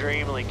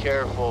extremely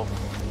careful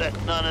that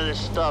none of this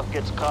stuff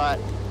gets caught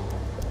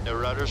in the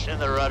rudders, in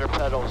the rudder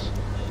pedals.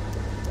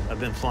 I've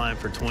been flying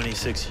for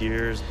 26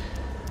 years.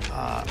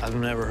 I've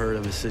never heard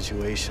of a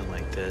situation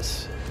like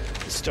this.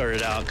 It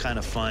started out kind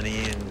of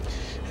funny, and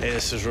hey,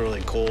 this is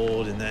really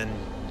cold, and then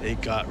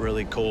it got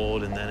really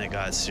cold, and then it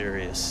got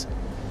serious.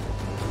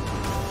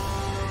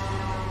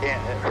 Yeah,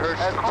 it hurts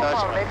to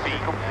touch my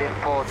feet.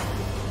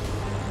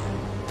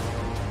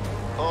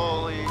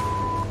 Holy.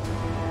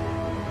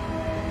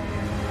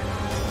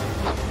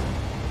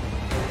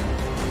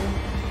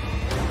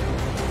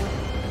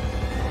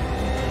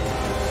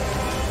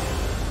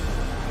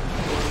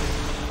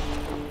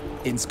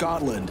 In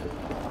Scotland,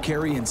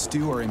 Carrie and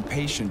Stu are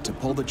impatient to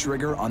pull the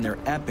trigger on their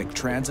epic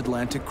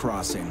transatlantic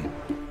crossing.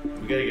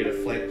 We gotta get a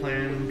flight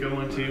plan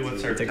going too.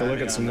 What's our Take a look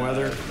at some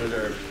weather.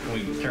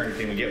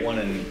 Can we get one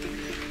and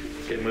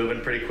get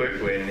moving pretty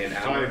quick? Wait an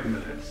hour. 5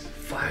 minutes.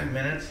 5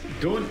 minutes?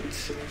 Don't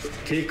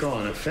take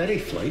on a ferry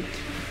flight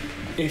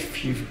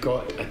if you've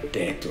got a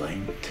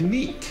deadline to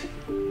meet,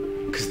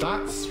 because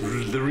that's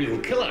the real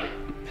killer.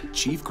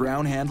 Chief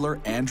Ground Handler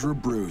Andrew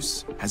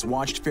Bruce has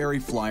watched ferry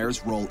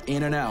flyers roll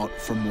in and out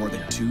for more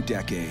than 2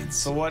 decades.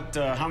 So what,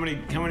 how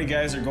many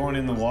guys are going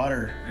in the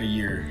water a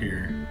year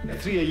here?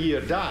 3 a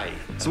year die.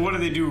 So what do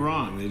they do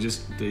wrong?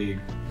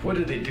 What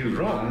do they do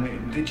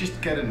wrong? They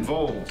just get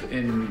involved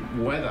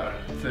in weather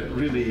that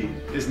really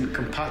isn't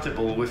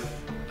compatible with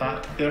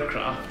that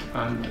aircraft,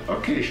 and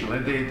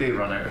occasionally they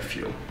run out of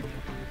fuel.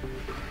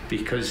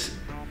 Because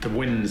the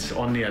winds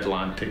on the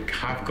Atlantic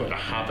have got a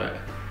habit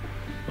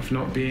of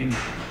not being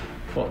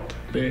what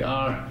they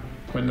are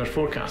when they're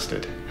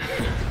forecasted.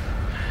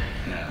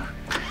 Yeah.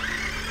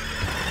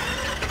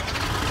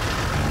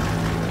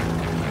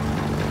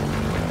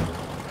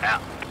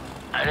 Yeah,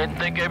 I didn't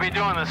think I'd be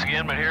doing this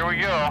again, but here we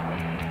go.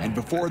 And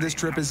before this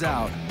trip is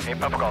out, Hey,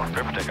 Papa Golf,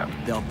 grip pickup.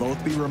 they'll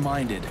both be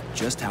reminded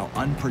just how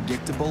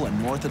unpredictable a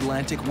North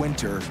Atlantic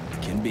winter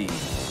can be.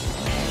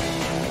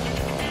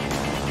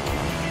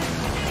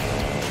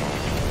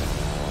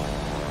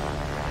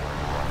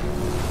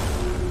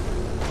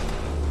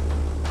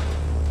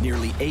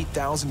 Nearly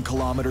 8,000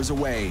 kilometers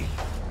away,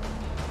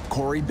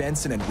 Corey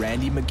Benson and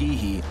Randy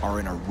McGeehee are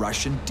in a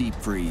Russian deep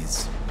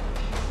freeze.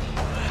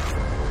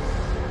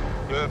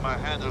 Good, my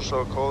hands are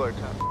so cold I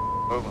can't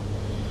move them.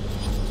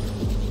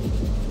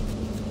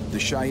 The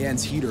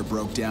Cheyenne's heater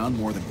broke down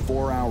more than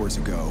 4 hours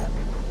ago.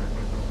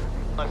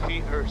 My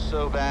feet hurt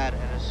so bad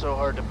and it's so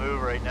hard to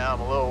move right now.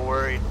 I'm a little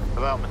worried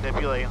about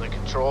manipulating the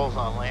controls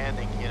on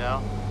landing, you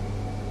know?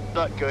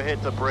 Thought go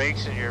hit the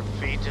brakes and your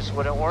feet just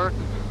wouldn't work.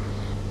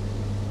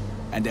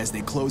 And as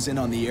they close in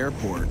on the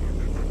airport,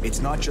 it's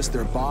not just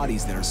their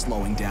bodies that are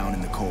slowing down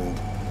in the cold.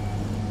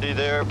 See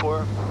the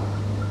airport?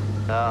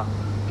 No.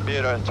 Be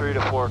at 3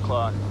 to 4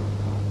 o'clock.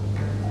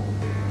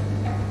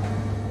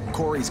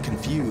 Corey's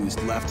confused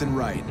left and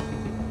right,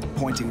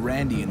 pointing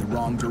Randy in the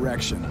wrong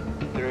direction.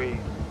 3,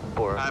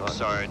 4 o'clock. I'm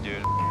sorry,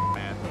 dude,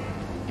 man.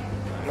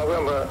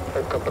 November,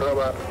 Echo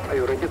Bravo, are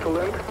you ready to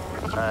land?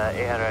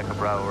 800 Echo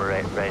Bravo, we're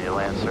ready to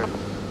land, sir.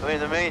 I mean,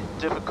 the main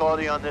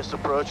difficulty on this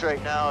approach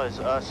right now is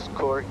us,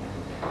 Corey.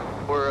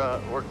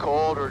 We're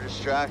cold, we're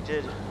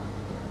distracted.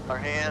 Our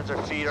hands,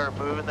 our feet aren't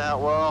moving that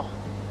well.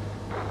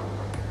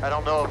 I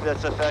don't know if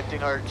that's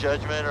affecting our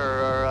judgment or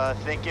our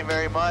thinking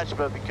very much,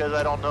 but because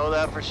I don't know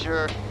that for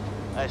sure,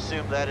 I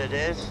assume that it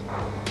is.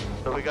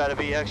 So we gotta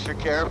be extra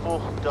careful,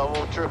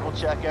 double, triple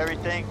check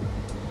everything.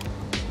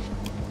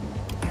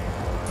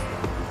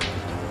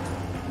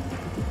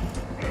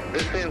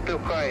 Descent to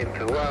height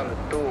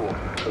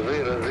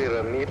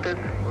 1200 meters.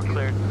 We're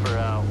cleared for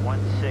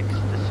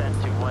 16, descent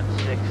to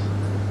 16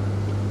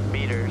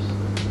 meters.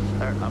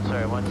 I'm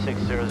sorry,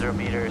 1600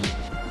 meters.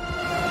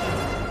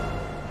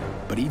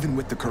 But even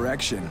with the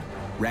correction,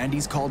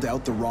 Randy's called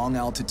out the wrong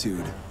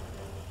altitude.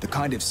 The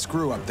kind of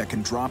screw-up that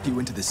can drop you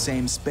into the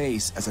same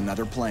space as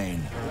another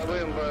plane.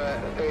 November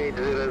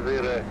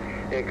 800,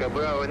 Echo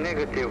Bravo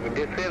negative,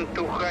 descent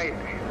to height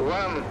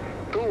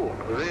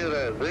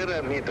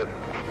 1200 meters.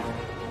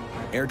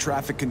 Air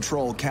traffic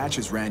control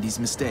catches Randy's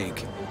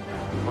mistake.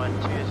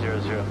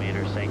 1200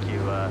 meters, thank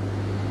you,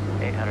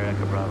 800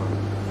 Echo Bravo.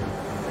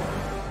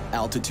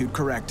 Altitude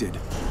corrected.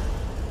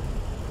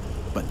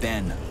 But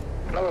then...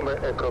 November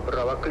Echo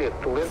Bravo, clear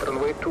to land,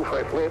 runway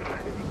 25 left.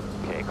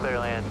 Okay, clear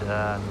land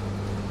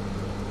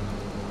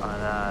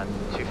on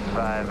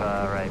 25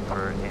 right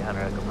for 800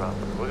 Echo Bravo.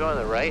 We're going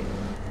to the right?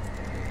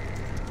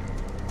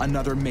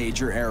 Another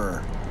major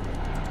error.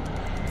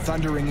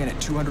 Thundering in at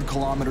 200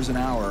 kilometers an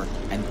hour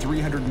and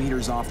 300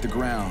 meters off the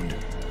ground,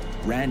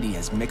 Randy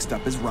has mixed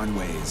up his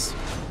runways.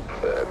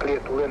 Clear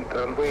to land,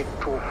 runway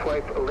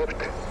 25 left.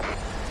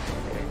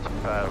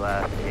 25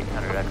 left,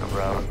 800 Echo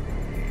Bravo.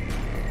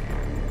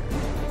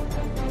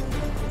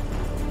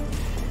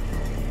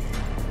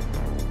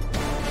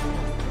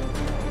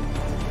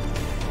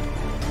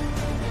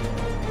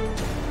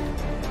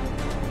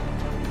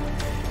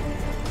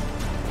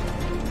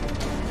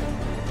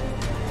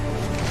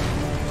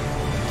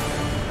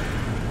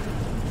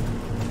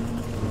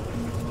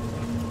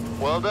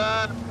 Well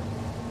done.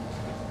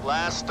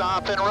 Last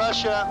stop in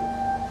Russia.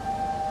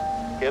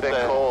 Get it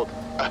cold.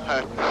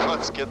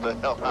 Let's get the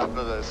hell out of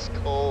this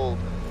cold.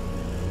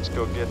 Let's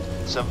go get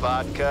some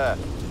vodka.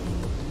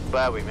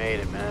 Glad we made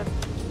it, man.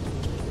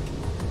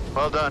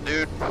 Well done,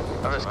 dude.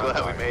 I'm just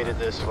glad we made it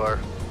this far.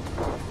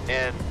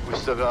 And we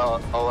still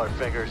got all our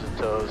fingers and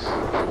toes.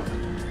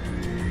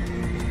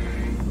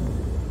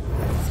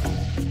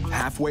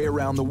 Halfway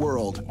around the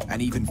world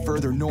and even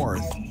further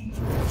north,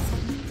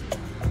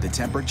 the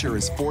temperature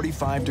is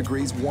 45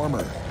 degrees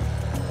warmer.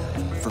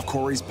 For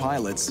Corey's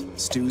pilots,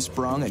 Stu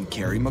Sprung and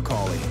Kerry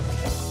McCauley.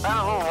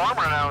 A little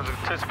warmer than I was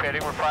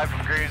anticipating. We're 5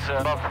 degrees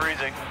above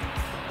freezing.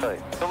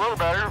 It's a little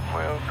better.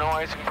 We have no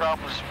icing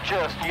problems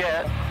just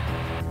yet.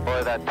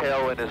 Boy, that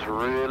tailwind is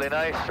really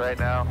nice right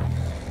now.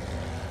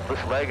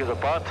 This leg is a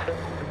bunt.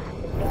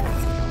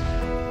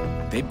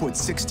 They put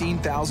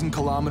 16,000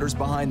 kilometers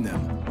behind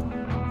them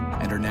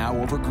and are now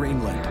over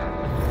Greenland.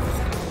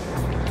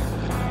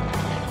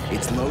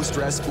 It's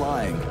low-stress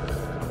flying,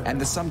 and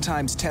the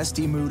sometimes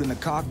testy mood in the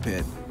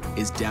cockpit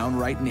is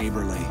downright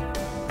neighborly.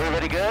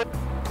 Everybody good?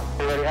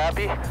 Everybody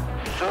happy?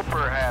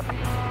 super happy.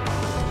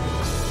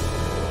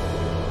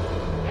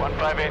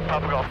 158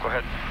 Papa Golf, go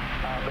ahead.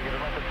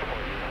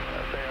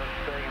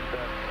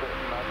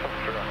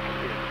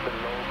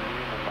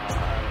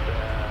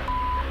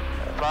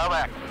 Throttle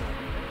back.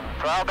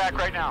 Throttle back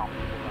right now.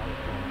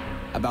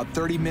 About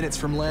 30 minutes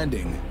from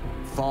landing,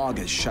 fog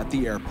has shut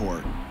the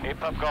airport. 8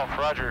 Papa Golf,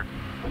 roger.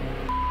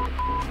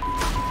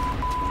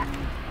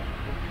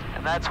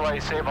 And that's why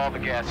you save all the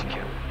gas you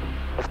can.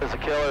 This is a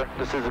killer.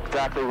 This is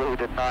exactly what we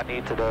did not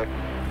need today.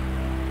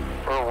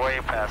 We're way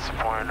past the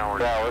point of no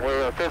return. Yeah,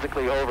 we're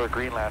physically over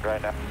Greenland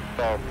right now,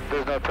 so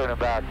there's no turning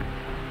back.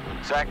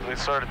 Exactly the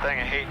sort of thing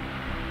I hate.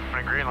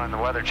 In Greenland, the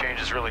weather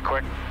changes really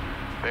quick.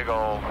 Big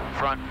old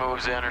front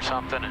moves in or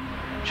something and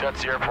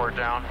shuts the airport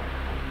down.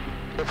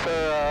 What's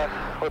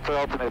our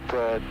alternate,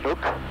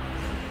 nuke?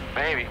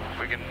 Maybe, if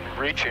we can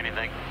reach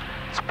anything.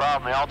 It's a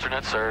problem, the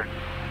alternates are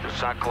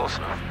just not close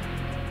enough.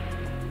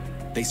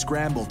 They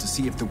scramble to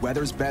see if the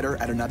weather's better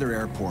at another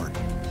airport,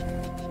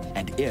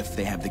 and if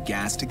they have the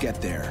gas to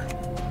get there.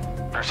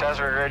 Nurse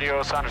Hazard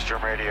radio,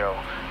 Thunderstorm radio.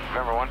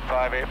 November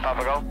 158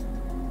 Papa Golf.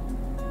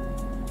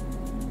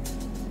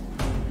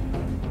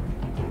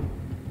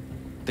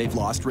 They've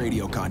lost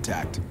radio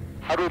contact.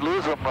 How do we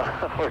lose them?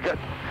 We're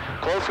getting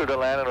closer to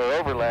land or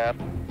over land.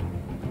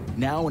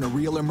 Now in a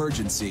real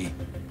emergency,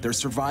 their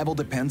survival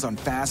depends on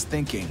fast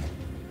thinking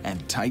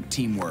and tight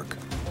teamwork.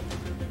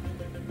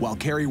 While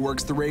Carrie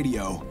works the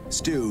radio,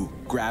 Stu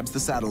grabs the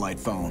satellite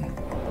phone.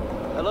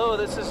 Hello,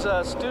 this is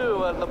Stu,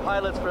 the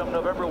pilots from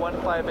November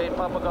 158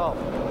 Papa Golf.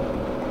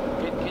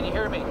 Can you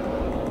hear me?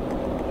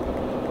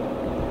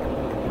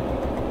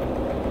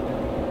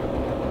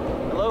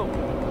 Hello?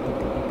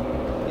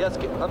 Yes,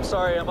 I'm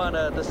sorry, I'm on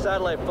the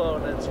satellite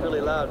phone and it's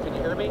really loud. Can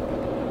you hear me?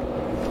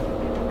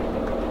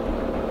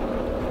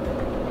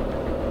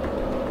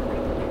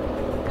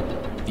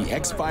 The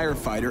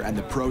ex-firefighter and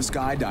the pro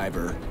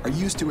skydiver are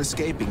used to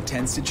escaping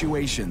tense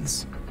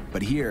situations,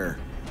 but here,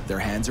 their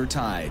hands are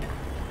tied.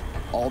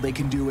 All they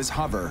can do is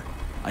hover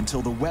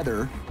until the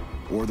weather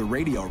or the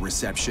radio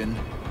reception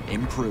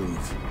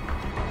improve.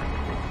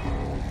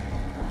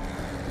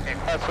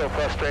 That's so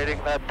frustrating,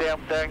 that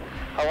damn thing.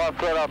 I want to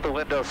throw it out the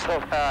window so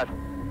bad.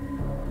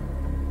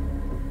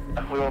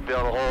 We won't be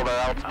able to hold our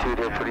altitude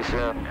here pretty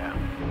soon.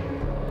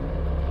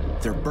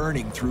 They're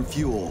burning through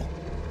fuel,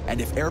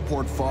 and if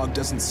airport fog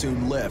doesn't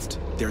soon lift,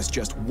 there's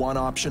just one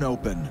option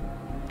open,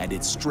 and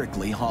it's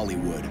strictly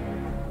Hollywood.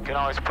 You can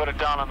always put it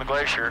down on the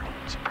glacier.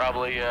 It's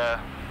probably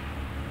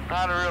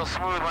not a real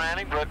smooth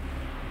landing, but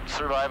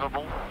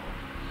survivable.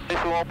 At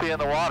least we won't be in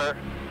the water.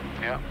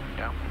 Yeah.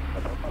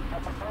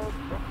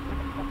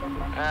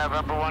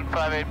 November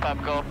 158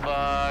 Papa Golf,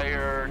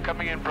 you're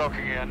coming in broke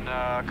again.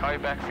 Call you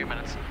back in a few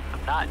minutes.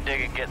 I'm not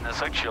digging getting this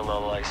windshield a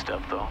little iced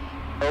up, though.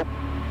 Nope.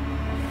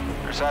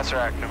 There's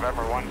Saserac,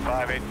 November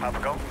 158 Papa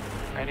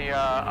Golf. Any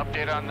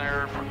update on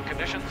their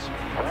conditions?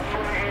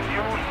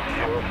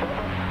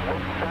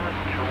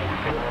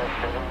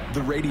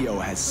 The radio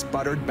has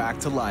sputtered back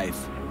to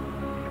life,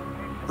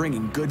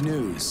 bringing good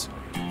news.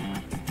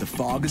 The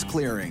fog is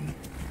clearing,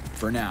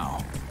 for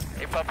now.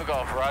 Hey, Papa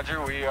Golf,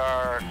 roger. We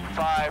are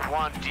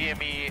 5-1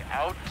 DME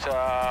out,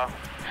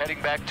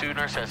 heading back to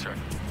Nurse Saserac.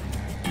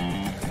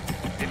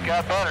 It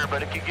got better,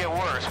 but it could get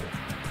worse.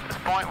 At this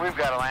point, we've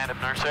got to land at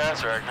Nurse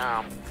Saserac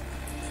now.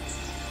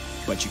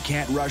 But you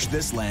can't rush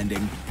this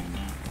landing.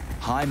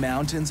 High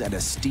mountains and a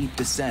steep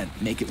descent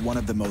make it one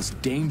of the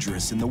most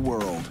dangerous in the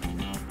world.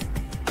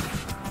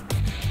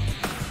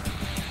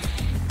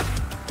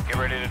 Get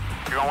ready to...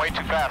 You're going way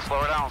too fast. Slow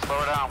her down, slow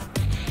her down.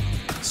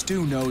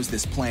 Stu knows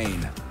this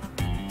plane,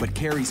 but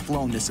Carrie's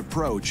flown this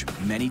approach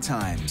many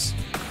times.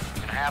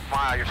 In a half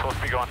mile, you're supposed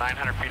to be going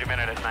 900 feet a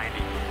minute at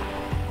 90.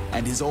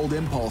 And his old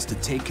impulse to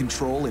take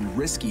control in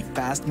risky,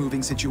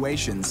 fast-moving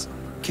situations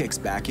kicks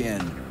back in.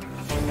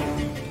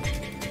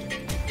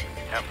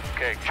 Yep,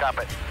 okay, chop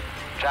it.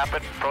 Chop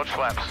it, approach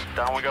flaps.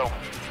 Down we go.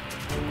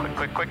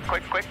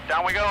 Quick.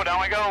 Down we go,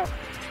 down we go.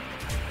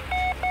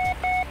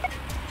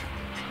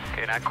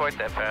 Okay, not quite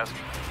that fast.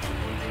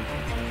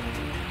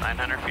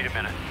 900 feet a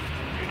minute.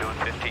 You're doing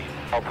 15.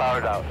 All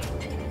powered out.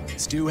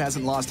 Stu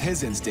hasn't lost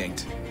his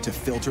instinct to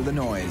filter the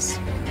noise.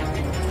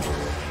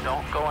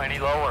 Don't go any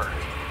lower.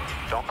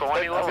 Don't go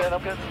any lower.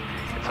 I'm good.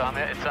 It's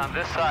on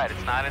this side.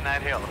 It's not in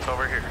that hill. It's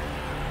over here.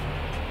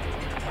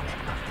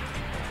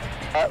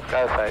 Oh,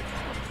 got a sight.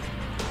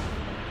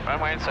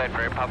 Runway inside,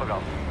 Prairie Papa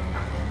Golf.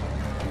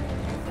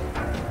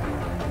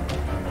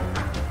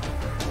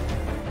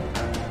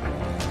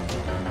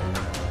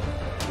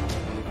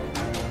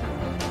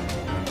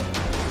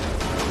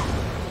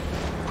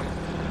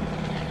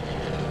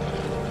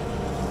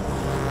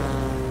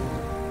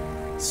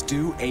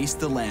 Stu aced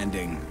the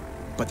landing,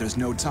 but there's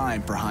no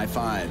time for high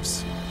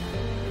fives.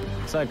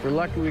 It's like we're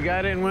lucky we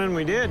got in when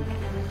we did.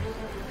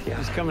 Yeah.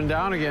 Just coming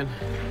down again.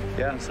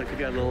 Yeah, it's like we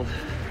got a little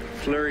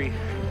flurry.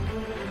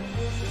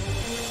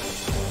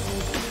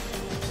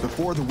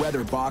 Before the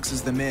weather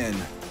boxes them in,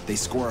 they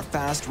score a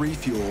fast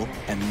refuel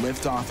and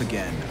lift off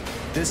again,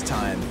 this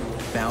time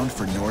bound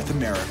for North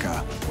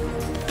America.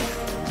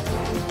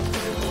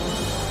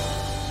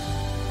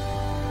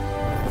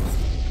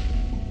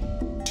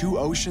 2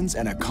 oceans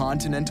and a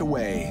continent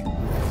away.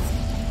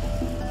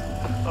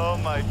 Oh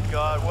my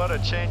God, what a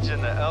change in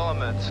the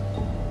elements.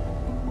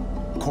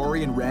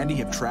 Corey and Randy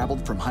have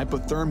traveled from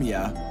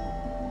hypothermia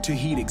to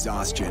heat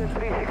exhaustion.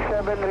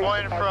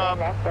 Going from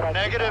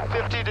negative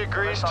 50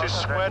 degrees to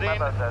sweating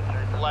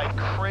like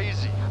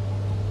crazy.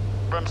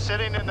 From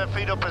sitting in the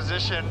fetal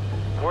position,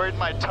 worried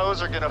my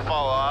toes are gonna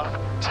fall off,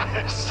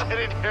 to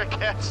sitting here,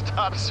 can't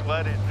stop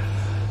sweating.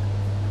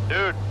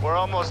 Dude, we're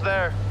almost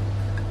there.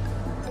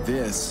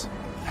 This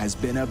has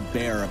been a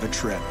bear of a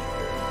trip.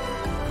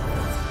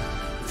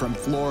 From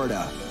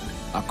Florida,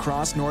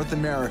 across North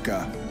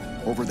America,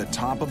 over the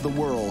top of the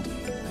world,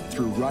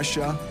 through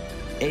Russia,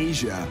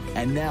 Asia,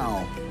 and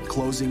now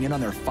closing in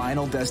on their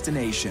final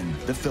destination,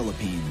 the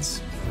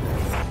Philippines.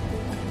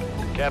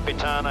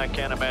 Capitan, I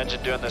can't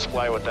imagine doing this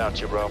flight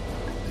without you, bro.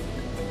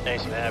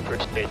 Thanks, man. I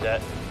appreciate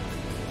that.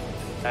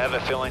 I have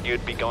a feeling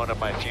you'd be going to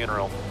my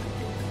funeral.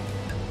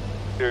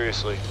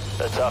 Seriously.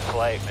 It's a tough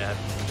flight, man.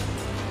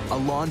 A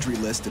laundry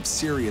list of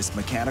serious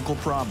mechanical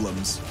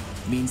problems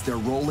means they're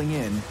rolling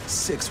in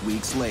 6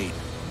 weeks late.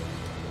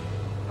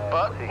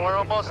 But we're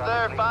almost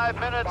there, 5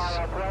 minutes.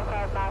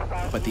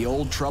 But the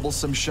old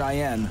troublesome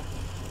Cheyenne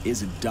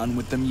isn't done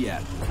with them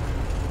yet.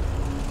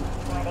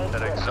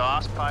 That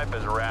exhaust pipe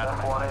is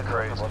rattling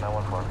crazy.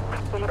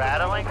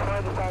 Rattling?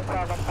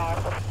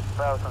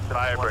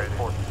 Vibrating.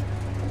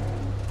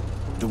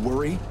 The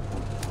worry?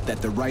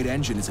 That the right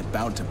engine is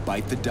about to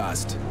bite the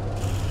dust.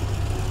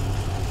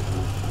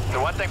 The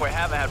one thing we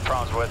haven't had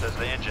problems with is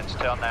the engines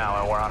till now,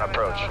 and we're on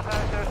approach.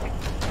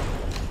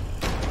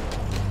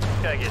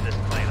 Gotta get this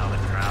plane on the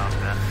ground,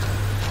 man.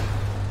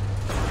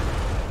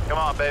 Come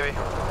on, baby.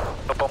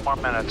 A couple more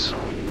minutes.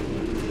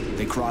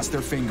 They cross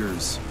their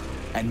fingers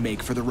and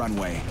make for the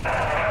runway.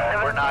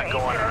 We're not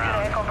going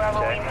around.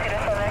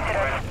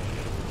 Okay.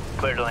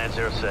 Clear to land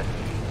 06.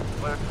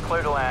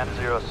 Clear to land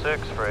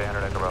 06 for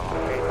 800 Echo Bravo.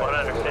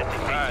 150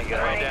 feet. All right,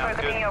 right down.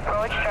 Good.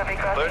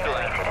 Clear to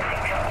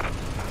land.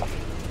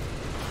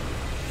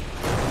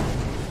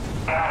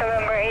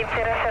 November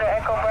 800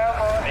 Echo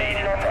Bravo,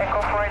 and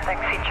Echo 4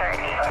 taxi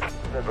Charlie.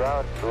 The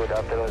ground, good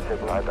afternoon,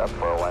 Cebu, up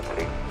for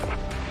 13.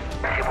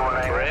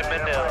 We're in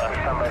Manila. I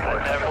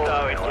never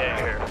thought we'd get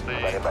here.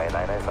 By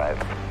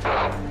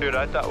 995. Dude,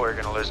 I thought we were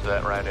gonna lose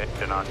that right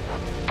engine on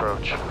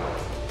approach.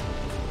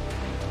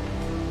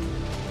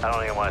 I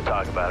don't even want to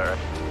talk about it.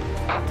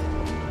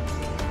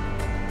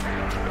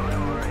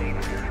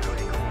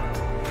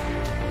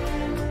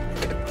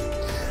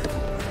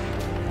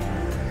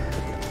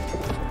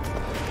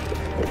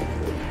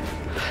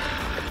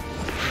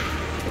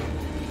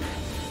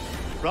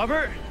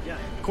 Robert? Yeah.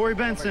 Corey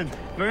Benson.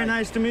 Very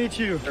nice to meet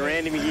you.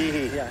 Randy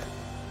McGehee. Yeah.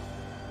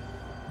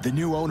 The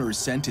new owner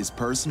sent his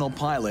personal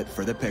pilot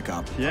for the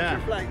pickup. Yeah.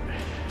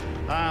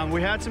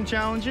 We had some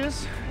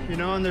challenges, you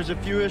know, and there's a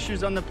few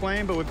issues on the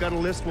plane, but we've got a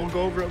list. We'll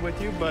go over it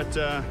with you, but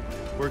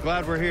we're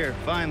glad we're here,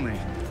 finally.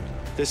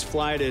 This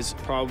flight is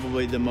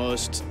probably the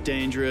most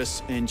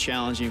dangerous and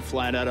challenging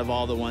flight out of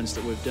all the ones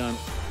that we've done.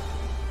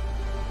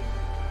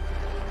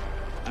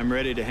 I'm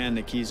ready to hand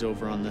the keys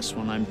over on this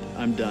one.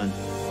 I'm done.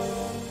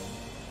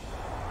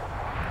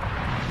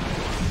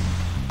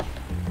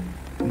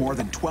 More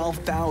than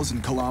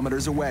 12,000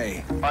 kilometers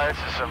away. Oh, this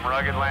is some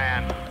rugged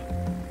land.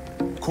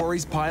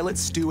 Corey's pilots,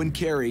 Stu and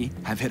Carrie,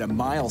 have hit a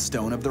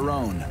milestone of their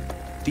own.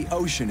 The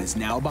ocean is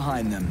now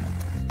behind them.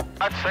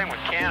 That's the same with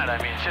Canada. I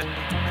mean, it's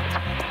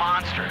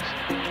monstrous.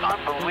 It's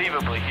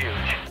unbelievably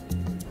huge.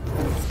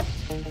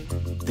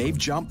 They've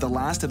jumped the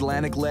last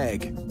Atlantic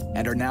leg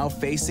and are now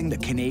facing the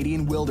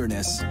Canadian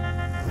wilderness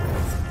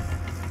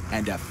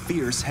and a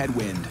fierce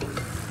headwind.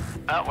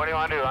 What do you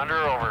want to do, under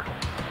or over?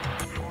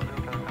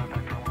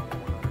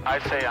 I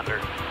say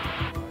under.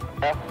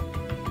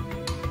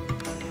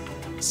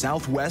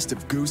 Southwest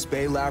of Goose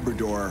Bay,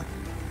 Labrador,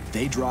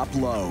 they drop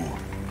low.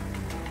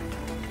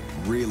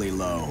 Really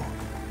low.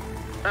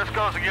 This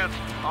goes against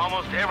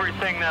almost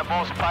everything that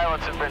most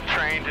pilots have been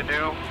trained to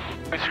do.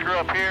 We screw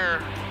up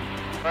here,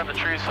 run the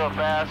tree so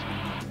fast,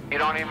 you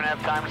don't even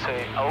have time to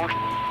say, oh,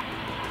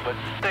 but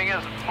the thing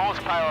is,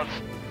 most pilots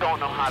don't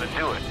know how to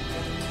do it.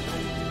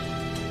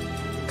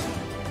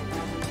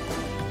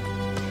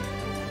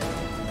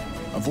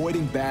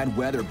 Avoiding bad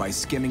weather by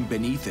skimming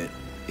beneath it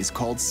is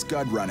called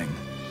scud running.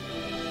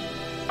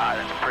 Ah,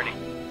 that's pretty.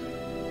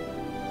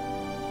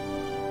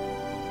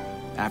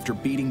 After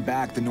beating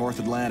back the North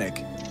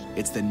Atlantic,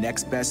 it's the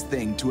next best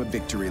thing to a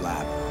victory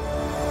lap.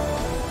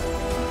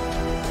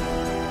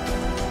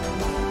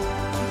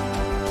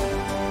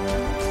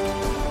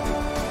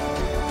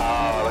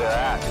 Oh, look at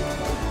that.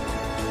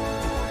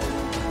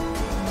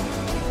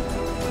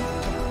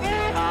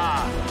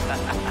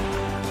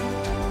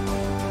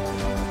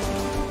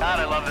 God,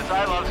 I love this.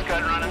 I love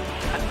scud running.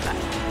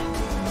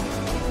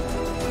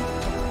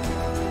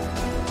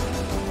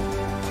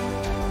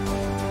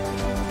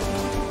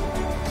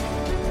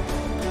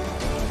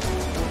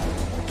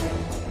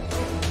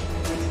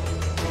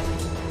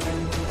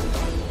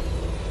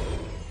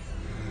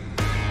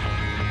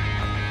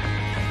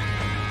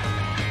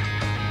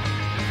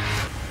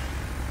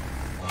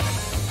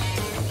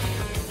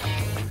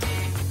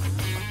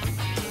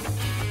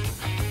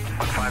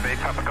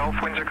 Gulf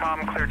winds are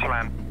calm, clear to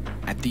land.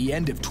 At the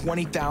end of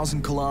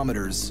 20,000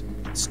 kilometers,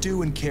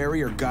 Stu and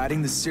Carrie are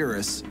guiding the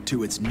Cirrus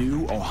to its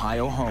new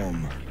Ohio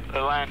home.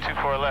 The line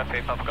 24 left,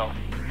 8 Papa Golf.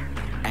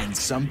 And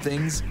some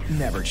things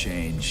never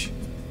change.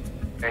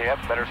 Hey, yep,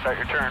 better start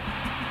your turn.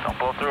 Don't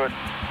blow through it.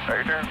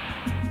 Start your turn.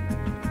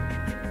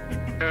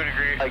 2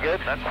 degrees. That good?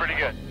 That's pretty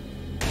good.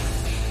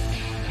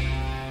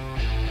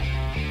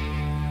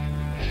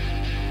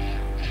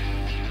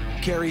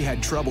 Carrie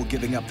had trouble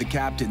giving up the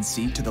captain's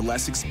seat to the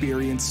less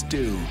experienced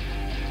Stu.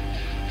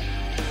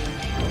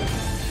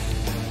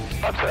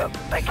 What's up?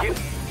 Thank you.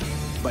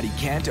 But he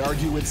can't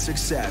argue with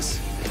success.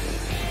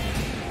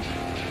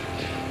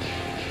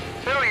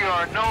 So you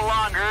are no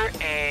longer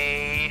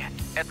a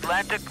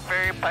Atlantic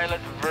ferry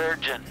pilot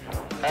virgin.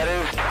 That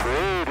is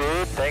true,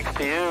 dude. Thanks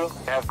to you. You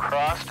have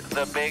crossed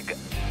the big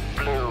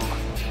blue.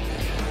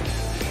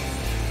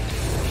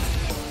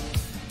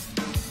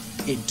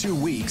 In 2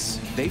 weeks,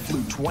 they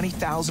flew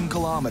 20,000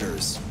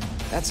 kilometers.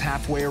 That's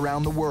halfway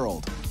around the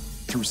world,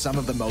 through some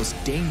of the most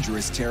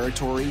dangerous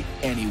territory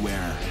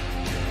anywhere.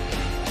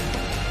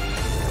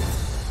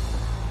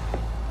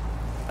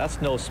 That's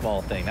no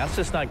small thing. That's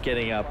just not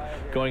getting up,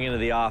 going into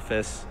the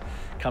office,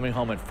 coming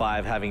home at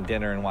 5, having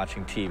dinner and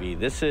watching TV.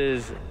 This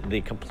is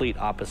the complete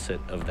opposite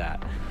of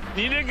that.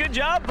 You did a good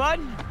job, bud.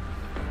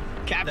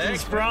 Captain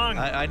Sprung.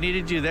 I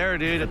needed you there,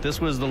 dude. This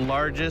was the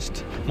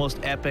largest, most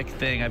epic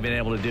thing I've been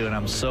able to do, and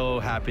I'm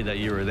so happy that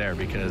you were there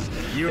because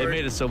it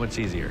made it so much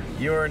easier.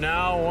 You are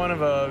now one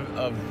of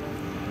a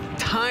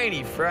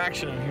tiny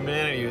fraction of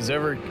humanity who's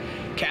ever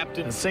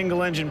captained a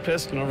single-engine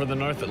piston over the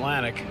North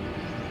Atlantic,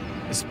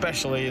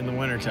 especially in the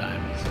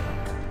wintertime.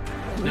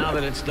 Now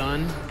that it's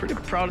done, pretty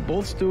proud of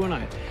both Stu and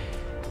I.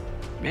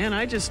 Man,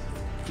 I just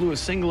flew a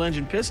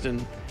single-engine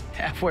piston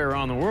halfway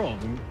around the world.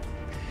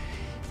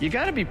 You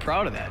got to be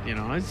proud of that, you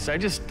know. I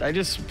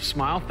just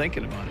smile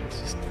thinking about it. It's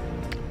just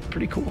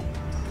pretty cool.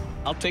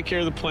 I'll take care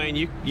of the plane.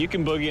 You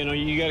can boogie. You know,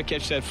 you got to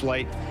catch that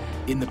flight.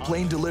 In the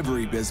plane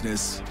delivery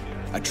business,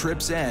 a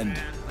trip's end.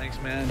 Thanks,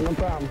 man. No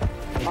problem.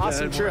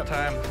 Awesome trip.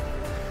 Time.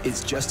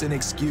 Is just an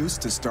excuse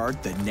to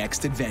start the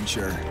next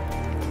adventure.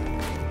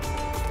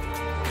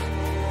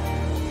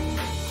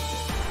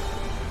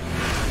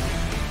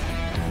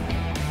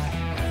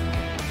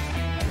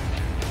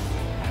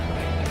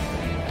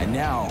 And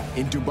now,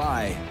 in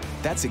Dubai,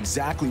 that's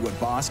exactly what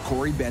boss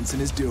Corey Benson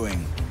is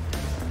doing.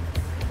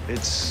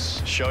 It's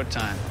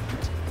showtime.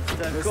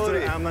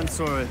 Corey, I'm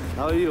Mansour.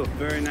 How are you?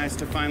 Very nice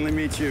to finally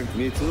meet you.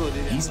 Me too.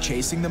 He's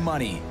chasing the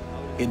money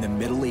in the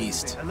Middle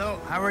East. Hello,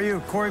 how are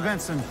you? Corey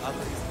Benson.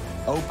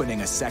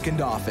 Opening a second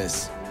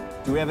office.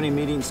 Do we have any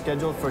meetings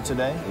scheduled for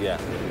today?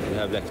 Yeah, we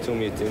have like 2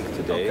 meetings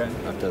today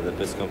after the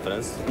press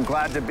conference. I'm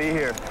glad to be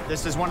here.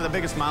 This is one of the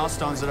biggest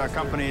milestones that our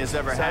company has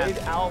ever had.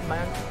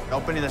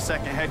 Opening the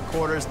second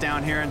headquarters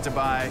down here in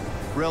Dubai,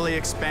 really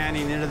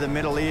expanding into the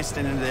Middle East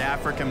and into the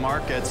African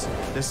markets.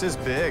 This is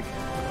big.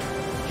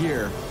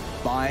 Here,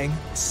 buying,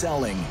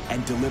 selling,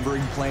 and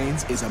delivering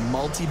planes is a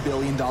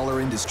multi-billion-dollar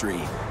industry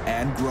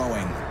and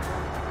growing.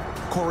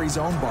 Corey's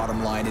own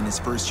bottom line in his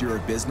first year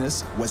of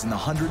business was in the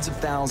hundreds of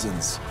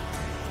thousands.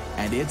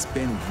 And it's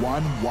been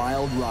one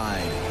wild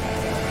ride.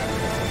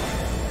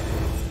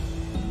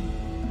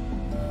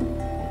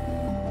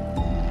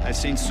 I've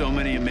seen so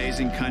many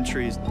amazing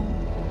countries.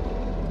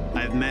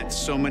 I've met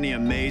so many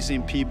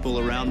amazing people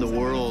around the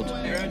world.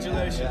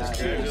 Congratulations.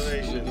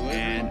 Congratulations.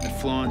 And I've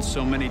flown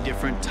so many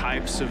different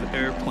types of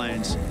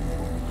airplanes.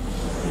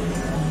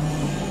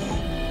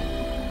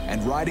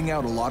 And riding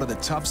out a lot of the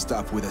tough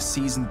stuff with a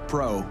seasoned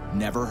pro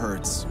never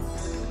hurts.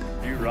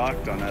 You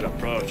rocked on that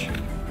approach.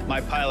 My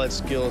pilot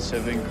skills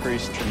have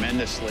increased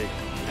tremendously,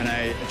 and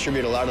I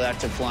attribute a lot of that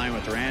to flying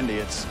with Randy.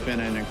 It's been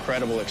an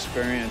incredible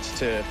experience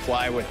to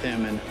fly with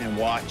him and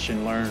watch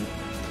and learn.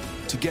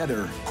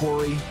 Together,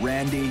 Corey,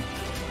 Randy,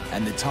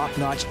 and the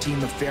top-notch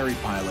team of ferry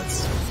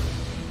pilots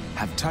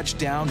have touched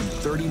down in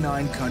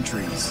 39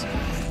 countries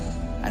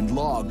and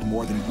logged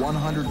more than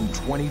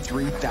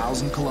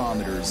 123,000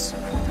 kilometers,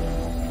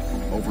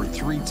 over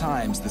 3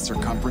 times the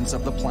circumference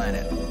of the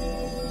planet.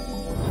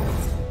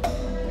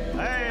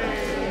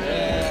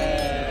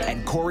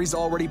 Corey's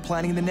already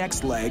planning the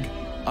next leg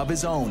of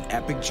his own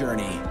epic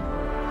journey.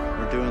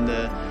 We're doing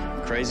the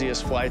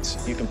craziest flights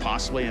you can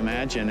possibly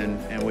imagine,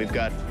 and we've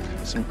got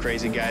some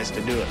crazy guys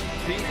to do it.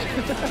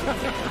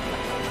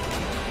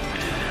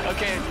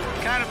 Okay,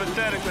 kind of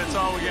pathetic, but it's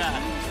all we got.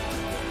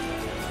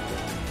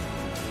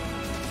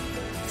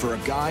 For a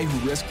guy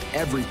who risked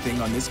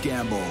everything on this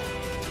gamble,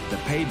 the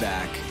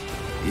payback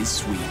is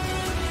sweet.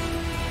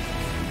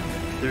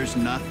 There's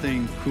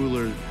nothing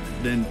cooler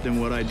than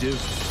what I do.